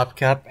Riza is pop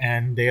cap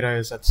and Data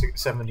is at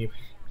 70.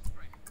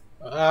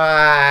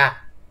 Ah.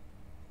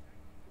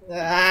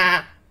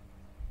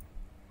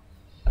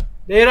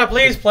 Data,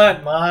 please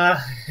plant, ma.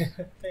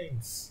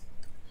 Thanks.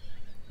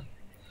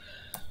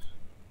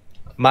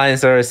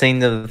 Mines are a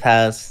thing of the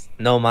past.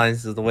 No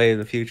mines is the way of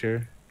the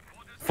future.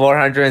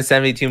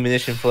 472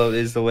 munition float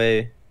is the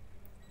way.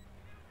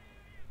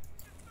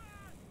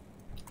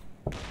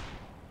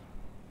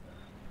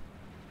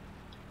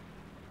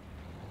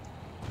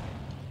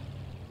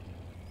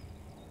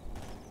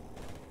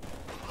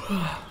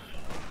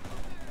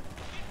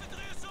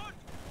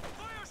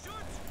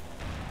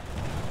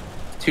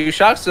 Two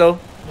shots though.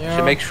 Yeah.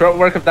 Should make short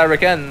work of that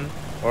again.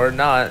 Or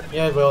not.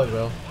 Yeah, it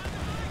will.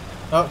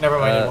 Oh, never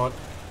mind, it won't.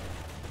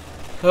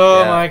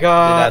 Oh Yeah, my did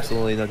god.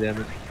 absolutely no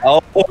damage.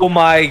 Oh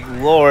my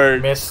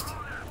lord. Missed.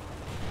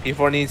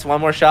 P4 needs one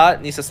more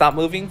shot. Needs to stop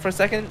moving for a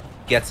second.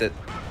 Gets it.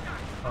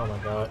 Oh my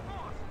god.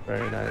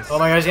 Very nice. Oh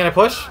my god, he's gonna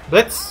push?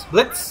 Blitz?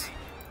 Blitz?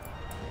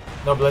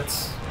 No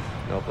blitz.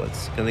 No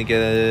blitz. Gonna get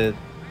it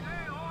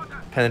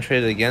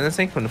penetrated again, I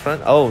think, from the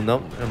front. Oh, no.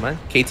 Never mind.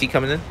 KT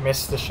coming in.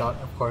 Missed the shot,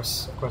 of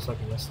course. Of course, like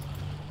he missed.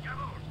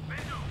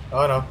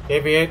 Oh no.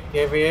 KV8,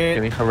 KV8.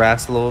 Getting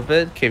harassed a little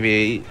bit.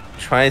 KV8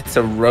 trying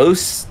to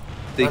roast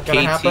the Not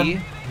gonna KT.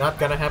 happen. Not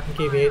gonna happen,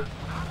 KV8.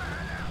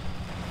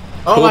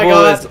 Oh Kubo my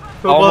god. is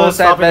Kubo almost is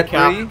at stopping bet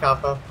 3.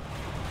 Kappa.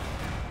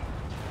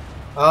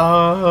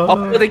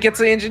 Oh, they get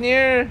to the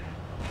engineer.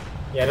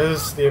 Yeah,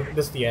 this is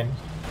the end.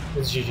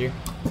 This is GG.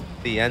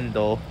 The end,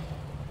 though.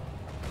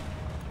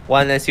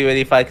 One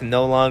SU-85 can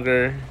no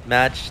longer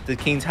match the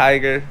King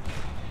Tiger.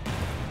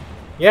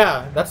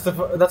 Yeah, that's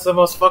the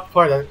most fucked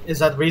part. Is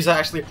that Riza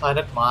actually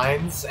planted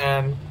mines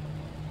and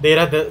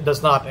Data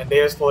does not, and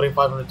Data's floating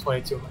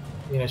 522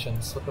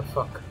 munitions. What the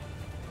fuck?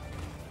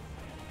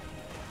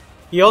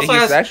 He also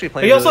He's has actually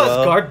playing he also really has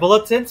well. guard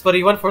bulletins, but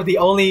he went for the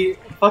only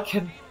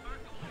fucking.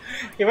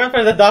 He went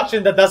for the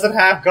doctrine that doesn't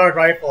have guard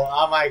rifle.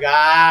 Oh my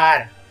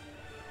god!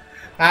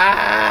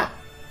 Ah!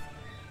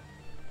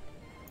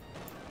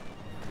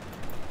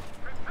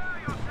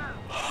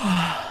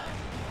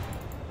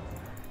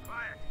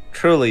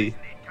 Truly.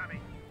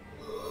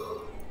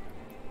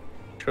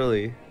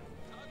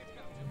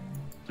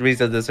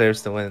 Riza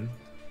deserves to win.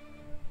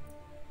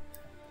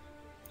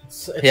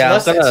 It's Yeah,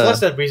 less. It's less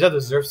that Riza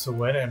deserves to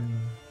win, and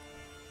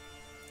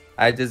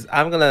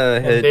I'm gonna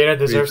hit Data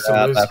deserves Riza to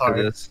up lose after hard.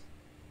 this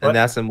What? and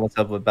ask him what's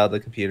up about the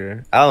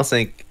computer. I don't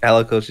think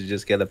Helico should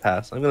just get a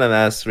pass. I'm gonna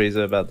ask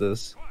Riza about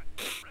this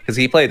because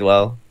he played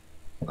well.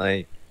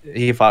 Like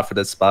he fought for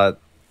this spot.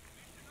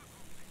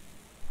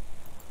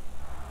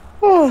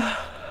 I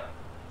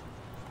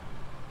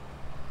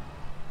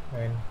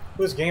mean,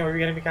 whose game are we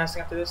gonna be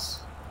casting after this?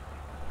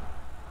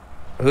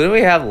 Who do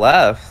we have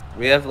left?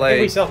 We have I think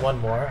we like still have one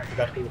more. I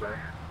forgot who though.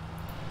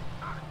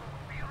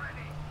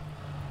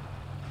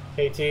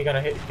 KT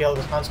gonna kill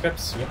the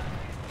conscripts. Yep.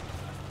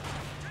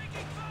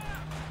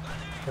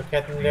 We're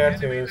getting there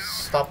to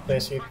stop the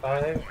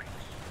C5.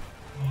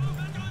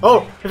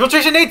 Oh!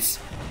 Infiltration needs!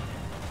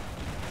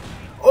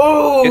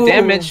 Oh! good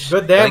damage.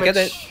 Good Gonna damage. get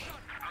it.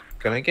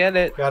 Gonna get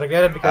it. Gotta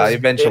get it because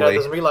eventually. Data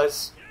doesn't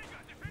realize.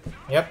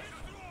 Yep.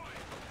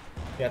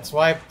 Gets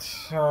wiped.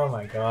 Oh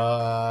my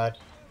god.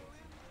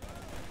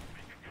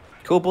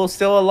 Kubal's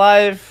still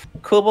alive.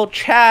 Kubal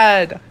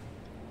Chad.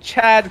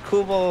 Chad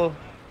Kubal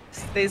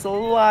stays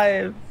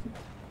alive.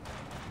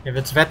 If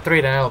it's Vet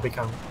 3, then it'll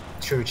become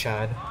true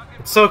Chad.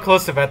 It's so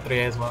close to Vet 3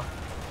 as well.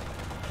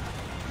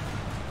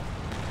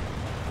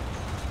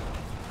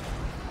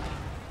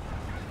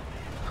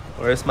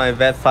 Where's my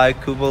Vet 5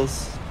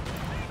 Kubals?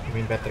 You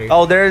mean Vet 3?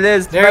 Oh, there it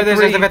is. there it is,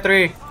 there's the Vet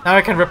Vet 3. Now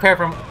it can repair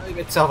from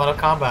itself out of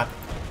combat.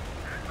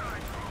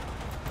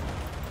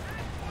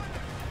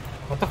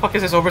 What the fuck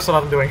is this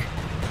Oversoul doing?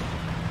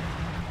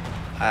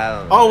 I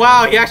don't know. Oh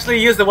wow, he actually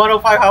used the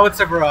 105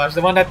 howitzer barrage,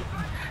 the one that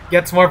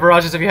gets more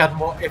barrages if you had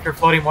more, if you're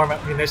floating more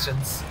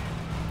munitions.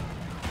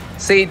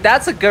 See,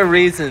 that's a good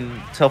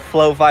reason to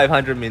float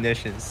 500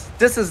 munitions.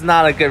 This is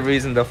not a good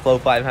reason to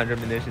float 500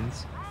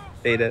 munitions.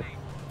 Data.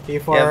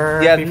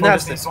 P4, Yeah, P4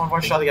 just needs one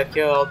more shot to get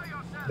killed.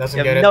 Doesn't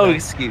You get have it. no though.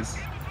 excuse.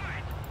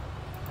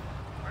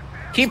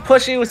 Keep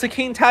pushing with the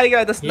King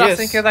Tiger. There's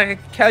nothing Yes. that can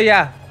kill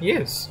ya. He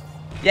is.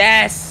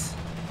 Yes.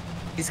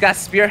 He's got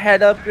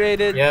Spearhead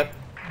upgraded. Yep.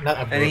 Not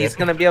upgraded. And he's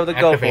gonna be able to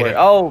go for Activated. it.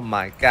 Oh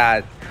my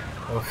god.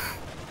 Oof.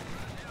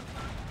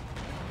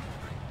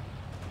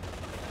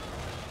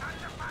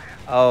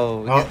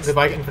 Oh. Oh, the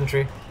bike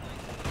infantry.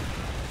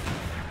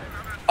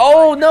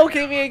 Oh no,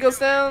 KVA goes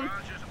down.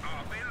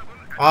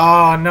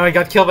 Oh no, he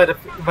got killed by the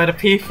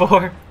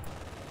P4.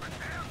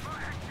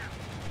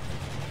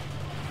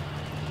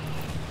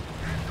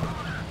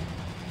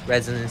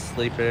 Resonant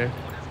Sleeper.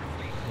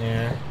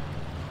 Yeah.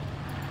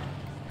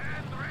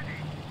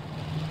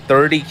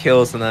 30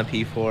 kills on that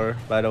P4,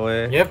 by the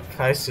way. Yep,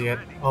 I see it.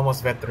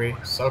 Almost Vet 3.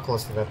 So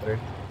close to Vet 3.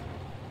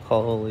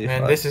 Holy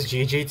And fuck. this is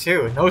GG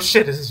too. No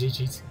shit, this is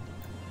GG too.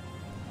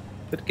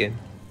 Good game.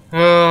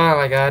 Oh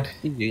my god.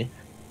 GG.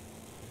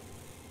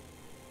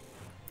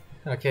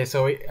 Okay,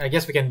 so I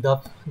guess we can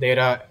dub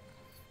Data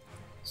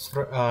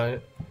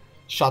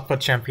shot put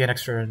champion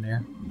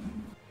extraordinaire.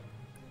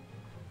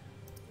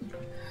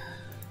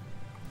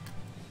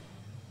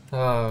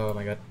 Oh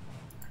my god.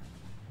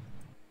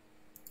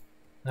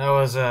 That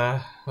was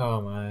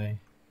oh my.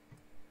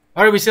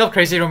 Alright, we still have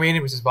Crazy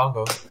Romanian versus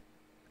Bongo.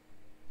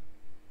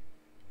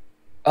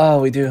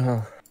 Oh, we do,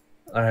 huh?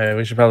 Alright,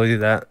 we should probably do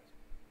that.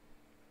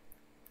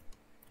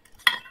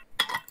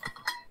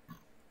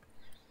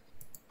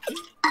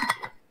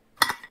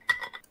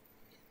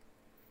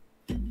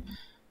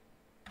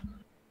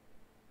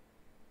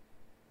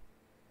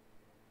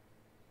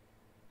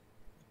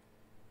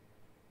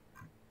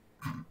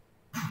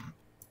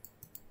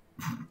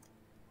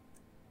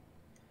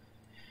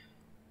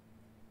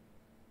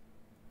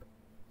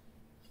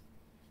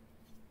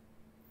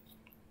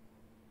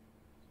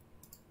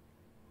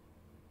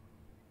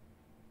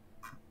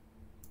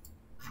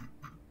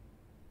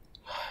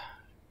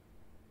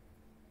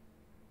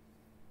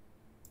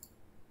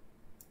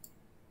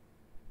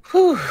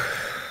 Whew.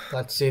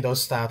 Let's see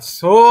those stats.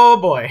 Oh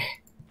boy.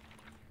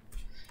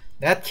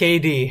 That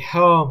KD.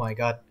 Oh my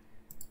god.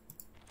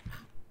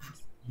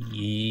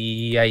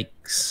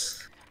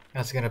 Yikes.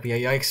 That's gonna be a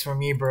yikes for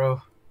me,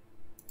 bro.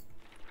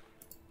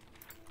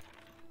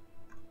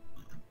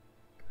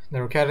 The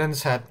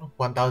Roketans had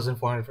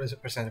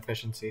 1,400%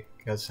 efficiency,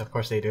 because of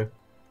course they do.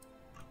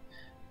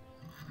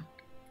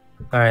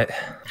 Alright.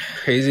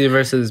 Crazy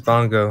versus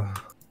Bongo.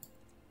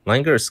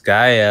 Langer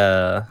Sky,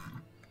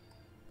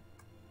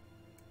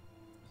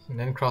 And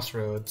then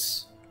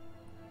Crossroads.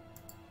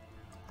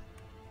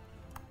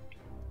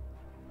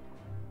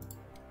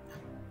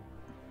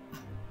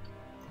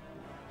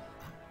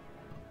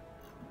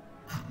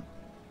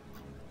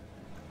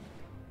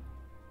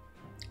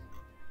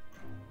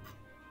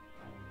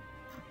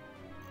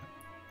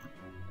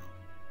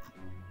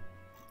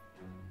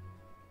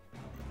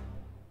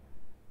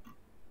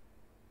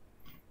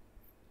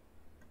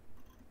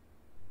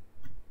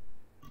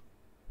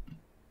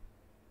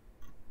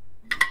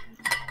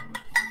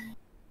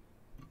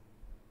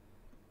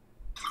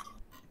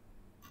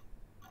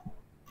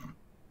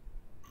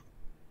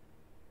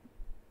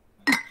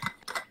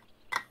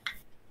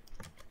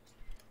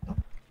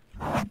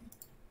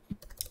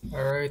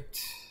 Alright.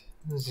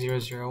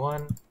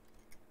 001.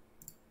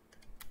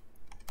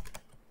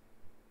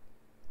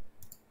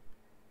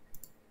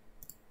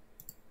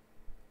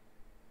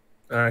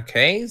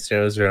 Okay,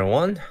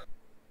 001.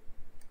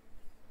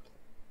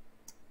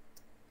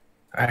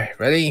 Alright,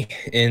 ready?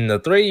 In the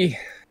 3,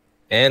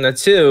 and a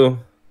 2,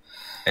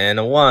 and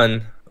a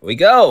 1. We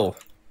go!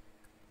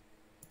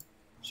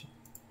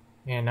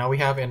 And now we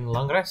have in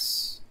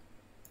Langres.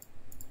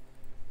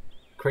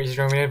 Crazy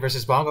Romanian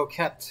versus Bongo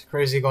Cat.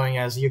 Crazy going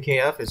as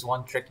UKF is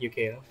one trick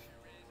UKF.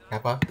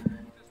 Kappa.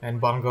 And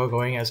Bongo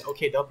going as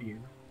OKW.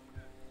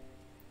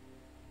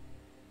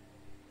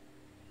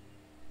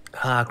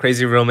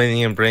 Crazy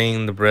Romanian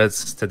bringing the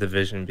Brits to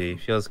Division B.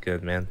 Feels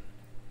good, man.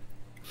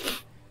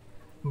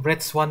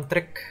 Brits one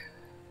trick.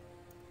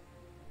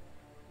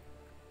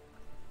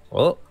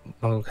 Well,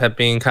 kept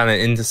being kind of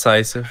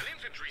indecisive. An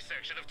infantry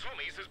section of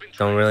Tommies has been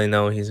Don't really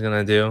know what he's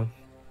gonna do.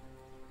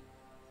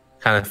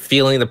 Kind of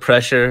feeling the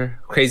pressure.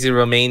 Crazy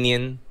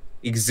Romanian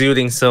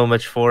exuding so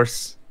much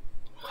force.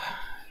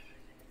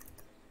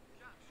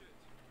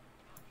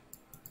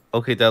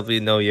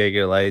 OKW no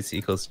Jaeger lights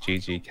equals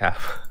GG cap.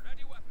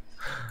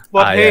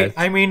 But hey, yes.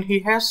 I mean, he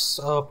has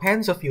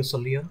Panzer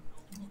Fusilier.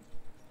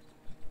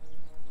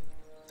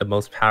 The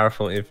most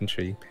powerful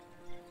infantry.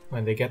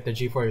 When they get the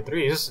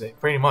G43s,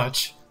 pretty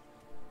much.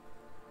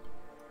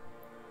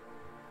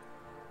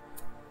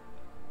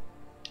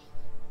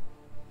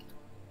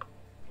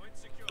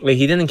 Wait,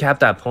 he didn't cap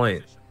that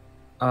point.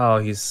 Oh,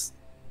 he's...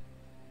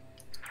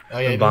 Oh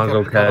yeah, the he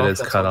Bongo didn't cap the Cat cutoff, is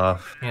that's cut why.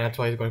 off. Yeah, that's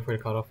why he's going for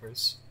the cutoff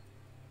first.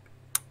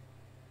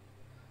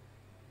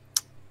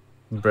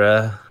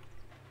 Bruh.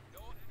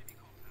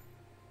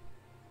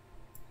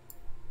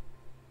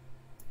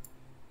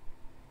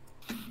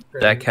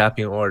 That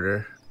capping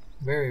order.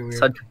 Very weird.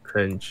 Such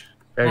cringe.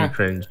 Very Yeah.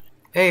 cringe.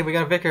 Hey, we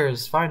got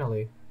Vickers,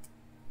 finally.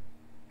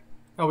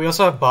 Oh, we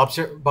also have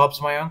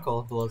Bob's My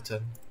Uncle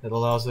bulletin that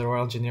allows the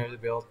Royal Engineer to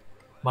build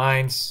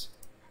mines,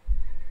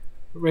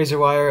 razor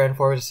wire, and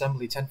forward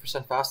assembly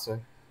 10%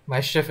 faster.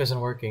 My shift isn't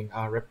working.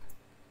 Rip.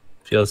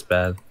 Feels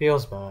bad.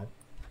 Feels bad.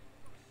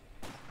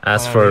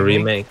 Ask Wanna for a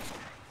remake? remake.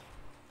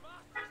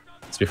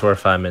 It's before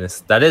 5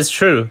 minutes. That is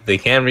true. They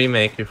can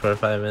remake before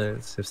 5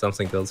 minutes if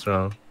something goes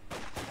wrong.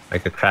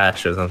 Like a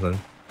crash or something.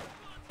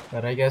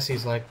 But I guess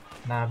he's like,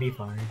 nah, be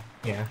fine.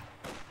 Yeah.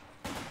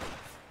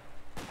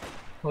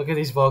 Look at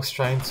these folks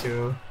trying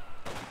to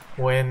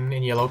win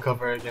in yellow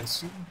cover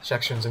against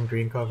sections in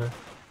green cover.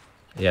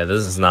 Yeah,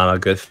 this is not a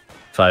good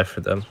fight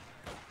for them.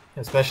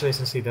 Especially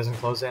since he doesn't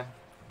close in.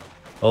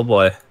 Oh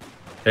boy.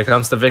 Here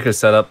comes the Vickers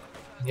setup.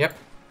 Yep.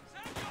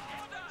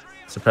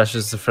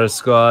 Suppresses the first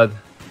squad.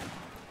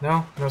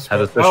 No Has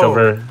a spread. switch Oh!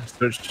 over.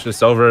 Switch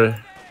just over.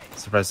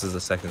 Suppresses the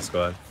second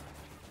squad.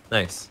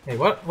 Nice. Hey,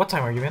 what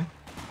time are you in?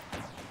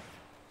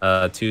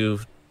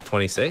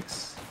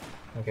 226?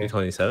 Okay.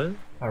 227?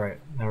 Alright,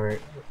 now we're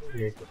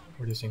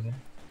reducing them.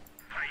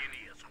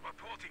 Pioneers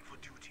reporting for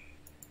duty.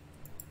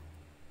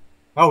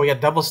 Oh, we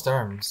got double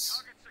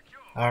storms.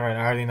 Alright,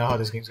 I already know how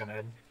this game's gonna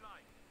end.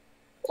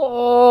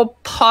 Oh,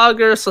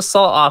 Poggers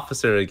assault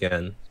officer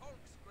again.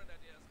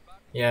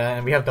 Yeah,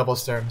 and we have double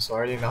storms, so I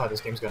already know how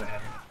this game's gonna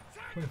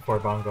end. For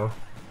Bongo.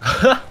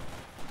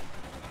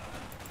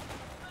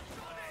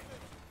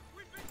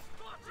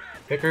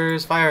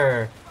 Vickers,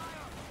 fire!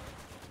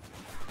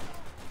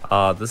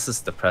 This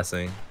is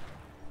depressing.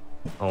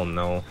 Oh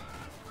no.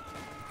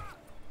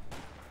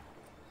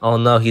 Oh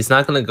no, he's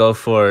not gonna go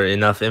for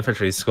enough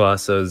infantry squad,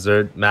 so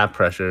exert map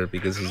pressure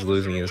because he's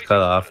losing his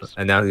cutoff,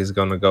 and now he's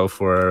gonna go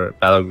for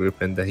battle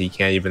grouping that he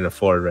can't even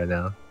afford right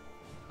now.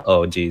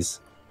 Oh jeez.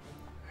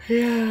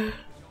 Yeah.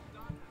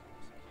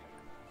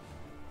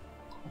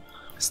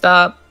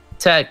 Stop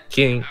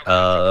teching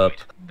up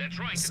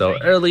so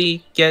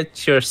early.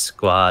 Get your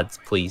squads,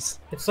 please.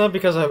 It's not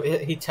because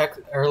he teched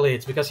early,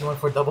 it's because he went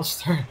for double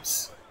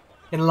storms.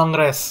 In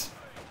Langres.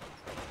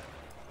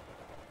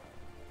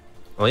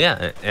 Oh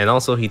yeah, and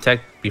also he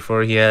teched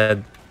before he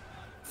had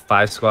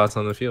 5 squads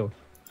on the field.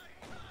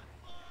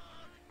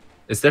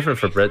 It's different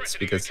for Brits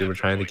because they were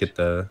trying to get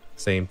the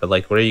same, but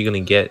like, what are you gonna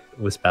get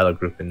with battle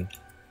grouping?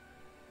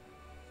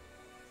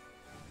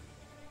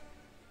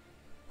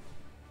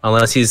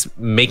 Unless he's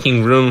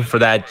making room for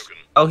that.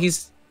 Oh,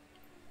 he's.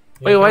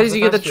 Wait, why does he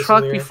get the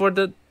truck before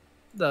the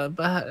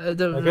I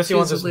guess he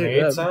wants his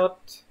maids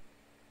out.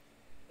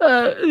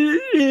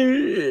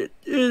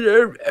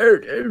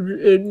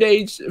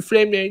 Nades,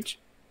 flame nades.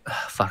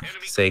 Fuck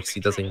sakes, he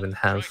doesn't even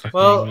have fucking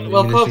Well,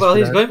 ministries Cobalt, for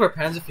he's that. going for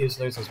Panzer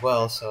Fusiliers as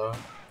well, so.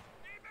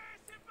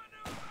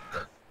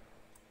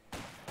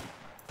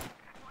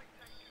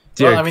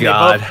 Dear well, I mean,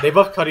 God. they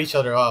both cut each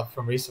other off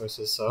from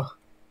resources, so.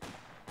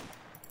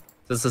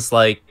 This is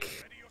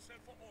like...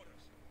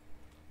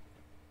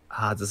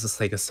 this is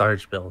like a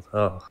Sarge build.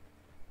 Oh.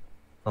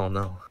 Oh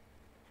no.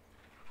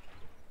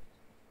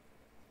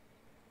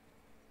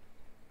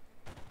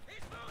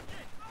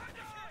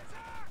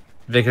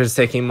 Vickers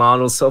taking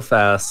models so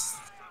fast.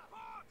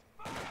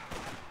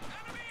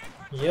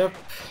 Yep.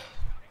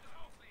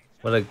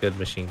 What a good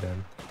machine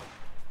gun.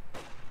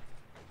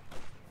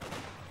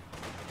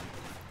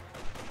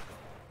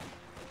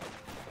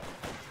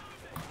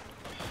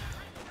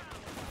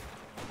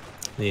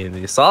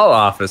 The assault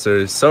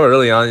officers so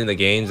early on in the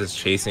game just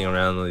chasing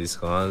around these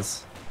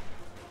squads.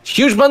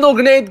 Huge bundle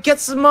grenade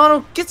gets the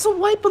mono, gets a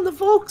wipe on the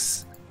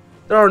Volks.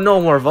 There are no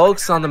more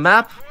Volks on the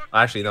map.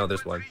 Actually, no,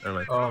 there's one. Never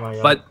mind. Oh my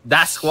god. But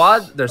that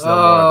squad, there's no more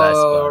of that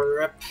squad.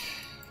 Rip.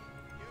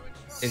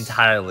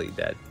 Entirely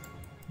dead.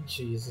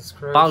 Jesus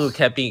Christ. Bongo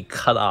kept being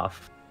cut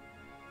off.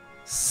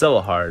 So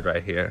hard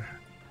right here.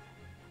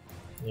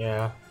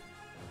 Yeah.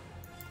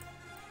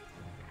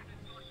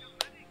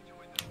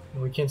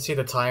 We can see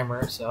the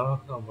timer,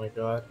 so oh my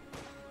god.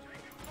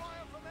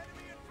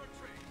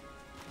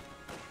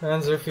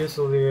 Panzer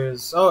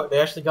Fusiliers. Oh, they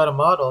actually got a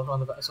model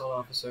on the assault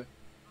officer.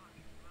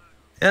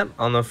 Yep,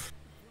 on the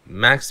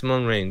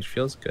maximum range.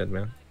 Feels good,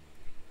 man.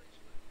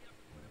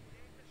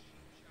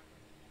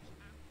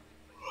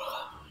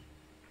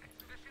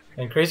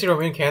 And Crazy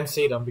Romain can't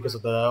see them because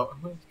of the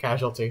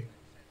casualty.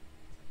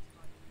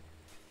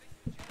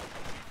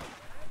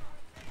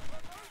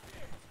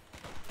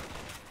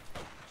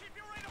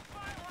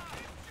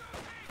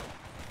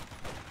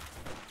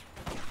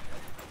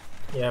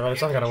 Yeah, but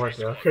it's not gonna work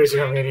though. Crazy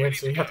Romanian,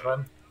 so you have to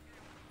run.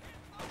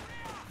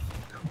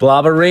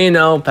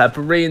 Blobberino,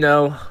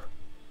 Pepperino.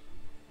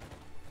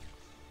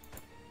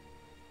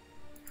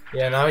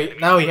 Yeah,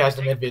 now he has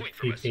the mid-bit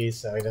PP,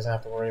 so he doesn't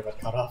have to worry about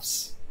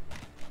cutoffs.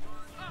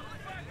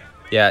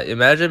 Yeah,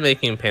 imagine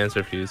making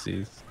Panzer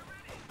Fusees.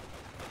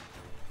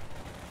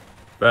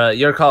 Bruh,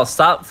 your call.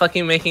 Stop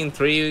fucking making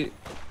 3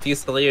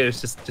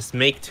 Fusiliers. Just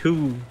make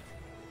 2.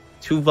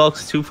 2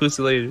 Volks, 2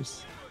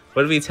 Fusiliers.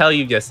 What did we tell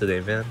you yesterday,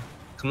 man?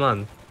 Come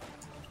on.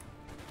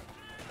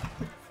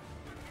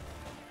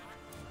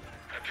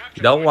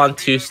 You don't want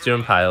 2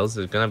 Sturm piles.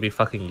 They're gonna be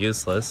fucking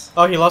useless.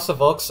 Oh, he lost the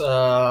Volks,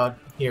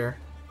 here.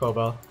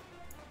 Kobo.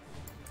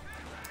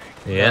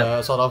 Yeah.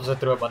 Assault officer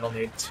threw a bundle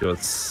nade. So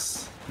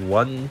it's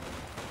 1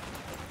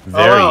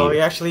 very... Oh, he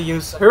actually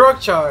used Heroic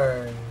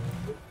Charge!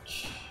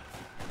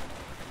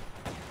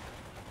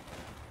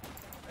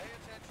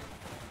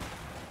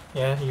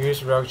 Yeah, he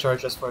used Heroic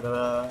Charge just for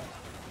the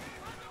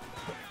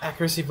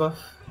accuracy buff.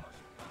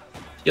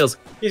 Feels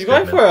He's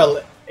going for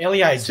a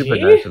LEIG? super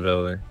nice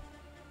ability.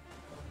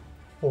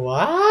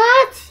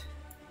 What?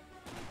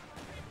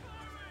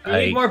 You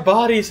need more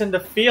bodies in the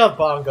field,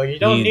 Bongo. You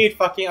don't need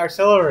fucking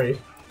artillery.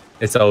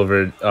 It's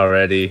over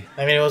already.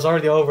 I mean, it was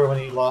already over when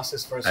he lost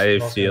his first. I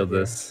feel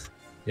this.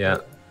 Yeah.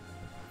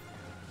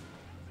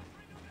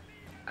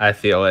 I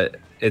feel it.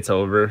 It's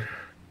over.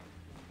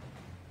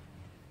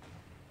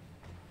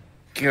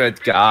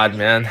 Good God,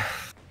 man. The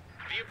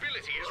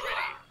ability is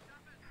ready.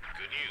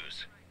 Good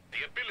news. The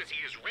ability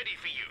is ready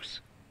for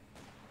use.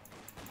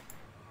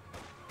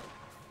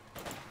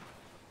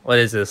 What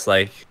is this,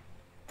 like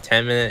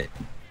 10-minute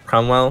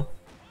Cromwell?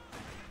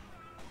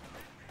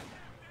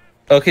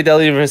 Okay,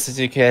 W versus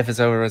UKF is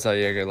over without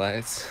Jaeger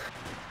lights.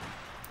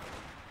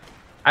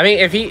 I mean,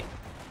 if he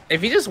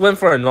just went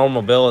for a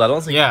normal build, I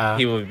don't think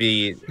he would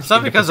be. It's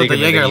not because of the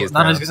Jaeger,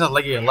 not because of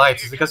the Jaeger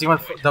lights. It's because he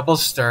went double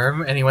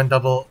Sturm and he went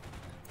double,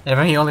 and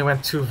then he only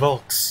went 2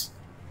 Volks.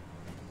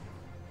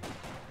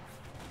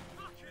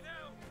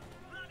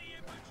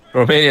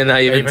 Romania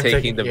not even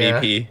taking the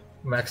VP.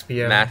 Max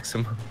BM.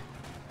 Maximum.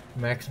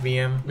 Max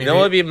BM. Maybe. You know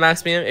what would be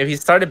max BM? If he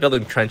started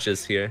building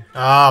trenches here.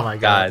 Oh my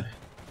god.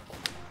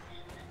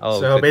 Oh,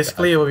 so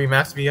basically, it would be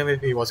Max BM if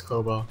he was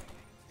Kobo.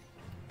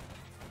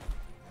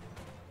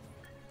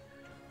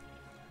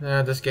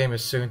 This game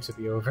is soon to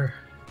be over.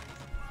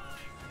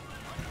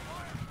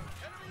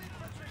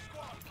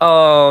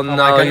 Oh no,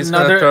 god, he's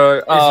gonna throw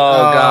it.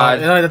 Oh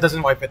god. No, that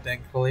doesn't wipe it,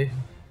 thankfully.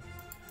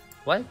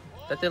 What?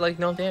 That did like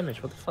no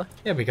damage. What the fuck?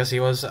 Yeah, because he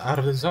was out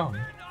of the zone.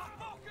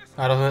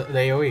 Out of the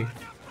AoE.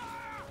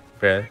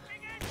 Bruh.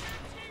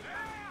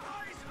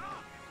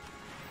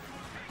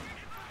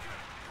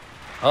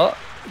 Oh.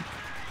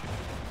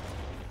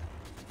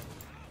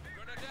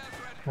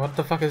 What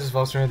the fuck is this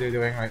Volkswagen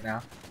doing right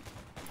now?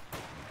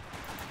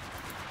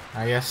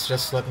 I guess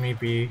just let me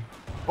be.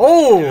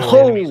 Oh!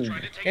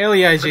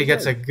 LEIG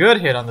gets a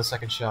good hit on the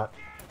second shot.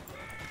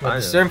 But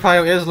the Stern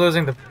Pile is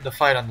losing the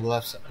fight on the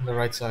left side, on the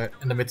right side,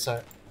 and the mid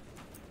side.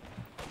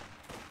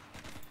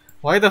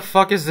 Why the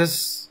fuck is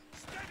this?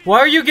 Why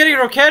are you getting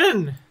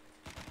Roketten?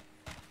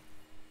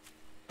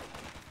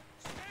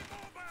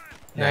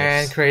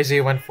 Nice. And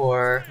Crazy went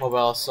for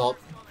Mobile Assault.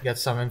 Get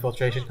some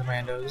infiltration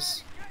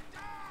commandos.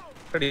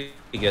 Pretty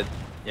good.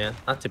 Yeah,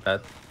 not too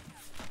bad.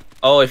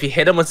 Oh, if you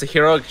hit him with the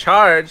heroic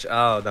charge.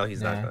 Oh, no,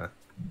 he's not gonna.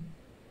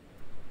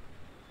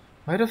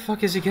 Why the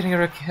fuck is he getting a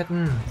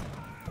Roketten?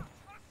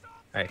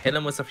 Alright, hit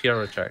him with a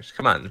heroic charge.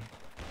 Come on.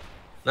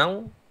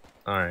 No?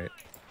 Alright.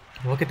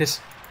 Look at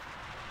this.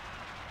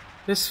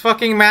 This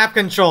fucking map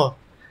control.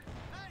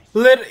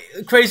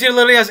 Crazy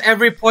literally has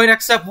every point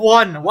except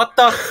 1. What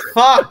the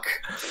fuck?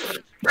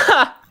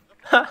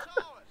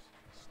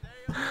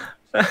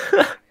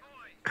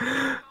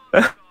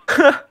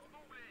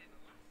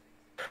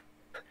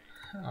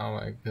 Oh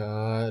my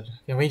god.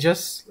 Can we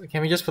just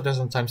put this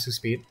on times 2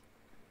 speed?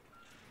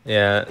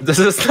 Yeah, this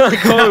is not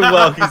going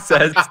well, he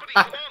says.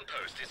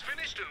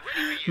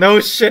 No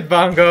shit,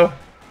 Bongo.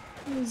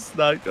 It's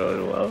not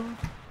going well.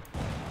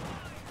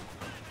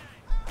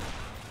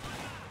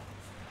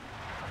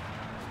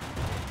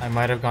 I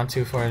might have gone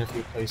too far in a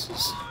few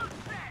places.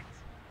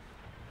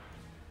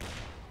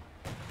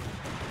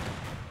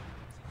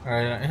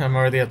 Alright, I'm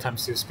already at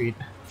times 2 speed.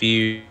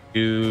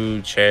 Future.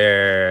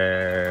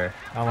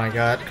 Oh my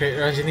god. Great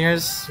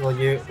engineers, will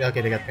you...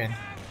 Okay, they got pinned.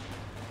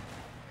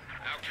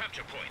 Our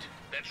capture point.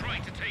 They're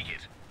trying to take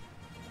it.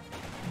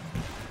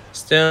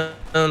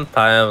 Stone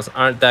piles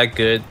aren't that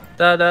good.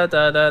 Da da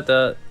da da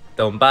da.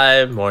 Don't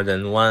buy more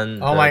than one.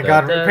 Oh Da, my da,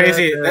 god, da,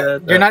 crazy. da,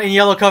 da. You're not in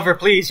yellow cover,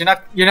 please. You're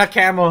not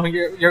camo.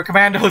 You're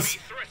commandos.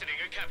 Threatening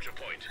a capture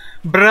point.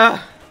 Bruh.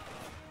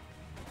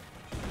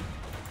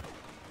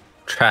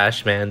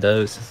 Trash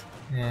Mandos.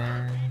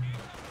 Yeah.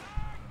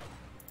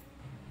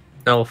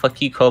 No,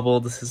 fuck you,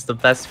 Kobold. This is the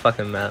best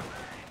fucking map.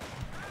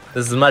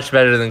 This is much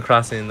better than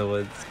Crossing in the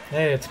Woods.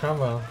 Hey, it's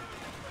Cromwell.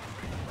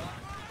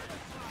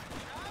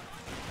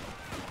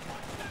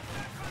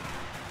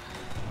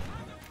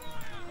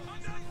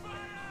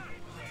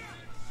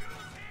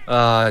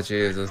 Ah,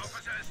 Jesus.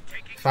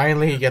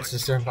 Finally, he gets the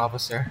servant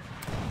officer.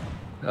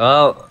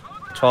 Well,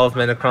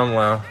 12-minute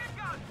Cromwell.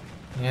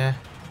 Yeah.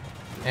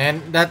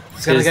 And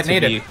that's gonna get To be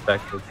naded.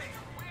 expected.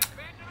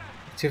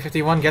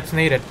 251 gets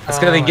naded. It's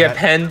Oh gonna my get god.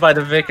 penned by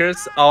the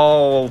Vickers.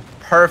 Oh,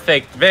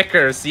 perfect.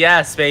 Vickers,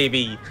 yes,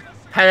 baby.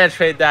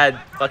 Penetrate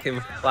that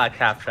fucking black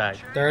cap track.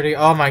 30.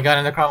 Oh my god,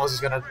 and the Cromwell's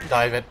is gonna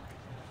dive it.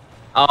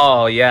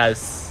 Oh,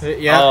 yes.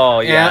 Yeah, Oh,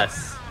 yeah.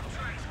 yes.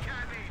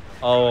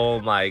 Oh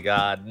my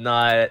god,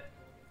 not.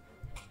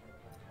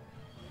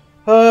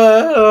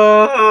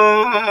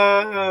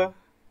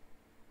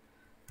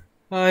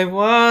 I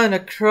wanna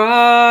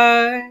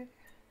cry.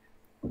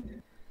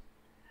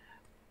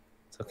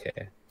 It's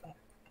okay.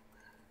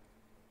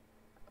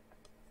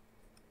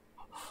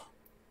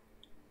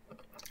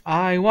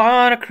 I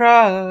wanna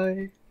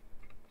cry.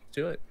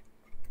 Do it.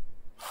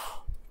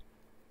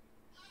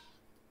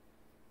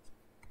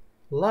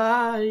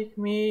 Like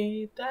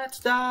me, that's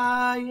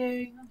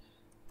dying.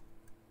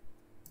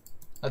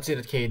 Let's see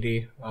the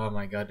KD. Oh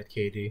my god, the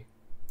KD.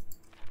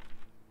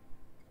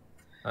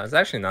 It's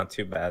actually not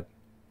too bad.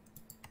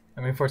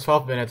 I mean, for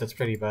 12 minutes, it's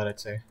pretty bad, I'd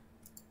say.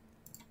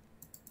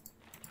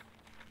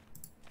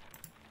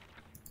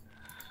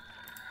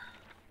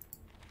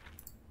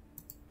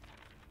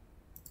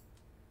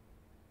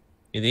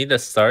 You need to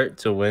start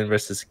to win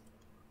versus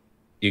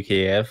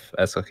UKF,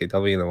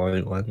 SLKW in the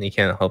 1v1. You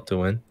can't hope to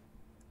win.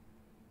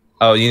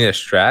 Oh, you need a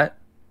strat?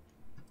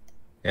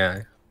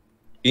 Yeah.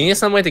 You need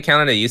some way to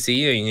counter the UC,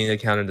 or you need to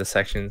counter the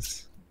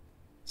sections.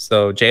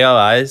 So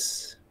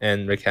JLIs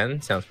and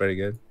Riken sounds pretty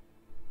good.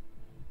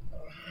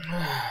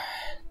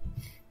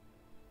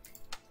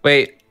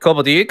 Wait,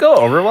 Kobo, do you go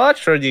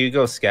Overwatch or do you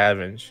go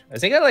Scavenge? I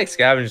think I like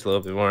Scavenge a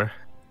little bit more.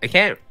 I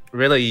can't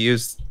really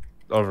use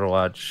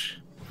Overwatch.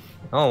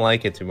 I don't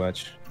like it too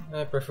much.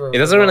 I prefer. It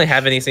doesn't really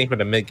have anything for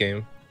the mid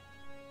game.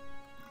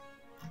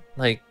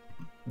 Like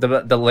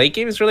the late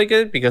game is really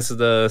good because of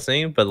the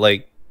thing, but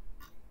like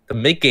the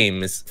mid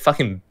game is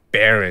fucking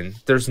barren.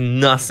 There's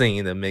nothing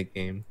in the mid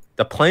game.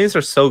 The planes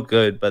are so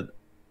good, but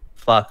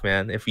fuck,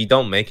 man, if you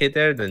don't make it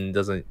there, then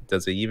does it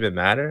even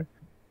matter?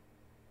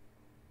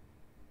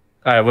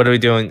 All right, what are we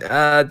doing?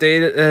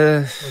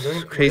 Data.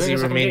 Crazy we're doing the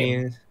second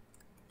Romanian. game.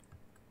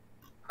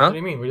 Huh? What do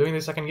you mean? We're doing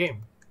the second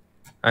game.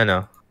 I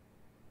know.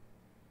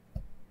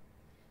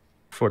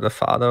 For the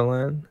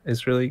fatherland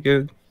is really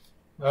good.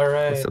 All I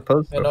right.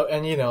 suppose so.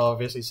 And you know,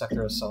 obviously,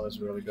 Sector Assault is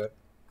really good.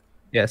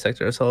 Yeah,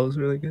 Sector Assault is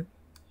really good.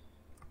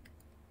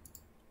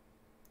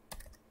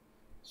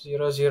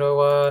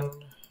 001.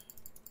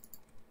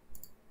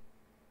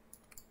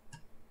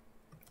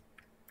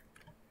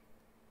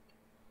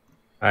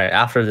 All right,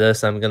 after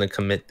this, I'm gonna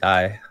commit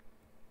die.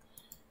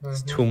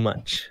 It's Mhm. too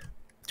much.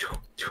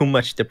 Too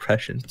much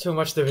depression. Too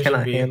much Division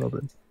Cannot B. handle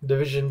this.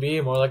 Division B,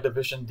 more like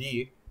Division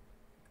D.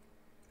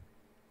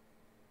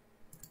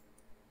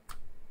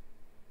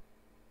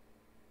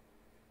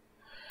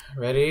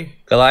 Ready?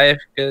 Goliath,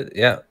 good.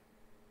 Yeah.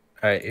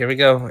 All right, here we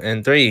go.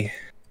 And 3,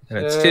 and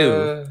it's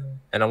 2,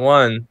 and a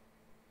 1.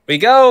 We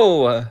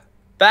go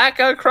back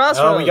on Crossroads.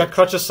 Oh, we got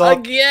Crutch Assault.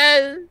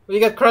 again. We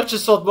got Crutch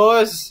Assault,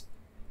 boys.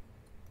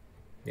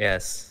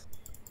 Yes.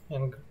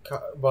 And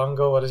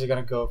Bongo, what is he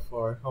gonna go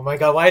for? Oh my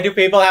god, why do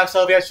people have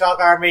Soviet Shock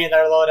Army in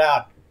their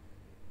loadout?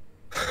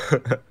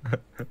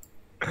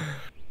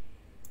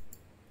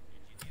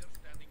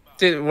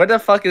 Dude, where the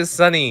fuck is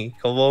Sunny,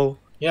 Kobo?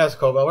 Yes,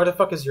 Koba, where the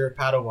fuck is your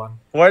Padawan?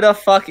 Where the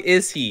fuck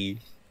is he?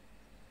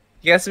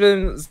 You guys have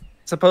been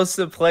supposed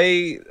to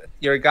play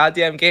your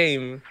goddamn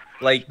game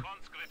like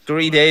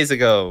 3 days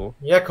ago.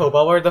 Yeah,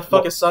 Koba, where the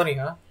fuck is Sunny,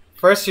 huh?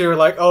 First you were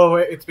like, oh,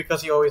 it's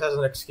because he always has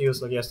an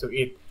excuse, like he has to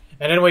eat.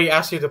 And then when he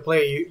asks you to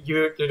play,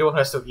 you're the one who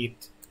has to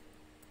eat.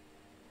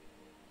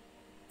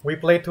 We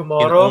play You can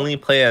tomorrow. only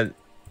play at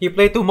He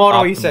played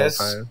tomorrow, he optimal says.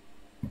 time.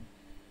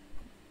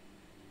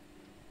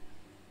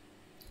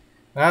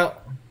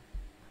 Well,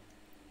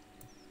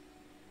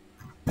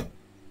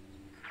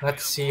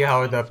 let's see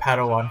how the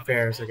Padawan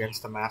fares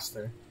against the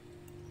Master.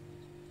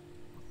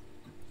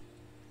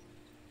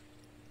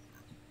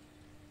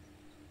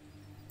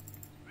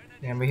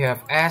 And we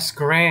have Ass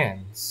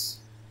Grands.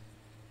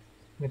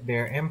 with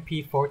their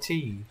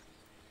MP40.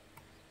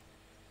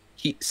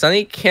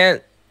 Sonny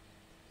can't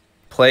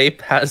play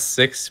past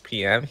 6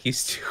 p.m.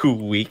 He's too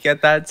weak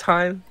at that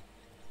time.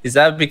 Is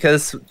that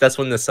because that's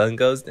when the sun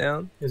goes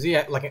down? Is he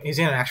is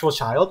he an actual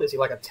child? Is he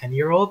like a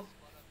 10-year-old?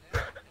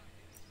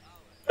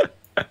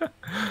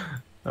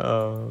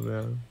 Oh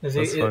man, Is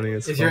that's funny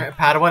as is fuck. your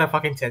Padawan a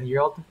fucking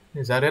 10-year-old?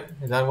 Is that it?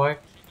 Is that why?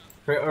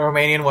 For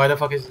Romanian, why the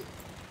fuck is?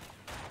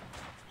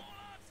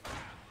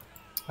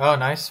 Oh,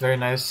 nice, very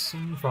nice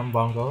from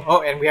Bongo.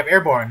 Oh, and we have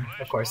Airborne,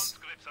 of course.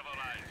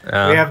 We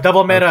have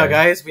double meta, okay.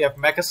 guys. We have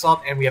Mech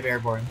Assault and we have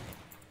Airborne.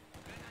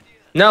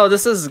 No,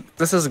 this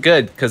is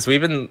good because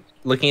we've been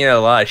looking at a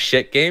lot of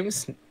shit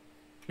games.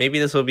 Maybe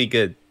this will be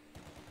good.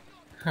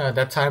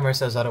 That timer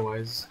says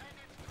otherwise.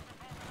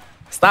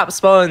 Stop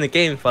spoiling the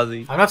game,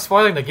 Fuzzy. I'm not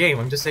spoiling the game.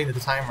 I'm just saying that the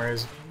timer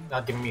is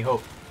not giving me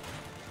hope.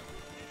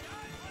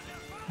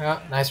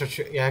 Nice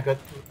retreat. Yeah, good.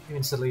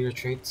 Instantly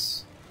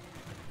retreats.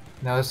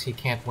 Knows he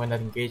can't win that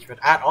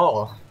engagement at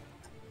all.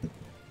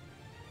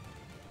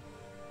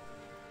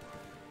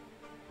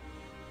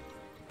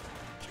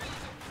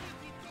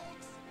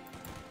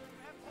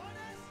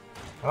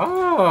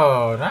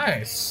 Oh,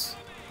 nice.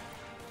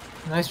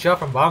 Nice job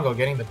from Bongo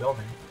getting the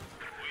building.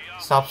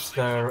 Stops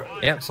the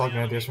assault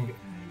grenadiers from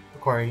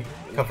acquiring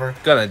cover.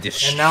 Gonna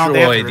And now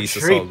they have destroy to these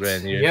retreat. assault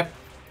grenadiers. Yep.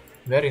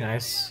 Very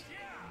nice.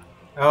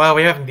 Oh, well,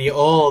 we have the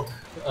old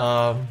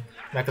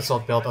mech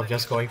assault build of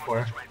just going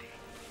for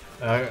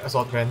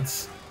assault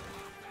grens.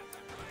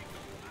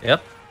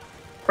 Yep.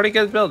 Pretty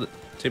good build,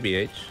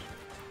 TBH.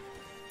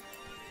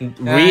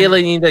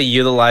 Really need to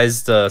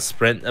utilize the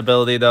sprint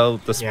ability though.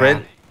 The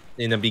sprint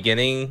in the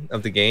beginning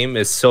of the game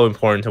is so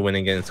important to win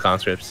against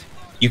conscripts.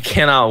 You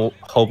cannot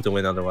hope to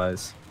win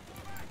otherwise.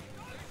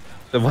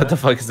 What the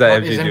fuck is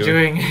that MG MG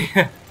doing?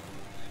 doing?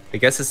 I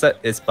guess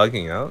it's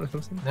bugging out or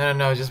something.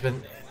 No, it's just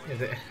been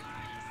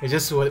it's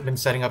just been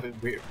setting up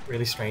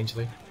really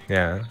strangely.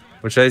 Yeah,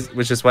 which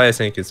is why I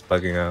think it's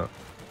bugging out.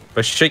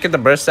 But should I get the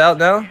burst out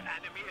now?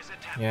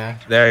 Yeah.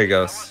 There he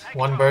goes.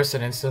 One burst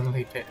and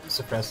instantly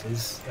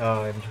suppresses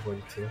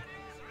MG42.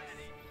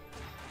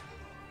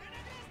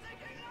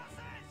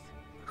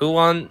 Who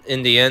won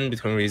in the end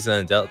between Riza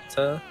and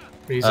Delta?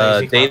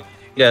 Riza,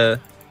 Data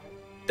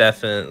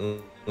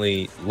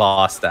definitely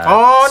lost that.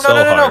 Oh no so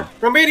no hard.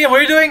 Romanian, what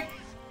are you doing?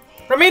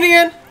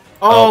 Romanian!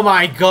 Oh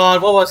my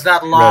god, what was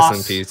that loss?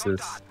 Rest in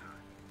pieces.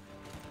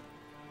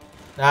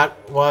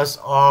 That was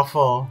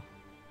awful.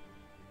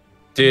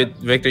 Dude,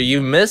 Victor,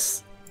 you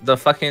missed the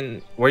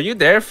fucking... Were you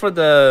there for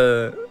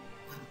the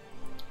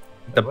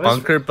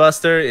bunker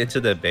buster into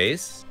the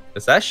base?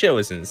 Because that shit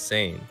was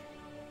insane.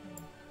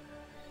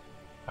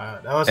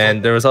 That was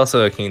and there was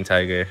also a King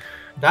Tiger.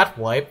 That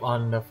wipe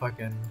on the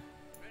fucking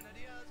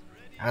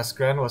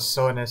Askren was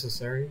so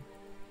unnecessary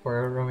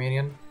for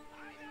Romanian.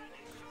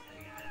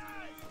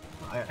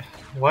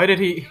 Why did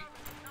he...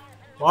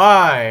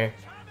 Why?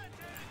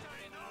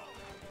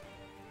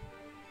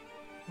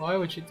 Why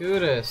would you do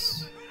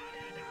this?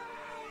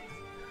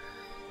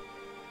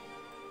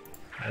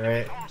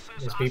 Alright,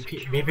 this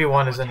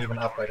BP1 isn't even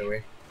up, by the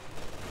way.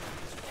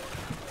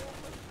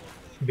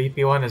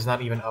 BP1 is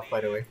not even up,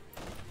 by the way.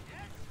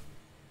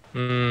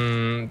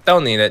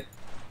 Don't need it.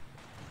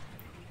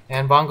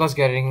 And Bongo's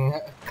getting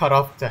cut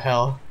off to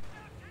hell.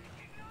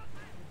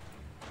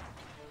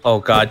 Oh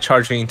god,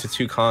 charging into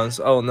 2 cons.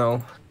 Oh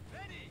no.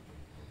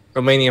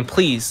 Romanian,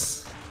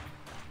 please.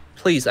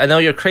 Please, I know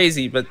you're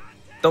crazy, but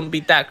don't be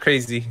that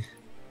crazy.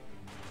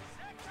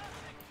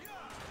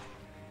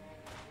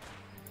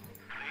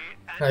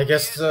 I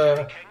guess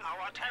the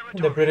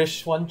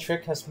British one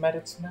trick has met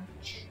its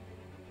match.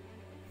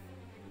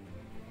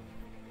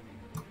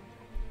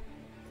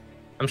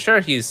 I'm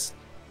sure he's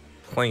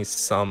playing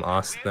some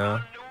Ost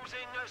now.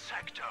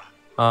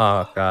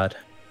 Oh god.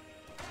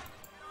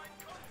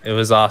 It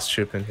was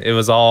Osttrooping. It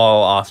was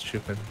all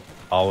Osttrooping.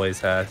 Always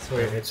has.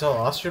 Wait, it's all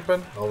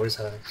Osttrooping? Always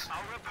has.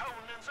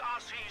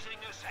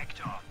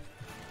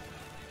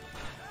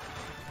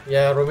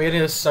 Yeah,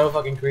 Romania is so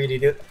fucking greedy,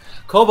 dude.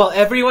 Cobalt,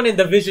 everyone in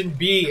Division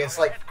B is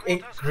like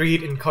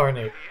greed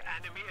incarnate.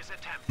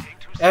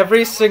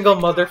 Every single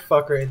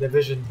motherfucker in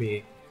Division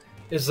B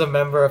is a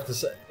member of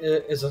this.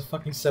 Is a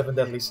fucking 7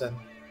 Deadly Sin.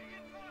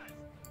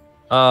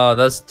 Oh,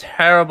 that's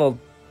terrible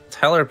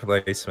teller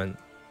placement.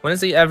 When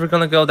is he ever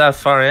gonna go that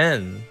far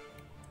in?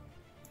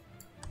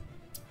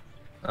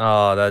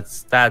 Oh,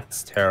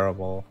 that's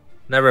terrible.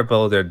 Never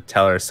build a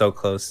teller so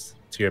close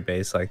to your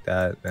base like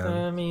that, man.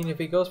 I mean, if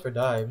he goes for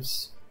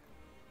dives,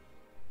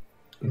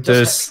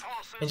 There's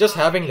just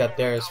having that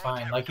there is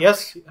fine. Like, he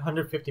has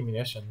 150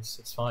 munitions.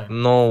 It's fine.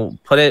 no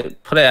put it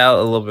out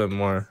a little bit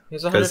more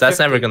because that's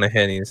never gonna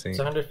hit anything.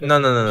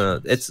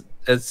 No. It's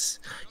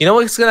you know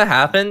what's gonna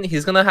happen?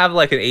 He's gonna have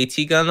like an AT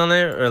gun on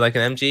it or like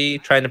an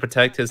MG trying to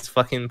protect his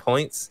fucking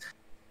points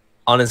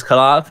on his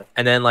cutoff,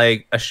 and then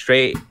like a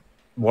straight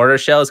mortar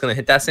shell is gonna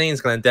hit that thing.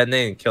 It's gonna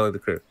detonate and kill the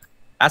crew.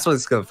 That's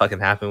what's gonna fucking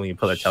happen when you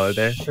put a teller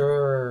there.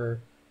 Sure.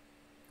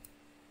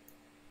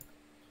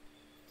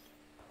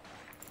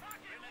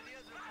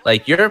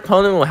 Like, your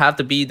opponent will have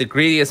to be the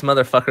greediest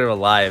motherfucker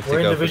alive to We're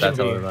in go for Division that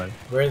B. teller run.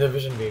 We're in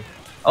Division B.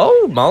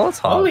 Oh,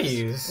 Molotov.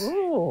 Please.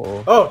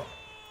 Oh. Oh,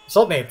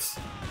 assault nates.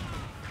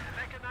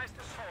 Mechanized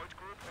assault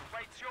group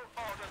awaits your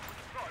order to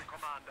deploy,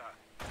 Commander.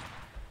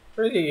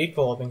 Pretty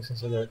equal, all things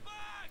considered.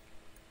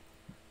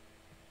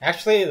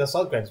 Actually, the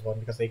assault grenades won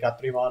because they got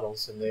 3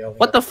 models and they only.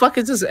 What the fuck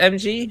is this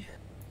MG?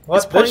 What?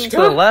 It's pointing to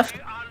the left.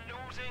 We are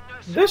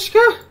losing a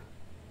Dishka?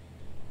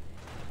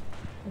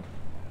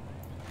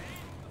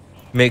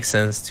 Makes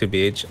sense,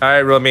 2BH.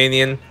 Alright,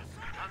 Romanian. No,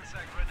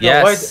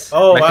 Yes.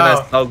 oh, Mechanized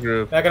wow. assault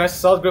group. Mechanized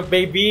assault group,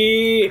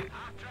 baby!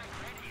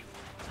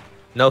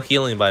 No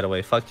healing, by the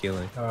way. Fuck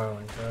healing. Oh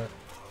my god.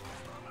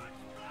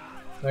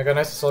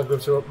 Mechanized assault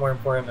groups are more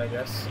important, I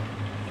guess.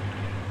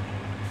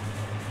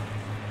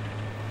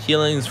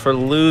 Healing's for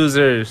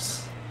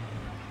losers.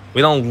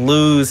 We don't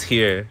lose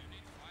here.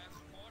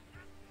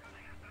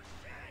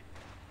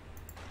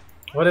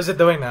 What is it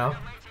doing now?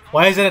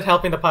 Why isn't it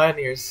helping the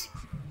pioneers?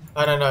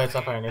 Oh no, it's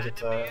not pioneers,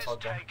 it's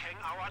assault gun. taking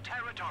our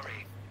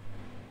territory.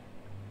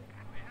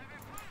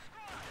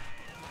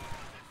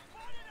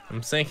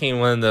 I'm thinking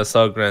one of the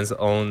assault grants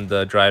own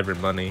the driver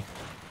money.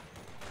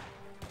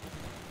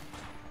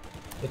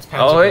 It's Panzer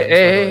Oh, Grants, by the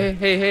hey, way.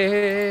 hey, hey,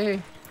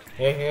 hey,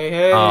 Hey, hey,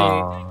 hey!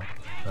 Oh,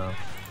 no.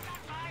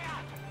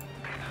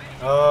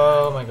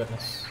 Oh my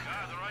goodness.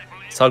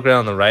 Assault grant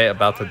on the right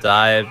about to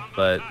die,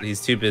 but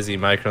he's too busy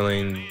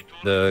microing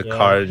the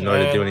card in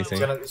order to do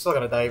anything. It's still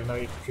gonna die even though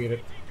you treat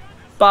it.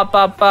 Bop,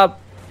 bop, bop.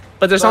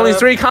 But there's only Bop.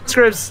 3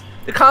 conscripts.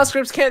 The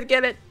conscripts can't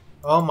get it.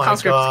 Oh my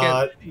Conscripts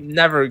god. can't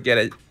never get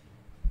it.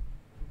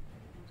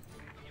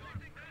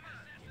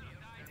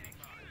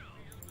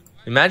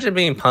 Imagine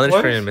being punished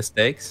What? for your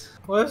mistakes.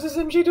 What is this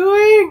MG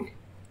doing?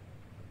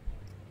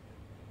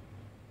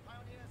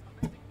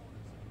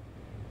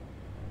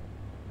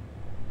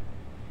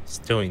 It's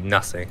doing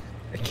nothing.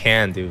 It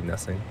can do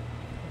nothing.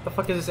 What the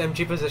fuck is this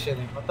MG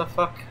positioning? What the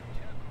fuck?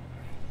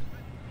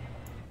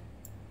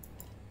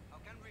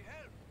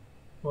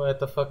 What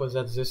the fuck was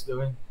that Zeus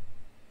doing?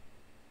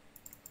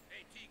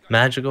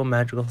 Magical,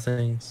 magical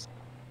things.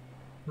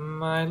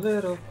 My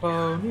little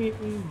pony,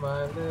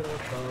 my little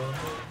pony.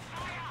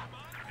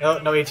 Oh,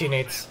 no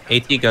 18-8s.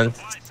 AT guns.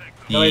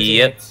 No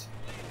Yep.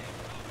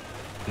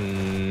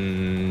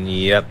 18-8s.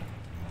 Yep.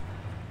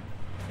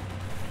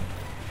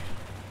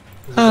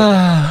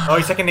 Oh,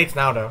 he's second 8s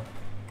now though.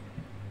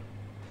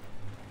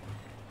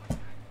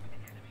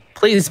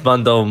 Please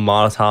bundle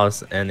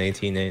Molotovs and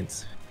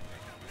 18-8s.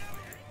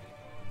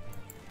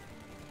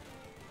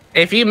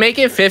 If you make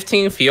it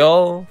 15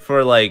 fuel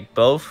for like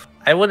both,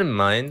 I wouldn't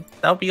mind.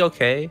 That would be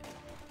okay.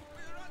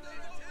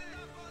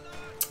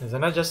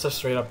 Isn't that just a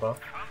straight up buff?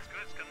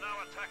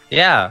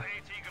 Yeah,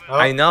 Oh,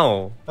 I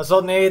know.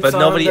 assault nades But on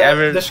nobody the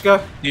ever-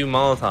 Dishka. Do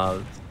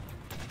Molotovs.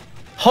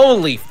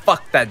 Holy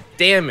fuck, that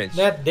damage!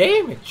 That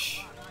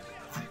damage.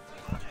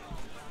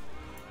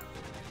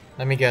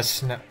 Let me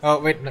guess. No. Oh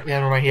wait, no, yeah,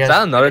 never mind. He Is has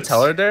that another it's-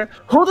 teller there?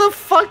 Who the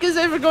fuck is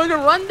ever going to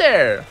run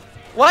there?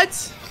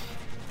 What?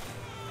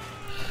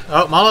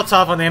 Oh,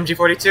 Molotov on the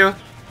MG42.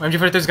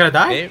 MG42 is gonna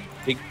die. Okay,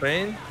 big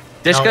brain.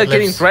 Dishka No,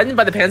 getting lives. threatened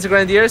by the Panzer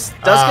Grenadiers.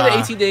 Does get an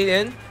Ah. 18-8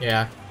 in.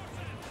 Yeah.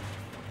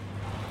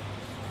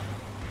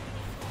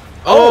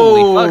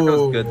 Holy fuck, that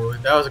was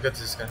good. That was a good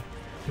Ziskan.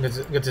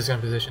 Good Ziskan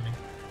positioning.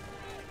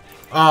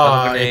 Bundle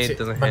Oh, grenade it's,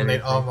 doesn't hit bundle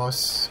grenade anything.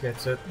 almost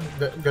gets it.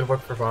 Good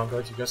work for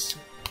Bongo to just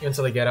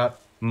instantly get out.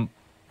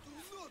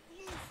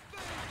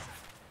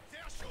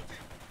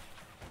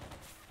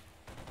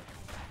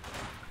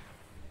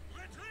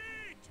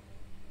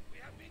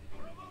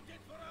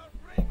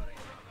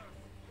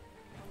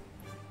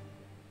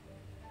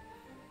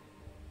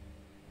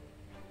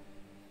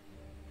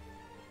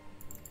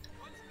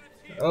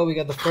 Oh, we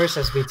got the first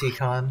SBT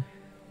con.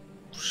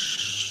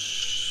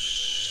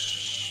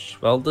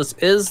 Well, this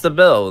is the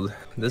build.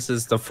 This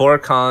is the 4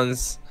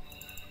 cons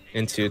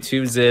into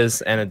 2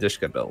 Ziz and a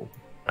Dishka build.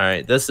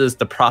 Alright, this is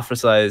the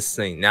prophesized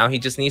thing. Now he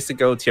just needs to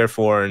go tier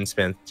 4 and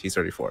spam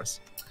T-34s.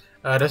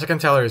 The second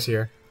teller is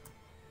here.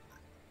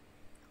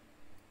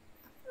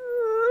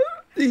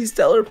 These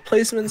teller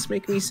placements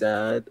make me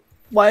sad.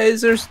 Why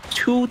is there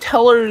 2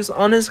 tellers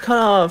on his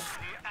cutoff?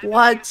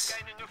 What?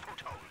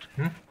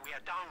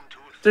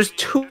 There's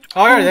 2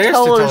 Oh, yeah, there's 2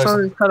 tellers tellers.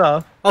 on his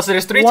cutoff. Oh, so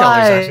there's 3 Why?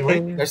 tellers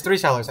actually. There's 3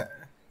 tellers.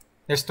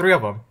 There's 3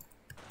 of them.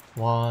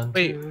 1,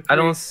 Wait, 2, I 3.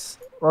 don't.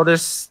 Well,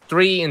 there's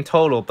 3 in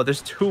total, but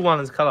there's 2 on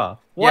his cutoff.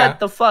 What Yeah.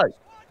 the fuck?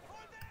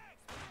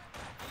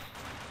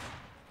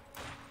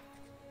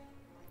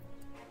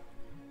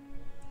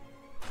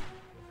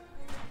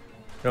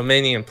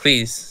 Romanian,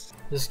 please.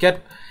 Just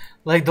get,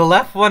 like, the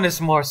left one is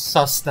more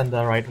sus than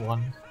the right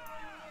one.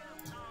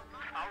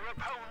 Our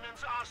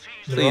opponents are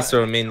seizing. Please,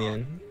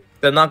 Romanian.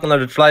 They're not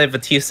gonna drive a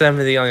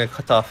T-70 on your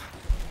cutoff.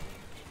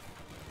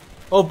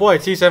 Oh boy,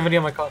 T70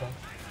 on my cutoff.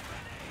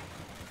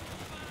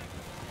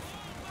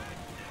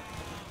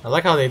 I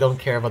like how they don't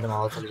care about the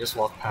Molotov, they just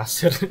walk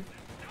past it.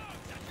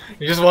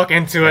 You just walk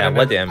into it Yeah, and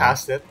what then damage?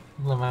 past it.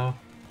 Lamau.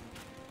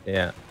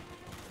 Yeah.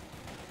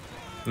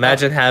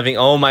 Imagine having.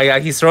 Oh my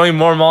god, he's throwing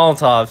more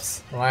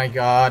Molotovs. Oh my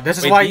god, this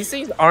is Wait, why these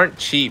things aren't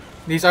cheap.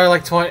 these are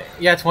like 20.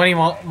 Yeah, 20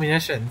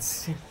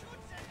 munitions.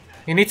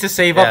 You need to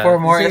save up for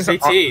more these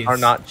things SVTs. are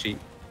not cheap.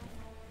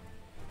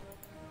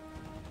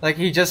 Like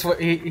he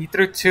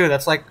threw 2.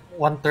 That's like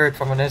 1/3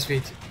 from an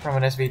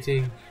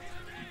SVT.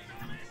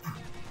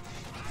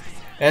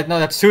 No,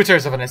 that's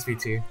 2/3 of an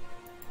SVT.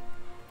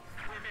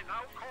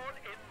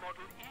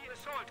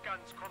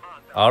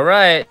 All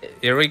right,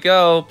 here we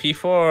go.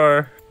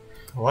 P4.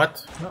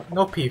 What?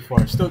 No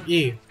P4. Still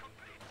E.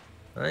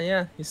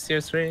 Yeah, he's tier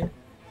 3.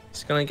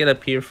 He's gonna get a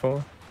tier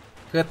 4.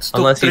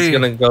 Unless he's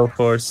gonna go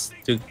for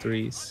Stuk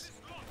 3s.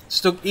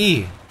 Stuk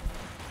E.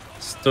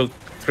 Stuk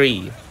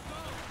 3.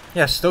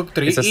 Yeah, Stuk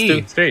 3E. It's a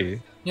Stuk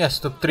 3. Yeah,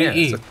 Stuk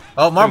 3E. Yeah,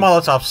 Oh, more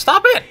Molotovs.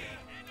 Stop it!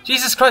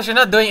 Jesus Christ, you're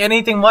not doing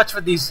anything much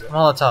with these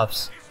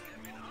Molotovs.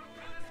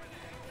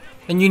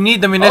 And you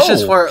need the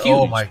munitions for... huge.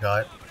 Oh my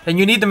god. And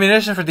you need the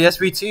munition for the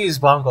SVTs,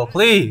 Bongo,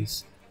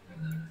 please.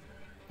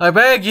 I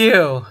beg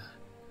you.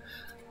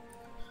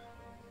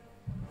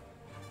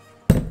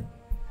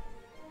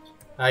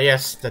 Ah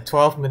yes, the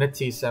 12-minute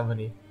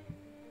T70.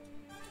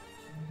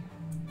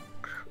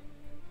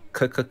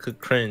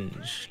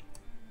 Cringe.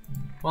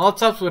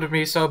 Molotovs would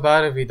be so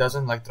bad if he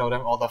doesn't like throw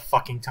them all the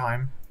fucking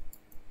time.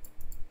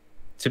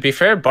 To be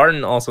fair,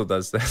 Barton also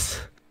does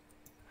this.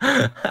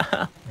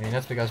 I mean,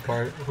 that's because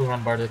who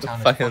run Barter Town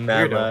is a Fucking fucking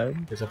mad weirdo.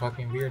 lad. He's a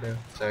fucking weirdo.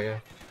 So yeah.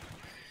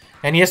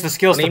 And he has the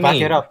skills What do to you back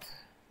mean? it up.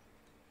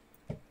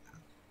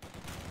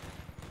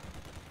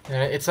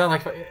 It's not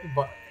like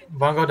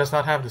Bongo does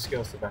not have the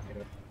skills to back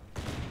it up.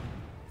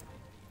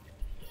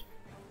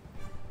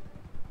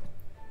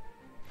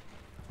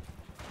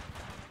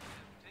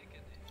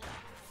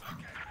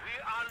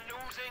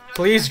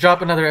 Please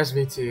drop another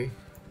SVT.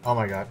 Oh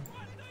my god.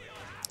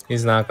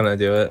 He's not gonna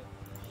do it.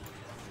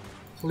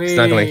 Please. He's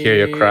not gonna hear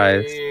your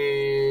cries.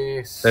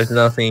 There's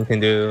nothing you can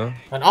do.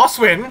 An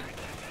Oswin?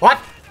 What?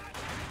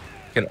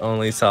 You can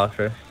only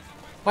suffer.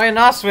 Why an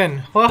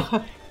Oswin?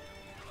 Oh,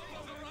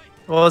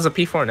 Well, it's a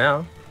P4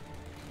 now.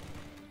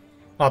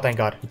 thank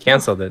god. He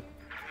cancelled it.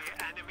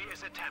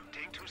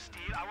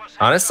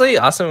 Honestly,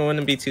 Austin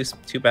wouldn't be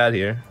too bad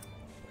here.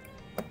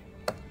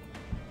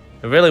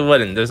 It really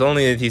wouldn't. There's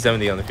only a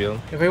T70 on the field.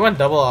 If we went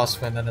double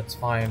Oswin, then it's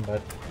fine,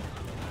 but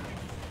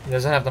he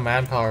doesn't have the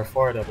manpower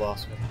for a double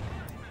Oswin.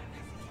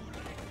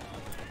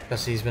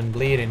 Because he's been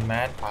bleeding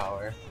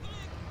manpower.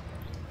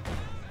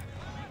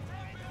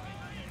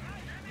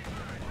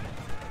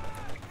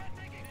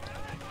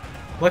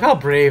 Look how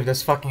brave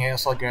this fucking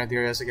assault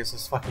grenadier is against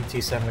this fucking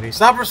T70.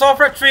 Stop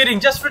retreating!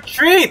 Just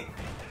retreat!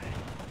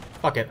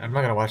 Fuck it, I'm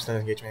not gonna watch that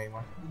engagement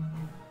anymore.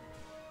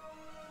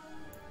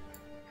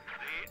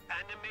 The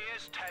enemy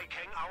is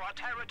taking our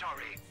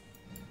territory.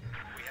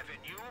 We have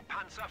a new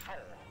Panzer IV.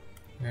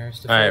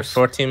 There's the Alright, first.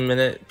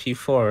 14-minute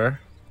P4.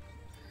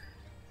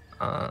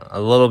 A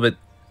little bit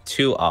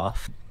too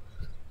off.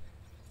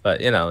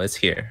 But, you know, it's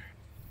here.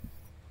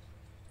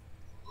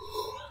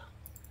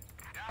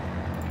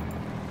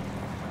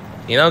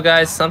 You know,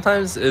 guys,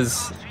 sometimes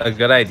is a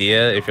good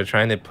idea if you're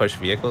trying to push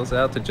vehicles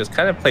out to just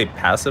kind of play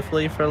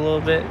passively for a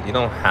little bit. You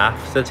don't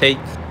have to take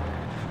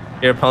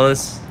your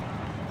opponents.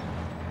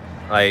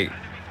 Like,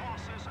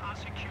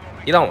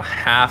 you don't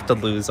have to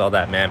lose all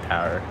that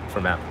manpower for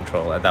map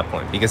control at that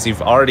point because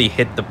you've already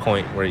hit the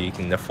point where you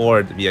can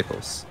afford the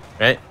vehicles,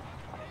 right?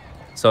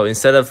 So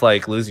instead of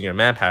like losing your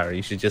manpower,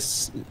 you should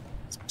just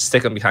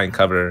stick them behind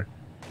cover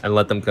and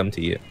let them come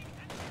to you.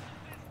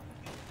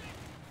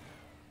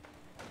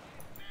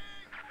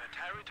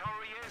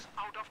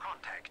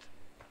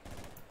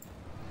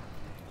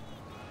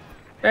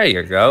 There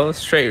you go.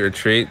 Straight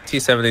retreat.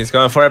 T70 is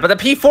going for it, but the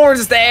P4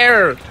 is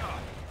there!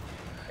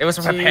 It was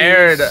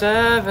prepared.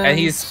 And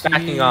he's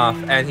backing off.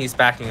 And he's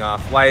backing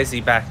off. Why is he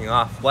backing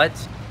off? What?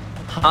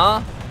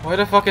 Huh? Why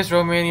the fuck is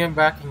Romanian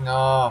backing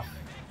off?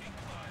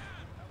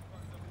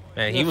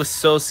 Man, he was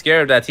so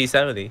scared of that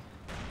T70.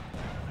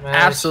 Man,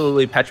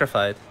 Absolutely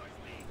petrified.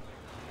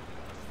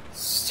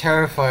 he's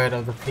terrified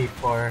of the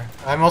P4.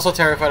 I'm also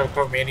terrified of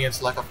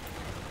Romanian's lack of...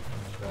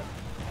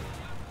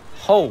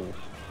 Ho!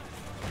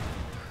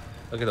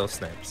 Look at those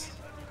snipes.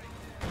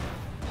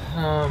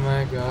 Oh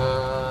my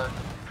god.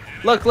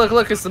 Look, look,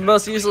 look. It's the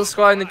most useless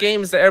squad in the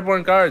game. It's the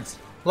airborne guards.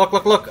 Look,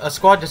 look, look. A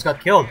squad just got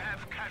killed.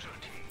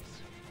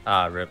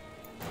 Ah, rip.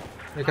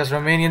 Because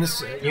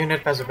Romanian's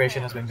unit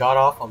preservation has been got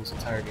off on this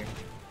entire game.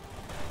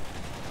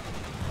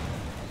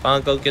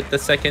 Go get the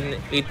second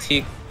AT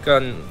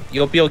gun.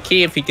 You'll be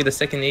okay if you get a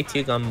second AT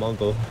gun,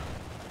 Mongo.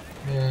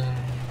 Yeah.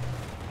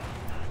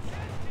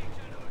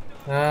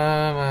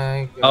 Oh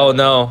my god. Oh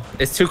no,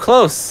 it's too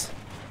close.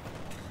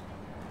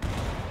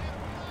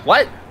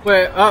 What?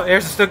 Wait, oh,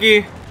 there's the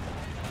Stookie.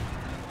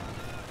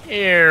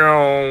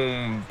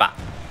 Bop.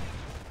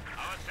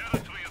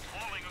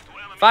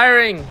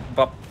 Firing.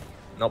 Bop.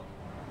 Nope.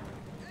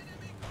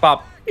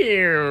 Bop.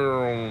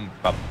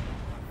 Bop.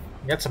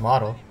 That's a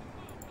model.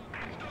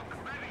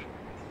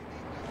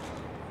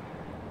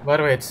 By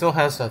the way, it still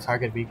has a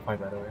target weak point,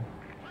 by the way.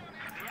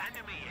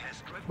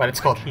 But it's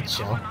called Heat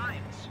Shell.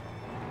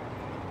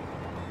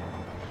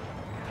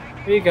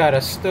 We got a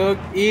Stug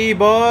E,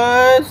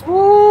 boys!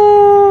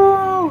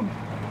 Woo!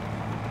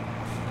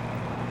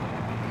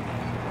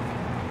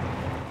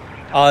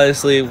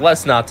 Honestly,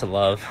 what's not to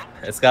love?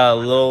 It's got a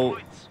little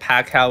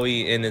pack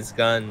howie in its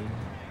gun.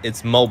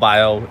 It's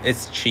mobile.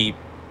 It's cheap.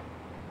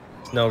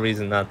 There's no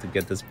reason not to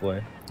get this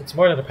boy. It's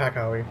more than a pack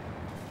howie.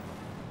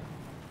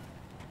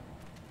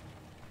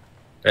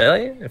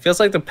 Really? It feels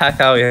like the pack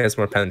howie has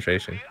more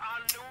penetration.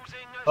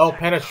 Oh,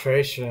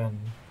 penetration.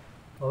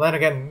 Well, then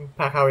again,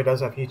 pack howie does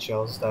have heat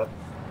shells that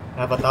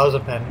have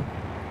 1,000 pen.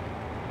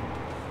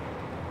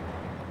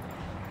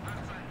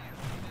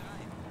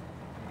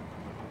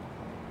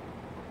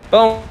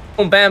 Boom,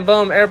 boom, bam,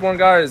 boom. Airborne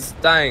guards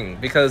dying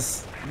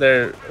because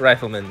they're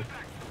riflemen.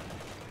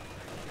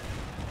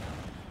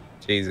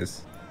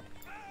 Jesus.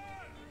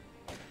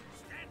 The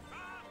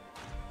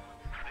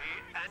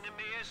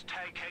enemy is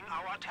taking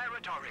our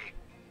territory.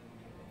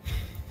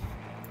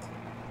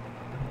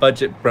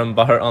 Budget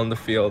Brumbar on the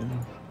field.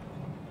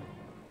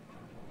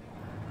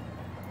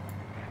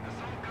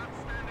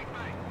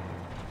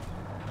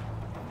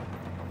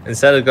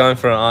 Instead of going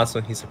for an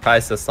awesome, he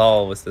surprised us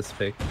all with this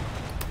pick.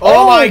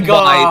 Oh my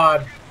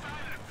god!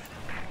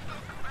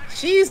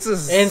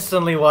 Jesus!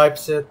 Instantly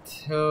wipes it.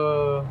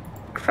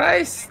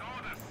 Christ!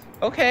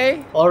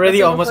 Okay. Already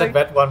Doesn't almost look at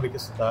vet 1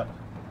 because of that.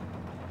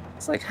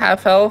 It's like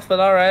half health, but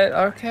alright,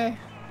 okay.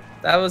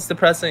 That was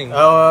depressing.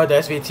 Oh, the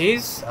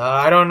SVTs?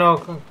 I don't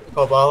know,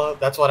 Kobala.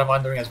 That's what I'm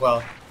wondering as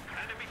well.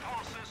 Enemy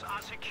forces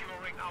are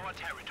securing our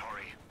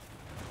territory.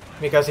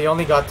 Because he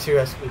only got 2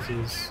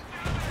 SVTs.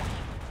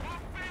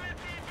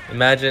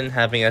 Imagine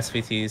having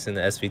SVTs in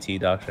the SVT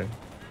doctrine.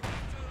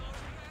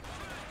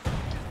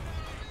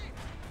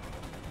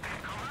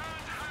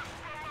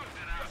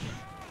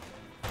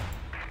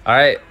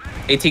 Alright,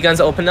 AT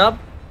guns open up.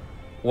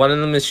 One of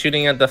them is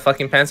shooting at the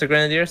fucking Panzer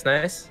Grenadiers,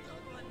 nice.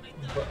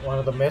 But one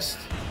of them missed.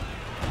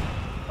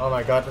 Oh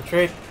my god,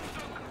 retreat!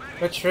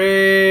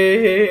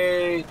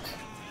 Retreat!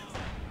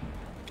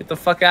 Get the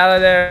fuck out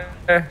of there.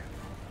 AT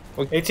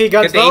Get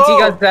guns, the no! AT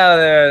guns out of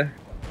there.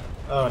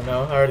 Oh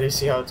no, I already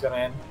see how it's gonna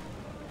end.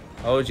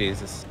 Oh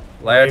Jesus.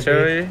 Light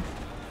artillery.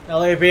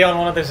 LAB on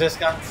one of the Zis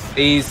guns.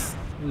 He's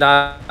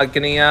not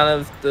getting out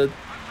of the...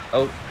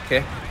 Oh,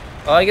 okay.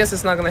 Oh, I guess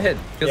it's not gonna hit.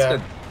 Feels Yeah.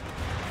 good.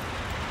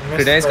 Missed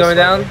Grenades first going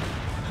down. one.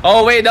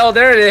 Oh wait, no,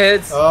 there it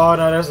is. Oh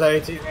no, there's the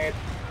 18-8.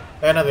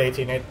 Not the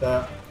 18-8,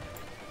 the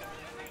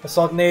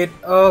assault nade.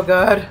 Oh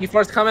god.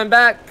 E4's coming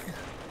back.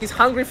 He's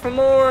hungry for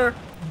more.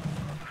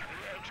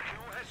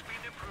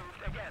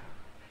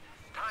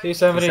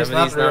 C70 is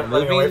not, not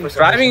running away moving. for some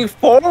Driving reason.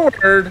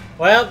 forward.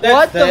 Well, that's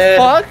What dead.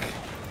 the fuck?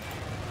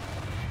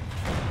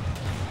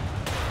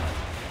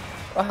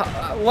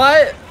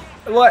 What?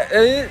 What?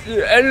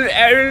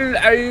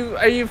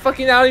 Are you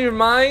fucking out of your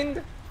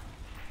mind?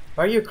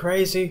 Are you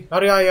crazy? How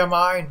do you your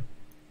mind?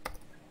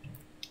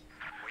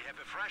 We have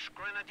a fresh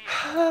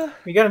grenadier.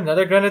 We got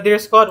another grenadier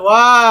squad.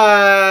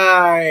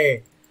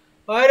 Why?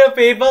 Why do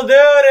people do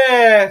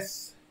this?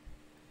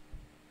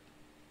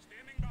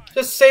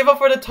 Just save up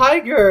for the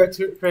tiger. It's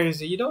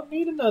crazy. You don't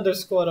need another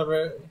squad of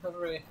it.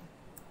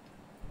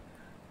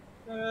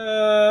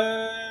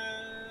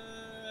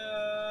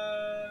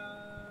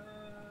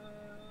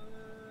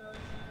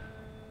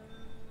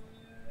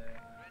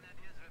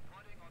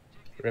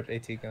 Rip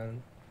AT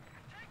gun.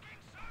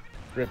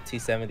 Rip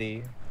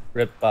T70.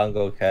 Rip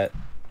Bongo Cat.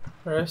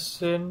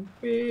 Rest in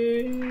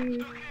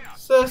peace.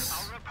 Our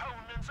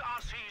opponents are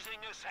seizing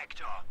a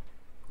sector.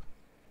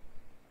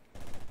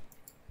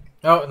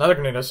 Oh, another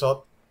grenade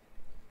assault.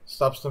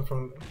 Stops them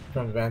from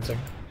advancing.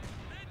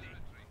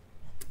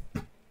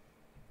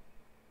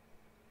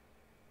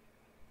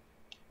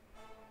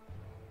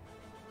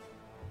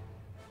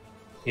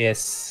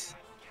 Yes.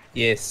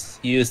 Yes.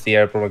 Use the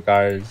airborne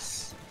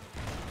guards.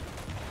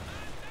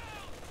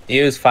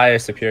 Use fire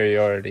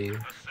superiority.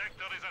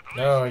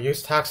 No,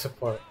 use attack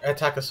support.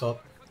 Attack assault.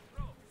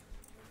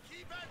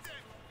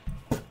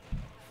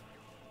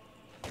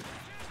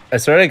 I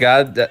swear to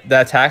God, the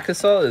attack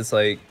assault is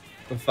like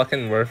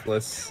fucking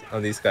worthless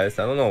on these guys.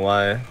 I don't know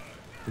why.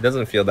 It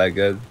doesn't feel that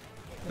good.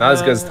 Not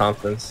as good as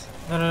Thompson's.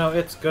 No,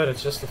 it's good.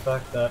 It's just the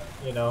fact that,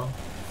 you know,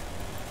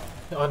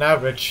 on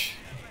average,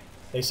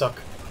 they suck.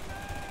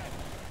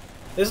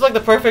 This is like the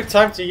perfect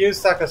time to use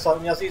attack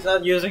assault. Yes, he's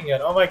not using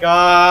it. Oh my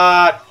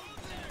god!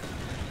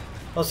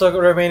 Also,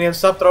 Romanian,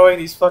 stop throwing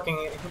these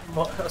fucking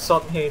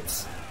assault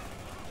hits.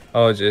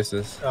 Oh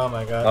Jesus. Oh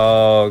my god.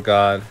 Oh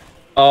God.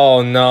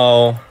 Oh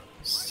no.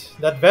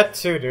 That vet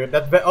too, dude.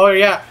 That vet. Oh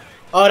yeah.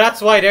 Oh,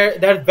 that's why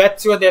they're vet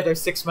 2 and they have their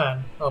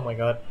 6-man. Oh my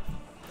god.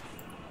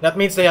 That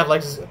means they have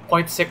like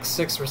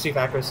 0.66 receive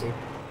accuracy.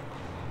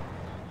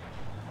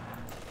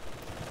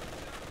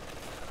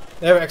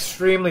 They have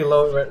extremely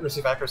low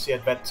receive accuracy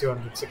at vet 2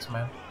 and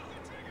 6-man.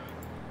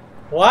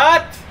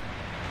 What?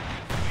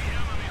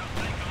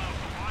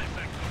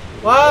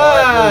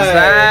 Why? What was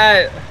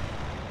that?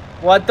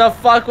 What the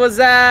fuck was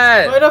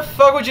that? Why the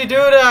fuck would you do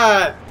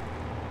that?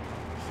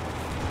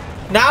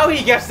 Now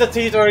he gets the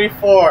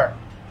T-34.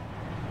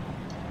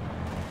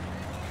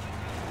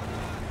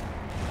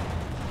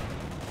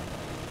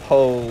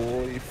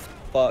 Holy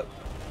fuck.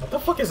 What the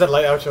fuck is that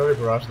light artillery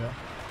barrage now?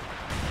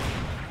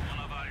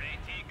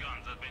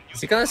 Is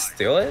he gonna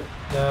steal it?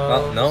 No,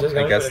 Well, no, he's just I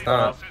gonna guess put it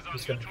not. down.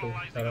 He's gonna put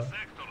it down.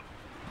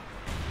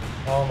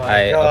 Oh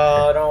my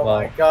god, okay. oh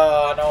my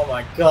god, oh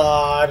my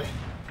god.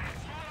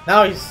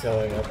 Now he's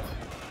stealing it.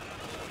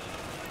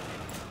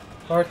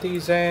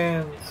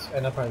 Partisans,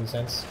 not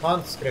partisans,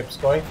 conscripts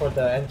going for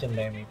the engine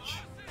damage.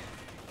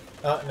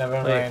 Oh,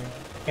 never mind.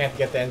 Can't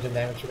get the engine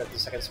damage because the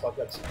second spot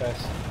got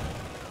suppressed.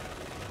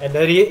 And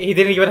then he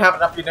didn't even have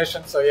enough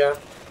munitions, so yeah.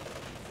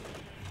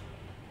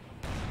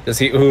 Does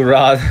he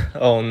hoorah?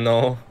 Oh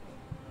no.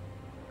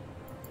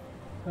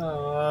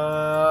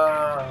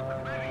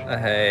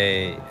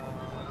 Hey.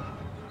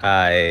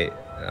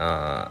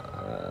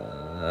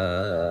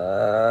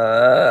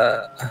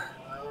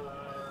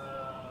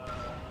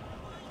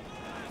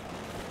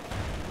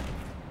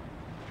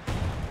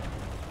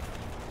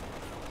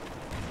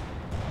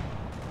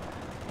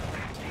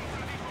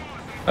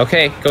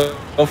 Okay,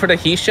 go for the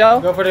heat shell?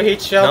 Go for the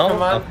heat shell, No?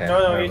 come on. Okay, No,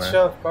 never heat mind.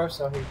 shell, of course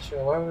not heat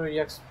shell. Why would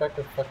you expect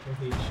a fucking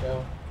heat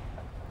shell?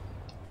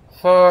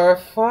 For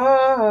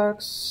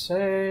fuck's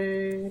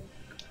sake.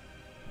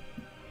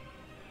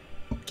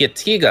 Get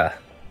Tiga.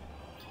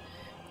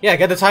 Yeah,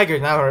 get the tiger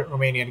now,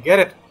 Romanian. Get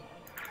it.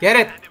 Get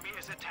it.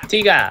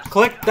 Tiga.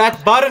 Click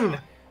that button.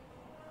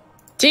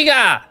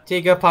 Tiga.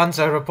 Tiga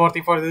Panzer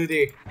reporting for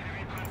duty.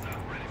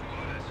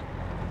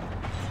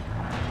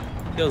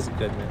 Feels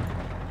good, man.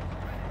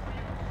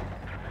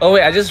 Oh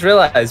wait, I just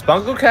realized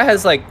Bongo Cat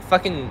has like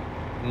fucking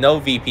no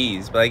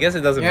VPs, but I guess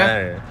it doesn't Yeah.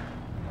 matter.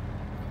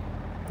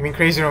 I mean,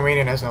 Crazy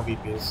Romanian has no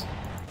VPs.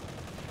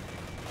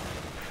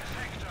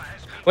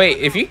 Wait,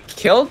 if you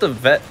kill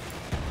the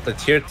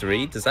tier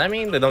 3, does that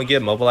mean they don't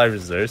get mobilized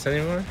reserves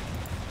anymore?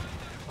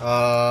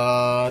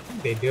 I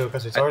think they do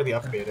because it's already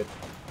upgraded.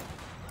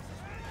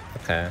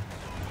 Okay.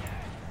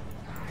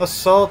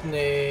 Assault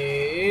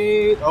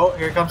need. Oh,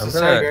 here comes the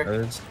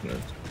tiger.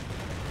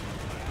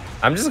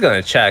 I'm just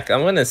gonna check.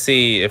 I'm gonna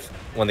see if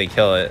when they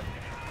kill it.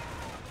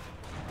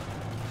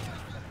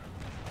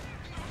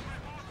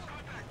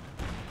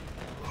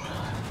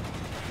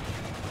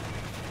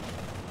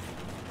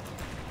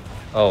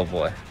 Oh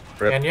boy.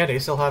 Rip. And yeah, they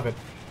still have it.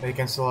 They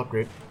can still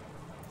upgrade.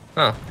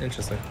 Oh,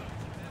 interesting.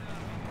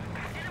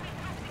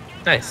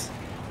 Nice.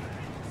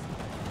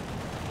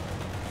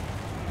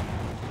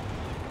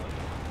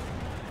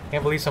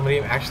 Can't believe somebody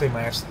actually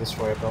managed to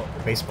destroy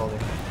a base building.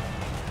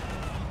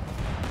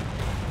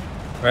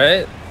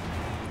 Right?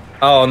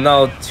 Oh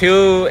no,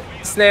 2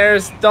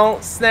 snares.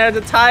 Don't snare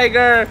the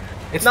tiger.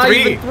 It's Not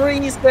 3. even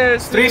 3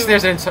 snares. 3 dude.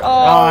 snares in.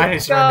 Oh, and he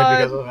surrendered God.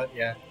 because of it.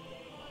 Yeah.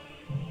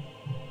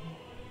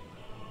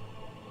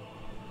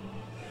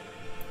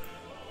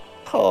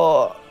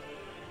 Oh.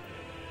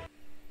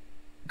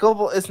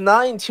 Global, it's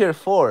not in tier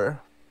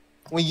 4.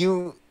 When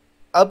you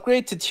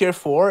upgrade to tier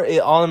 4,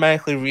 it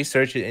automatically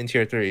researches it in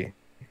tier 3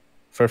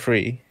 for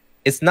free.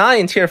 It's not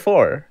in tier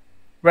 4.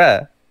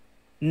 Bruh.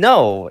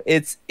 No,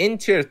 it's in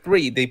tier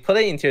 3. They put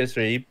it in tier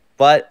 3,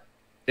 but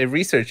it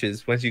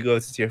researches once you go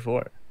to tier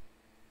 4.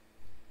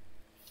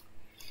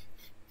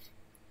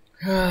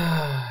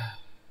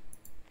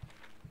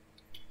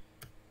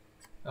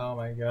 Oh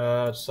my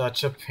god,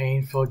 such a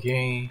painful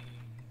game.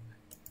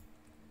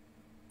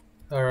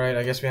 Alright,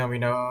 I guess we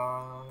know.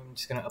 I'm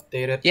just gonna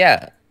update it.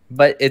 Yeah,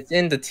 but it's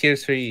in the tier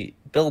 3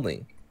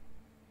 building.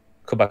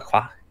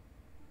 Kubakwa.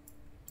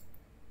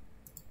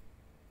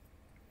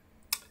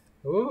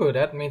 Ooh,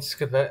 that means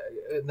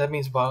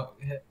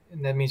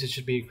it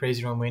should be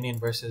Crazy Romanian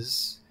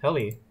versus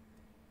Heli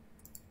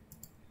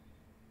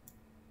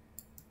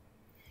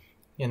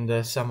in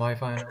the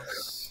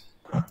semifinals.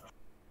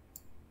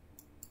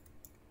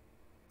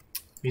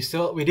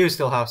 We do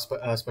still have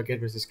Spaghetti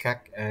versus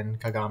Kek and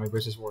Kagami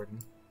versus Warden.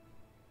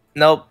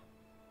 Nope.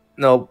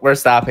 Nope, we're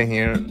stopping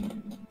here.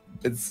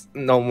 It's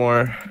no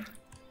more.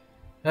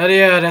 But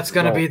yeah, that's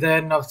gonna No. be the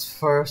end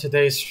for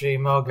today's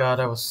stream. Oh god,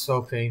 that was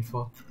so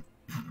painful.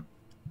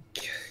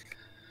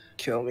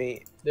 Kill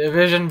me.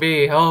 Division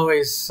B,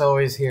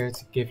 always here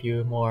to give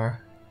you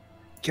more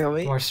Kill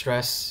me.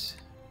 stress.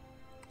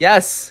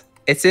 Yes,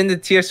 it's in the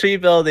tier 3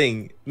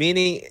 building,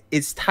 meaning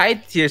it's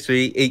tied to tier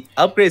 3. It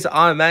upgrades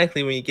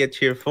automatically when you get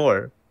tier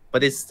 4,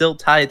 but it's still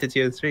tied to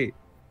tier 3.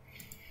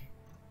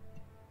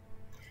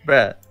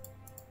 Bruh.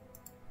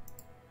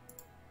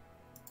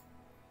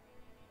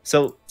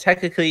 So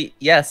technically,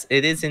 yes,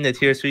 it is in the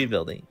tier 3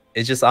 building.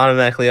 It just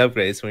automatically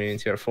upgrades when you're in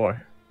tier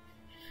 4.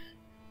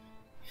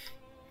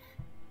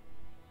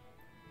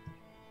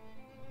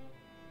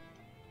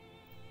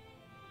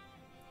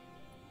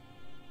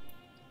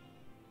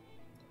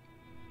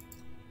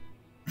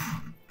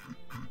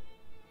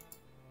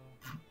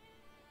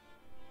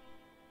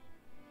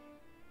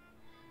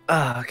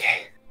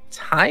 Okay,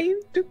 time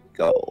to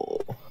go.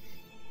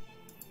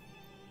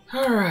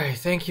 Alright,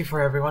 thank you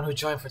for everyone who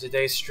joined for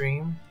today's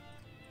stream.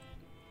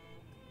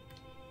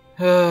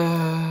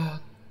 We're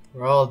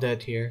all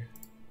dead here.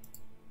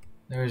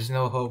 There is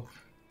no hope.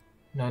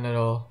 None at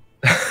all.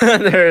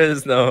 There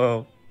is no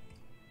hope.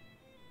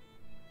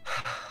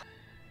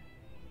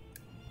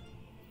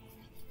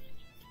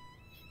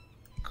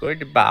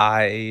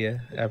 Goodbye,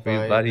 Goodbye,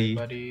 everybody.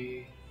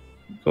 everybody.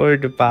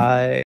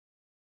 Goodbye.